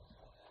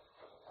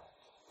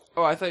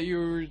 Oh, I thought you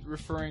were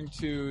referring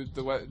to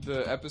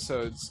the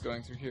episodes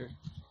going through here.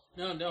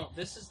 No.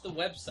 This is the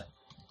website.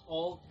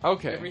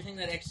 Okay. Everything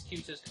that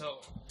executes as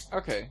code.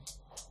 Okay.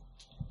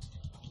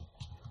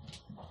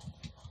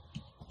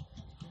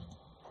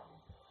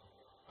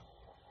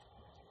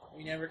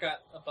 We never got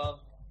above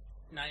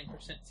 9%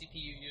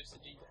 CPU usage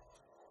either.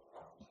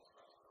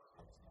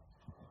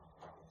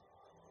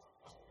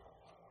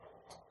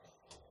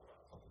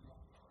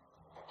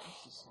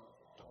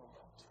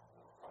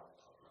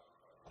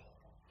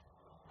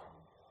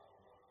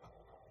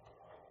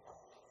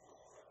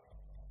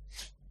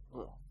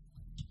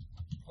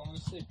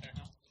 sleep there,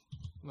 huh?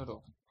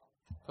 Little.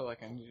 Felt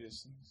like I needed to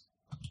sneeze.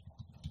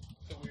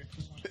 It's a weird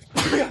feeling.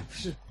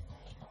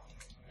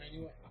 I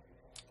knew it.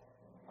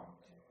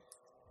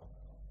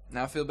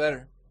 Now I feel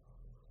better.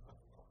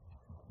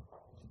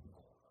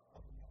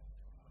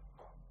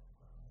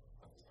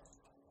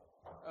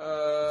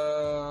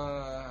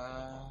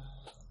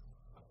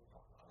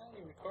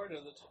 You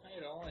recorded the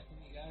title. I think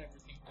you got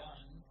everything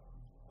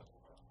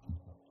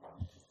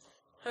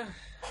done.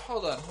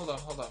 Hold on.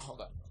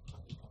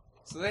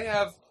 So they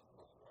have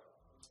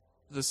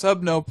the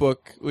Sub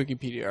Notebook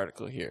Wikipedia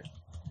article here.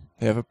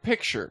 They have a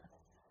picture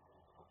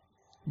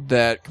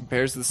that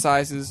compares the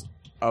sizes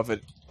of a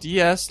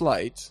DS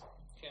Lite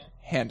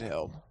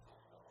handheld,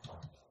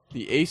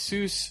 the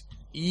Asus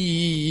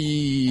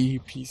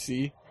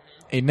PC,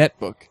 a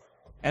netbook,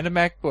 and a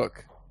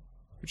MacBook,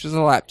 which is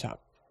a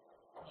laptop.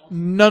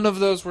 None of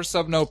those were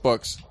Sub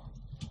Notebooks.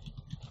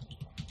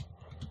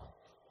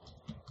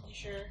 You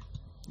sure?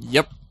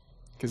 Yep.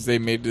 Because they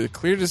made a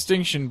clear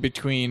distinction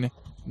between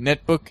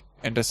netbook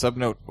and a Sub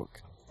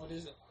Notebook. What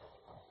is it?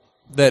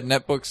 That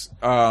netbooks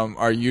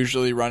are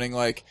usually running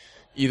like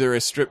either a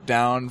stripped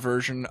down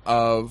version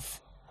of,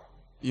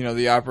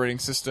 the operating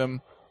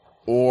system,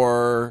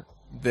 or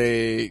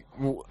they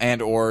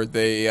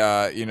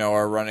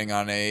are running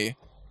on a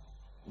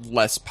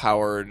less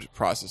powered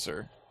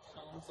processor.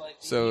 Sounds like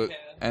So iPad.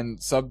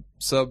 and sub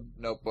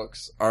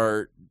notebooks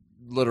are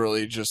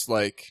literally just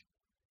like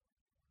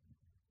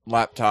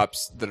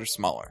laptops that are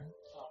smaller.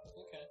 Oh,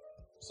 okay.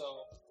 So,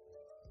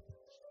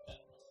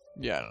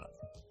 Yeah, I don't know.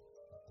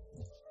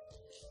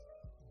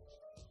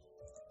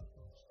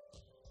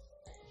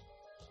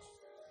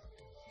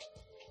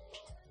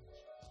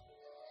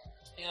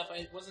 yeah, if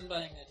I wasn't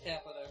buying a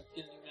tablet, I would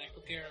get a new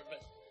MacBook Air,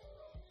 but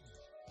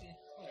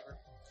whatever.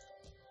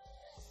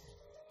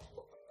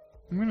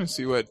 I'm gonna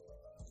see what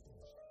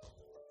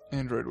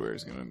Android Wear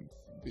is gonna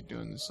be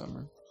doing this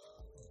summer.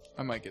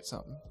 I might get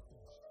something.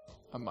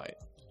 I might.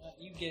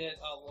 You get it,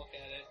 I'll look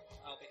at it,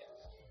 I'll be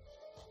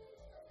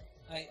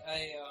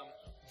happy.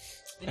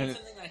 I need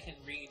something I can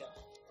read.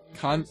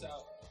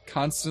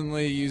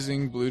 Constantly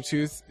using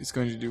Bluetooth is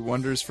going to do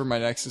wonders for my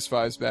Nexus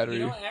 5's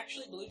battery.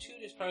 Actually,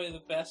 Bluetooth is probably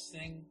the best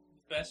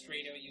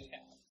radio you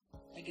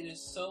have. Like, it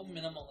is so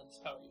minimal in its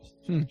power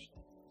usage.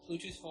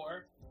 Bluetooth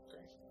 4,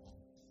 great.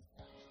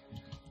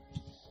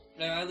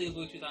 But I leave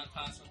Bluetooth on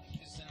constantly,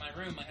 because in my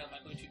room I have my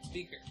Bluetooth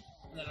speaker,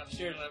 and then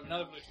upstairs I have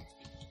another Bluetooth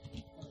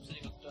speaker when I'm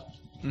sitting at the door.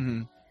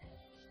 Mm-hmm.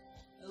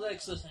 I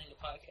like listening to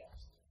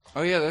podcasts.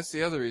 Oh yeah, that's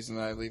the other reason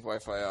that I leave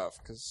Wi-Fi off,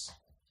 because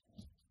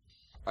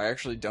I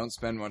actually don't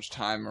spend much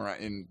time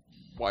in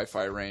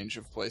Wi-Fi range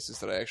of places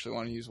that I actually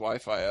want to use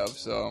Wi-Fi of,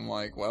 so I'm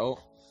like,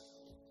 well,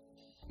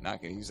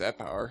 not going to use that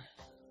power.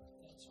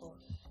 That's horrible.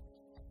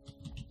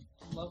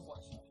 I love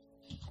Wi-Fi.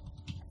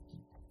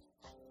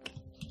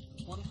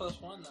 1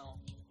 + 1 though.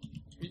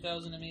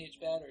 3000 mAh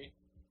battery.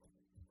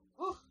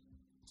 Whew.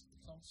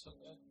 Sounds so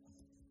good.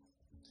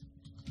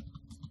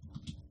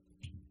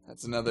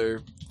 That's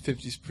another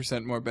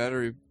 50% more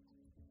battery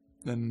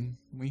than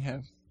we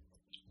have.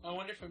 I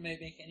wonder if it may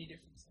make any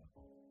difference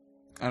though.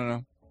 I don't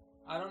know.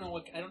 I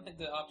don't think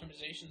the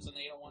optimizations on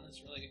the 801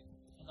 is really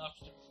enough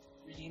to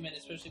redeem it,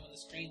 especially when the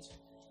screen's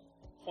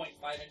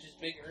 0.5 inches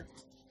bigger.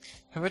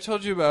 Have I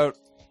told you about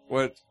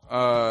what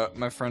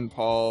my friend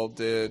Paul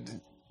did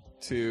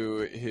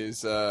to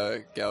his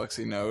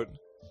Galaxy Note?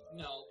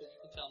 No, but you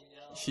can tell me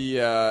now.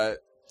 He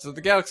so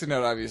the Galaxy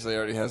Note obviously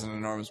already has an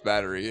enormous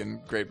battery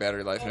and great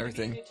battery life and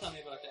everything. You tell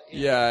me about that.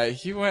 Yeah,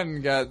 he went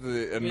and got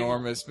the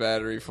enormous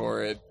battery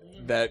for it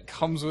that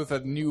comes with a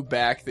new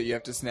back that you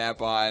have to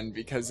snap on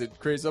because it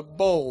creates a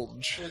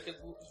bulge. So it could,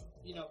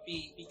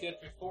 be good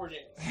for 4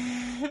 days.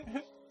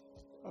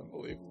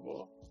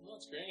 Unbelievable. No,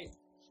 it's great.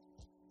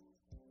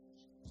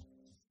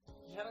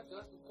 You gotta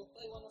go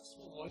play one with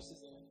some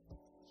voices in it.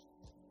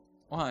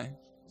 Why?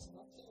 Some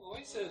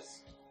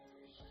voices.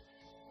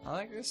 I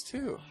like this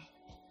too.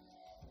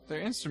 They're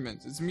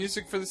instruments. It's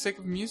music for the sake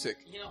of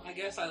music. I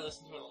guess I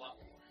listen to it a lot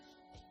more.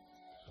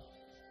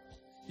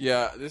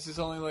 Yeah, this is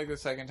only like the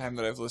second time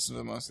that I've listened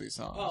to most of these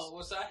songs. Oh,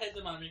 well, so I had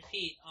them on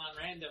repeat on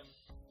random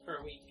for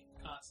a week,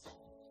 constantly.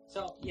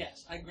 So,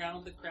 yes, I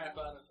ground the crap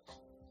out of them.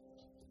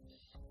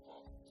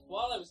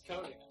 While I was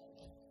coding them.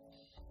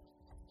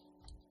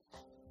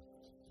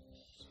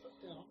 Just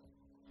put down.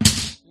 I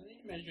don't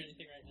need to measure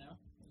anything right now.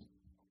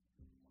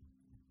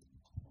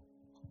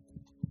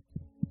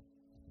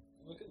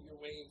 Look at your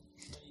wave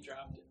when you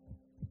dropped it.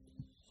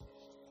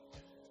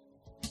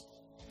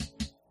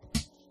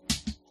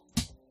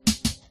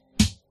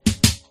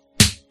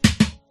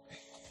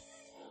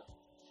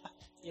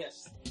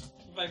 Yes.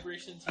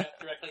 Vibrations map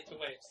directly to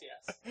waves,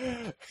 yes.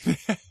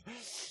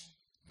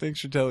 Thanks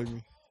for telling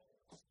me.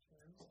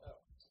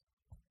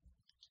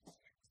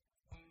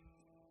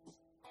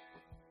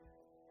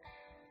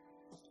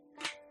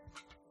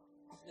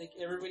 Like,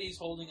 everybody's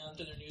holding on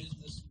to their news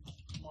this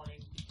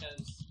morning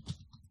because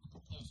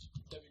of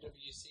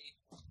WWC.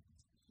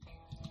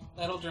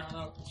 That'll drown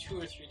out 2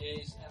 or 3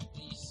 days at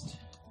least.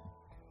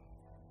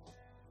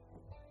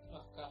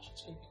 Oh gosh,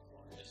 it's gonna be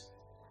glorious.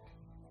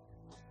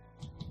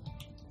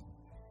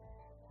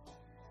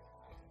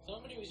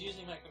 was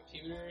using my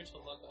computer to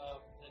look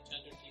up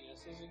Nintendo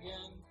DS's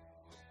again.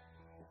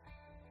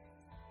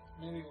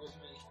 Maybe it was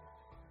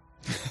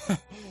me.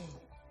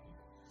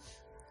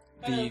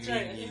 Oh, that's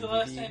right. I think the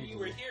last time you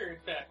were here,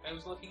 in fact, I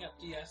was looking up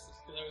DS's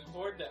because I was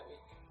bored that week.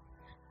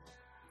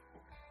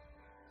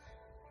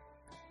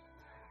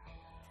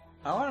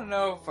 I want to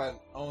know if I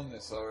own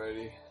this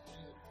already.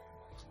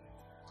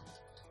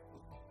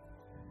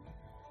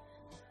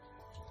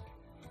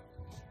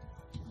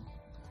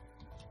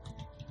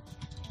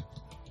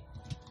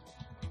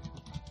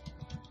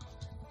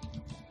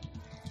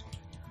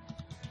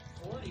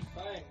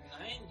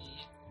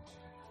 $45.90.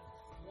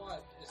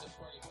 What is a $45.90?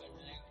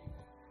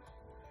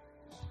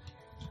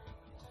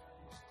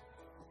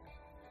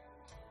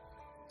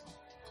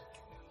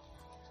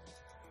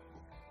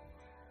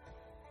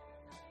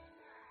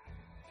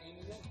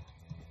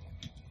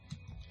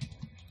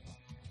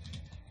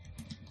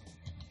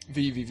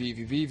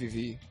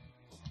 V.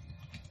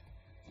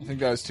 I think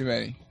that was too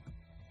many.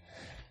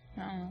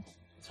 I don't know.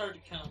 It's hard to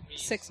count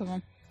V's. 6 of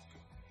them.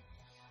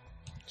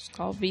 Just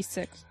call it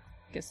V6.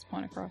 Gets the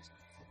point across.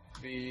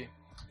 V.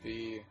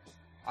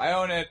 I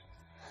own it.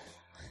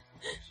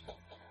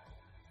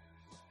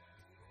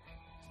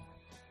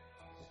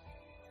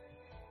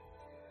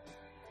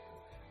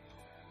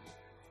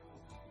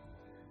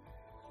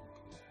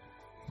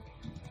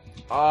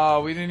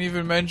 We didn't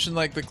even mention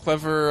like the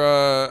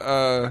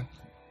clever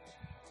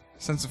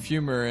sense of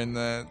humor in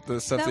the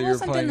stuff that you were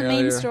wasn't playing in the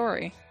earlier. main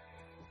story.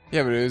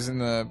 Yeah, but it was in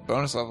the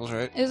bonus levels,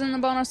 right? It was in the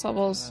bonus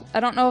levels. I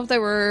don't know if they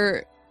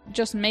were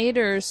just made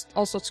or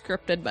also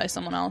scripted by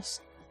someone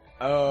else.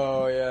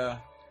 Oh yeah.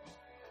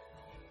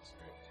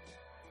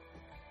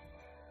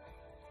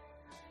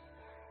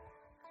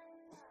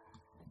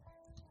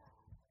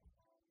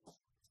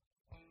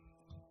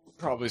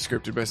 Probably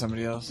scripted by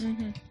somebody else.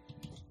 Mm-hmm.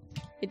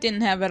 It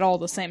didn't have at all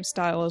the same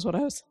style as what I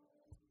was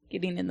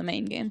getting in the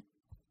main game.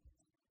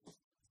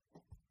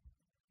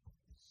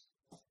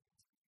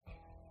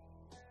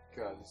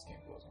 God, this game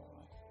blows my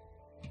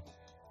mind.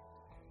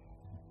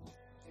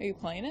 Are you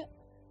playing it?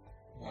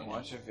 I'm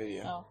watching a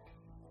video. Oh.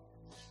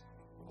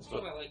 That's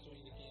what I like doing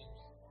in the games.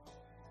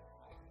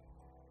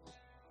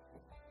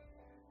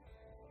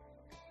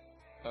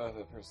 Oh,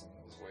 the person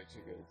is way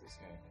too good at this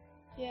game.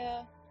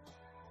 Yeah.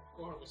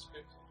 Or it was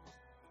scripted.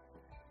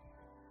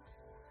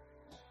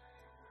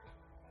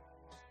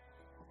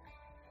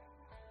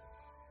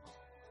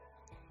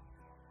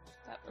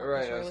 That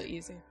Alright, was really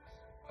easy.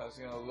 I was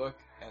gonna look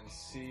and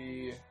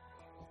see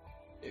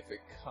if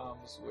it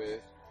comes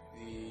with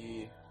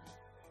the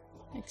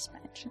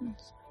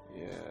Expansions.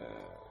 yeah.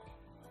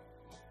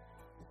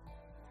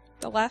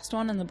 The last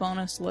one in the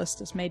bonus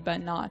list is made by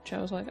Notch.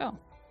 I was like, oh.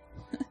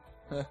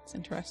 That's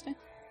interesting.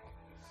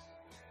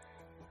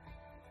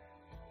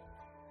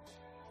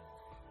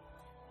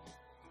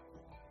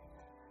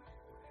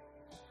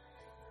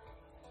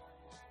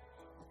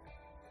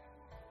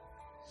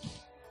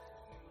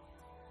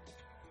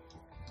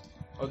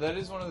 Oh, that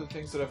is one of the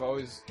things that I've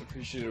always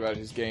appreciated about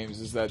his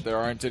games is that there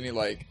aren't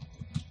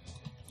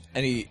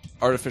any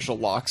artificial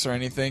locks or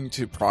anything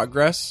to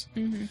progress.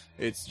 Mm-hmm.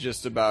 It's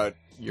just about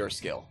your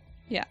skill.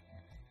 Yeah.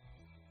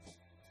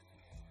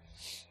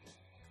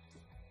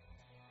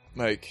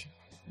 Like,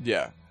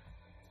 yeah.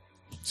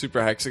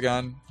 Super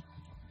Hexagon.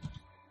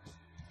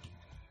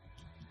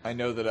 I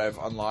know that I've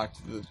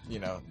unlocked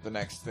the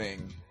next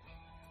thing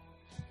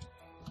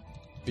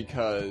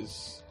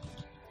because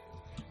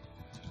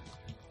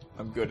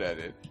I'm good at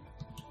it.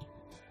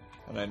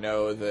 And I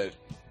know that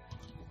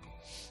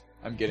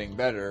I'm getting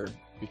better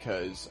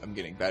because I'm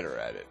getting better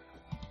at it.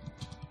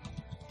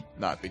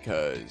 Not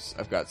because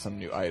I've got some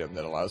new item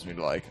that allows me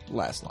to,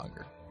 last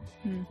longer.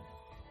 Hmm.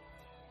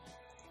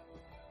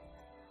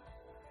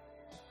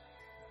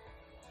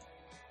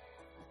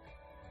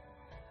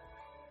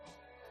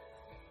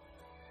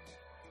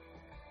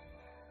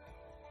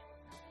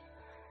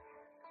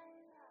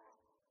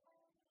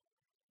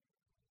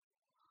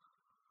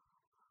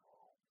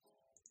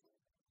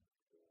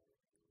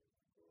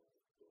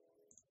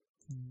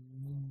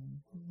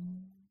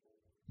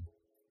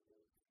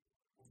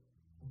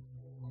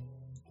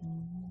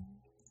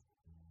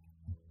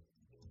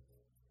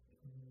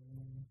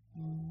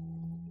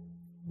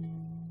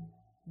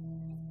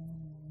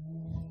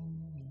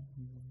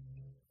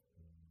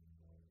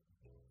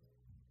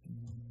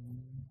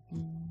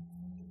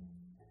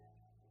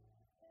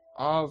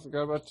 Oh, I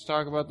forgot about to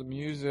talk about the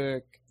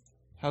music.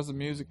 How's the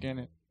music in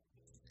it?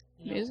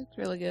 You know, Music's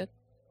really good.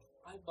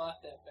 I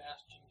bought that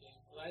Bastion game,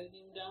 but I didn't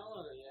even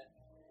download it yet.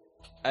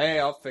 Hey,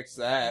 I'll fix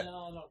that.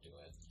 No, don't do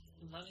it.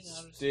 I'm running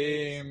out of space.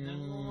 Steam.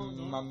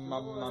 No,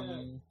 don't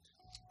do it.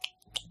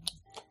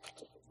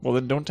 Well,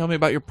 then don't tell me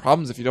about your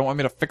problems if you don't want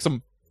me to fix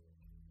them.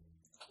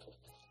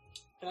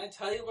 Can I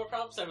tell you what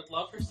problems I would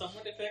love for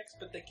someone to fix,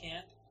 but they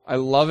can't? I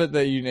love it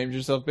that you named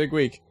yourself Big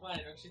Week. Why?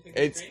 Don't you think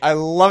it's great? I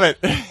love it.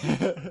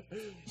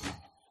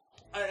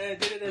 I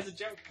did it as a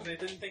joke, because I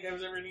didn't think I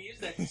was ever going to use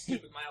that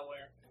stupid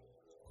malware.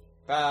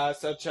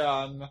 Pass a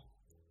chun.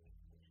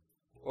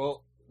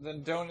 Well,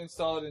 then don't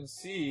install it in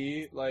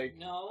C. Like,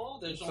 No,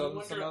 there's Install only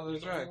one some drive. other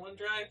There's drive. only one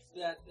drive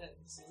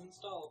that's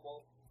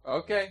installable.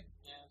 okay.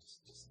 Yeah,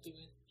 just do it.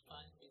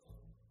 Fine.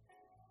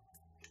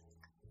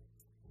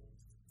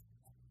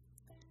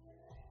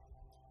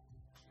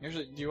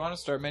 Usually, do you want a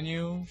start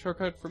menu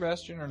shortcut for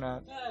Bastion or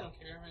not? No, I don't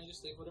care. I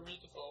just leave whatever's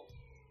default.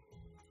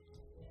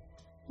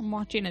 I'm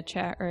watching a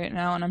chat right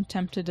now, and I'm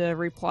tempted to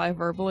reply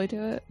verbally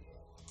to it.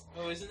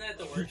 Oh, isn't that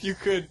the worst? You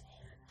could.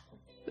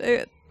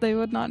 They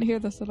would not hear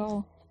this at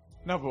all.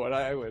 No, but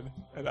I would,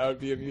 and I would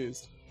be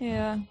amused.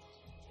 Yeah.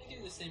 I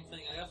do the same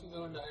thing. I often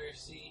go into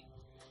IRC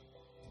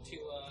to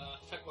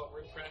talk about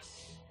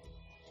WordPress.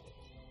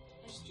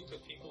 There's stupid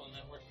people in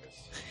that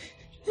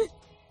WordPress.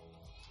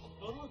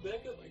 How do I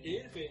back up my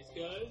database,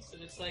 guys?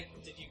 And it's like,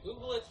 did you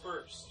Google it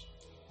first?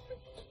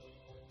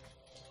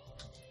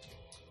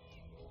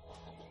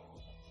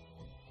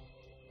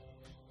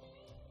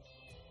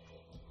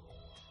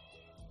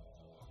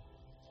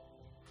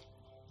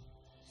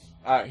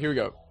 Here we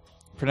go.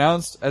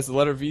 Pronounced as the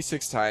letter V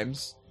 6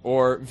 times,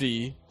 or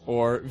V,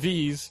 or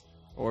V's,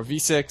 or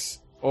V6,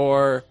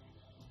 or...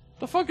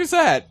 The fuck is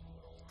that?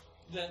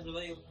 Is that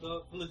really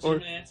the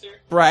legitimate answer?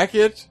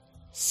 Bracket,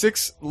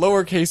 6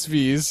 lowercase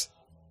V's.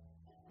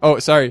 Oh,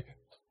 sorry.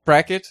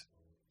 Bracket,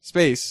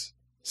 space,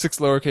 6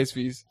 lowercase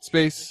V's,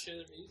 space, Sure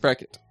they're V's?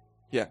 bracket.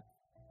 Yeah.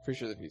 Pretty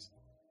sure they're V's.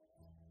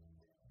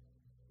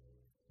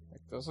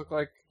 Like, those look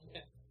like...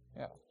 Okay.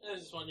 Yeah. I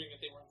was just wondering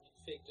if they weren't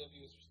like fake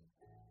W's or something.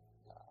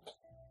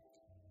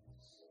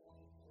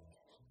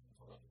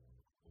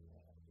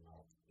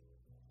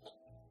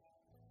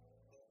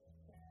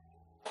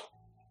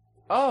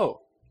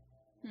 Oh!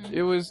 Hmm.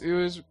 It was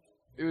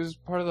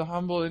part of the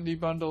Humble Indie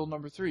Bundle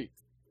number 3.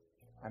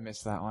 I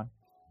missed that one.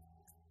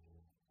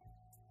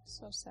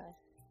 So sad.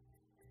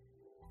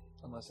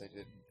 Unless I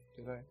didn't.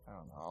 Did I? I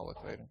don't know. I'll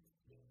look later.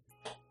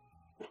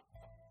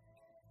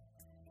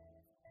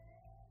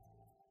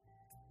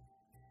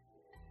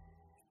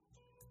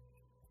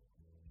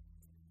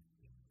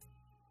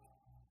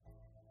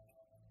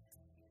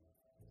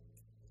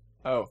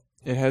 Oh,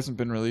 it hasn't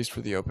been released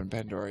for the Open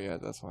Pandora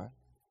yet, that's why.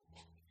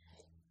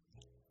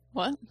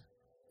 What?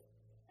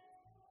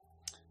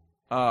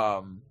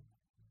 The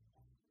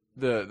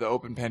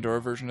Open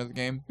Pandora version of the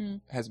game Hmm.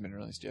 hasn't been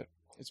released yet.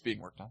 It's being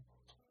worked on.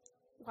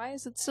 Why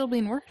is it still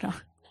being worked on?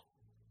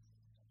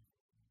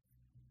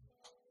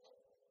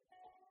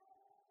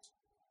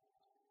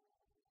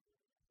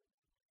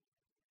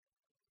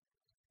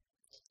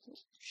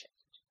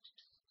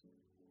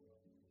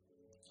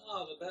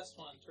 Oh, the best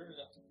one. Turn it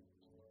up.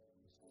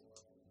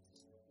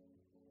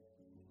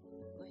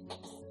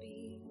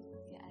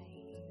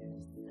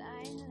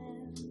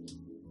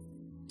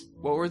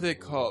 What were they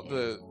called?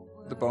 The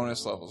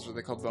bonus levels. Were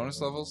they called bonus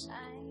levels?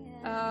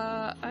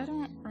 I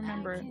don't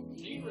remember. Are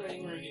you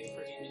writing a review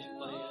for me to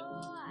play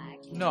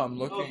it? No, I'm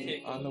looking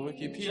Okay, on the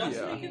Just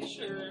Wikipedia. making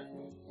sure.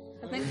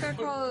 I think they're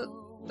called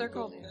Ask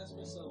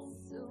myself.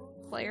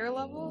 player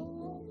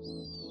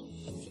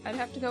levels. I'd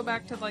have to go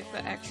back to like the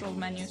actual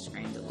menu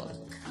screen to look.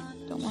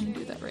 Don't want to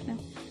do that right now.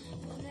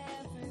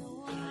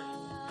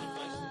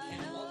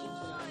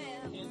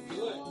 Can't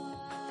do it.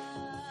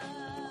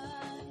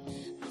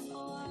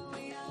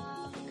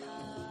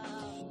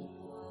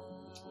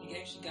 You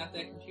actually got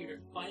that computer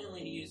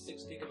finally to use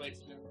 6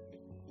 gigabytes of memory.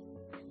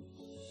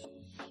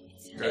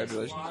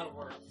 Congratulations. It's a lot of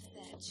work.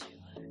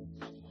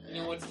 You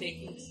know what's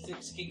taking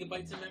 6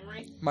 gigabytes of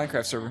memory?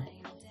 Minecraft server.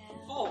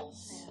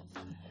 False.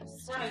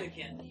 Try it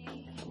again.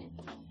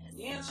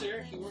 The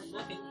answer, if you weren't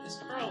looking, is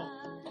Chrome.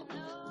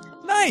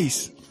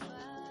 Nice!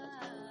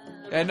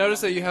 Yeah, I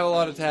noticed that you have a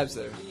lot of tabs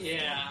there.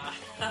 Yeah.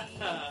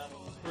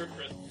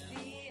 WordPress.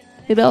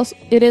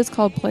 It is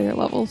called player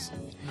levels.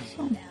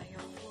 So.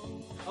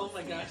 Oh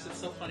my gosh, that's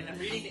so funny. I'm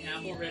reading the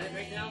Apple Reddit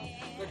right now.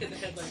 Look at the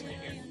headline right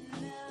here.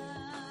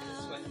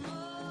 This way.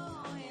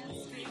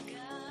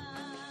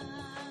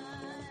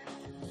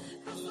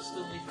 It will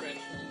still be fresh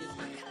when you get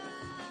there.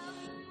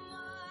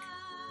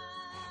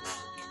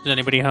 Is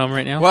anybody home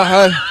right now?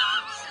 What?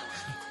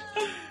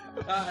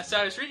 So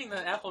I was reading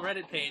the Apple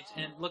Reddit page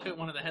and look at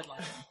one of the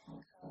headlines.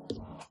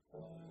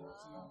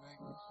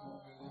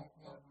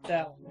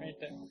 That one right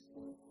there.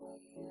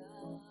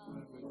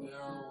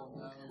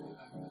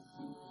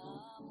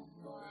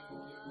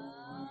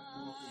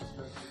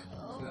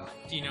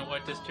 Do you know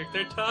what district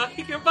they're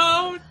talking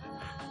about?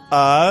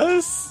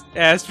 Us?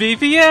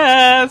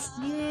 SVPS!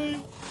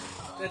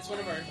 That's one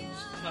of our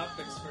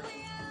topics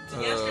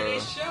for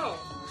yesterday's show.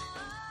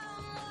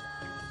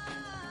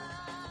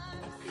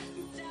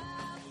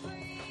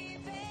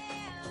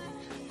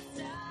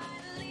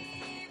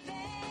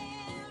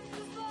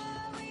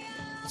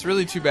 It's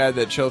really too bad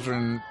that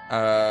children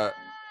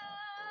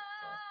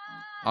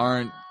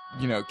aren't,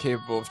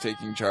 capable of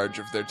taking charge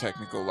of their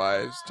technological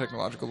lives.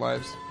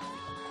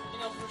 You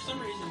know, for some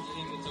reason, I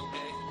think it's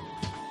okay.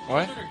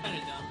 What? Children are kind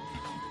of dumb.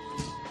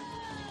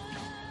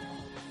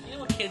 You know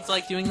what kids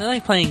like doing? They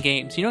like playing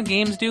games. You know what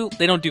games do?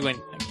 They don't do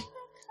anything.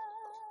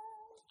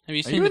 Have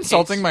you Are seen you the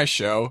insulting case? my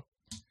show?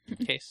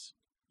 Case.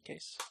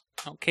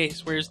 Oh,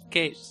 case. Where's the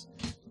case?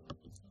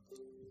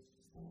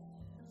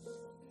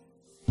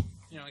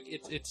 You know,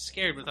 it's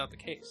scared without the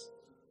case.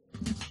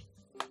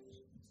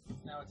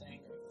 Now it's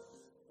angry.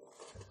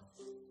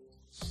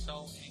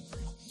 So angry.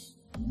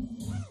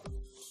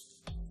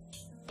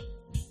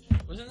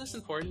 Wasn't this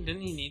important?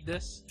 Didn't he need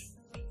this?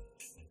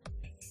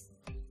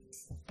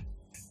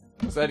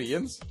 Was that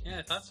Ian's? Yeah,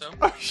 I thought so.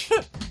 Oh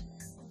shit!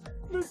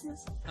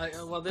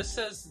 Well, this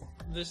says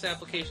this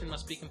application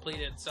must be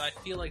completed, so I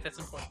feel like that's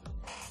important.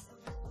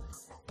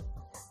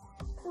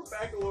 For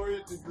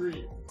baccalaureate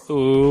degree.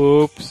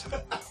 Oops.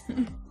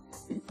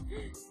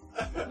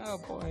 Oh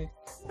boy.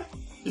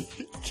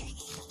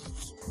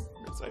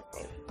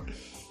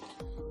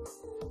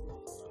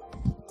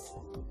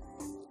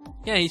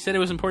 Yeah, he said it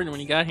was important when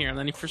he got here, and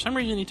then for some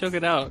reason he took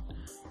it out.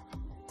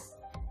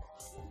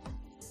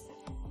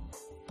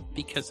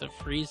 Because of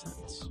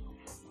reasons.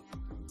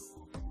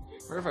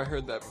 Where have I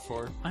heard that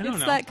before? I don't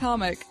It's know. that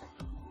comic.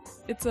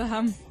 It's a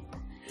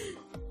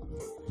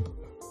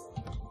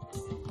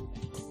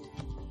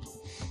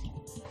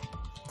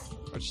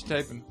What you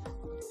typing?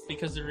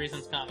 Because of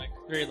reasons comic.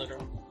 Very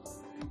literal.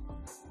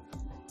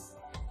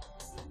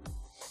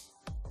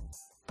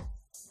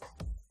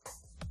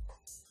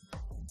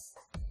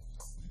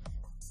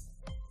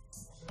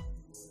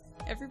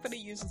 Everybody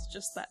uses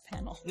just that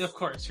panel. Of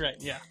course, right,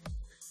 yeah.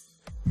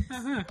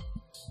 Uh-huh.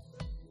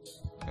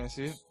 Can I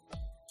see it?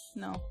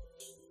 No.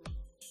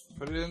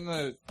 Put it in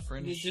the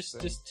Fringe. You just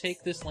thing.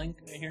 take this link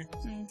right here,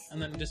 Mm.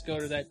 and then just go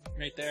to that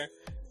right there,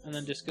 and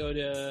then just go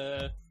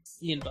to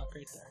Ian Buck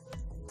right there.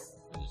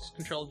 And just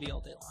control V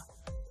all day long.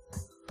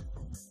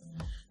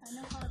 I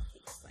know how to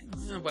fix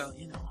things. Well,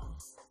 you know,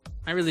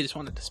 I really just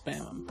wanted to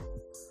spam him.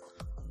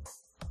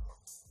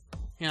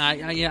 Yeah,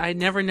 I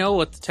never know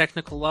what the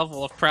technical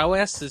level of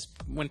prowess is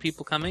when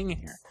people come in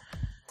here.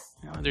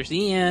 You know, there's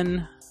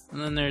Ian,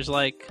 and then there's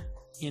like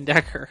Ian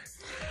Decker.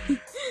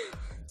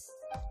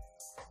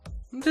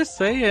 I'm just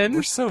saying.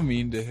 We're so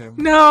mean to him.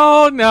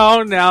 No.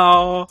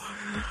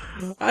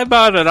 I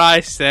bought an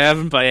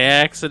i7 by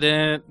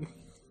accident.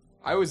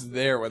 I was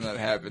there when that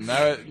happened.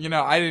 That,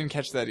 I didn't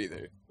catch that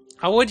either.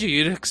 How would you?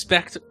 You'd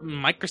expect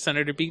Micro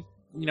Center to be,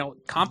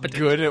 competent.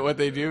 Good at what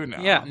they do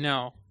now. Yeah,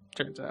 no.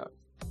 Turns out.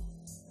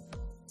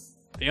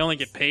 They only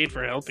get paid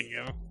for helping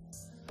you.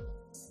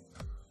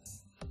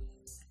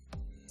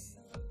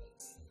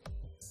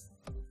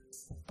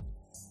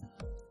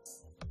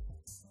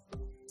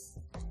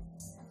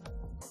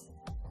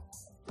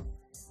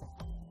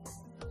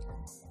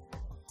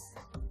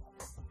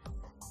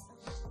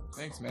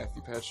 Thanks,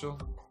 Matthew Petchel.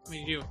 What do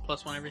you do?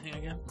 +1 everything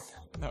again?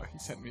 No, he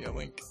sent me a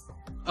link.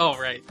 Oh,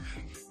 right.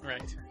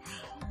 Right.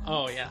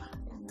 Oh, yeah.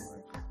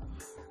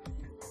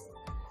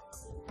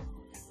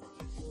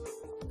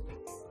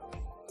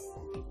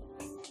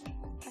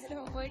 I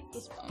don't like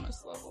this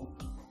bonus level.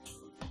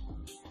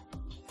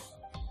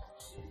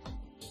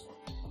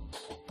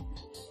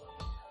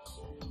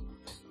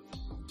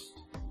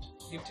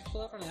 You have to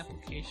fill out an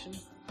application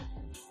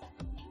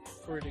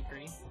for a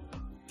degree.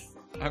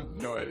 I have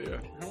no idea.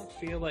 I don't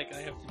feel like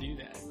I have to do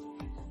that.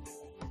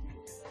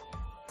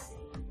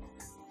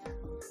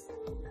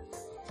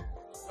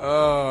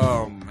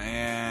 Oh,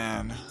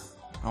 man.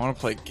 I want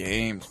to play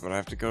games, but I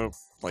have to go,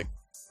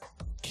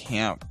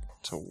 camp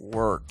to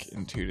work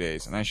in 2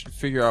 days, and I should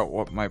figure out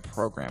what my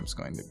program's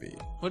going to be.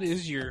 What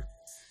is your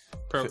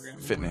program?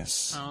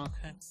 Fitness. Oh,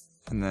 okay.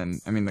 And then,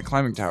 the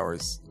climbing tower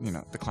is,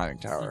 the climbing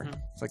tower.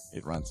 Mhm. It's like,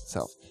 it runs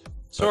itself.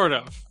 Sort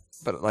of.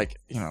 But,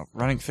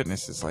 running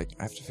fitness is I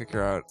have to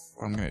figure out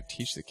what I'm going to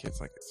teach the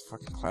kids. It's a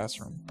fucking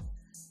classroom.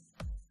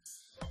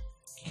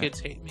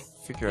 Kids hate me.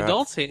 Figure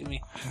Adults hate me.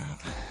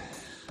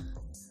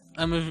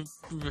 I'm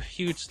a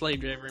huge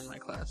slave driver in my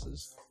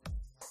classes.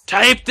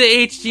 Type the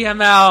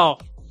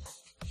HTML!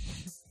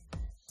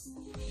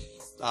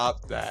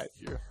 Stop that.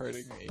 You're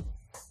hurting me.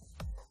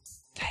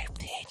 Type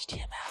the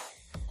HTML.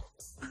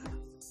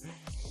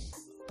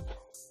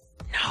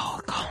 No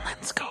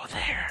colons go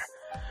there.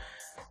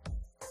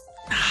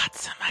 Not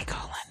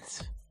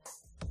semicolons.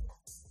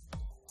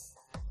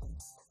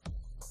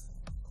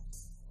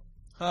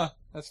 Huh.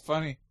 That's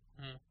funny.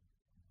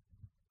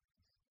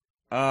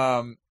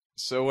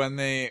 So when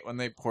they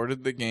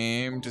ported the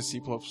game to C++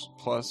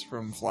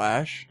 from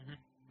Flash,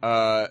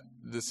 the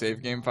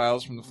save game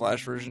files from the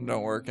Flash version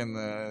don't work in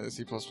the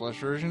C++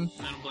 version.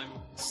 I don't blame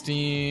them.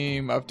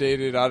 Steam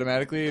updated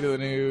automatically to the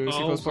new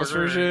Oh, C++ bugger.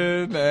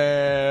 version,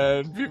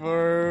 and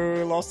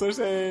people lost their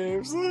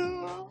saves.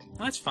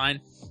 That's fine.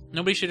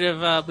 Nobody should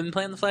have been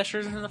playing the Flash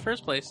version in the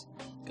first place.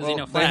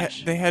 Because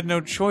Flash. They had no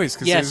choice.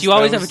 Yes, you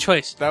always have a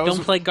choice.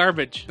 Don't play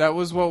garbage. That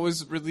was what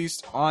was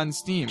released on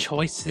Steam.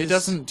 Choices. It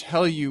doesn't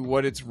tell you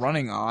what it's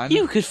running on.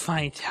 You could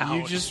find out.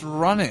 You just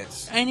run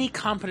it. Any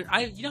competent...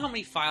 You know how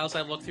many files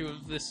I looked through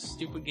of this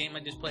stupid game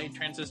I just played,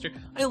 Transistor?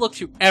 I looked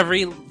through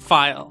every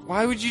file.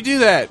 Why would you do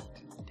that?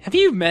 Have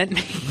you met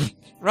me?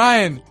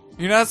 Ryan,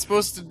 you're not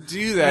supposed to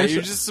do that.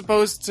 You're just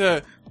supposed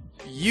to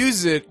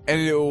use it,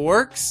 and it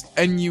works,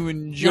 and you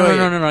enjoy it.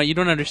 No. You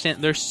don't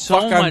understand. There's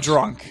so Fuck, much... I'm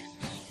drunk.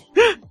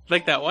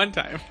 Like that one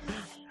time.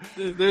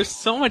 There's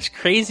so much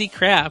crazy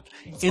crap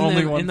It's in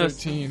only in those.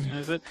 1:13.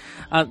 Is it?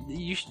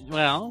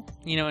 Well,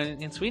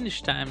 in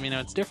Swedish time,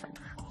 it's different.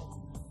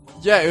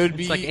 Yeah, it would It's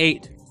be like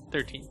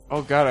 8:13.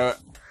 Oh god,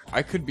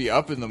 I could be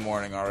up in the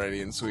morning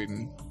already in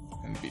Sweden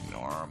and be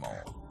normal.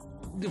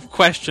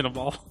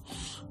 Questionable.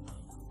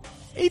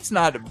 8's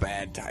not a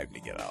bad time to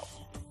get up.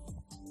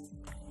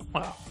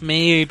 Well,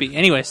 maybe.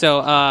 Anyway,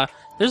 so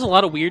there's a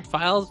lot of weird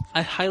files.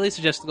 I highly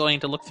suggest going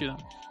to look through them.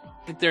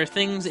 If there are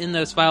things in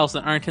those files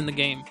that aren't in the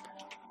game.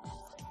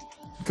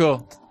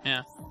 Cool.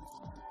 Yeah.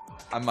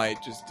 I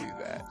might just do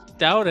that.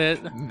 Doubt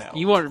it. No.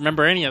 You won't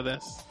remember any of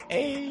this.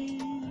 Hey.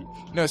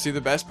 No, see,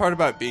 the best part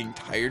about being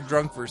tired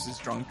drunk versus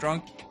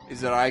drunk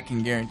is that I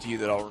can guarantee you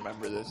that I'll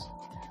remember this.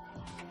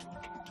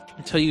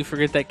 Until you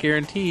forget that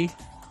guarantee.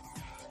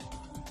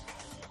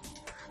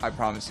 I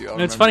promise you.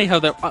 And it's funny how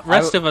the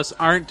rest of us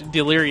aren't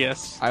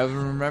delirious. I will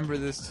remember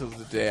this till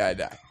the day I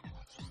die.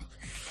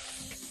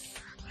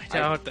 I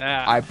doubt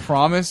that. I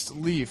promised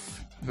Leaf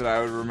that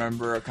I would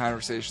remember a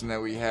conversation that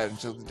we had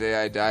until the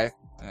day I die,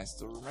 and I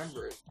still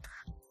remember it.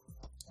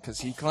 Because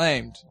he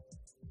claimed,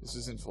 this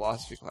was in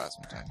philosophy class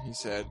one time, he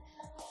said,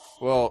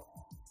 well,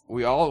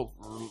 we all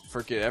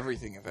forget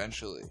everything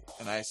eventually.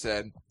 And I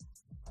said,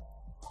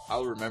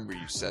 I'll remember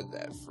you said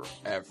that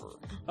forever.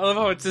 I love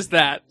how it's just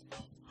that.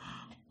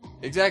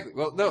 Exactly.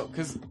 Well, no,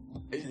 because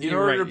in You're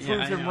order right. to prove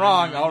Yeah, I him know,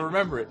 wrong, I know. I'll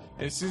remember it.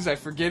 And as soon as I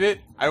forget it,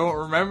 I won't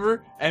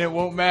remember, and it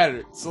won't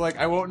matter. So, like,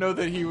 I won't know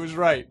that he was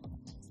right.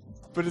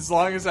 But as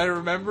long as I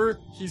remember,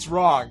 he's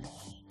wrong.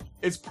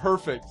 It's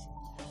perfect.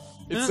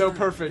 It's so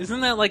perfect.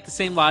 Isn't that like the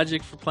same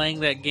logic for playing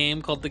that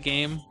game called The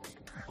Game?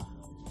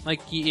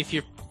 Like, if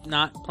you're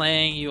not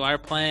playing, you are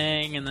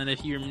playing, and then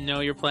if you know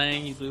you're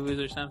playing, you lose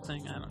or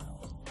something? I don't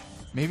know.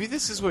 Maybe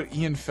this is what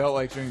Ian felt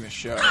like during the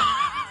show.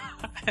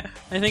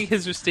 I think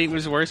his state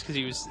was worse because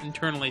he was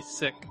internally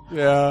sick.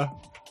 Yeah.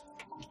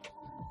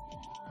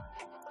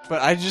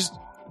 But I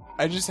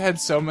just had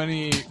so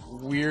many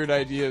weird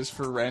ideas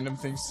for random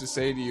things to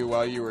say to you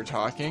while you were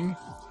talking.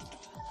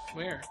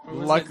 Where?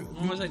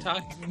 When was I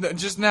talking?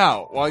 Just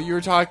now, while you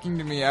were talking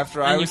to me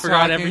after I And you was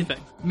forgot talking. everything.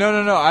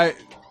 No, I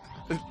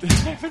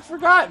haven't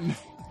forgotten.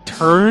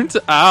 Turns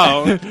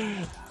out.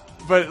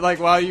 But like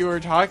while you were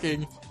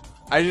talking,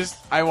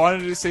 I wanted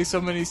to say so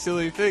many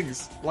silly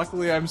things.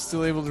 Luckily, I'm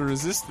still able to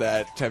resist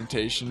that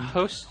temptation.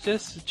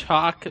 Hostess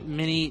Chalk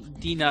Mini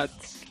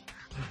D-Nuts.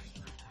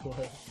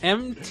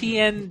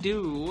 MTN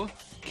Do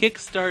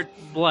Kickstart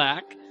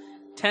Black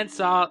 10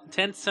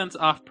 cents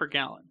off per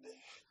gallon.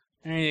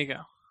 There you go.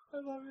 I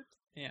love it.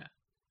 Yeah.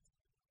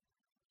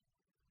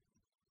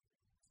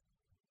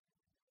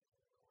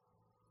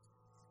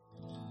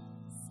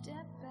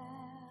 Step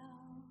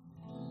out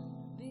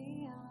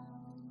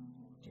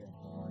beyond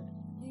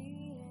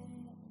the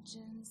edge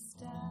and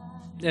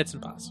stop. That's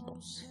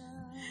impossible.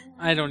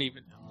 I don't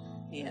even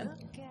know. Yeah.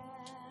 Look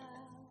out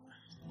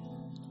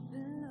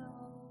below.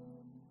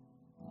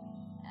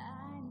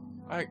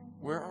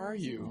 Where are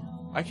you?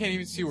 I can't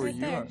even see where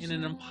you are. In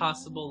an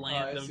impossible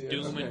land I of see it.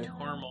 doom Okay. and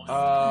turmoil.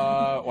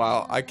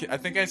 Wow. I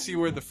think I see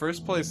where the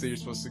first place that you're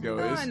supposed to go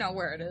Oh, is. I know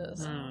where it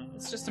is. Hmm.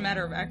 It's just a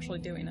matter of actually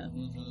doing it.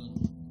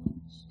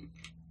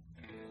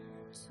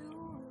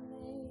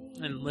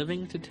 And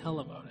living to tell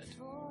about it.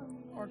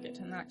 Or get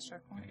to the next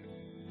checkpoint.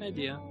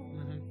 Idea.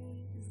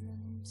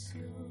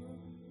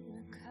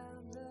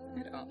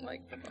 I don't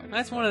like the bonus.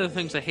 That's one of the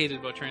things I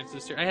hated about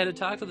Transistor. I had to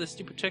talk to the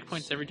stupid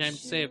checkpoints every time to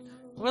save.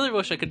 I really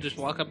wish I could just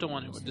walk up to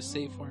one and it would just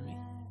save for me.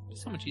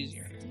 It's so much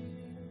easier.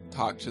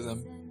 Talk to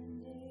them.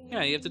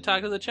 Yeah, you have to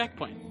talk to the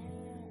checkpoint.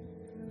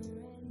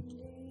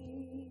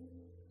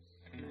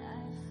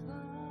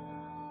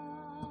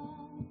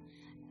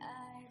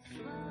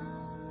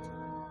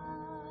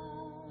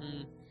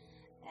 Hmm.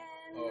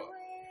 Oh,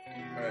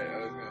 alright, I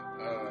was gonna,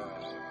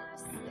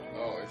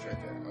 oh, it's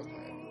right there,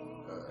 okay.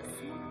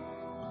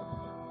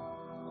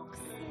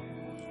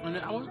 And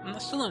I'm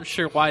still not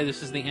sure why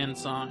this is the end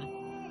song.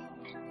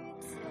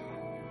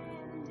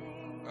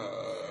 I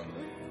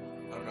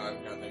don't know, I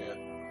haven't gotten there yet.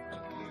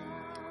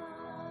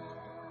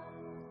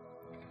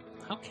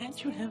 How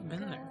can't you have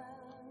been there?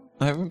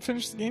 I haven't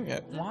finished the game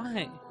yet.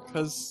 Why?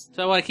 Because,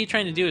 So what I keep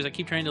trying to do is I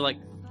keep trying to, like,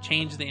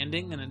 change the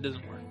ending and it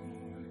doesn't work.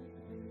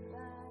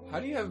 how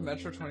do you have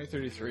Metro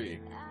 2033?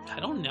 I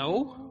don't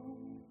know.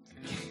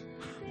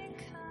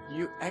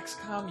 You,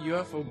 XCOM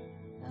UFO,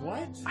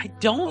 what? I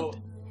don't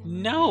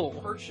know.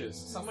 Purchase.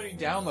 Somebody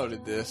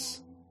downloaded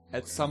this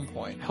at some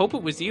point. I hope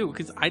it was you,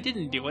 because I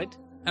didn't do it.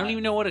 I don't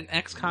even know what an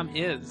XCOM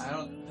is. I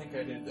don't think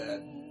I did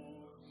that.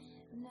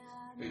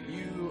 But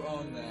you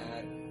own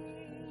that.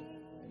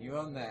 You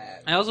own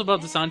that. I also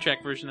bought the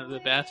soundtrack version of The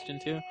Bastion,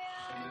 too.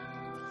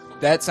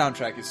 That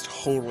soundtrack is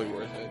totally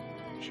worth it.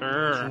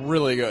 Sure. It's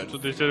really That's good.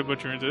 what they said about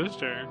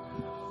Transistor.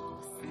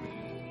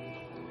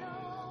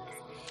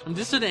 I'm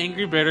just an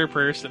angry, bitter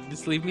person.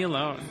 Just leave me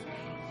alone.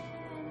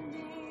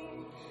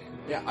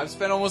 Yeah, I've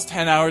spent almost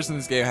 10 hours in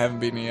this game. I haven't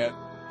beaten it yet.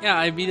 Yeah,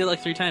 I beat it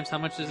like 3 times. How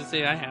much does it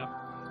say I have?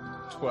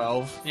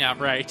 12. Yeah,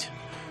 right.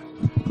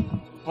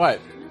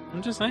 What?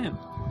 I'm just saying.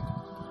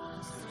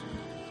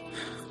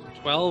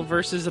 12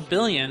 versus a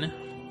billion.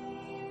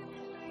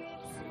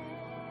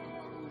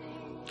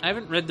 I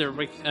haven't read the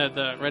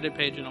Reddit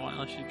page in a while.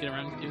 I should get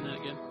around to doing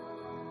that again.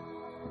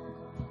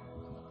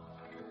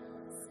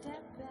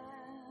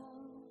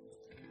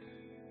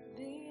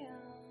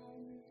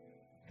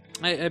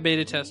 I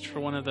beta test for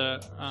one of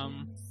the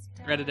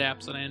Reddit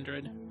apps on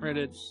Android.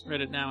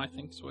 Reddit Now, I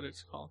think is what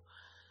it's called.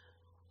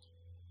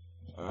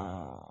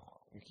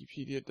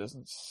 Wikipedia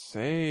doesn't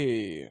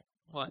say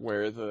What?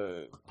 where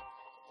the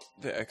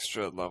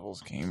extra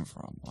levels came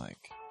from,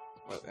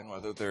 and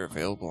whether they're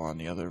available on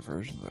the other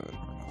versions of it or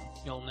not.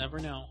 You'll never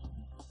know.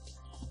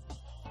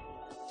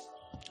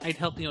 I'd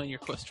help you on your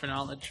quest for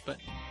knowledge, but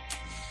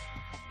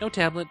no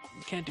tablet.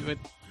 Can't do it.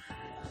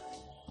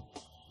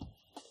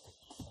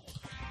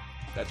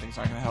 That thing's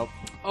not gonna help.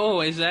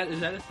 Oh, is that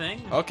a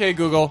thing? Okay,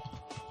 Google.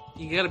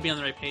 You gotta be on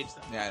the right page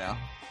then. Yeah, I know.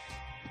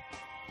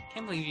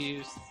 Can't believe you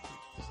used.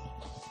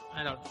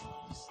 I don't know.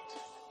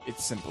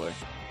 It's simpler.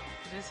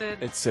 Is it?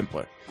 It's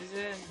simpler. Is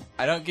it?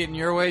 I don't get in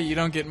your way, you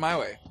don't get in my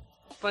way.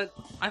 But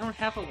I don't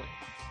have a way.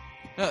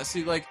 No,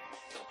 see,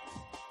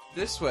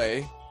 this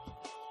way.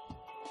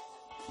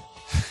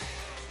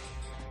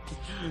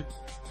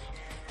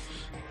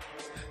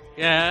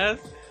 Yes.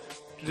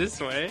 This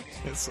way.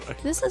 This way.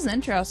 This is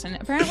interesting.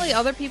 Apparently,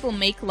 other people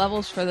make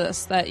levels for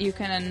this that you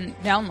can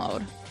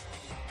download,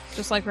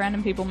 just like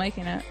random people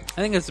making it.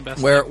 I think that's the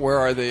best. Where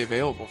are they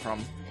available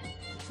from?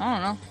 I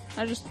don't know.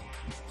 I just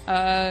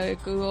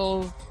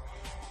Google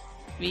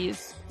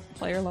V's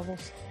player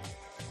levels,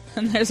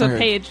 and there's a Okay.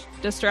 page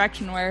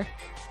Distractionware,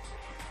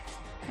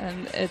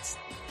 and it's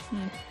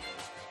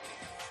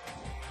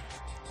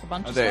a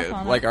bunch Are of they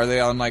stuff on it. are they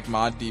on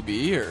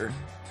ModDB or?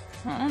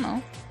 I don't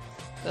know.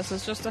 This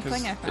is just a 'Cause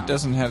thing I found. it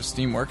doesn't have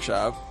Steam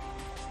Workshop.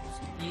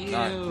 Ew,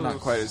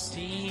 Not quite as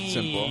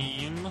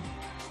Steam.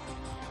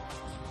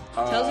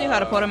 Tells you how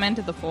to put them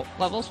into the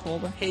levels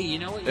folder. Hey, you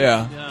know what you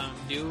Yeah.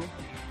 should do?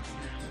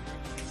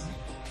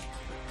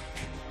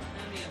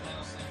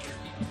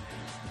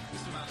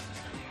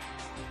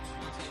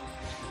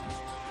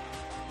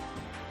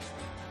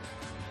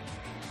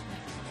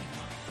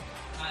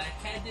 I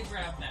had to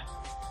grab that.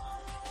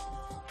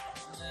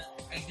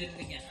 I did it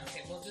again.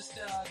 Okay, well, just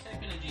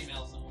type in a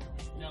Gmail somewhere.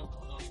 No.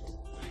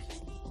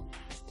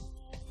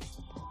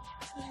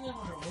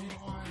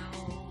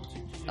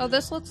 Oh,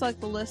 this looks like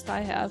the list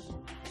I have.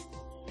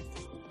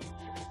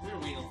 We're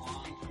way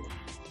along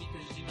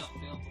because Gmail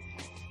failed.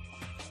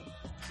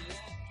 See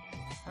that?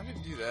 How did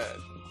it do that?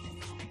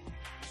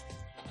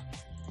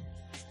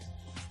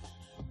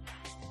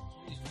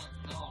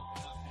 Oh,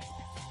 okay.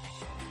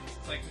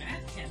 It's like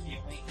Matt can't be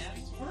late now.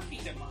 He's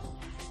working tomorrow.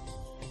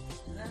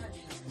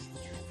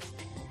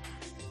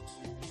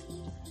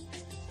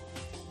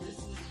 This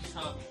is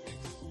how it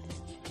fixed.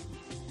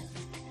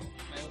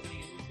 My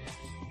opening is there.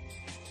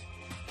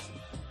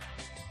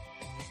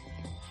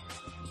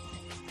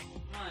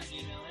 Come on,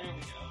 Gmail. There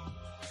we go.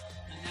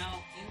 And now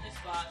in this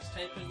box,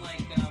 type in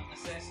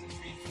Assassin's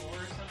Creed 4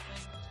 or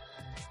something.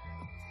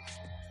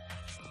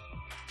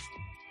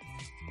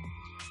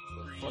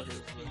 What is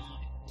this?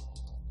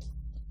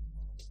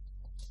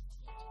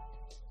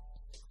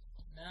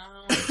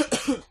 Now,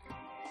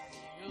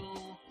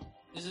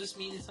 does this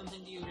mean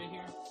something to you right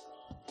here?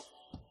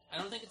 I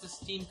don't think it's a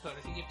Steam code.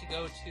 I think you have to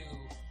go to...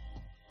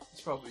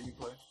 It's probably you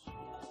play.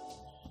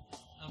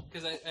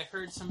 Because I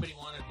heard somebody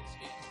wanted this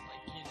game,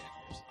 like Unit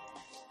or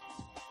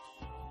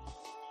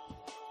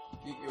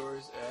something. Get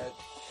yours at...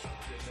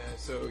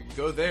 So you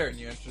go there and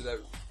you enter that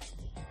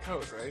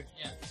code, right?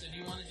 Yeah, so do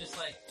you want to just,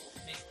 help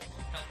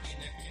me in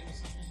there do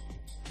something?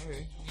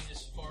 Okay. You can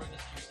just forward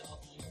this to yourself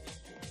and you can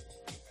do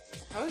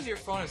it. How is your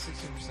phone at 16%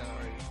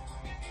 already?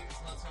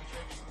 Well, that's not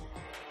true.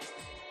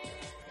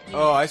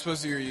 Oh, I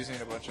suppose you were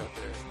using a bunch out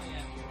there. Yeah.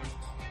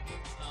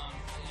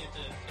 You have to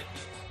hit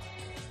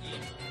the E.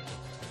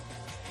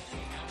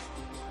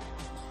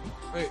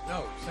 Wait,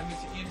 no, send it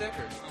to Ian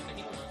Decker.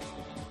 Okay,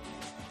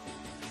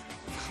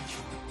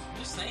 I'm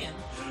just saying.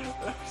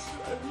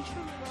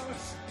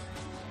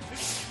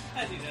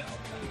 I do that all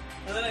the time.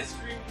 And then I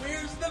scream,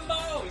 "Where's the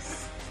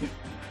mouse?"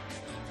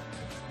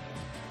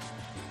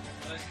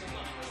 But I still don't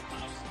know where the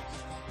mouse is.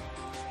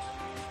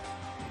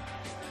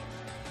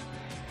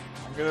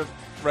 I'm gonna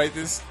write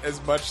this as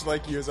much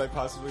like you as I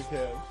possibly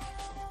can.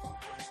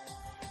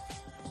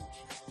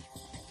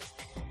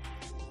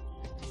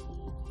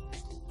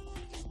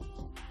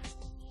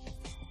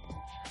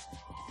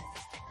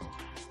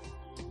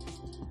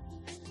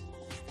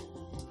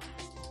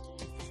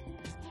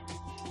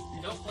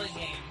 You don't play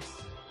games.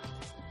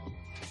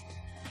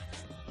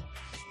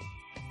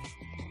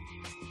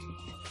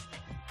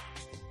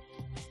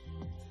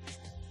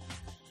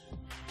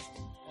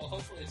 Well,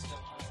 hopefully it's still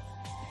on.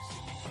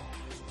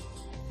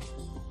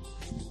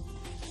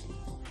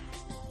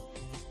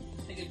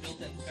 I think it built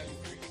that in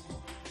February.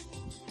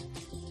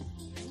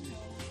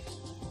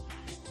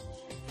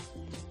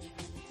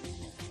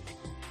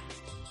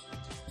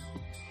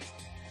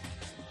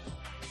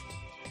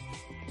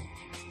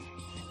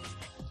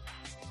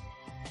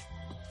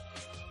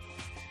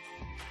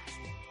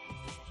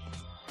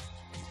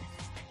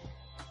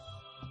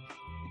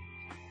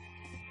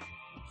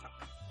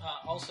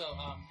 Also,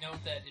 note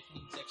that if he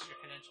needs extra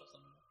credentials,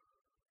 let me know.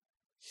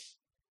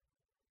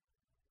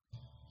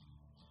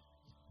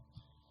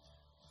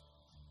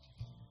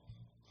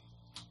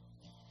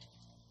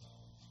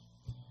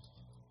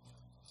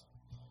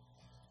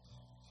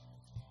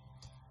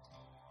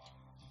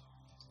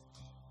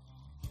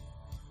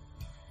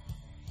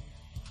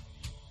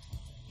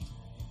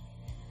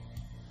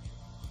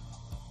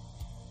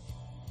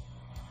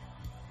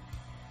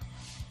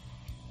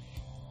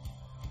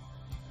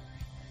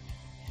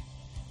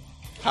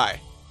 Hi.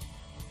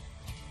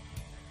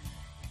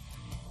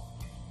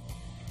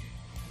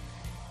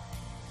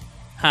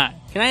 Hi,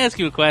 can I ask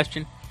you a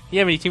question? Do you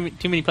have any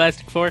too many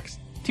plastic forks?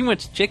 Too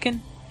much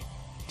chicken?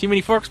 Too many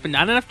forks but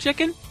not enough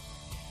chicken?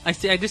 I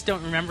just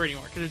don't remember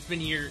anymore because it's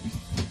been years.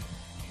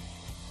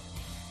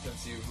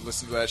 Since you've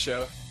listened to that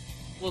show.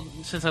 Well,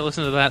 since I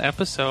listened to that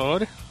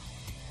episode.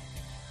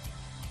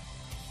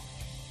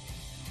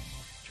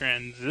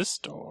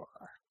 Transistor.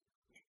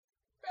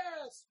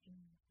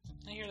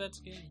 I hear that's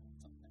a game.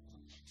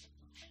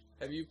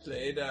 Have you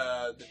played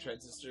the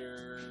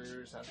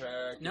Transistor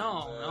soundtrack?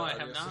 No, I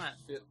have not.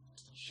 It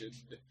should.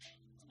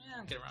 Yeah,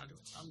 I'll get around to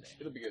it someday.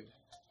 It'll be good.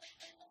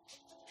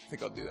 I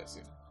think I'll do that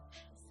soon.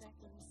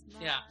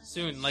 Yeah,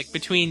 soon. Like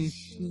between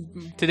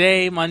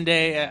today,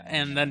 Monday,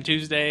 and then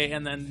Tuesday,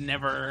 and then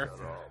never,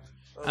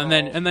 and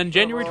then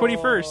January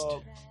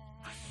 21st.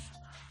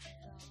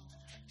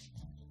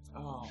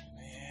 Oh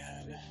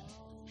man!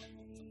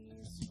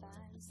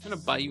 I'm gonna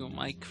buy you a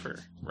mic for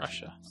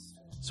Russia.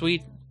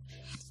 Sweet.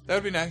 That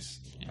would be nice.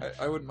 Yeah.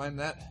 I wouldn't mind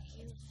that.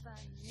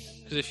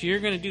 Because if you're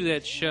gonna do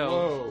that show,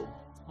 Whoa!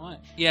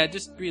 what? Yeah,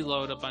 just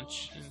reload a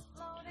bunch.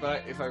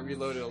 But if I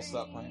reload, it'll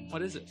stop playing.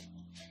 What is it?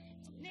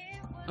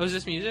 Oh, is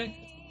this music?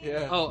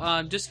 Yeah. Oh,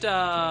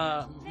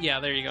 yeah,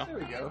 there you go. There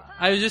we go.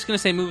 I was just gonna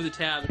say move the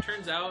tab. It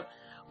turns out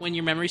when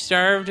you're memory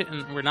starved,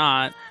 and we're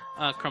not,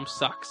 Chrome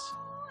sucks.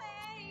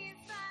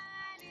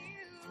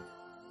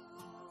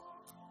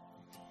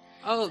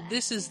 Oh,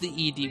 this is the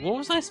ED. What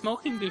was I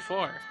smoking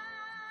before?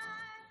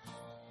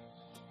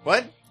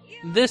 What?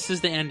 This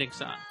is the ending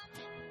song.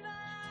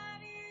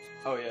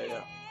 Oh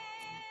yeah.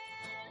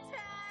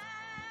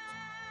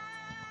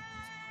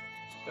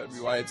 That'd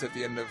be why it's at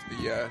the end of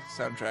the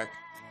soundtrack.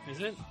 Is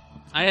it?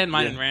 I had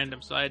mine Yeah. in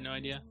random, so I had no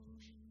idea.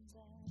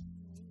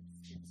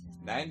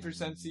 9%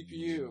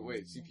 CPU.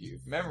 Wait, CPU.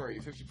 Memory,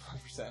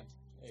 54%.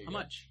 How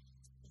much?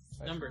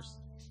 Numbers.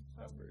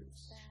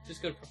 Numbers.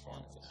 Just go to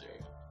performance.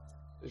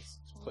 It's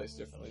placed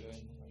differently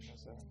than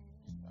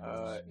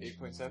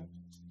 8.7.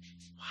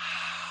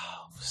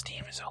 Wow,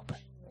 Steam is open.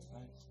 That's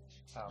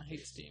nice. I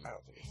hate Steam. I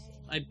don't think it's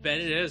I bet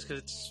it is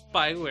because it's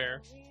spyware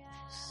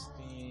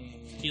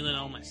Steam. stealing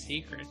all my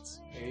secrets.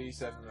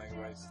 87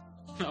 megabytes.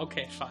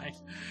 Okay, fine.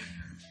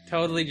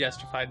 Totally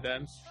justified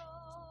then.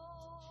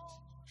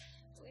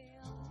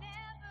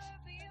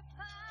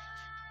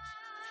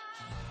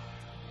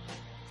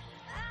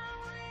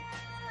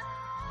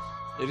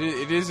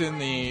 It is in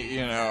the,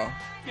 Yeah,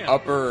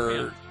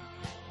 upper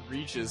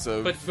reaches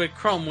of... But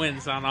Chrome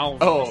wins on all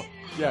of Oh, them.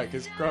 yeah,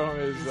 because Chrome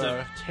is... It's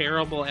a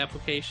terrible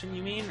application,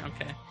 you mean?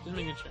 Okay, just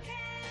making sure.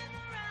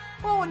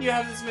 Well, when you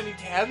have this many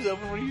tabs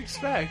open, what do you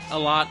expect? A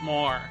lot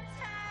more.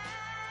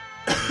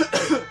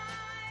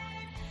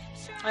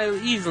 I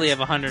easily have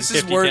 150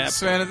 This is worse, tabs.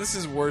 Savannah, this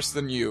is worse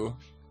than you.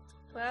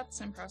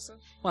 That's impressive.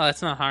 Well,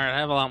 it's not hard. I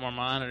have a lot more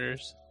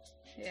monitors.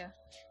 Yeah.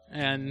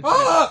 And...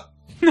 Ah!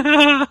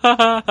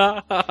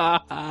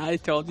 I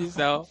told you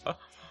so.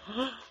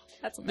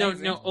 That's No,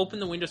 amazing. open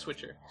the window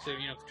switcher. So,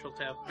 Control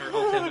tab, or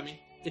Alt tab, I mean.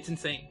 It's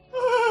insane.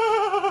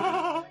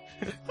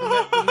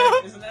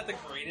 Isn't that the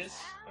greatest?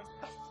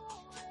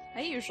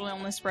 I usually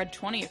only spread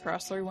 20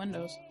 across 3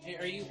 windows. Hey,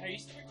 are you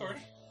still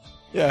recording?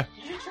 Yeah.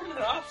 You should turn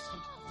it off.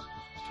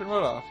 Turn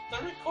what off?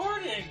 The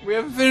recording! We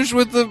haven't finished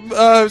with the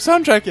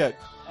soundtrack yet.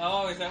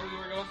 Oh, is that what you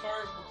were going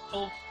for?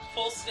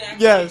 Full stack?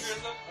 Yes.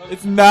 plagiarism? Okay.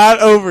 It's not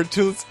over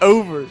till it's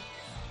over.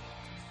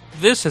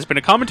 This has been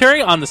a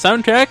commentary on the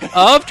soundtrack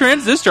of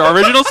Transistor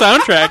Original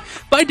Soundtrack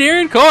by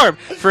Darren Korb.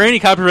 For any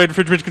copyright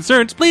infringement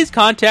concerns, please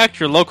contact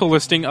your local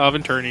listing of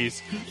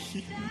attorneys.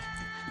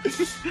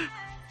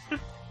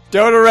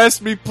 Don't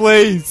arrest me,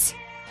 please.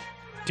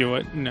 Do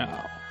it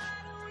now.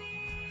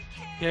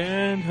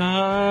 Can't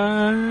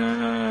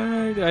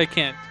hide. I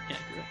can't do it.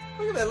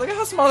 Look at that. Look at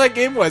how small that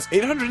game was.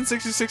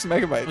 866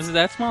 megabytes. Was it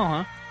that small,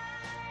 huh?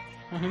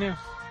 Well, who knew?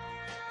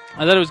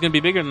 I thought it was going to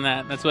be bigger than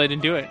that. That's why I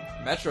didn't do it.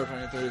 Metro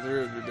 2033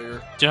 would be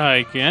bigger.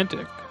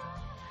 Gigantic.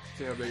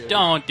 See how big it is.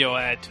 Don't do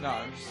it. No,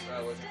 I'm just...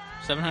 looking.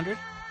 700?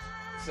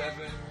 7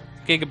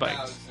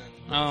 Gigabytes.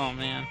 Oh,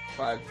 man.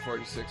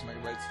 546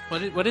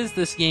 megabytes. What is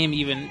this game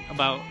even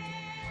about?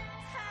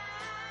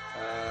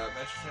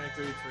 Metro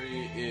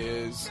 2033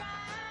 is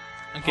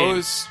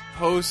Okay.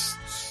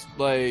 post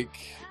like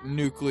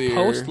nuclear.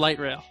 Post light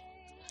rail.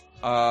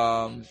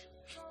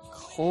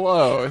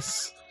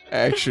 Close.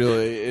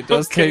 Actually, it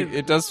does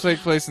Okay. take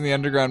place in the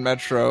underground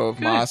metro of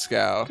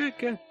Moscow.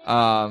 Good.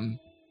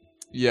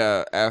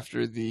 Yeah,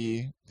 after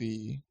the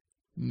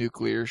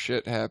nuclear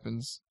shit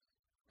happens.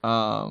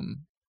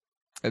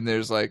 and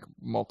there's like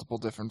multiple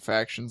different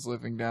factions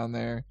living down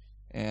there,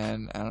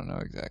 and I don't know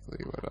exactly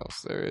what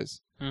else there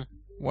is.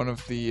 One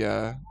of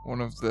the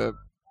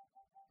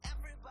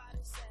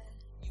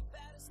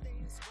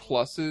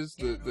pluses,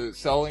 the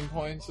selling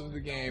points of the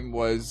game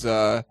was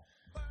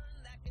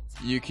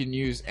you can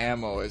use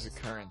ammo as a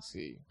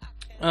currency.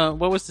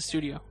 What was the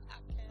studio?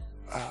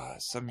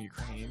 Some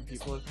Ukrainian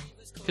people, I think.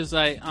 Because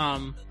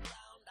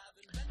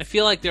I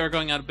feel like they were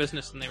going out of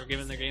business and they were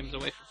giving their games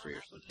away for free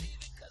or something.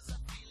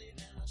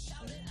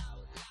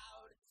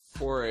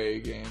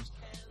 4A games.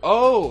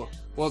 Oh,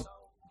 well,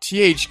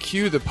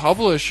 THQ, the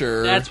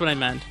publisher. That's what I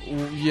meant.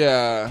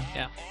 Yeah.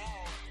 Yeah.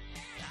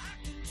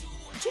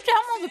 Did you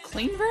download the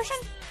clean version?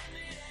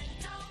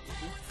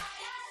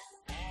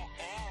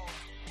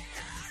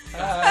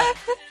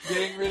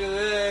 Getting rid of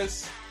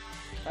this.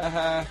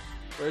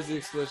 Where's the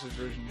explicit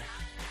version?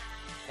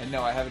 And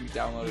no, I haven't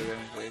downloaded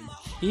anything.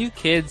 You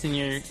kids and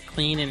your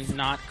clean and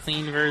not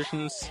clean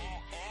versions.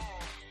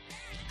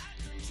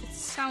 It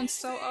sounds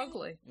so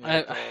ugly.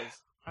 Yeah,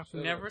 I've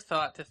never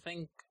thought to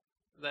think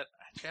that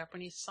a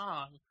Japanese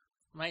song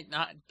might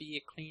not be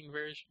a clean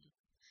version.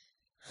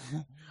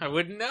 I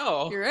wouldn't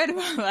know. You're right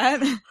about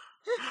that.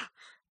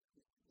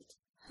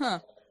 Huh.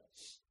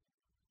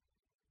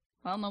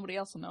 Well, nobody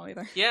else will know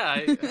either. Yeah,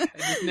 I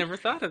just never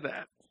thought of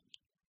that.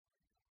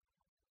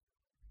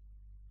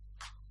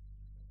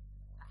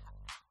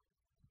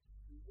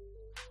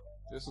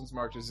 This one's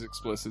marked as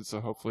explicit, so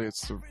hopefully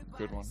it's a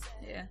good one.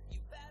 Yeah.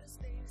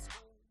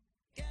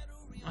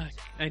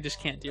 I just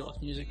can't deal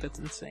with music that's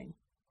insane.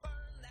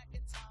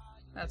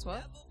 That's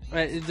what?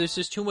 Right, there's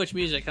just too much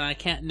music, and I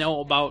can't know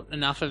about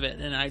enough of it,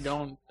 and I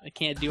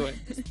can't do it.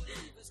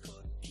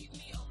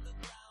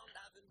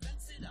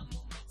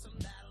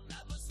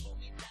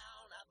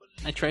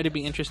 I try to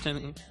be interested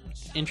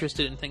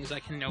in things I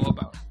can know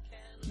about.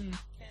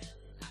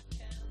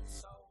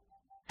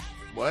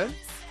 What?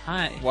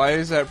 Hi. Why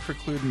does that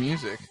preclude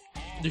music?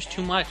 There's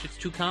too much. It's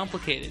too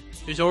complicated.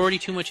 There's already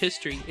too much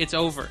history. It's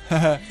over.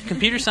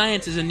 Computer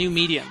science is a new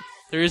medium.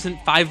 There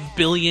isn't 5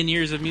 billion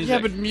years of music. Yeah,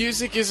 but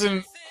music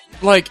isn't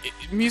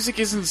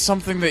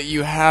something that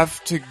you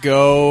have to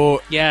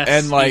go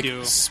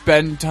and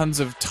spend tons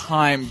of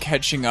time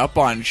catching up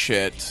on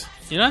shit.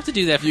 You don't have to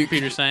do that for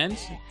computer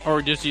science,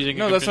 or just using.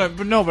 No, that's not.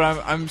 But no,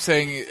 but I'm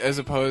saying as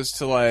opposed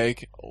to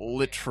like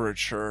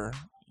literature.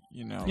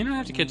 You know, you don't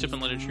have to catch up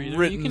in literature either.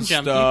 Written You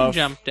can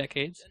jump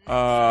decades.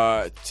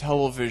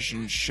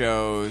 Television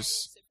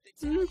shows.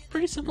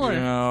 Pretty similar. You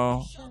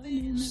know,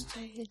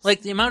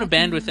 like the amount of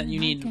bandwidth that you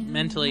need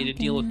mentally to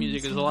deal with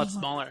music is a lot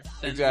smaller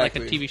than like a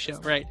TV show,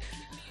 right?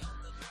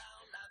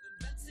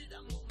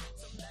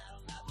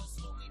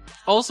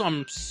 Also,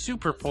 I'm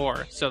super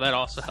poor, so that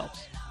also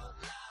helps.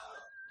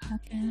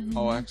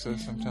 All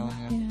access, I'm telling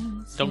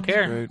you. Don't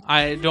care. Great.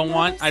 I don't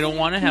want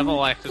to have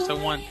all access. I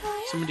want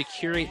someone to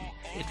curate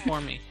it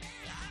for me.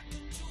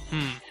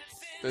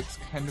 That's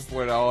kind of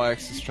what All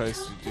Access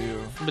tries to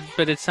do.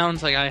 But it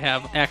sounds like I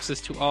have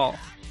access to all.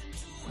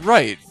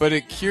 Right, but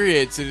it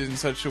curates it in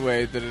such a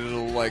way that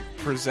it'll like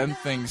present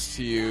things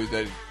to you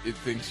that it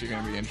thinks you're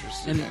going to be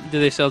interested in.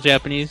 Do they sell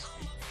Japanese?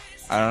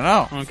 I don't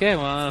know. Okay,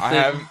 well,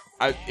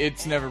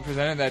 it's never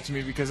presented that to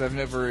me because I've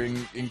never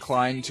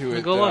inclined to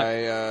it. Go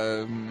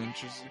that I'm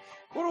interested.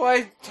 What do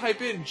I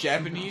type in?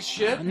 Japanese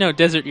shit? No,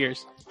 desert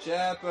ears.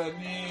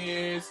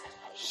 Japanese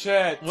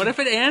shit. What if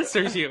it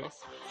answers you?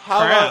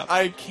 How about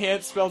I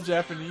can't spell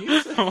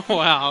Japanese?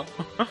 Wow.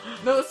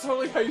 No, that's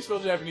totally how you spell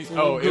Japanese.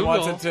 Google. It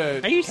wants it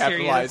to Are you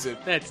capitalize serious?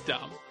 it. That's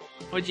dumb.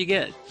 What'd you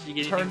get? Did you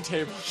get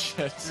Turntable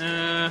shit.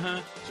 Uh-huh.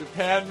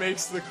 Japan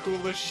makes the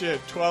coolest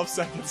shit. 12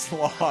 seconds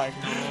long.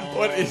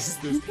 What is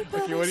this?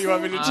 Okay, what do you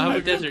want me to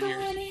type? Desert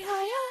ears.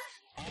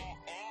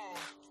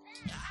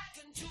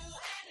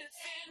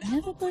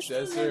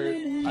 Desert.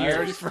 I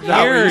already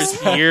forgot.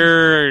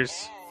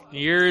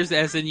 Years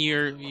as in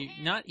year,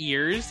 not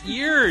ears.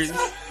 Years.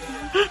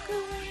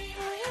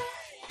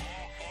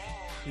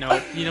 No,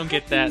 you don't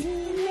get that.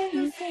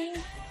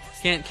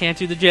 Can't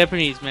do the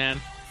Japanese, man.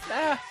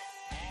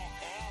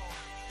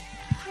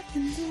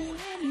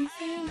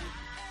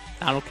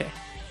 Not okay.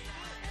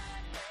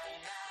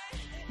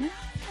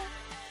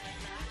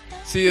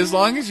 See, as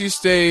long as you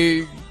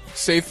stay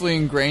safely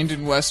ingrained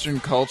in Western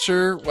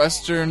culture,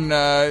 Western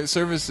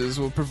services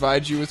will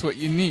provide you with what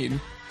you need.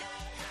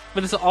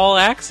 But it's all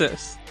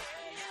access.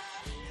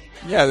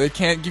 Yeah, they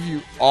can't give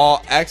you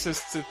all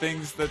access to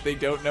things that they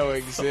don't know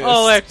exist.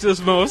 All access,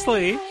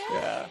 mostly.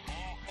 Yeah.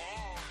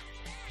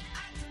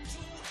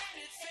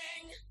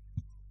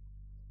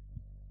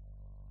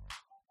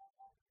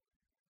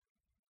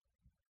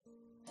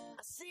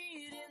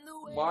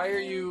 What are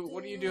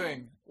you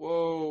doing?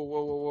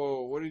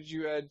 Whoa. What did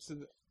you add to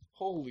the...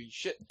 Holy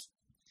shit.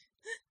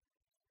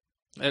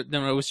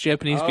 No, it was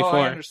Japanese Oh, before.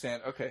 I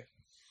understand. Okay.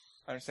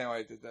 I understand why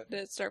I did that. Did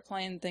it start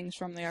playing things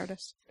from the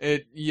artist?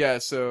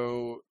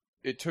 So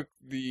it took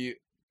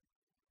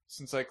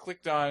since I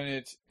clicked on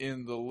it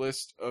in the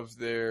list of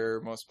their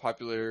most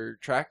popular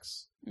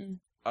tracks,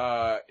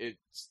 it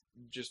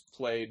just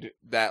played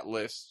that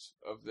list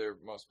of their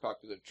most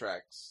popular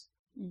tracks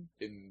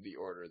in the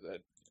order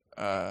that,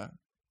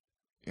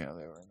 they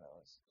were in that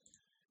list.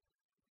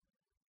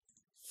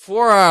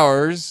 4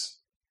 hours.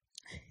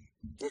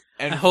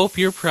 And I hope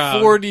you're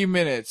proud. 40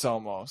 minutes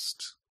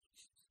almost.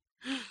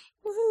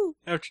 Woohoo!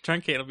 After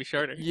truncate, it'll be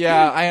shorter.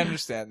 Yeah, I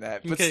understand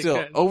that. But Okay, still,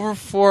 good. over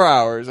 4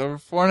 hours, over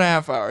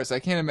 4.5 hours, I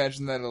can't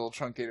imagine that it'll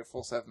truncate a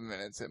full 7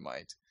 minutes. It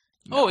might.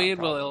 Oh, No, it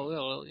probably.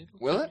 will.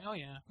 Will it? Oh,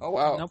 yeah. Oh,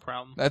 wow. No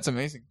problem. That's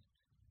amazing.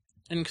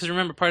 And because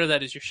remember, part of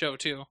that is your show,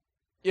 too.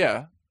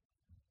 Yeah.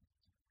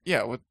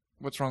 Yeah,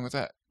 what's wrong with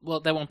that? Well,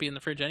 that won't be in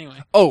the fridge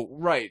anyway. Oh,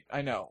 right,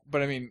 I know.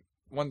 But I mean,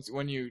 when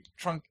you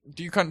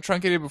do you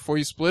truncate it before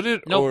you split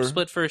it? Nope, or?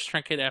 split first,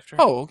 truncate after.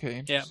 Oh, okay,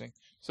 interesting.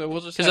 So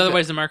we'll just because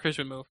otherwise the markers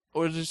would move.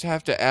 we'll just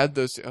have to add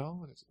those.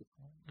 Oh, that's a good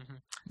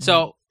point.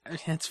 So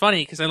it's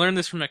funny because I learned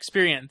this from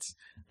experience.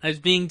 I was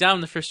being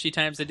down the first few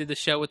times I did the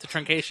show with the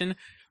truncation.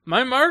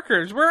 My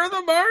markers, where are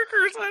the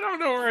markers? I don't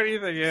know where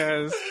anything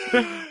is.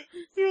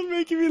 You're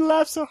making me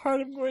laugh so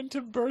hard I'm going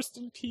to burst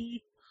and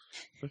pee.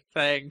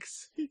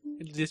 Thanks.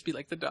 It'll just be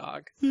like the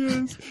dog.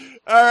 Yes.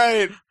 All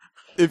right.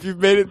 If you've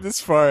made it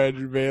this far,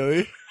 Andrew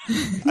Bailey,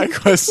 I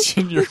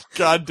question your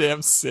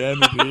goddamn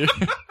sanity.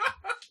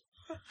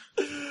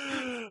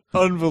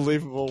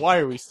 Unbelievable. Why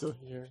are we still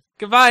here?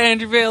 Goodbye,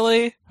 Andrew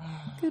Bailey.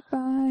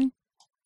 Goodbye.